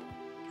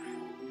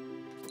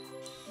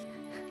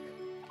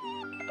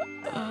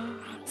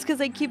 It's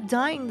because I keep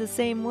dying the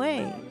same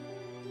way.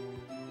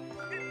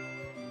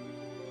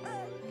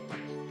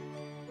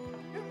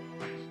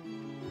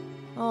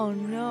 Oh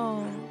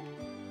no.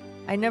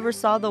 I never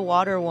saw the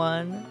water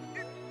one.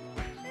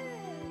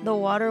 The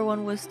water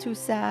one was too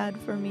sad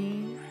for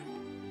me.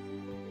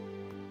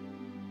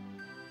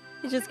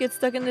 He just gets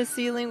stuck in the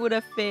ceiling with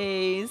a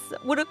face,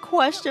 with a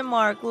question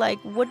mark, like,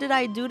 what did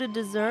I do to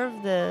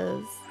deserve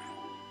this?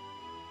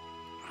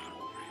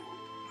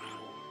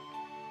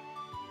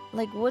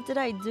 Like, what did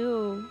I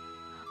do?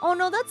 Oh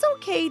no, that's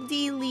okay,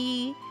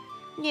 Deely.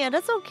 Yeah,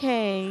 that's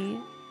okay.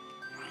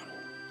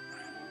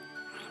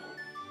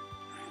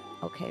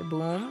 Okay,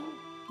 boom,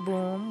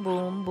 boom,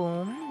 boom,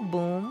 boom,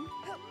 boom.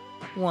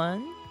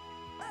 1.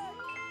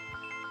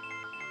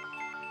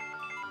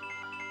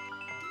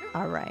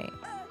 All right.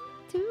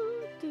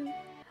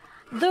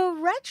 The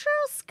Retro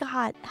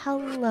Scott,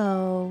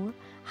 hello.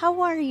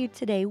 How are you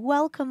today?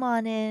 Welcome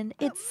on in.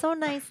 It's so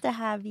nice to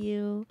have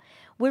you.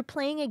 We're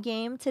playing a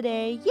game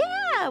today.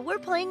 Yeah, we're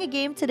playing a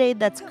game today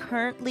that's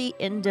currently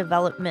in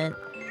development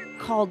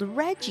called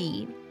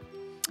Reggie.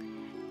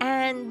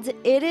 And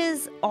it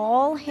is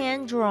all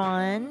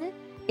hand-drawn.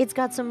 It's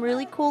got some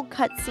really cool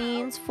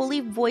cutscenes,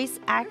 fully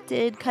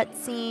voice-acted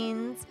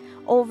cutscenes,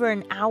 over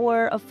an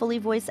hour of fully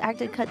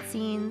voice-acted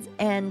cutscenes,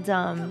 and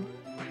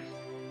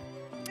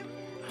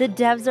the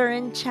devs are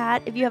in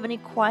chat if you have any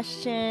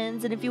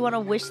questions, and if you want to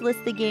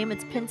wishlist the game,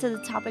 it's pinned to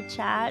the top of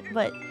chat.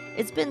 But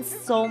it's been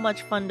so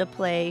much fun to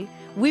play.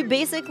 We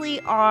basically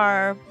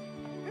are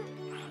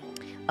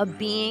a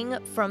being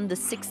from the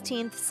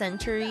 16th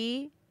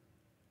century,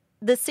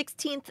 the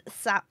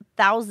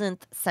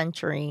 16,000th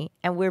century,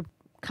 and we're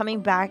coming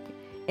back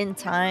in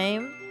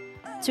time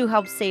to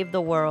help save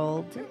the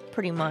world,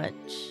 pretty much.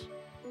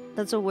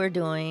 That's what we're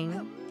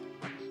doing.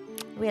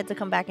 We had to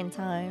come back in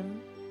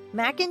time.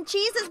 Mac and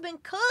cheese has been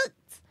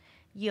cooked.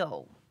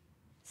 Yo,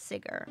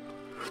 Sigger,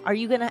 are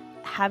you gonna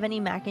have any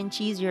mac and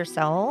cheese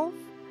yourself?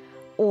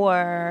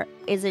 Or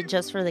is it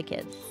just for the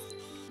kids?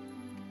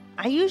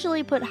 I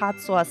usually put hot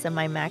sauce in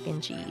my mac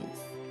and cheese.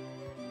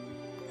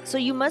 So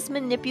you must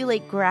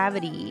manipulate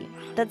gravity.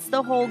 That's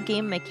the whole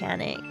game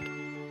mechanic.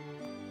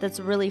 That's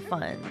really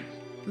fun.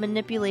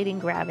 Manipulating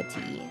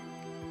gravity.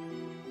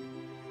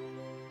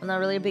 I'm not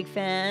really a big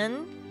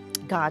fan.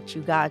 Got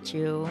you, got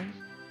you.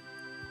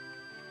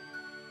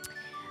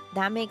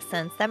 That makes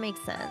sense. That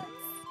makes sense.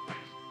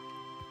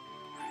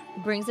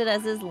 Brings it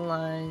as his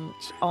lunch.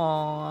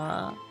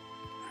 Aww.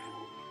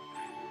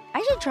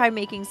 I should try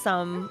making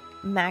some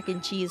mac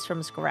and cheese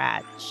from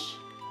scratch.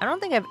 I don't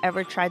think I've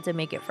ever tried to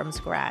make it from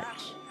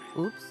scratch.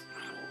 Oops.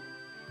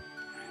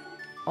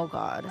 Oh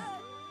god.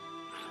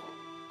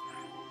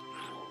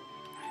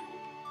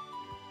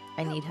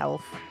 I need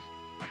health.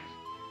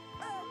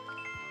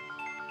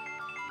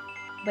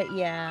 But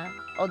yeah.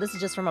 Oh, this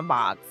is just from a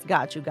box.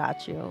 Got you,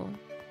 got you.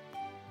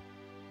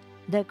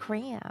 The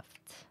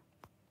Craft.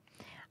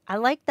 I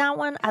like that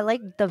one. I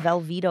like the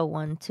Velveeta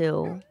one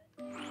too.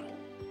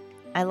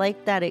 I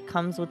like that it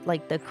comes with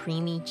like the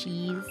creamy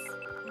cheese.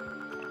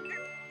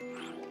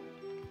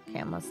 Okay,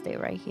 I'm gonna stay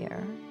right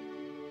here.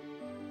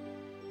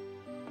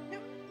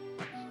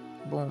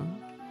 Boom.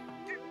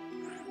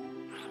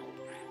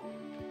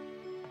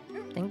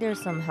 I think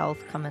there's some health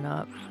coming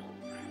up.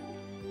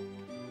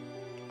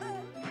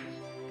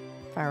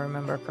 If I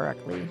remember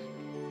correctly.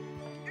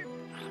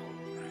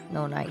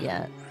 No, not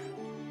yet.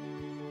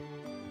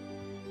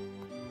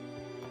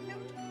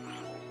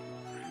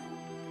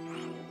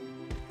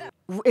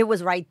 It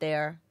was right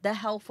there. The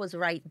health was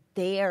right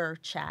there,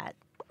 chat.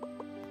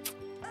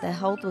 The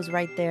health was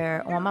right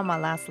there. Oh, I'm on my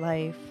last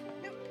life.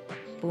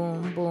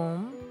 Boom,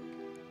 boom.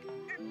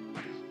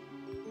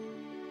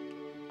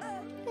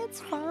 It's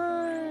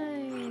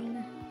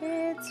fine.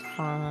 It's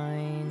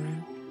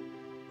fine.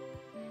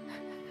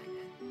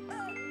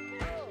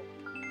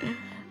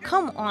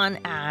 Come on,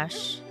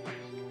 Ash.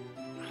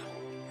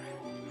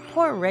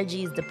 Poor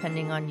Reggie's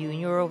depending on you,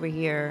 and you're over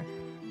here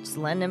just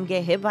letting him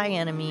get hit by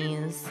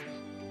enemies.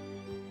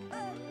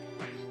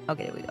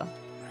 Okay, there we go.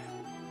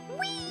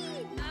 Whee!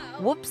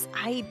 Whoops,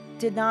 I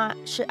did not...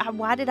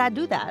 why did I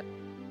do that?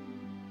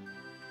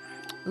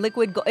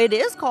 Liquid gold. It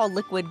is called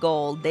liquid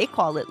gold. They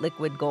call it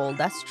liquid gold.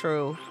 That's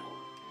true.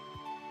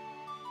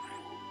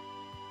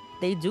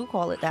 They do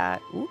call it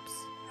that. Oops.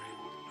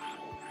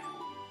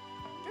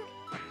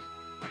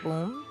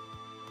 Boom.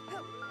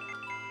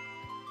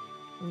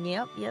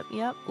 Yep, yep,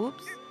 yep.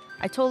 Oops.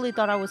 I totally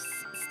thought I was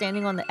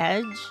standing on the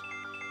edge.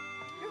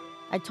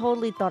 I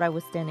totally thought I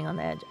was standing on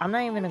the edge. I'm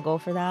not even gonna go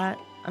for that.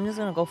 I'm just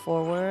gonna go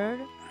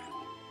forward.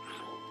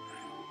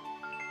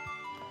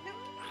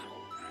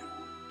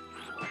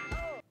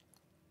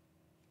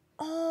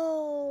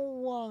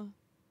 Oh.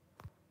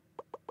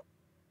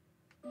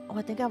 Oh,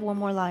 I think I have one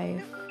more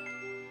life.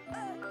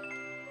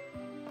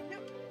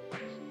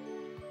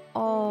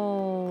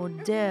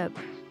 dip.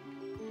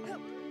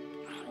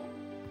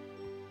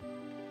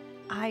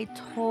 I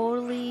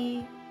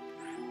totally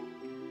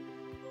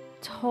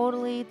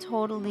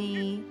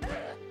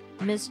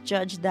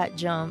misjudged that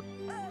jump.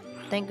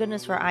 Thank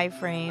goodness for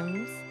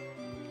iframes.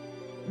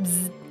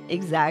 Bzz,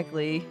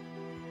 exactly.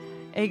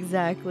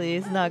 Exactly.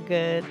 It's not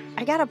good.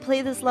 I gotta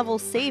play this level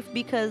safe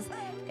because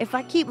if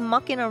I keep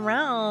mucking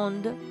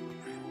around,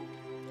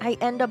 I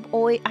end up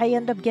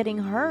getting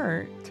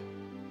hurt.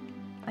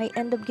 I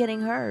end up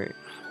getting hurt.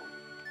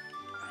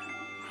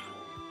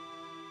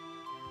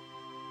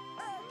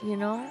 You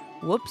know?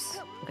 Whoops.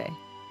 Okay.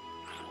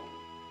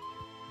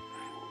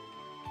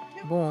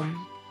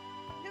 Boom.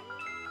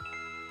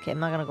 Okay, I'm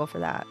not gonna go for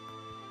that.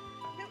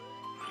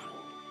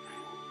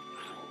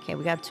 Okay,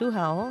 we got 2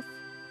 health.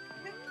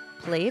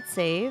 Play it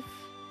safe.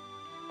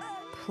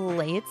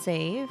 Play it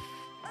safe.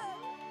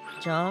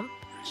 Jump,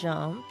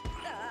 jump.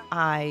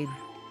 I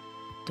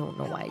don't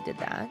know why I did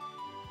that.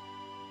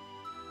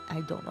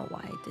 I don't know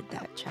why I did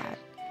that, chat.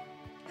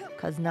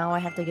 Because now I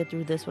have to get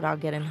through this without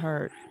getting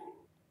hurt.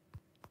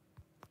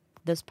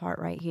 This part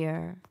right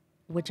here,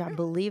 which I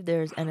believe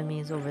there's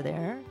enemies over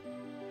there.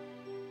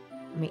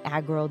 Let me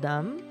aggro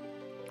them.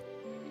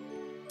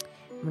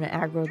 I'm gonna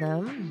aggro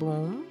them.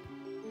 Boom.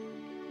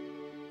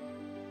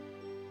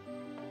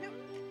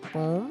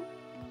 Boom.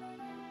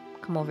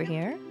 Come over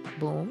here.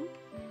 Boom.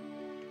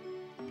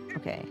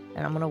 Okay,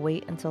 and I'm gonna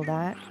wait until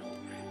that.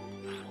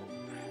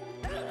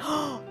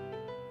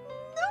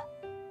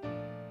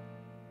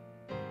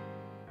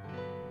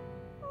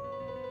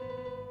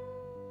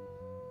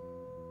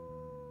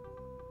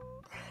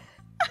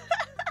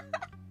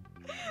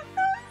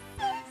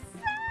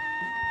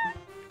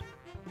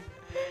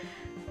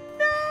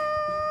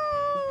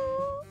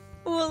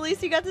 Well, at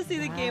least you got to see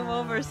the game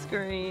over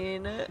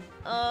screen.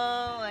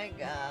 Oh my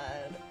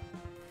god.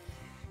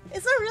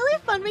 It's a really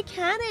fun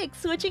mechanic,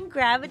 switching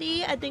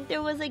gravity. I think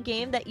there was a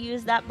game that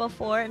used that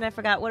before and I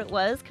forgot what it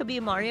was. Could be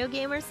a Mario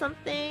game or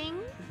something.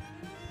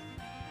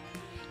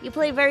 You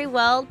play very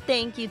well.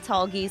 Thank you,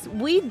 Tall Geese.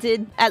 We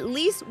did, at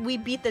least we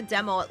beat the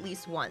demo at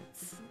least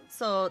once.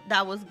 So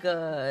that was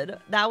good.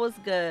 That was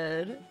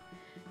good.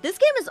 This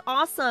game is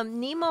awesome.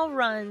 Nemo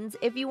Runs.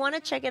 If you want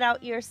to check it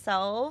out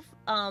yourself,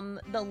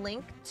 the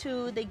link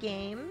to the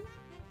game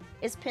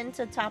is pinned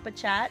to top of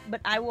chat,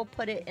 but I will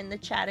put it in the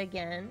chat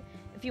again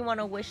if you want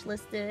to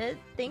wishlist it.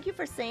 Thank you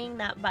for saying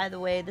that, by the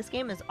way. This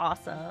game is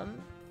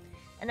awesome.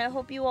 And I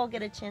hope you all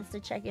get a chance to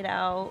check it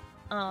out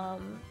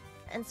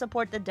and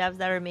support the devs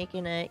that are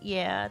making it.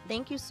 Yeah,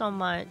 thank you so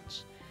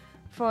much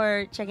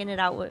for checking it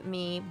out with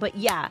me. But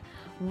yeah,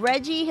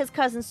 Reggie, his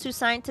cousins, 2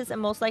 scientists, and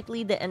most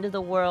likely the end of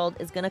the world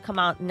is going to come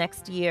out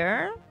next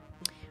year.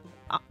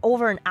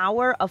 Over an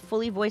hour of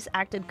fully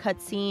voice-acted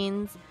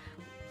cutscenes,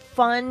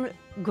 fun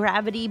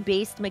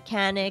gravity-based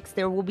mechanics.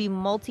 There will be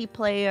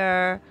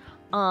multiplayer,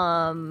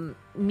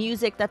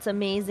 music that's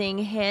amazing,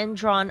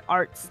 hand-drawn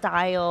art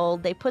style.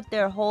 They put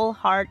their whole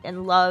heart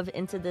and love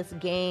into this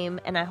game,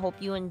 and I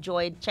hope you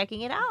enjoyed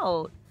checking it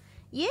out.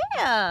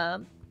 Yeah.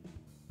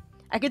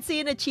 I could see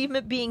an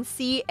achievement being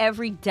see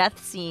every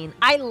death scene.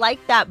 I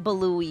like that,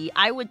 Balooey.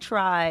 I would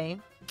try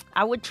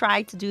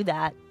to do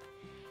that.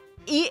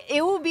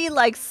 It would be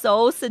like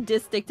so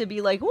sadistic to be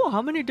like, oh,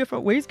 how many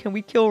different ways can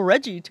we kill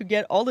Reggie to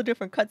get all the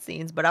different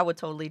cutscenes? But I would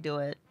totally do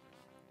it.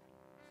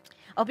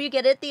 Hope you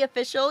get it, the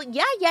official.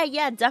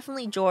 Yeah,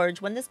 definitely,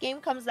 George. When this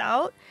game comes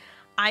out,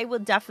 I will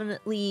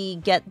definitely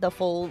get the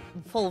full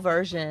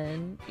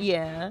version.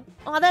 Yeah.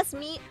 Oh, that's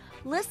me.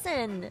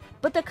 Listen,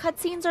 but the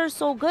cutscenes are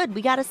so good.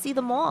 We got to see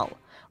them all.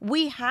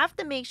 We have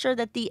to make sure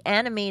that the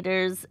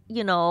animators,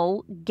 you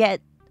know,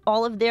 get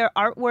all of their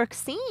artwork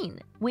seen.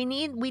 We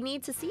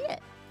need to see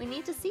it. We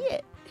need to see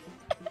it.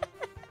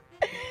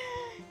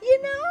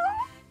 You know?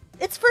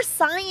 It's for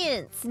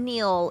science,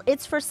 Neil.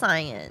 It's for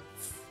science.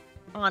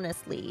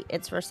 Honestly,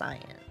 it's for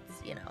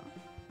science, you know.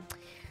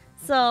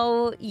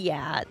 So,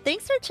 yeah.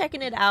 Thanks for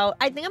checking it out.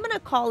 I think I'm going to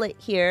call it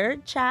here,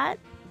 chat.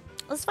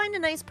 Let's find a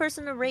nice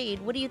person to raid.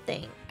 What do you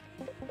think?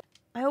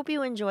 I hope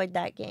you enjoyed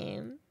that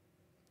game.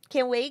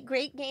 Can't wait.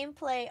 Great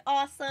gameplay.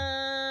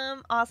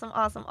 Awesome.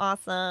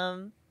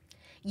 Awesome.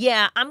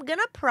 Yeah, I'm going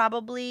to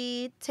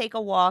probably take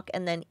a walk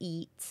and then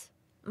eat.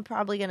 But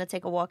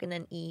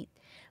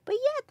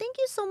yeah, thank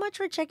you so much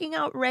for checking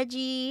out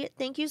Reggie.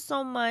 Thank you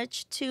so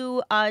much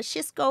to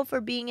Shisco for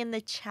being in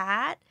the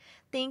chat.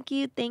 Thank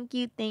you.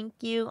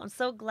 I'm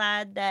so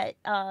glad that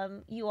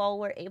you all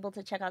were able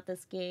to check out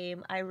this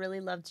game. I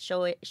really loved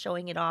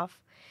showing it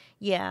off.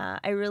 Yeah,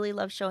 I really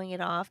love showing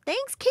it off.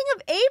 Thanks, King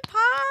of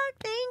APOC.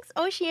 Thanks,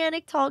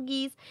 Oceanic Tall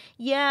Geese.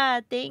 Yeah,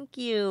 thank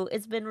you.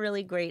 It's been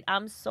really great.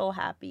 I'm so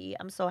happy.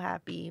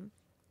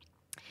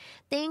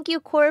 Thank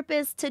you,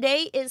 Corpus.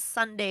 Today is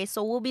Sunday,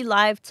 so we'll be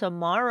live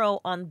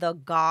tomorrow on the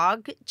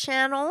GOG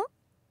channel.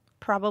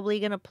 Probably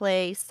going to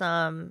play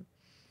some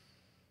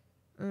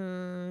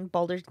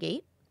Baldur's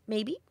Gate,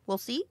 maybe. We'll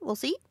see.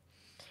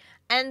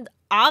 And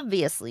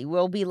obviously,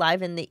 we'll be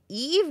live in the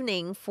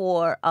evening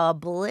for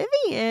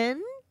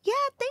Oblivion. Yeah,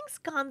 thanks,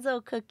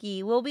 Gonzo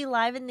Cookie. We'll be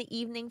live in the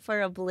evening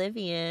for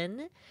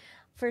Oblivion.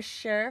 For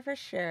sure, for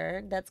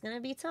sure. That's going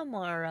to be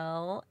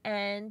tomorrow.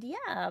 And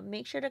yeah,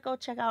 make sure to go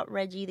check out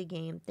Reggie the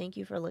game. Thank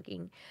you for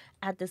looking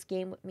at this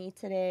game with me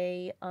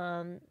today.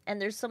 And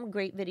there's some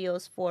great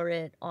videos for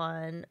it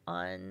on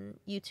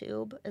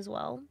YouTube as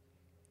well.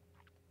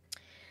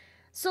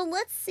 So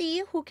let's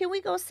see, who can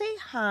we go say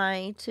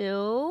hi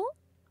to?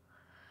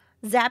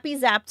 Zappy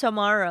Zap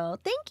tomorrow.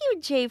 Thank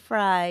you, J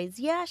Fries.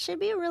 Yeah,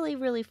 should be really,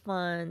 really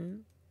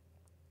fun.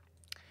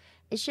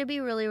 It should be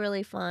really,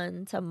 really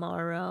fun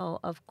tomorrow,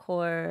 of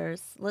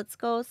course. Let's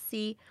go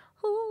see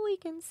who we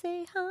can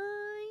say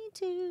hi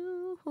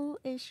to, who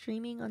is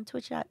streaming on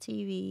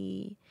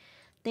twitch.tv.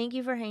 Thank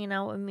you for hanging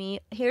out with me.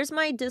 Here's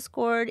my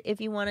Discord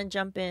if you want to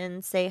jump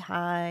in, say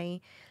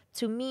hi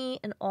to me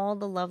and all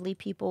the lovely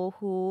people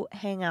who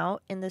hang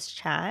out in this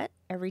chat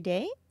every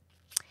day.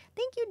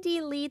 Thank you,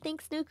 D. Lee.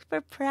 Thanks, Nuke,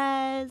 for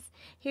Prez.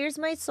 Here's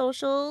my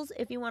socials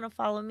if you want to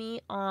follow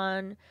me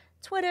on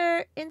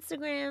Twitter,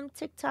 Instagram,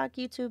 TikTok,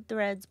 YouTube,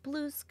 Threads,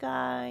 Blue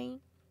Sky.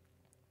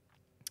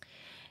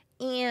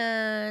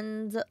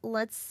 And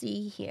let's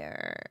see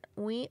here.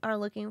 We are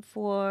looking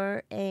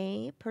for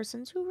a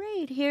person to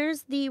raid.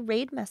 Here's the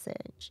raid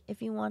message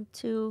if you want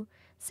to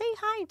say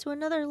hi to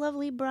another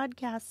lovely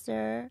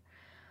broadcaster.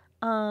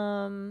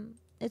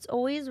 It's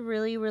always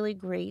really, really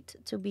great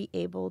to be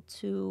able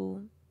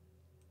to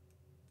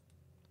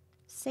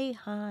say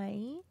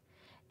hi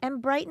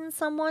and brighten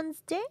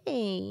someone's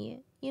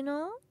day, you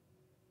know?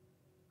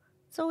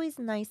 It's always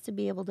nice to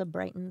be able to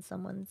brighten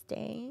someone's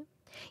day.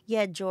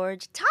 Yeah,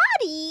 George.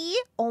 Toddy!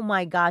 Oh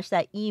my gosh,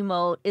 that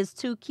emote is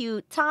too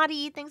cute.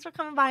 Toddy, thanks for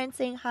coming by and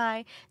saying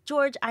hi.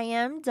 George, I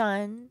am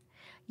done.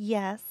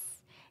 Yes.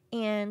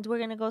 And we're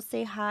going to go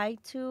say hi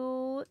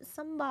to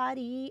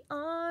somebody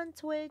on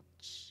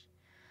Twitch.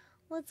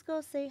 Let's go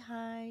say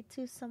hi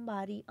to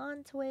somebody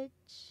on Twitch.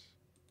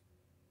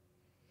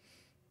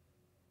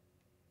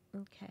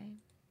 Okay.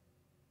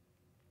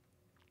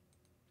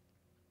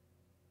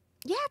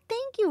 Yeah,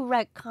 thank you,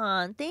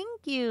 Retcon.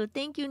 Thank you.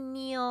 Thank you,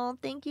 Neil.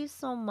 Thank you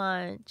so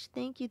much.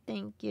 Thank you,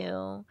 thank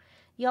you.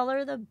 Y'all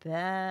are the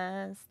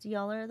best.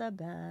 Y'all are the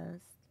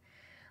best.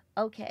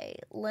 Okay,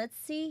 let's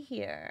see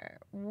here.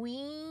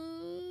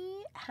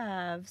 We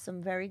have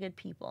some very good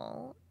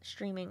people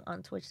streaming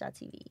on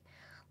twitch.tv.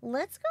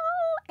 Let's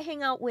go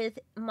hang out with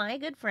my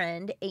good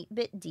friend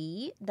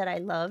 8BitD that I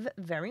love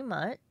very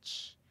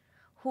much,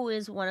 who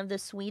is one of the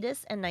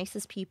sweetest and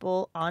nicest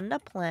people on the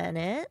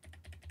planet,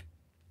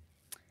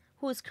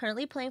 who is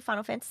currently playing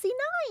Final Fantasy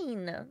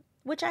IX,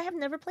 which I have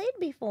never played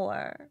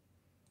before.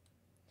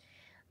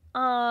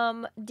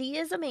 D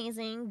is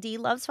amazing. D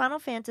loves Final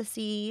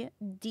Fantasy.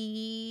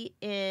 D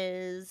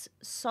is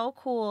so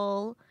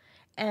cool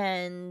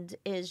and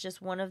is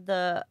just one of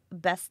the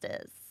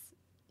bestest.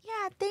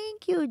 Yeah,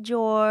 thank you,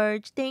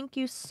 George. Thank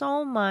you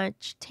so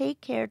much. Take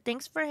care.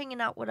 Thanks for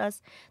hanging out with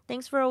us.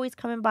 Thanks for always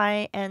coming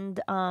by and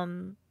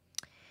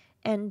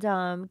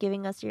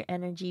giving us your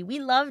energy. We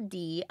love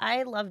D.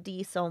 I love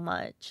D so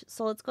much.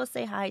 So let's go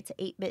say hi to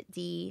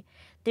 8BitD.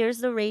 There's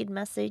the raid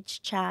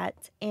message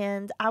chat,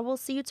 and I will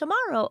see you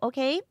tomorrow,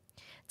 okay?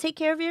 Take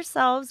care of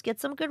yourselves. Get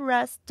some good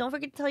rest. Don't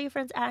forget to tell your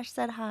friends Ash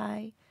said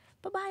hi.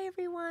 Bye-bye,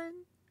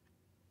 everyone.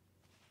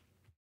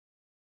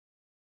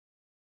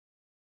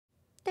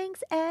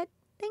 Thanks, Ed.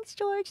 Thanks,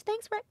 George.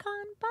 Thanks,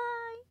 Retcon.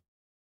 Bye.